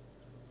 with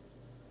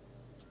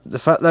the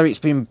fact that it's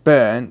been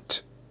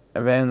burnt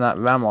around that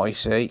RAM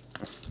IC,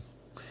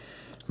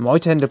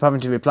 might end up having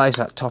to replace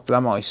that top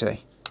RAM IC,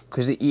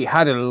 because it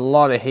had a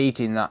lot of heat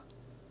in that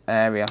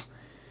area,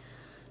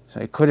 so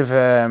it could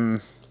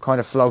have kind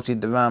of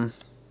floated the RAM.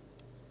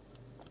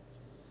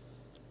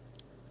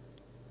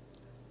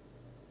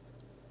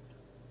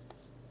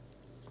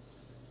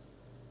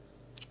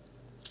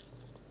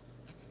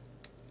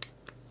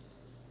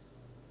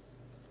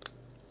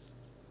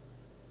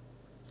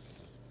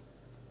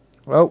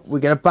 Well, we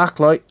get a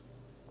backlight. I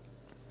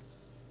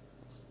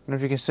don't know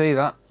if you can see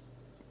that,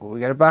 but we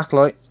get a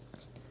backlight.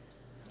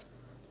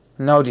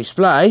 No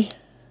display.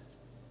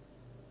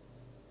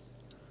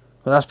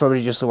 Well, that's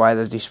probably just the way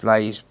the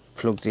display is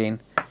plugged in.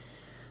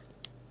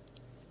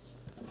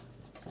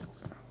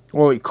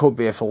 Or it could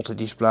be a faulty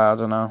display, I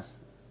don't know.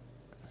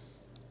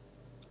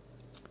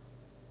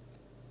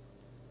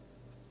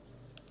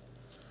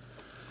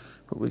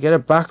 But we get a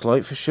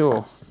backlight for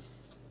sure.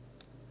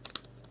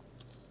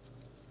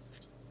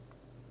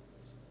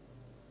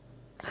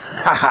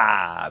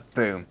 Haha!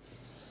 Boom.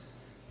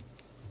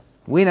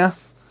 Winner.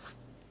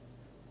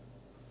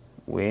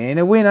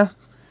 Winner, winner.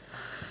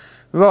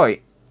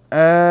 Right.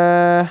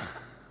 I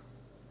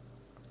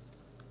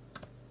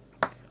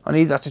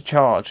need that to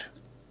charge.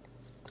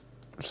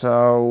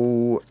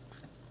 So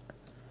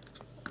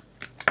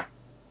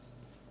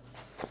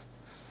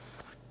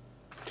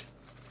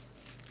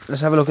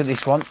let's have a look at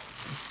this one.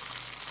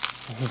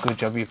 Good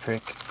job, you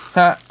prick.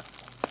 Ha.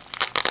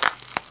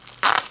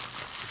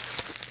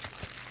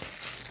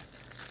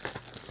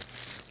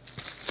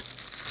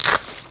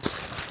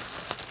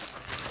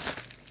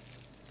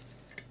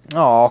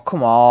 Oh,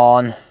 come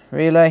on.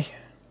 Really?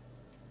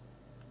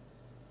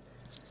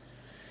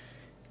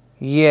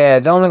 Yeah,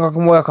 don't think I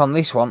can work on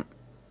this one.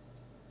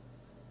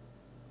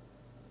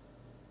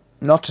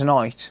 Not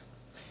tonight.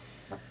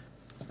 I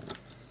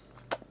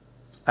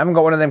haven't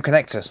got one of them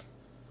connectors.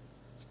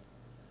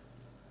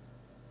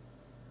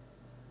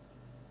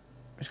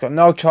 It's got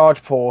no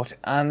charge port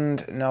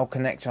and no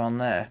connector on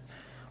there.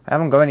 I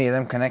haven't got any of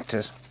them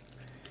connectors.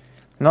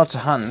 Not to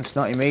hand,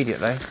 not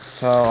immediately.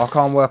 So I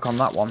can't work on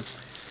that one.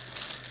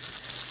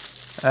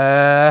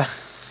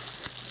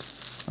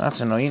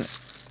 That's annoying.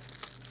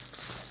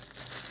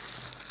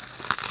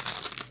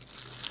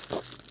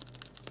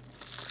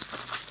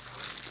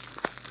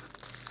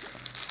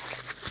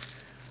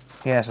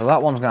 Yeah, so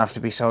that one's going to have to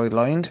be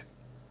sidelined.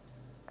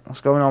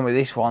 What's going on with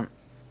this one?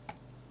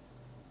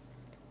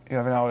 You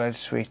have an OLED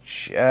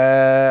switch.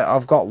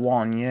 I've got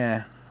one,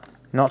 yeah.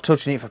 Not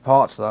touching it for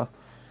parts though.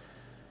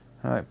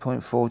 Alright,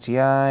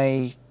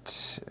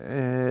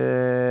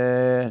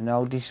 0.48.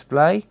 No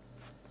display.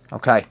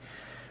 Okay.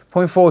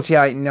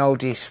 0.48, no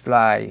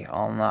display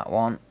on that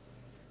one.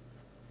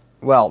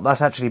 Well,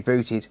 that's actually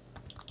booted.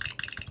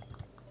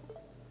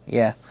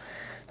 Yeah.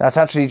 That's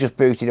actually just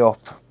booted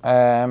up.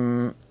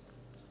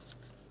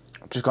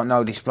 Just got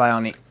no display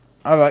on it.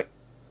 Alright.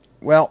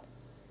 Well,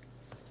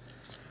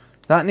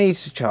 that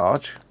needs to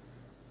charge.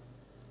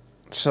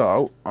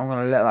 So, I'm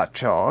going to let that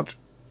charge.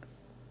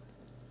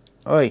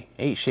 Oi,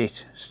 eat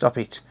shit. Stop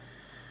it.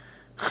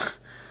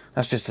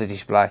 That's just a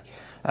display.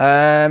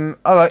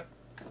 Alright.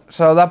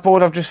 So, that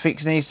board I've just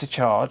fixed needs to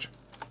charge.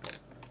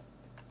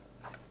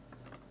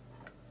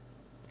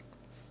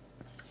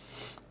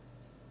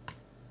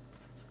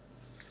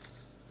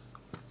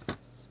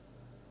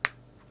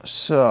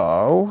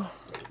 So,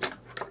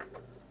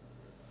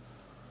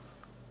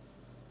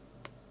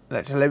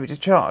 let's leave it to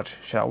charge,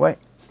 shall we?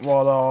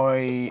 While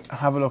I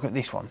have a look at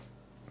this one.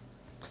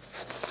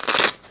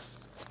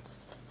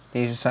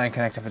 These are the same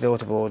connector for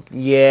daughter board.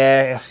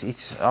 Yeah,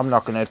 I'm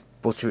not going to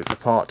butcher it for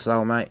parts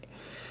though, mate.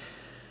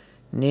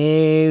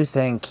 No,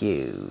 thank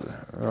you.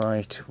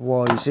 Right,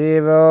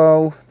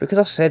 Y0, because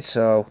I said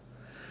so.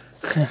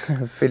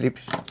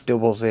 Phillips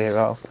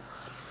 00.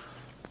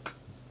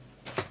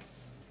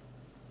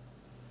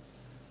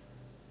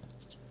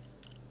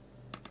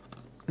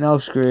 No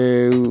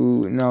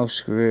screw, no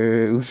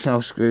screw,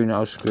 no screw,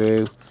 no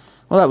screw.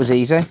 Well, that was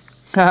easy.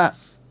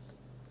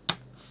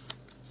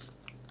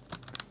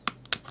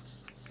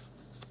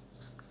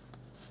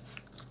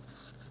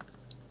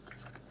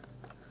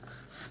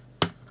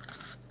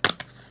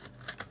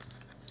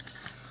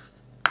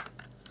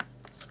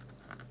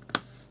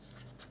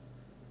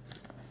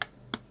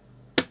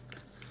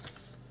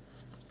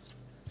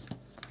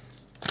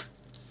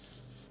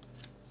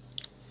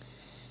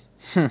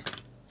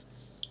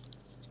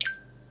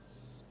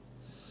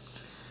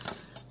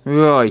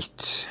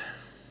 Right.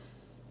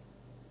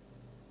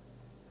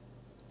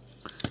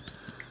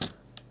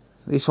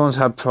 This one's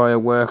had prior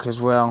work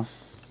as well.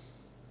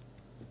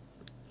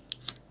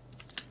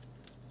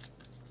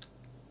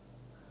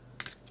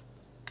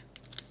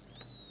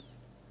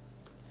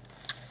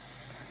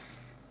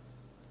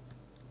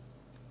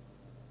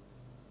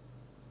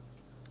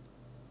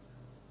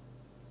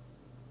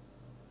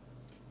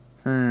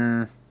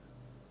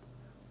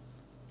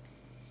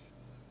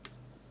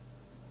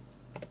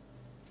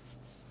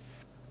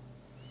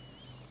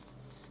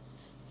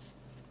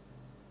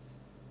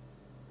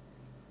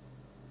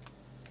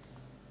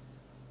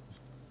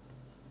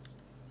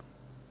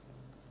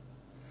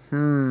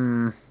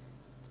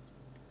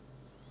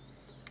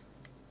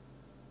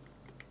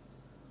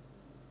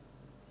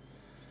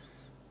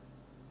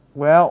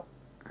 Well,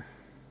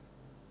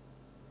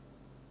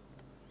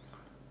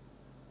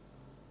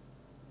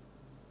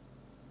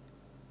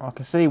 I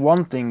can see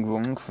one thing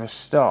wrong for a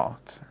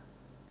start.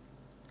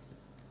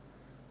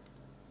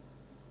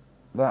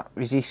 That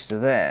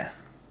resistor there.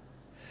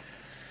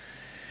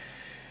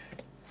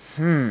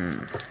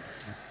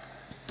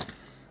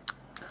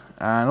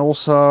 And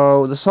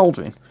also the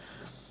soldering.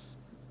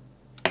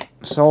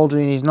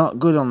 Soldering is not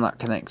good on that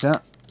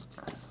connector.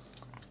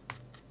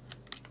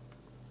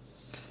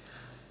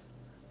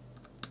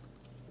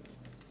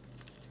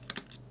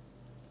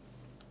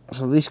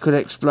 So this could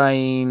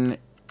explain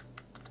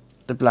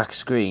the black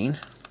screen.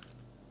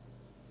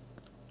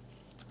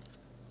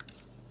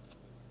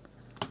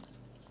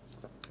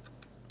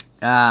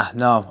 Ah,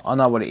 no, I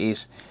know what it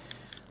is.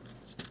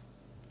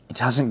 It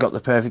hasn't got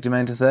the perfect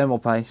amount of thermal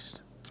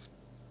paste.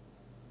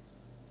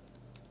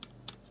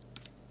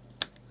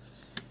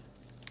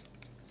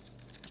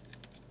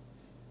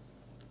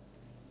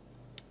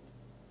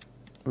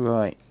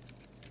 Right.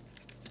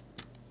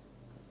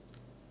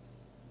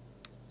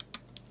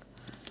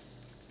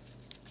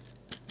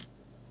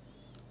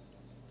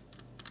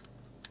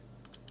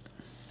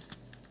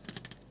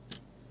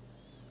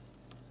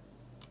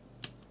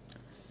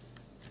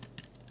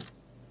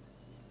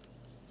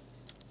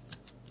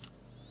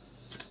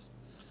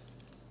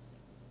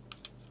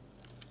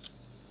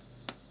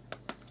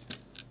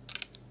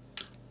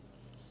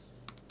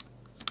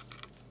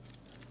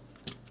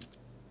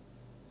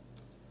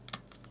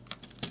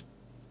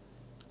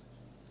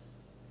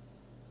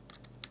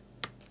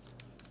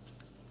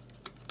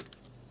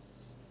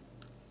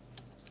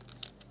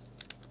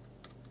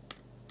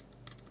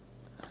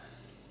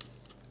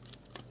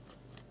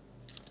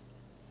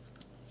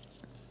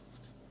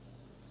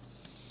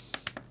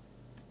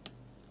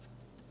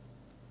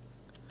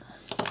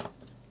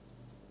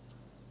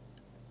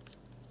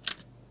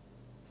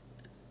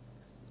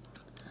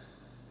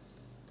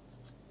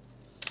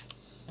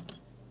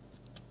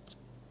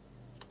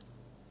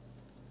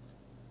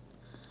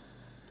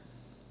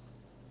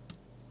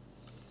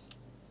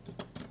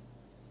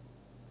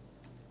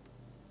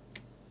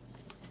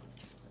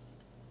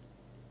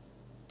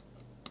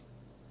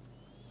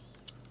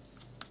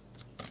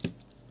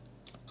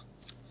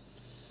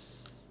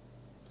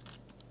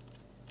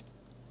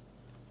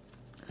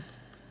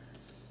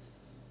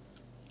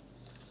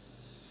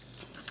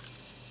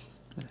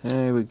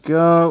 There we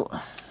go.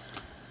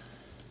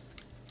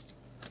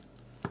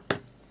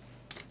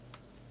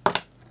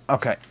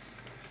 Okay.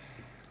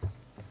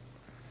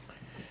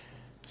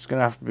 It's going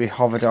to have to be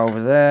hovered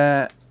over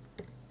there.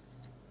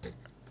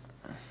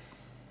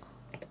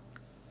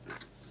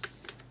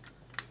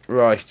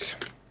 Right.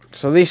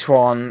 So this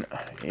one,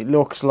 it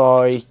looks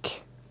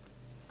like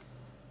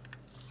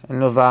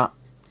another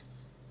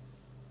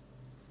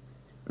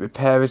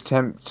repair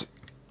attempt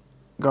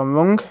gone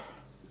wrong.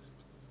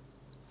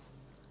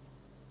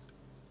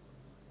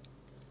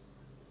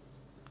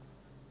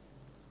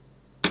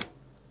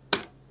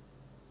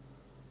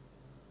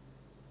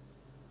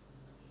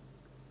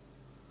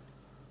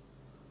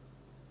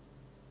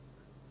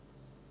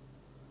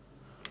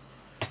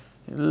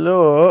 It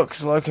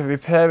looks like a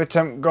repair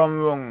attempt gone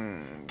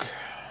wrong.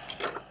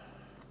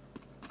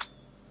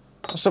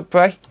 What's up,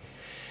 Prey?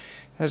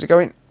 How's it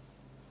going?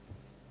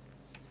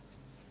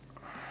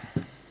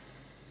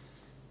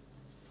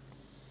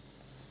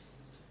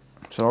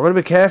 So I've got to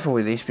be careful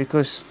with this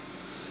because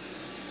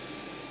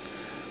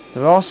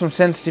there are some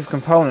sensitive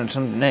components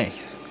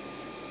underneath.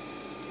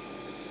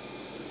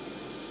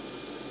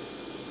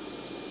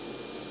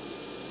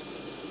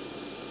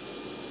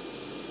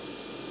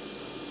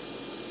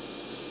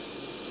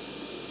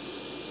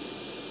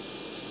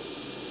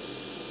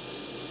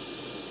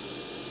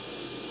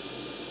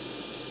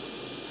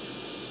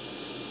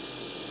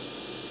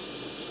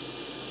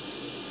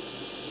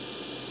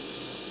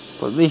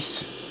 But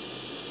this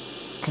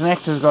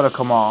connector's got to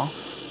come off.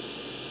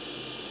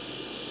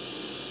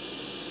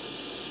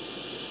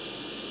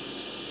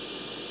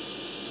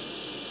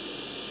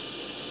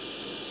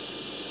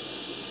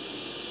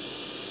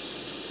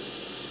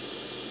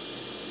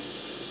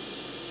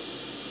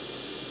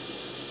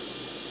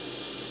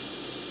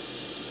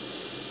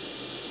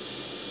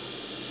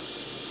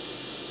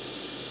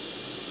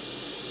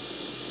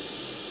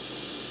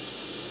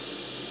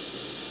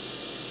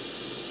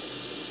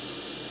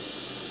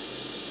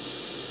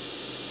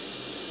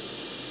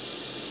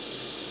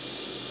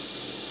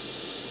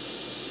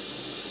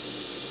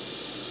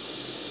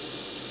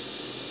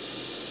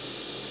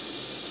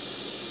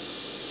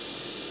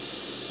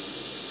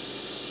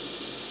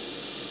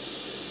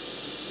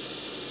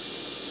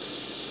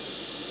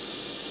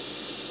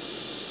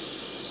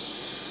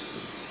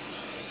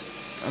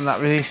 And that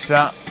released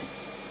that.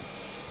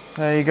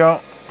 There you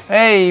go.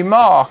 Hey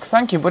Mark,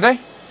 thank you buddy.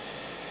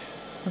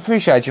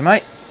 Appreciate you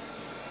mate.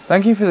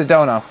 Thank you for the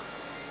dono.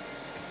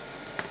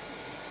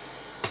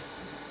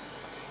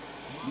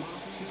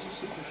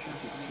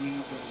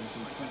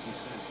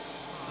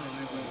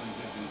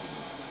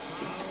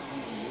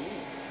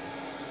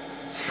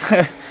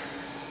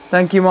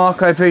 Thank you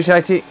Mark, I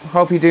appreciate it.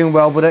 Hope you're doing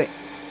well buddy.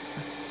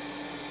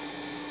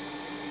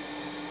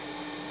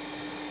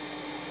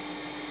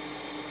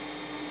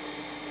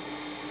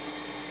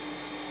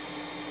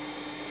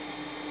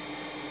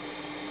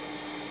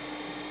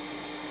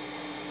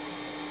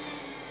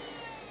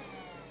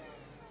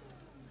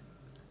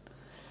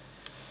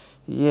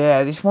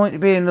 Yeah, this might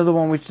be another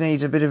one which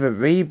needs a bit of a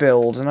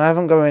rebuild, and I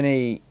haven't got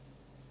any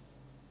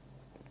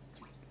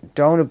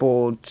donor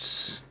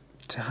boards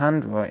to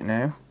hand right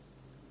now.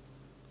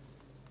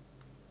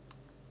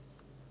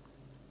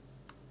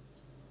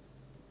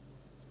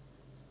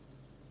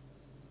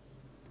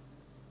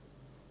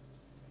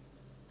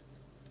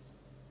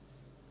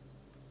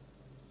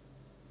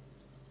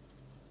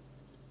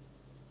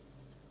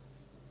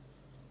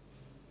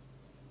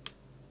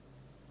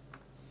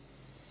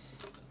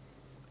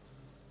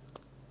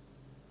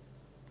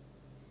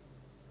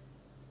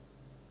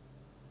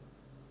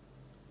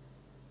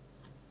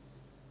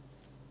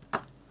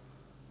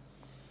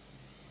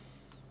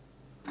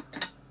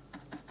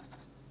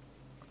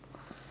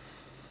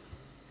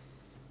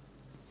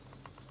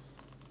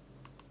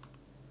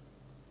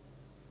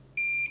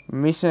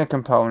 Missing a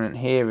component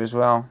here as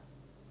well.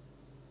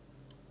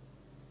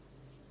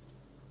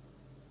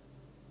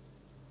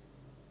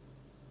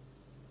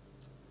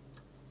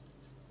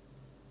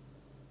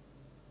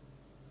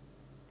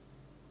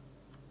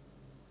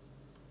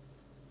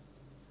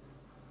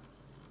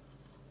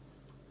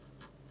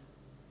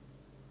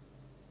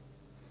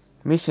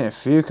 Missing a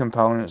few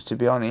components to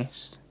be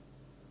honest.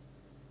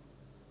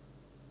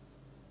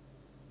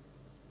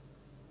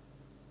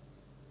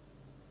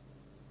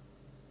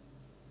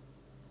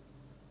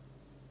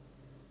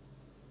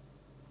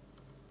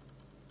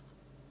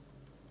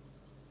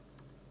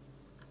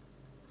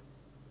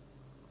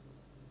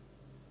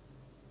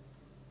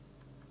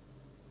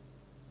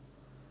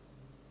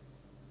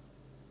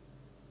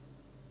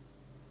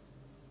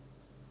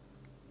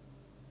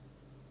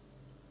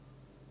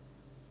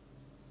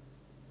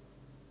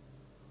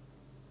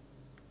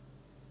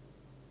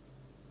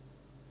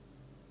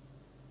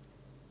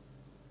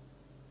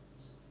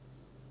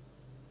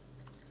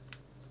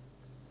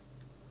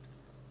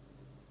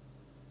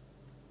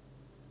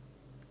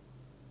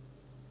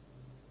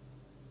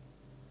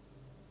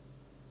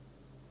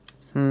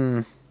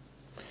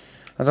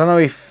 I don't know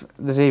if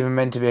there's even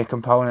meant to be a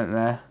component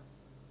there.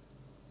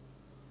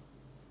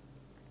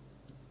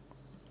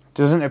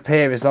 Doesn't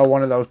appear as though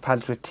one of those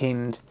pads were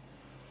tinned.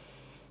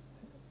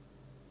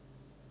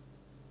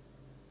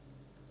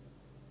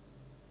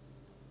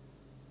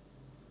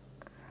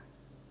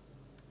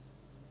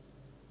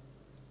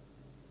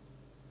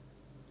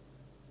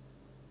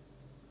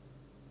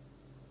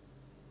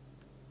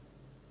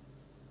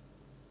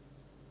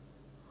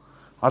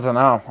 I don't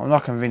know. I'm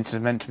not convinced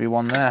there's meant to be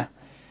one there.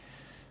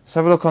 Let's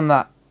have a look on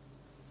that.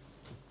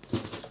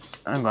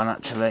 Hang on,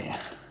 actually.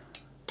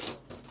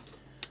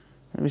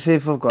 Let me see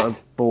if I've got a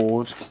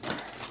board.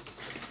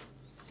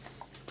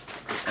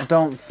 I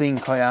don't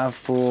think I have,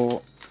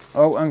 but...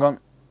 Oh, hang on.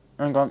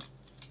 Hang on.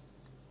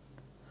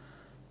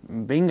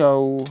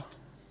 Bingo.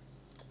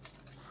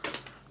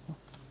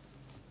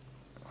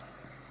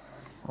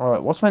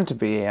 Alright, what's meant to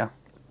be here?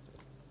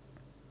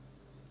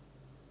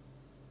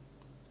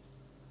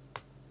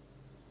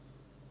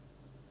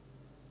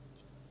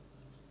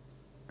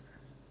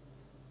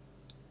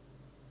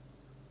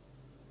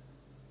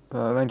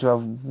 I'm going to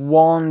have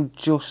one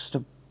just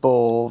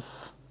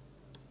above.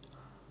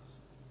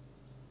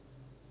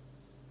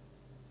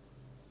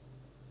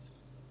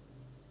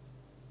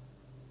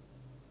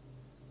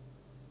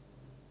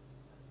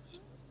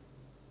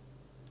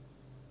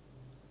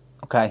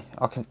 Okay,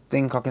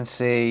 think I can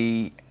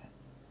see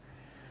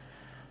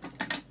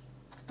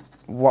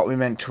what we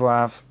meant to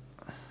have.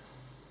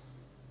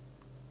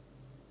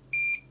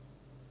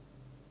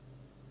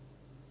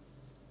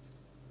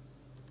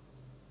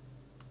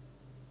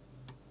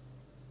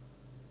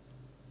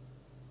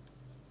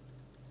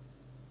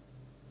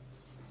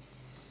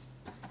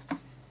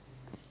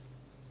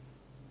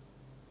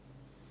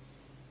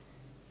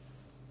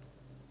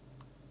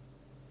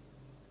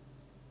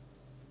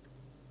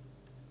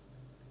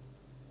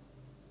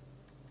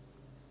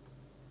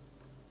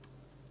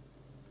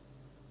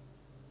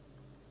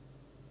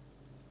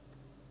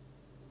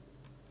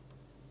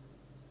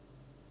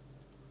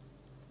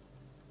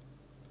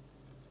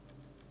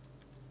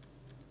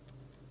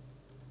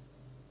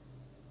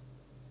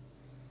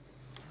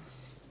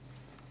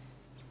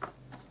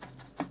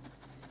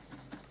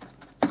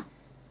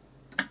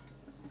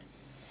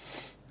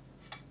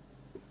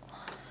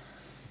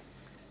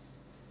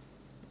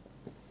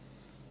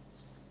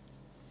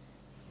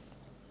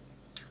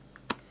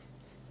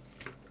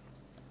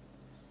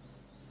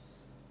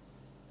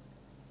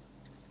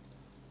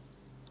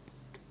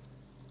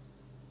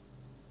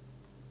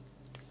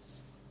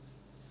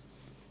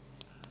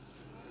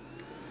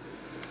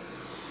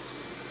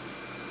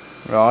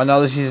 Right, I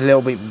know this is a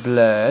little bit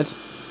blurred.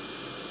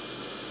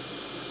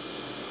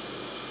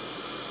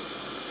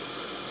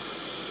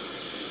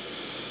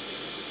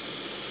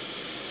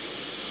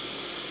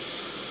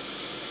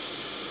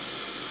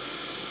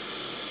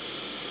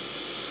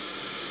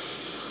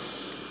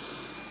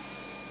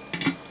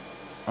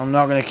 I'm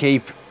not going to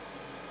keep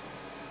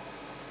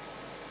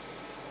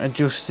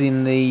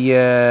adjusting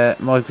the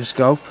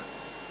microscope.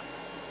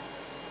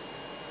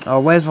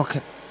 Oh, where's my...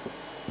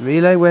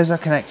 Relay? Where's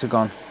that connector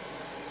gone?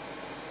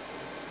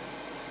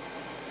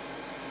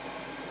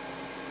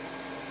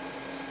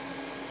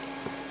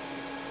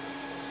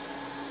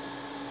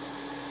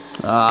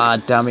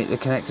 Ah, damn it, the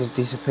connector's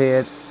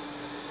disappeared.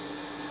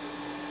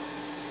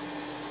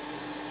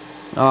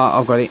 Ah,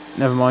 I've got it.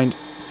 Never mind.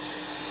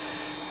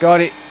 Got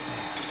it.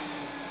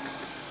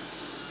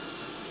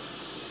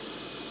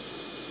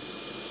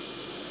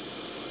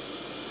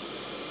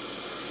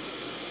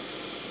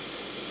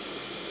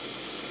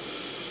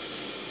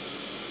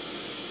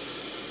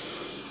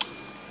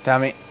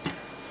 Damn it.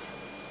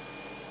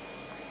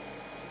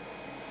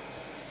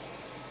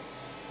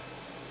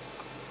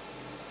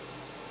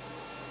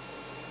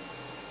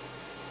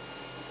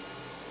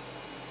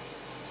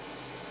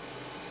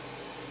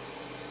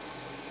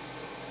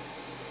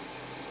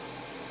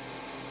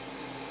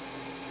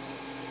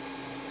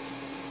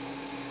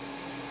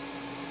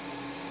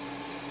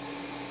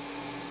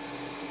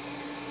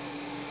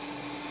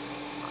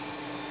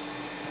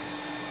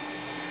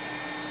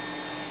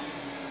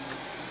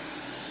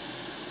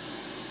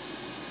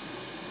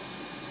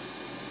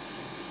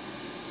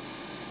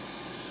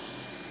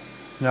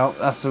 No,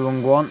 that's the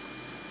wrong one.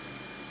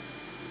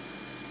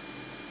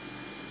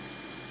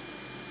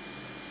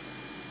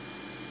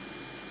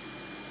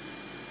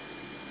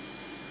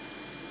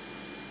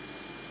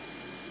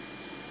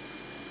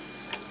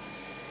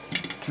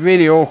 It's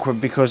really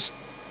awkward because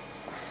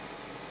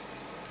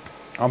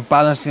I'm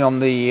balancing on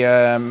the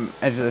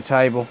edge of the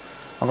table.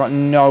 I've got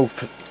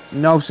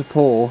no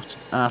support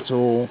at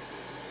all.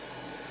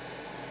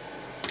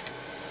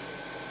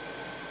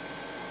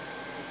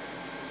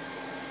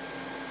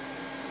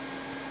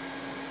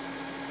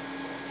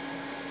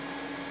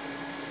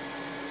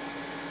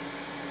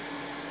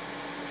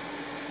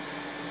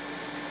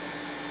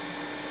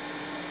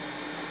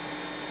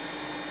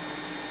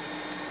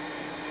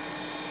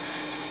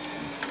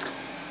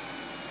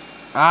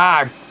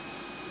 Ah,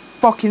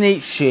 fucking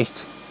eat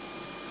shit.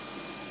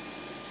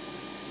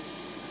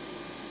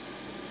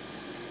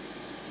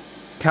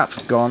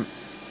 Cap's gone.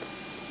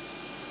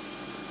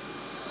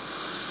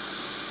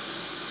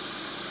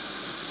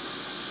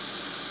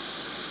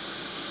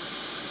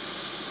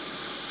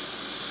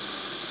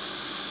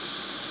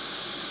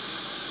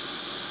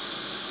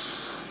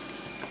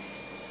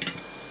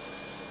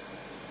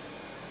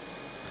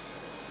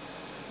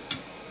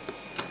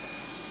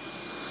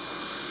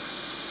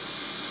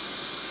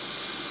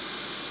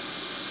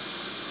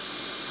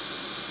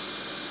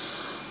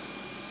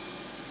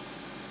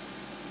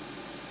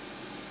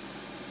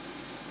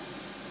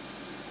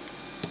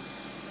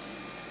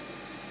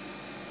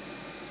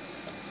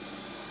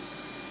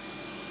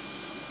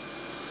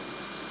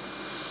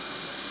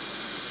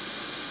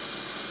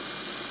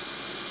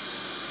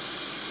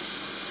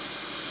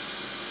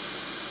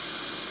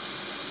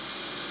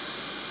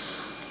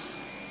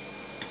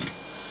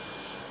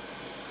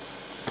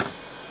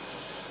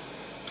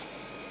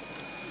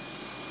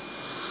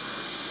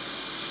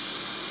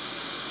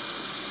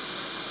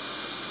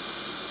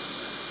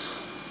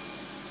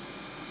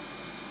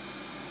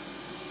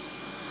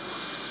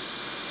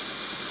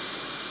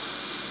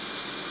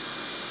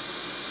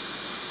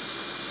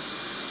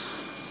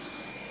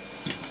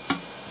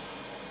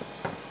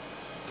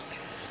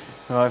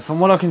 Right, from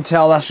what I can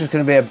tell, that's just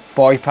going to be a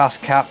bypass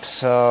cap,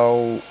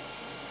 so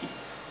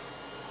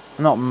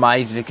I'm not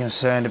majorly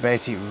concerned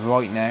about it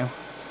right now.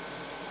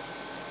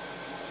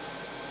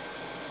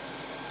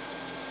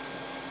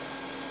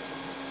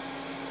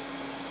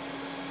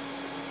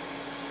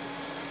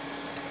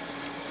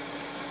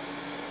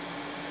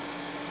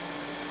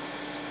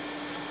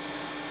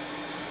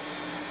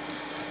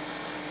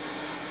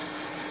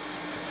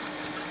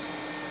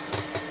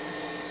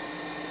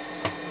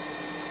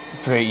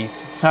 Breathe.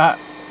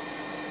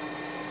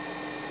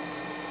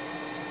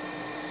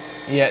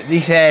 Yeah,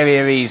 this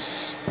area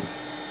is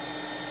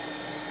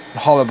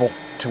horrible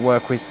to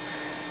work with.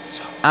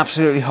 It's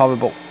absolutely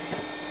horrible.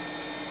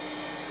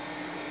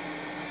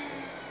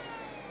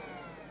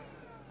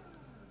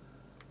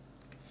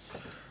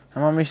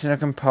 Am I missing a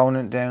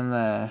component down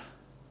there?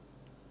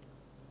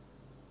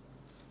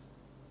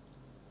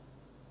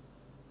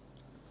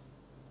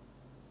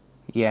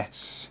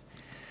 Yes,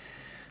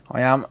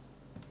 I am.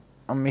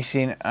 I'm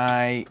missing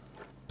a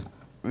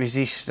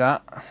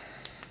resistor.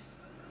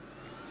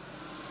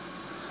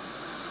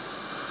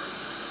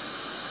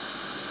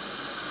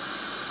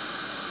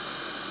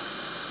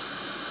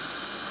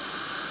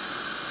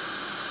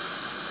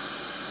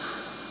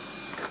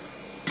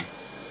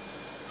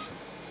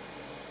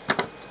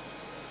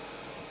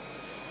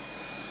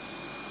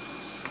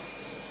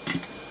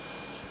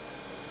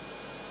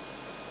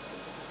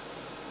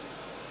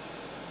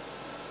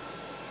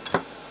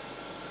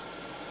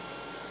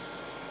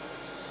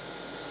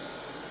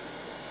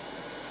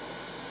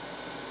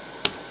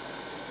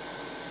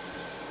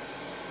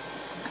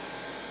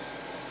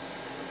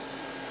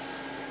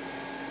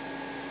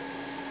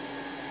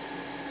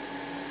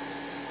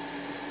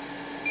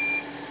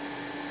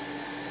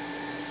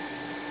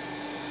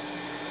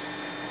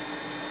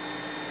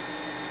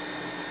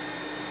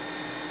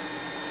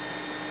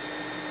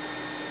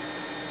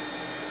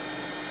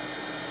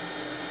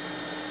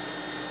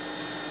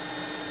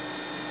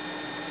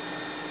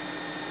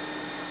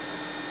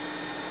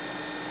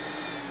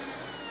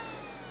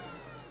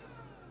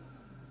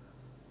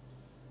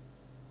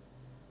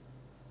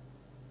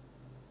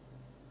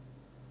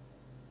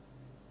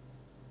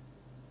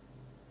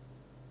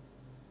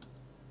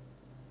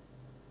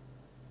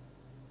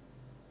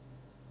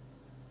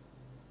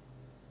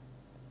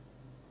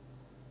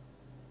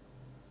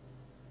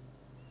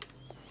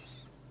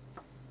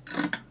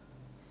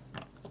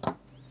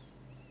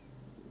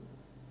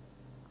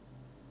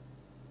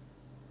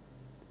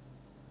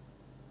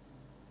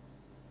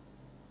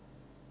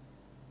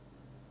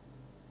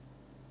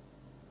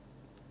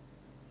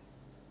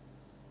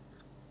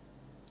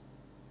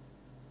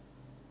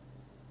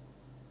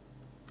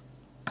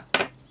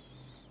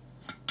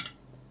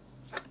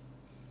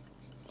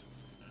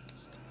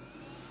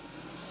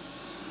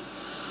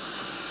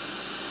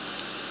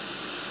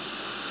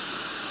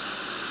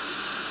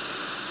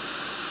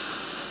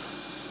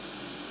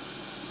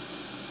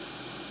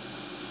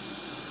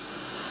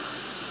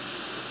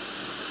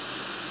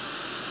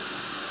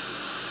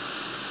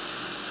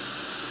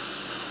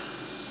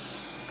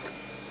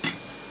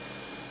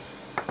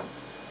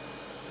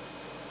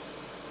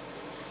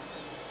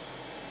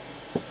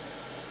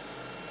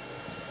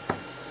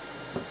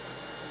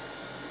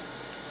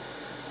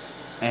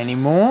 Any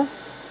more?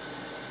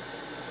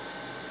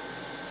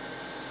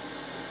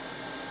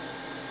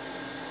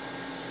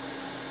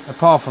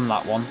 Apart from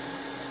that one.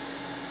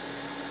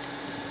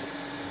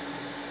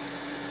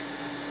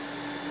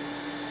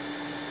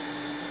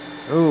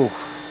 Ooh.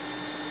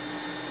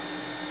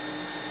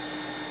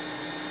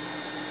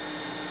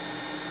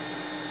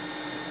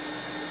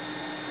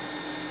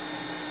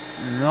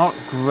 Not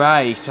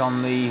great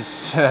on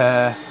these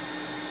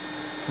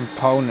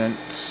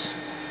components,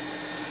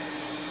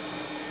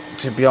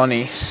 to be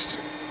honest.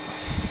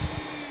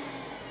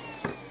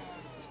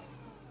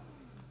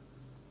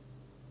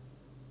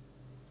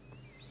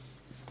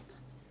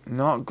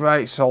 Not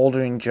great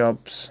soldering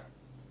jobs.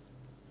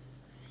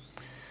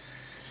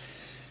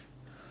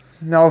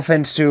 No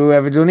offense to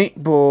whoever done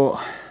it,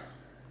 but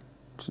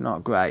it's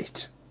not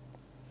great.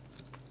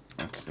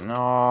 It's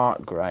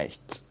not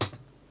great.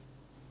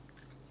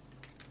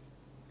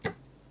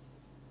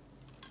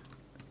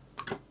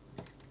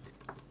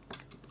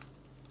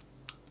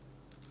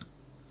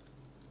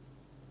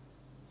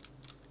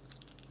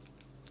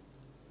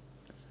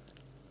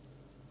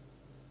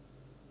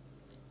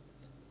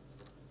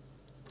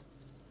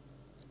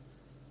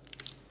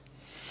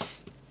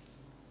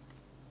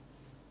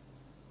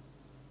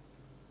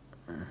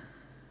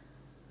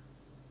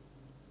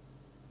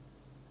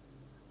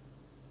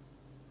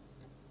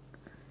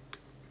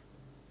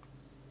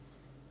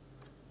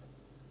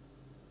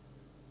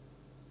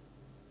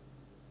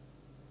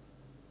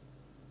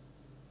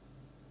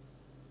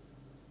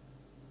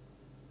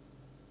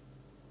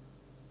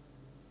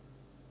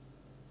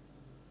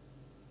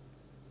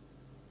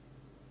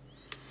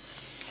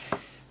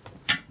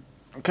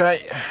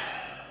 Okay.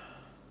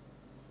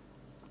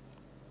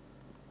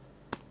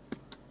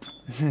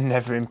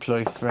 Never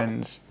employ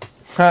friends.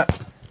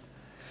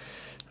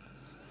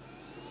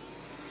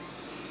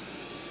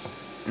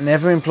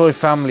 Never employ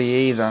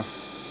family either.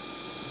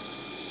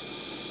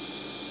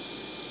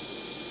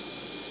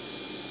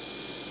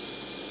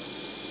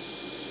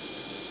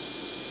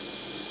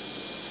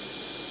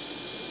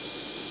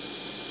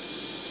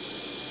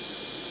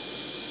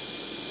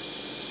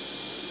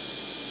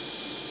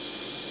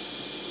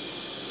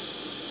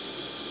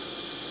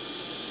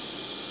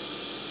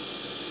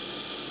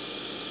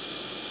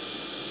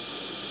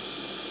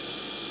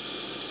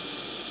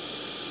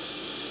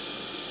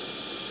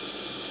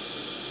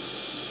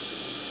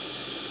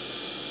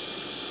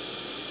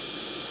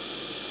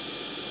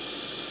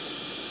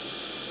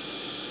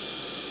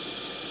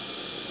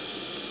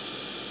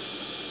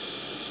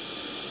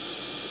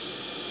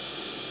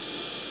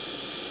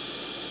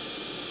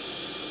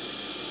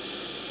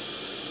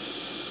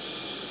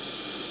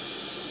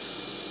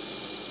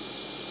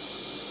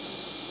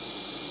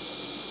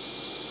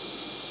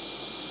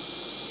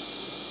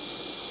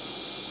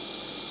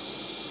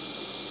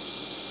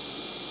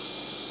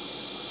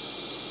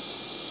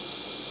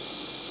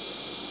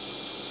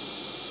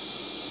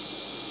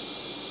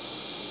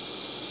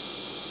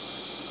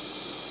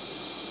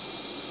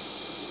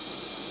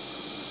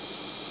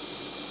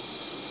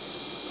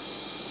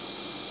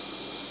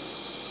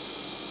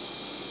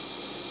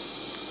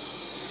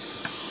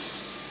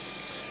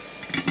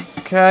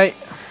 Okay.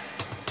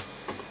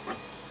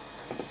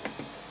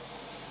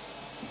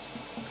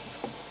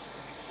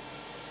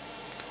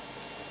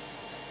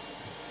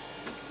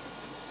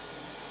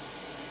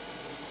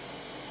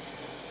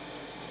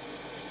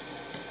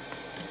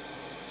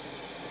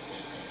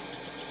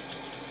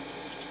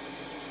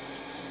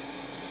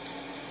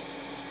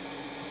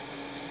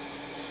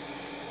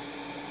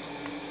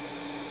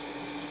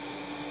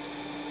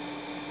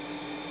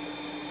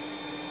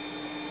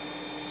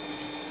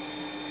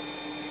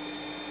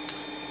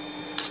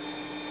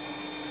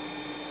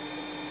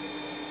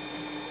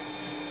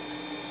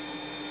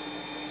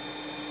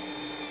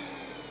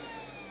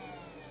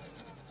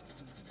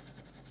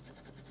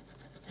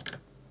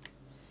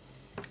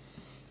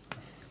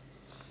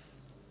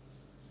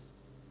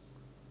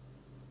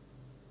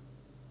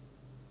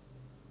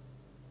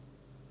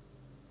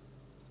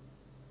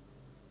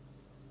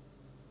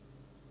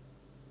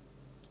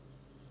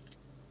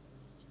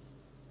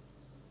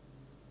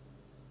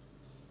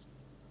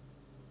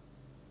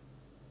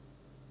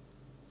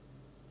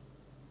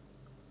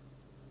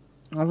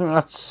 I think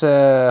that's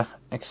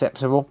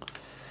acceptable.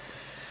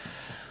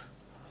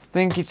 I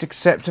think it's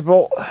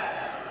acceptable.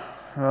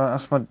 Right,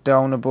 that's my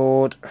donor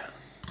board.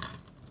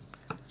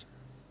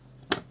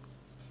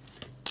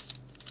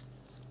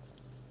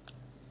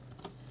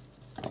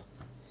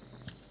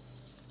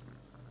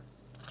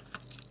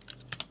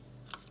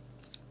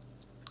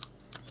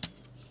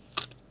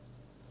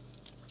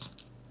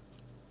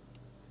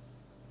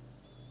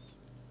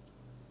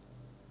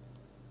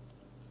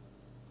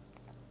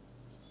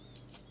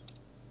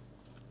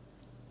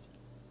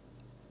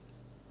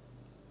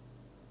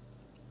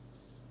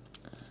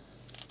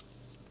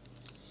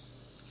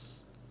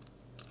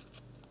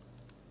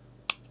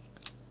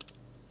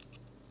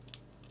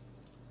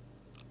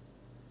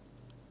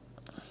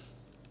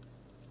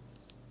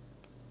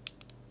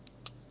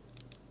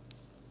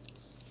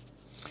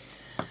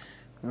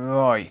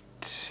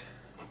 Right.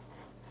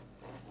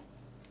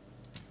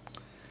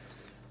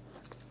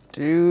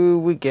 Do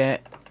we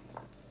get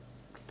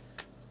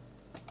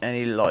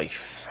any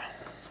life?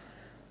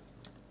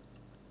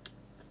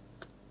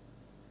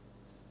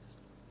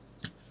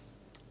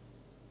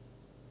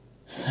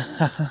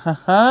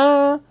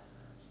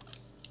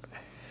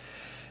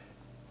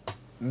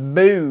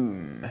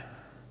 Boom.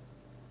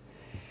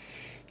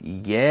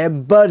 Yeah,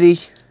 buddy.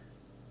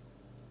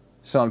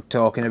 That's what I'm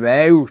talking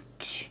about.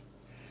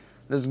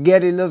 Let's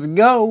get it, let's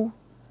go.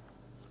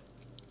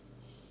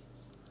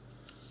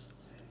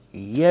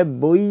 Yeah,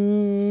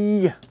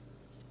 boy.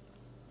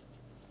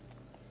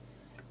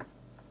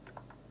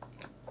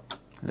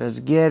 Let's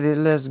get it,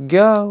 let's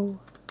go.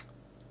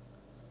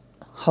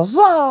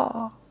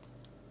 Huzzah!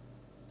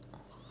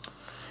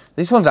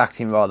 This one's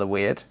acting rather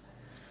weird.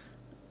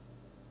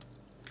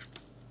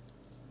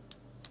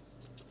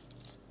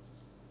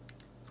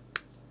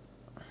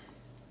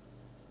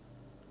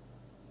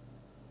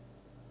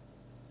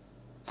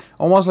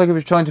 Almost like if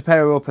it's trying to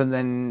power up and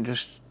then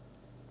just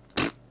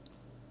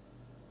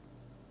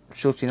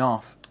shutting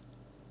off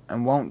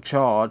and won't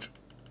charge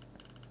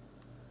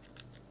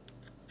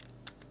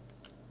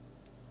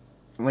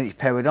when it's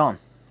powered on,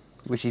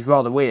 which is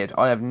rather weird.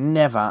 I have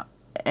never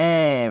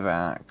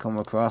ever come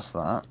across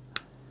that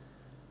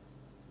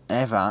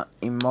ever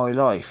in my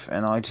life,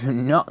 and I do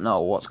not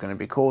know what's going to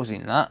be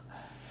causing that.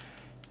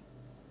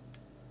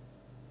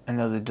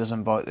 Another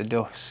doesn't bite the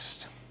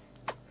dust.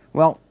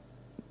 Well,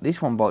 this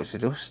one bites the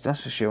dust,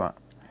 that's for sure.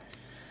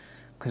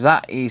 Because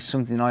that is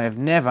something I have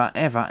never,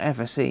 ever,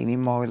 ever seen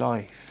in my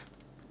life.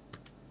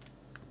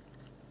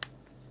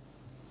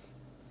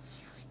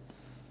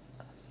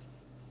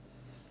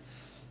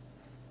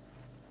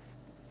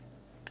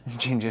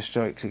 Ginger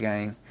strikes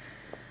again.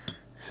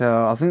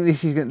 So I think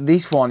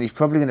this one is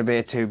probably going to be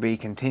a to be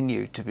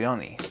continued, to be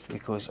honest,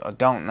 because I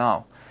don't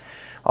know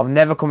I've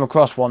never come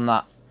across one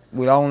that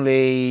will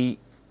only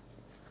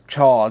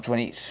charge when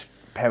it's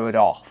powered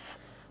off.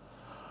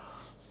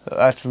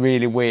 That's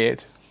really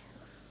weird.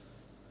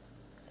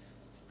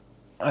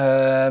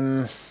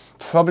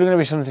 Probably going to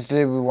be something to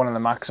do with one of the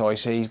Max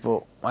ICs,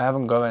 but I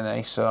haven't got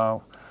any,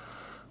 so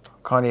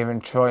can't even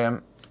try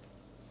them.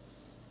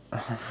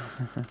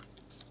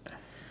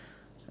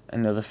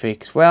 Another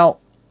fix. Well,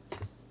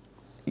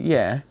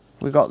 yeah,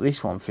 we got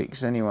this one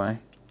fixed anyway.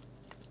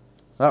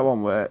 That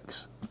one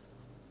works.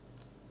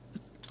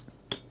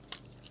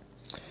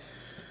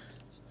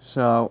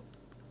 So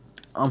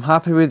I'm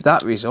happy with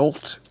that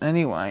result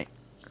anyway.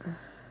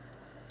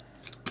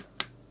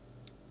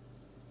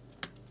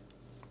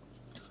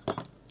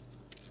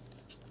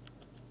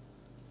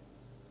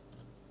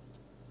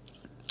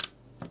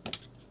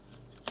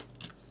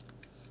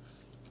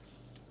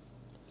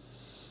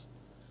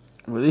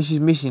 Well, this is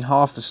missing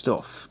half the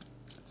stuff,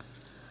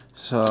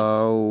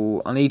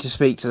 so I need to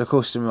speak to the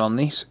customer on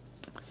this,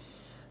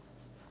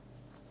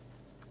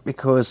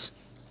 because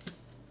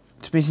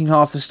it's missing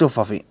half the stuff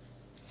off it.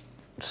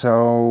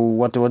 So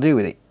what do I do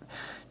with it?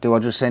 Do I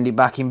just send it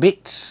back in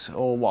bits,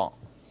 or what?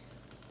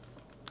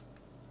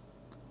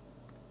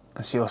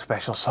 That's your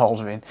special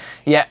soldering.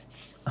 Yeah.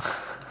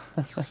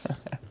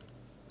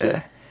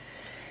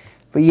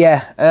 But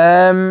yeah,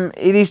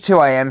 it is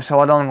 2 AM, so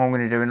I don't think I'm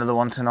going to do another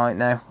one tonight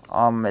now.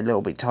 I'm a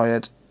little bit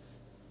tired.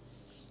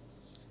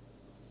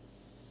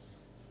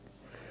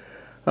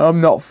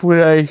 I'm not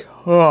fully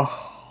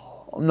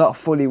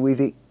with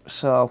it,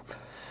 so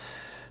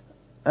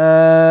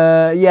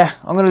yeah,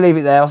 I'm going to leave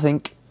it there, I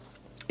think.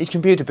 It's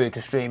computer booter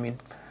streaming.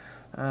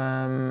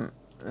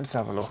 Let's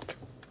have a look.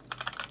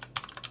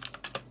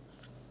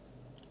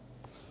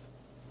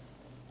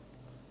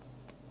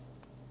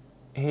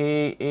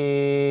 He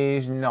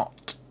is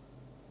not.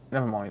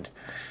 Never mind.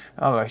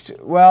 Alright,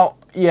 well,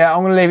 yeah,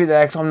 I'm going to leave it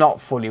there because I'm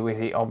not fully with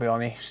it, I'll be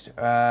honest.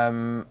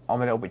 I'm a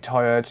little bit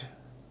tired.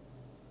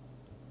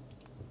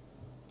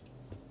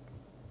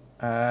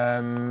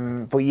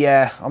 But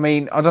yeah, I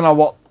mean, I don't know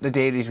what the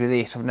deal is with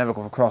this. I've never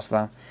come across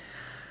that.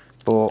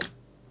 But,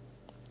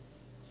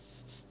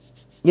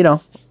 you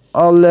know,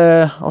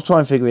 I'll try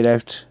and figure it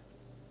out.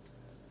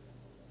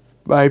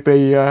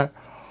 Maybe,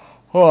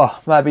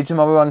 maybe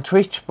tomorrow on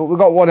Twitch. But we've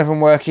got one of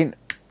them working.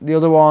 The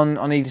other one,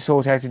 I need to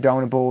sort out the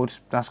donor board.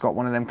 That's got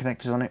one of them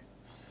connectors on it.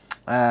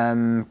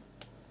 Other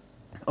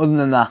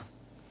than that,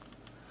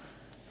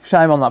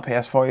 same on that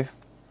PS5.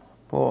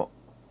 But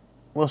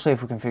we'll see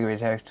if we can figure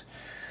it out.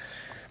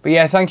 But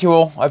yeah, thank you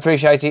all. I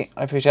appreciate it.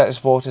 I appreciate the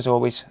support as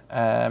always.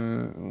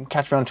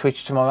 Catch me on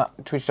Twitch tomorrow.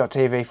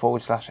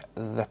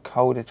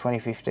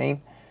 Twitch.tv/thecoder2015.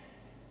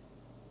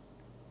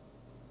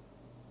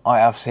 I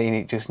have seen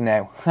it just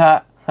now.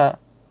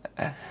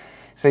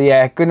 So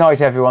yeah, good night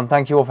everyone.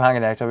 Thank you all for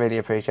hanging out. I really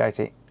appreciate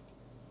it.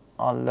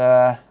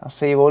 I'll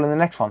see you all in the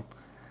next one.